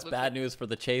them Oh, because it that's looks like bad news for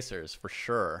the Chasers for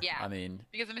sure. yeah, I mean,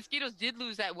 because the Mosquitoes did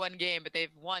lose that one game, but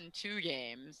they've won two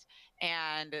games,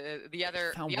 and the they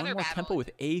other found the one other more battle. tempo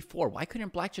with A4. Why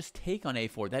couldn't Black just take on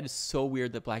A4? That is so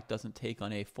weird that Black doesn't take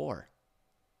on A4.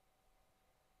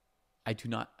 I do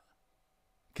not,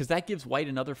 because that gives White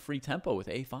another free tempo with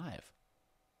A5.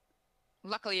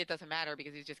 Luckily, it doesn't matter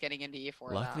because he's just getting into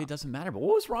E4 Luckily, though. it doesn't matter. But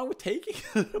what was wrong with taking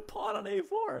the pawn on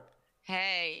A4?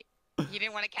 Hey, you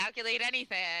didn't want to calculate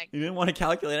anything. You didn't want to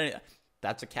calculate any.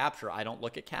 That's a capture. I don't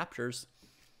look at captures.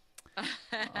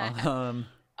 Um,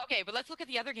 Okay, but let's look at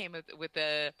the other game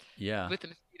yeah. with the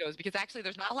Mosquitoes because actually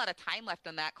there's not a lot of time left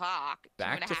on that clock.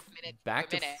 Back 2.5 minutes. back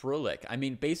to to a minute. Fröhlich. I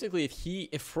mean, basically, if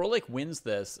Fröhlich wins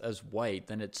this as White,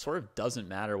 then it sort of doesn't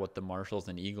matter what the Marshals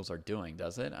and Eagles are doing,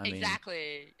 does it? I mean,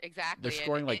 Exactly. they're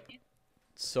scoring like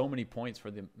so many points for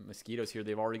the Mosquitoes here.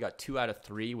 They've already got 2 out of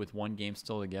 3 with one game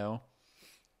still to go.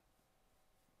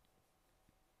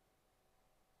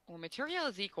 Well, material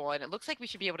is equal, and it looks like we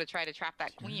should be able to try to trap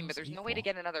that queen, but there's no way to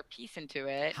Equal. get another piece into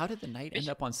it. How did the knight end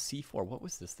up on C4? What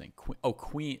was this thing?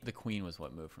 Queen. The queen was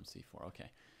what moved from C4.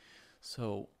 Okay.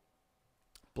 So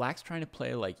Black's trying to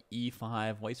play like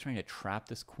E5. White's trying to trap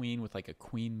this queen with like a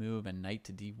queen move and knight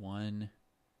to D1.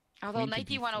 Although Queen to knight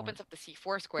D1 B4. opens up the C4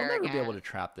 We'll square never again. be able to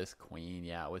trap this queen,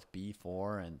 yeah, with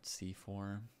B4 and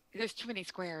C4. There's too many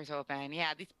squares open.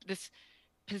 Yeah, this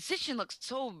position looks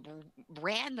so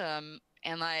random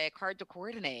and like hard to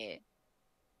coordinate.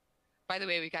 By the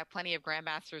way, we've got plenty of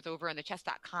grandmasters over in the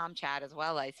chess.com chat as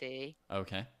well, I see.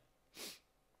 Okay.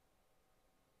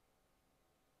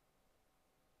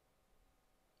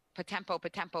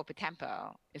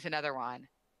 Patempo is another one.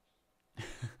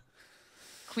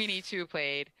 Queen E2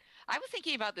 played. I was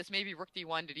thinking about this, maybe rook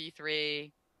D1 to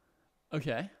D3.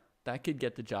 Okay. That could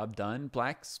get the job done.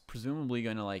 Black's presumably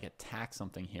going to like attack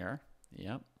something here.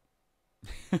 Yep.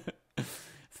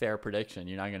 Fair prediction.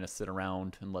 You're not going to sit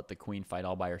around and let the queen fight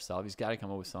all by herself. He's got to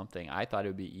come up with something. I thought it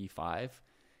would be E5,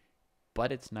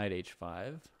 but it's knight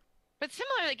H5. But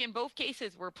similar, like in both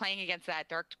cases, we're playing against that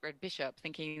dark squared bishop,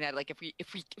 thinking that like if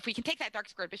we can take that dark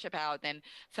squared bishop out, then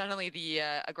suddenly the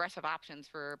aggressive options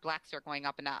for Black start going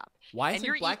up and up. Why And isn't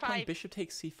your Black E5 playing bishop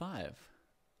takes C5?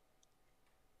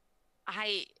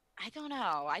 I don't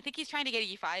know. I think he's trying to get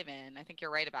E5 in. I think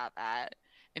you're right about that.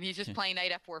 And he's just playing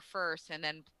knight F4 first, and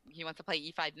then he wants to play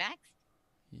E5 next,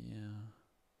 Yeah.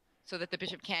 so that the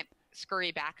bishop can't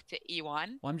scurry back to E1.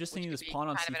 Well, I'm just which thinking could this be pawn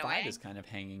on kind of in a C5 way. is kind of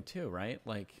hanging too, right?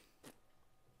 Like,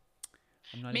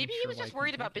 I'm not Maybe even he sure was why just couldn't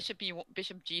worried about take it.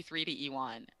 bishop G3 to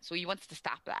E1, so he wants to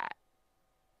stop that.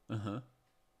 Uh-huh.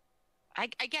 I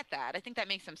get that. I think that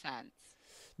makes some sense.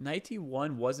 Knight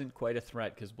E1 wasn't quite a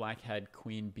threat because Black had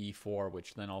queen B4,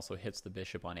 which then also hits the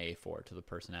bishop on A4 to the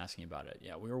person asking about it.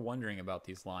 Yeah, we were wondering about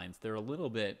these lines. They're a little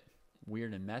bit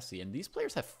weird and messy. And these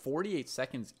players have 48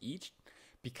 seconds each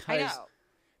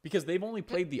because they've only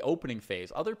played the opening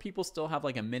phase. Other people still have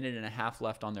like a minute and a half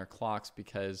left on their clocks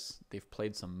because they've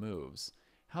played some moves.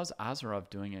 How's Azarov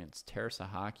doing against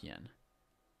Tersahakian?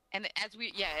 And as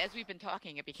we've been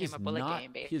talking, it became a bullet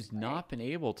game. Basically. He has not been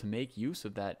able to make use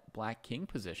of that Black king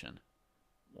position.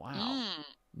 Wow.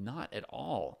 Not at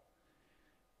all.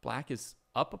 Black is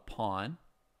up a pawn.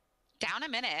 Down a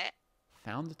minute.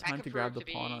 Found the time to grab the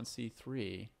pawn on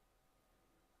C3.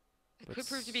 It could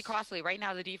prove to be costly. Right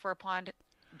now, the D4 pawn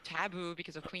taboo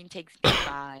because of queen takes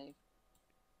D5.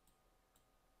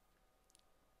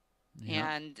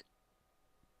 Yeah. And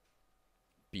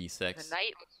B6. the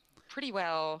knight looks pretty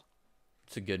well.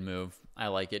 It's a good move. I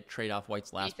like it. Trade off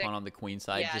White's last B6. pawn on the queen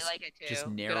side. Yeah, just, I like it too. Just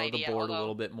Good narrow the idea, board a although-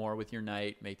 little bit more with your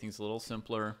knight. Make things a little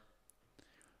simpler.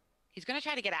 He's going to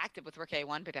try to get active with rook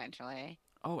A1 potentially.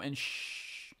 Oh, and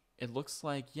it looks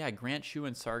like, yeah, Grant Shu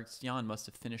and Sargsyan must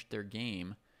have finished their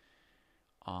game.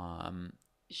 Zhu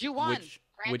won.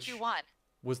 Grant Zhu won.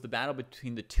 Was the battle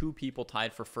between the two people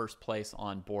tied for first place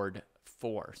on board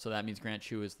 4. So that means Grant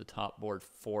Shu is the top board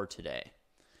 4 today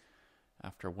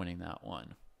after winning that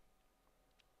one.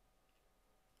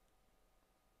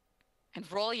 And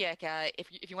Vrolyek, if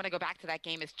you want to go back to that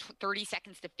game, is 30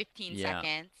 seconds to 15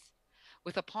 seconds.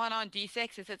 With a pawn on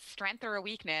D6, is it strength or a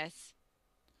weakness?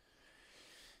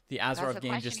 The Azarov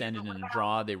game just ended in a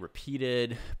draw. They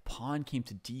repeated. Pawn came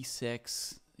to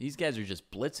D6. These guys are just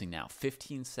blitzing now.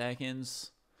 15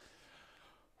 seconds.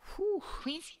 Whew.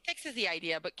 Queen C6 is the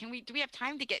idea, but do we have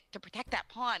time to protect that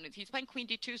pawn? He's playing Queen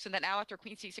D2, so then now after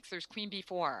Queen C6, there's Queen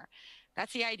B4.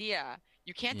 That's the idea.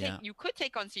 You can't take. You could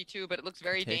take on C2, but it looks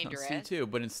very dangerous. Take on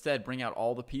C2, but instead bring out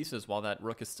all the pieces while that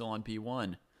rook is still on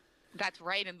B1. That's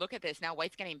right. And look at this. Now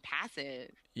white's getting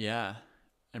passive. Yeah.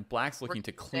 And black's looking Rook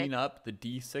to D6. clean up the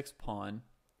d6 pawn.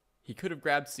 He could have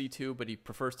grabbed c2, but he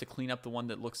prefers to clean up the one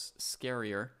that looks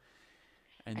scarier.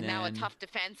 And then now a tough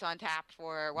defense on tap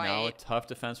for white. now a tough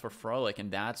defense for Froelich,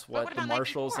 and that's But what the about knight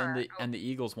Marshals and d4? the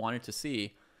Eagles wanted to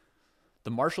see.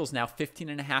 The Marshals now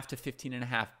 15.5 to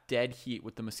 15.5, dead heat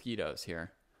with the Mosquitoes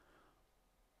here.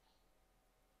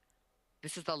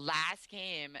 This is the last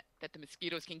game that the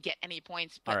Mosquitoes can get any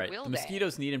points. But All right, will the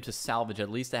Mosquitoes need him to salvage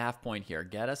at least a half point here.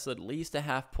 Get us at least a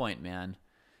half point, man.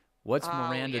 What's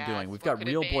Miranda yes. doing? We've What got could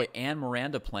it Real be? Boy and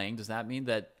Miranda playing. Does that mean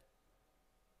that...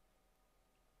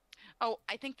 Oh,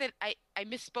 I think that I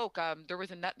misspoke. There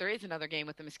is another game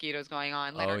with the Mosquitoes going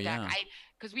on. Leonard yeah. Deck.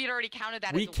 Because we had already counted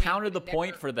that. We as a win, counted the but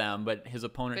point never- for them, but his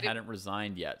opponent But it- hadn't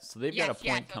resigned yet. So they've Yes, got a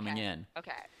point yes, coming okay. in.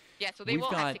 Okay. Yeah, so they We've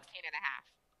will got- have 16.5.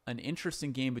 An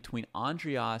interesting game between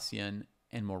Andreassian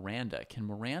and Miranda. Can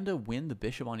Miranda win the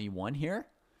bishop on e1 here?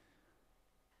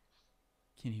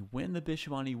 Can he win the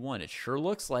bishop on e1? It sure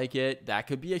looks like it. That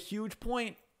could be a huge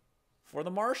point for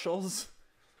the Marshals.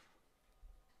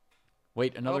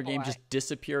 Wait, another game boy. just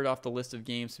disappeared off the list of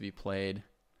games to be played.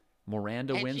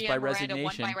 Miranda And wins she by and Miranda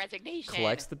resignation. won by resignation.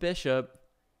 Collects the bishop.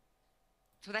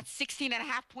 So that's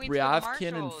 16.5 points for the Ryavkin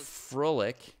and Marshals.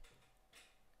 Froelich.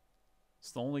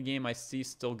 It's the only game I see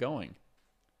still going.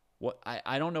 What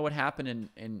I don't know what happened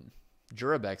in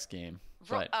Jurabek's game,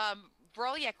 but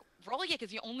Vrolik is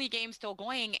the only game still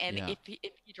going, and Yeah. if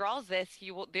he draws this,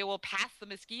 they will pass the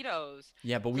Mosquitoes.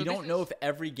 yeah, but we So this don't know is- if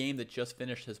every game that just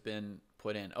finished has been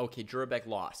put in. Okay, Jurabek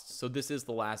lost, so this is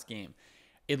the last game.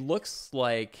 It looks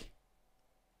like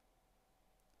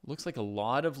a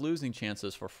lot of losing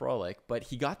chances for Froelich, but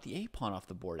he got the a pawn off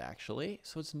the board actually,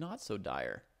 so it's not so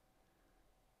dire.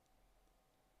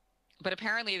 But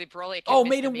apparently the Vrolik. Oh,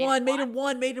 made him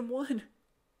one.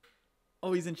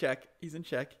 Oh, he's in check.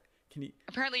 Can he?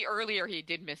 Apparently earlier he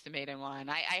did miss the maiden one.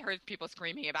 I heard people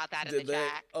screaming about that in the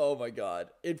chat. Oh my god.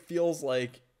 It feels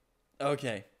like...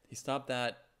 Okay, he stopped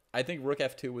that. I think rook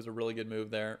f2 was a really good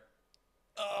move there.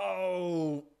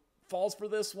 Oh, falls for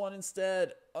this one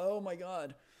instead. Oh my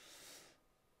god.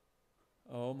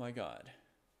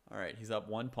 All right, he's up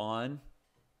one pawn.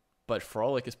 But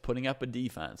Froelich is putting up a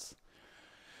defense.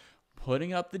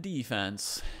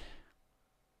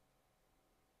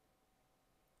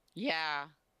 Yeah.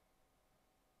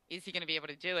 Is he going to be able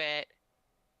to do it?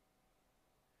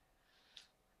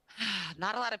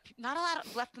 Not a lot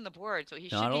left on the board, so he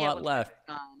should Not a be lot able to left,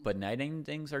 get it done. but knight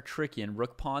endings are tricky, and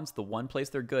rook pawns, the one place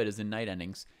they're good is in knight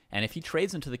endings. And if he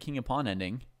trades into the king and pawn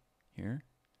ending, here,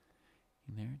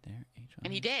 there, h on.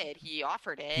 And he did. He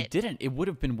offered it. He didn't. It would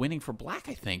have been winning for black,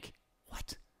 I think.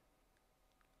 What?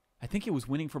 I think it was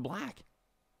winning for black.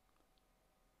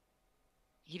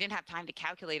 He didn't have time to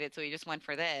calculate it, so he just went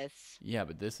for this. Yeah,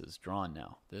 but this is drawn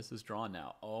now.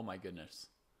 Oh my goodness.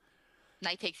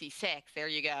 Knight takes e6. There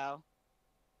you go.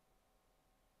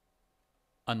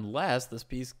 Unless this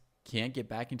piece can't get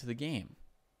back into the game.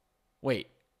 Wait,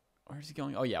 where is he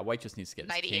going? Oh yeah, white just needs to get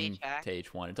Knight his king e8 to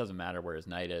h1. It doesn't matter where his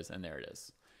knight is, and there it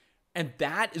is. And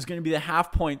that is going to be the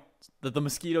half point that the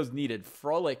Mosquitoes needed.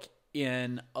 Froelich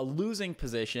in a losing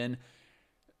position.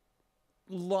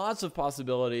 Lots of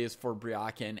possibilities for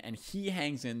Bryakin, and he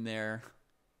hangs in there,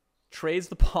 trades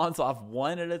the pawns off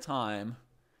one at a time,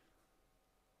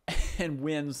 and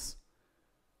wins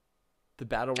the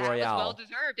Battle That Royale. was well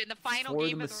deserved in the final for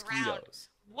game the of the round. Mosquitoes.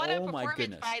 What a Oh my performance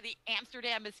goodness. by the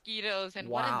Amsterdam Mosquitoes, and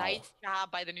what a Wow. nice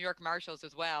job by the New York Marshals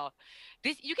as well.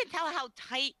 You can tell how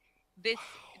tight this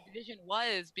division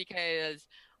was because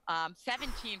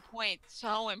 17 points,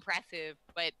 so impressive,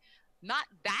 but not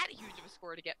that huge of a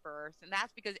score to get first, and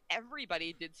that's because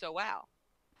everybody did so well.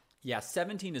 Yeah,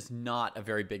 17 is not a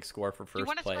very big score for Do you first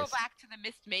want to place. scroll back to the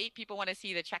missed mate? People want to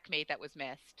see the checkmate that was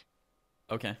missed.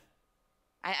 Okay.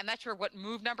 I'm not sure what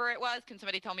move number it was. Can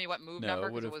somebody tell me what move No, number? it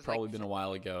 'Cause would have was probably like, been a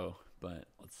while ago, but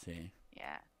let's see.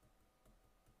 Yeah.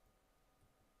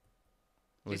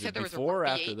 You Was said it there was a before or rook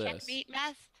after B8 this? checkmate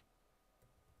missed?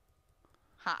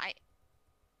 Huh,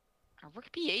 a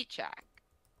rook B8 check.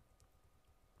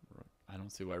 I don't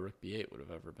see why rook b8 would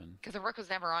have ever been. Because the rook was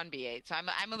never on B8, so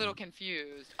I'm a little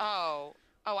confused. Oh,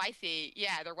 I see.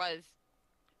 Yeah, there was.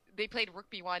 They played rook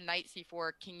B1, knight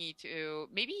C4, king E2.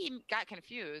 Maybe he got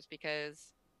confused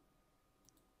because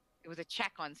it was a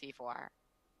check on C4.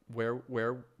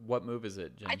 What move is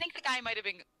it, Jen? I think the guy might have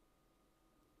been.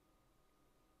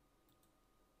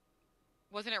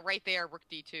 Wasn't it right there, rook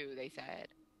D2? They said.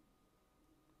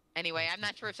 Anyway, I'm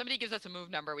not sure. If somebody gives us a move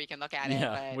number, we can look at it.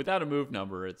 Yeah, But without a move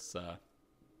number, it's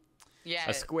yeah,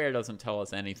 a square doesn't tell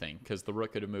us anything because the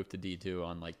rook could have moved to d2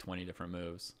 on like 20 different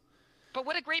moves. But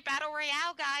what a great battle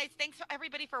royale, guys. Thanks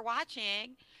everybody for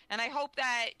watching. And I hope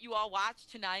that you all watch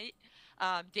tonight.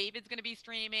 David's going to be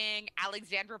streaming.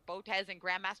 Alexandra Botez and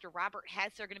Grandmaster Robert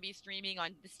Hess are going to be streaming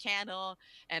on this channel.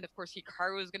 And of course,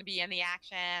 Hikaru is going to be in the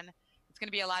action. It's going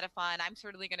to be a lot of fun. I'm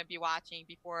certainly going to be watching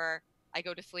before I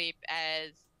go to sleep,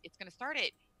 as it's going to start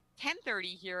at 10:30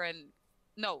 here in,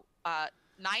 no,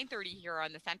 9:30 here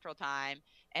on the Central Time.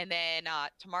 And then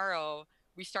tomorrow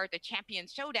we start the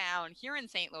Champions Showdown here in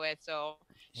St. Louis. So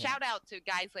Yeah. shout out to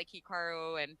guys like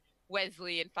Hikaru and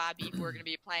Wesley and Fabi who are going to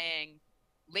be playing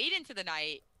late into the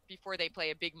night before they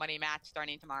play a big money match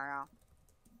starting tomorrow.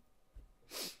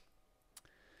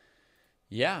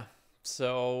 Yeah.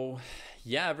 So,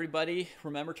 yeah, everybody,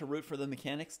 remember to root for the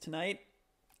mechanics tonight.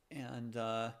 And,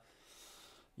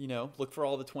 you know, look for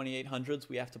all the 2800s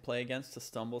we have to play against to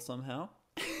stumble somehow.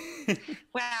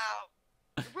 Well,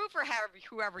 root for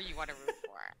whoever you want to root for.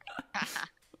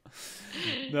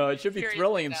 No, it should be Seriously,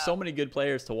 thrilling, and though. so many good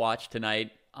players to watch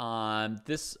tonight.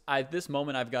 This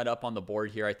moment I've got up on the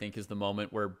board here, I think, is the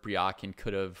moment where Bryakin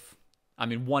could have. I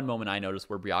mean, one moment I noticed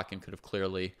where Bryakin could have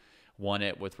clearly won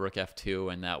it with Rook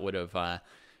F2, and that would have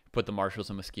put the Marshals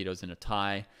and Mosquitoes in a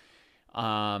tie.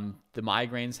 The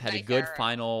Migraines had a Nice good error.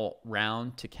 final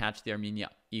round to catch the Armenia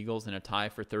Eagles in a tie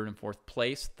for 3rd and 4th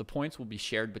place. The points will be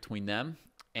shared between them,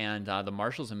 and the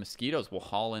Marshals and Mosquitoes will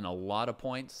haul in a lot of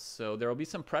points. So there will be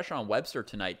some pressure on Webster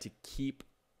tonight to keep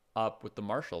up with the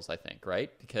Marshals, I think, right?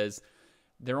 Because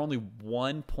they're only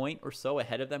 1 point or so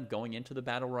ahead of them going into the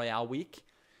Battle Royale week.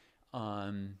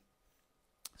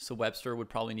 So Webster would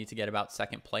probably need to get about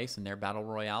 2nd place in their Battle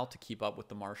Royale to keep up with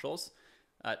the Marshals,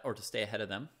 or to stay ahead of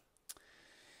them.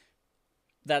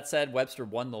 That said, Webster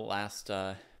won the last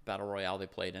Battle Royale they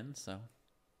played in, so.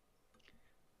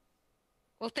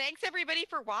 Well, thanks everybody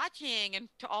for watching, and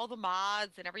to all the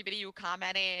mods and everybody who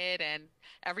commented and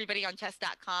everybody on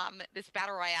chess.com. This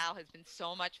Battle Royale has been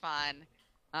so much fun.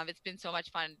 It's been so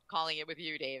much fun calling it with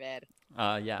you, David.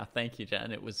 Yeah, thank you,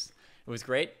 Jen. It was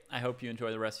great. I hope you enjoy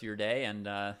the rest of your day and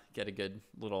get a good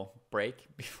little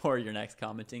break before your next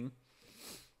commenting.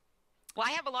 Well,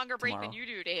 I have a longer break Tomorrow. than you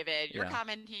do, David. You're Yeah.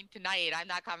 commenting tonight. I'm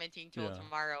not commenting till Yeah.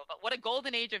 tomorrow. But what a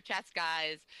golden age of chess,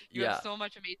 guys. You Yeah. have so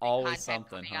much amazing Always content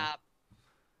something, coming huh? up.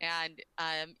 And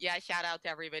yeah, shout out to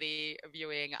everybody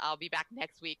viewing. I'll be back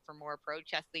next week for more Pro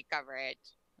Chess League coverage.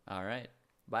 All right.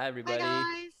 Bye, Bye, everybody.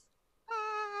 guys.